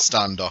there,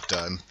 stunned, Doctor,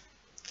 and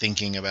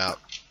thinking about.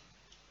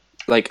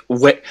 Like,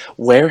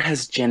 where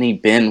has Jenny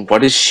been?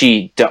 What has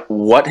she done?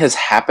 What has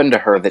happened to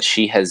her that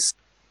she has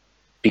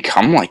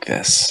become like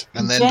this?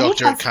 And then Jenny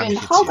Doctor has kind been,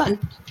 of hits hold you.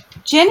 on.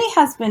 Jenny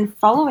has been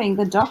following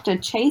the doctor,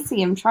 chasing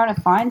him, trying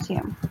to find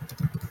him.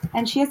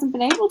 And she hasn't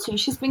been able to.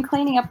 She's been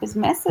cleaning up his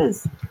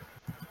messes.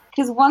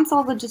 Because once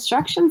all the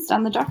destruction's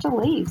done, the doctor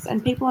leaves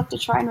and people have to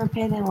try and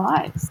repair their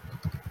lives.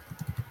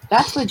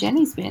 That's where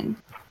Jenny's been.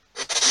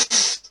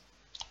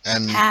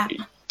 And Ah,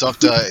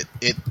 Doctor,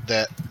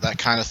 that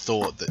kind of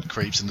thought that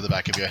creeps into the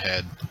back of your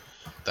head,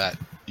 that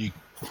you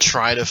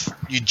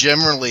you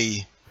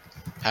generally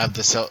have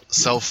the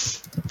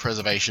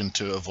self-preservation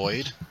to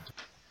avoid,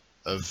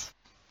 of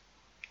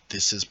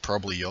this is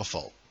probably your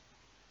fault.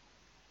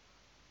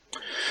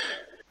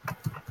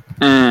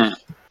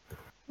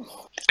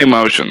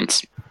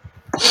 Emotions.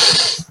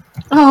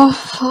 Oh,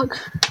 fuck.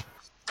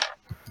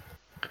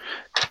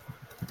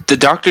 The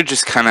doctor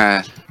just kind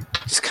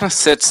of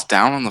sits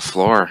down on the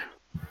floor,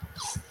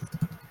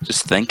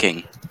 just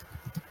thinking,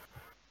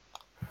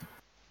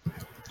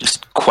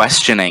 just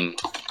questioning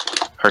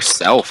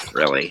herself,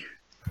 really.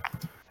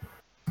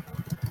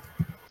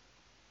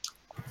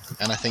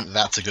 And I think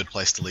that's a good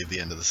place to leave the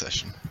end of the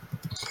session.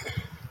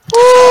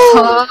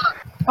 Fuck.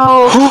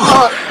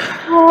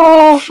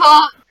 Oh,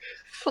 fuck.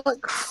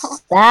 Fuck.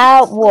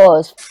 That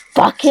was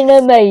fucking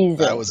amazing.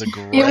 That was a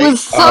great. It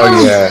was so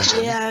Oh, yeah.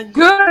 yeah,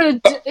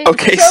 good. It's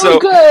Okay, so so-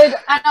 good,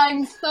 and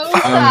I'm so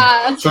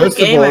sad. good First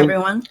of game, all,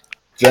 everyone.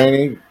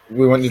 Janie,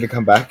 we want you to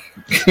come back.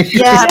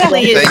 Yeah,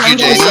 please. Thank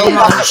you, you Jenny. so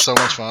That was much. so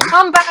much fun.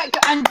 Come back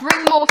and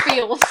bring more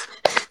feels.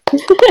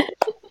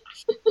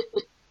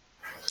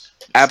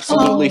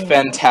 Absolutely Oh.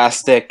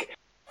 fantastic.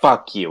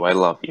 Fuck you, I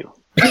love you.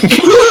 It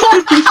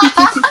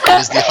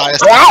is the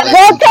highest. That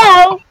will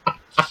go.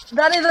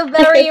 That is a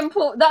very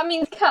important. That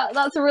means Cal.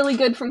 That's a really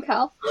good from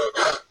Cal.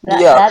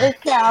 Yeah. That is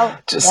Cal.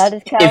 Just- That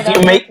is Cal. if you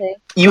that make- is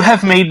You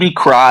have made me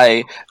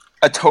cry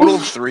a total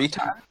of 3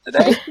 times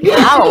today.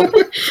 Wow.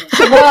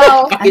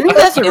 Well, I think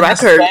that's a In the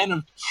record. span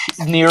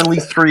of nearly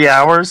 3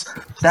 hours.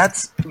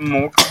 That's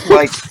more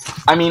like.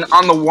 I mean,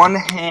 on the one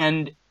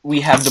hand,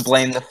 we have to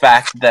blame the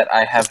fact that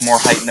I have more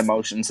heightened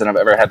emotions than I've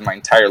ever had in my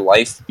entire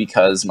life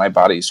because my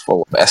body's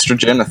full of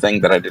estrogen, a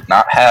thing that I did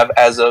not have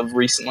as of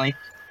recently.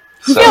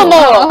 So Feel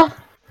more.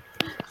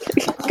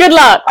 Good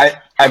luck.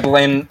 I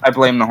blame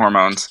the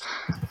hormones,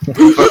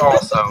 but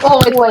also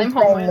always blame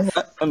hormones.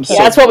 I'm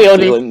Yeah, that's what we all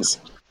do. feelings.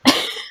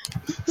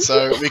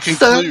 So we So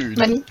conclude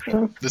many.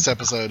 this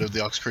episode of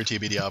the Ox Crew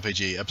TBD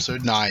RPG,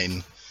 episode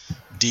 9,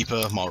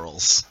 Deeper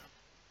Morals.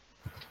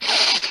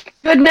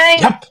 Good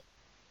night. Yep.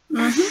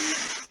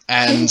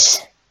 And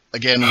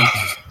again,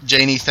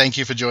 Janie, thank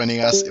you for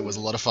joining us. It was a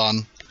lot of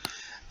fun.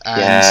 And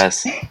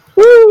Yes.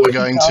 we're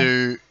going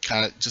to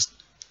kind of just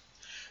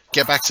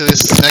get back to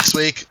this next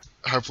week.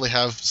 Hopefully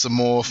have some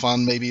more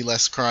fun, maybe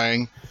less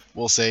crying.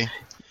 We'll see.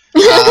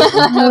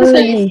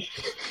 Holy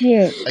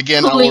shit.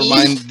 Again, I'll Please.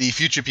 remind the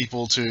future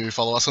people to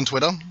follow us on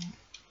Twitter.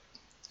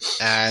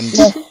 And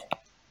Yes.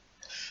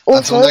 until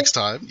Also, next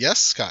time, yes,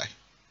 Sky.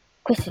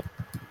 question.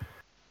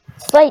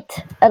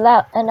 Slate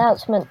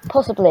announcement,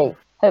 possibly,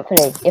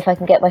 hopefully, if I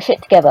can get my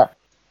shit together.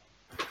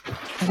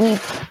 We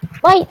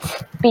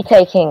might be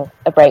taking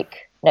a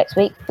break next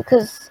week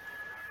because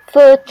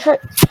for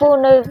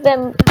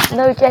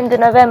No Gender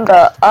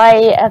November, I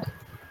am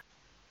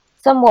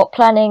somewhat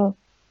planning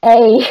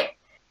a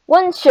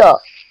one-shot,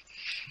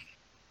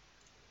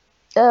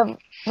 Roll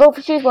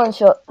for Choose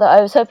one-shot that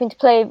I was hoping to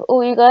play with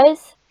all you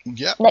guys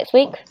Yep, next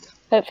week,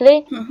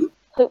 hopefully. Mhm.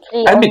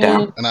 Hopefully I'd on be the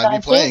down. and I'd be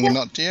 19th. playing and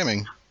not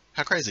DMing.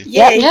 How crazy.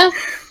 Yay. Yeah.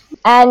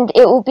 And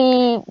it will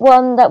be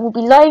one that will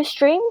be live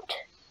streamed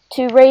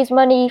to raise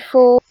money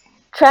for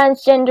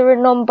transgender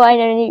and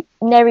non-binary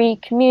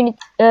community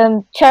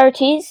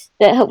charities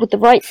that help with the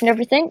rights and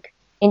everything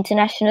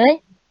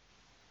internationally,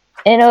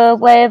 in a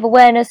way of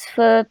awareness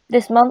for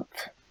this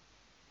month.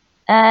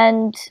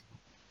 And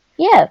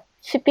yeah,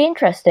 should be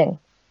interesting.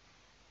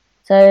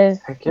 So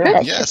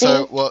that Yeah, should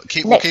so be we'll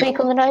keep next week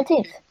on the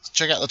 19th.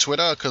 check out the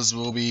Twitter because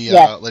we'll be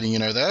Yeah. letting you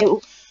know there. It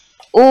will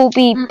all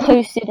be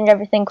posted and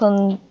everything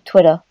on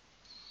Twitter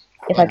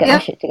if I get my Yeah.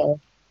 shit together.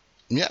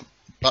 Yeah,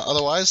 but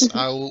otherwise,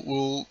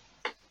 will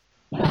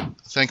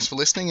thanks for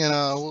listening, and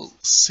we'll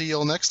see you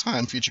all next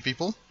time, future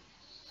people.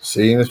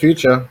 See you in the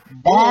future.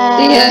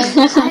 Bye.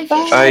 Yeah.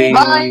 Bye.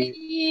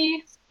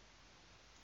 Bye.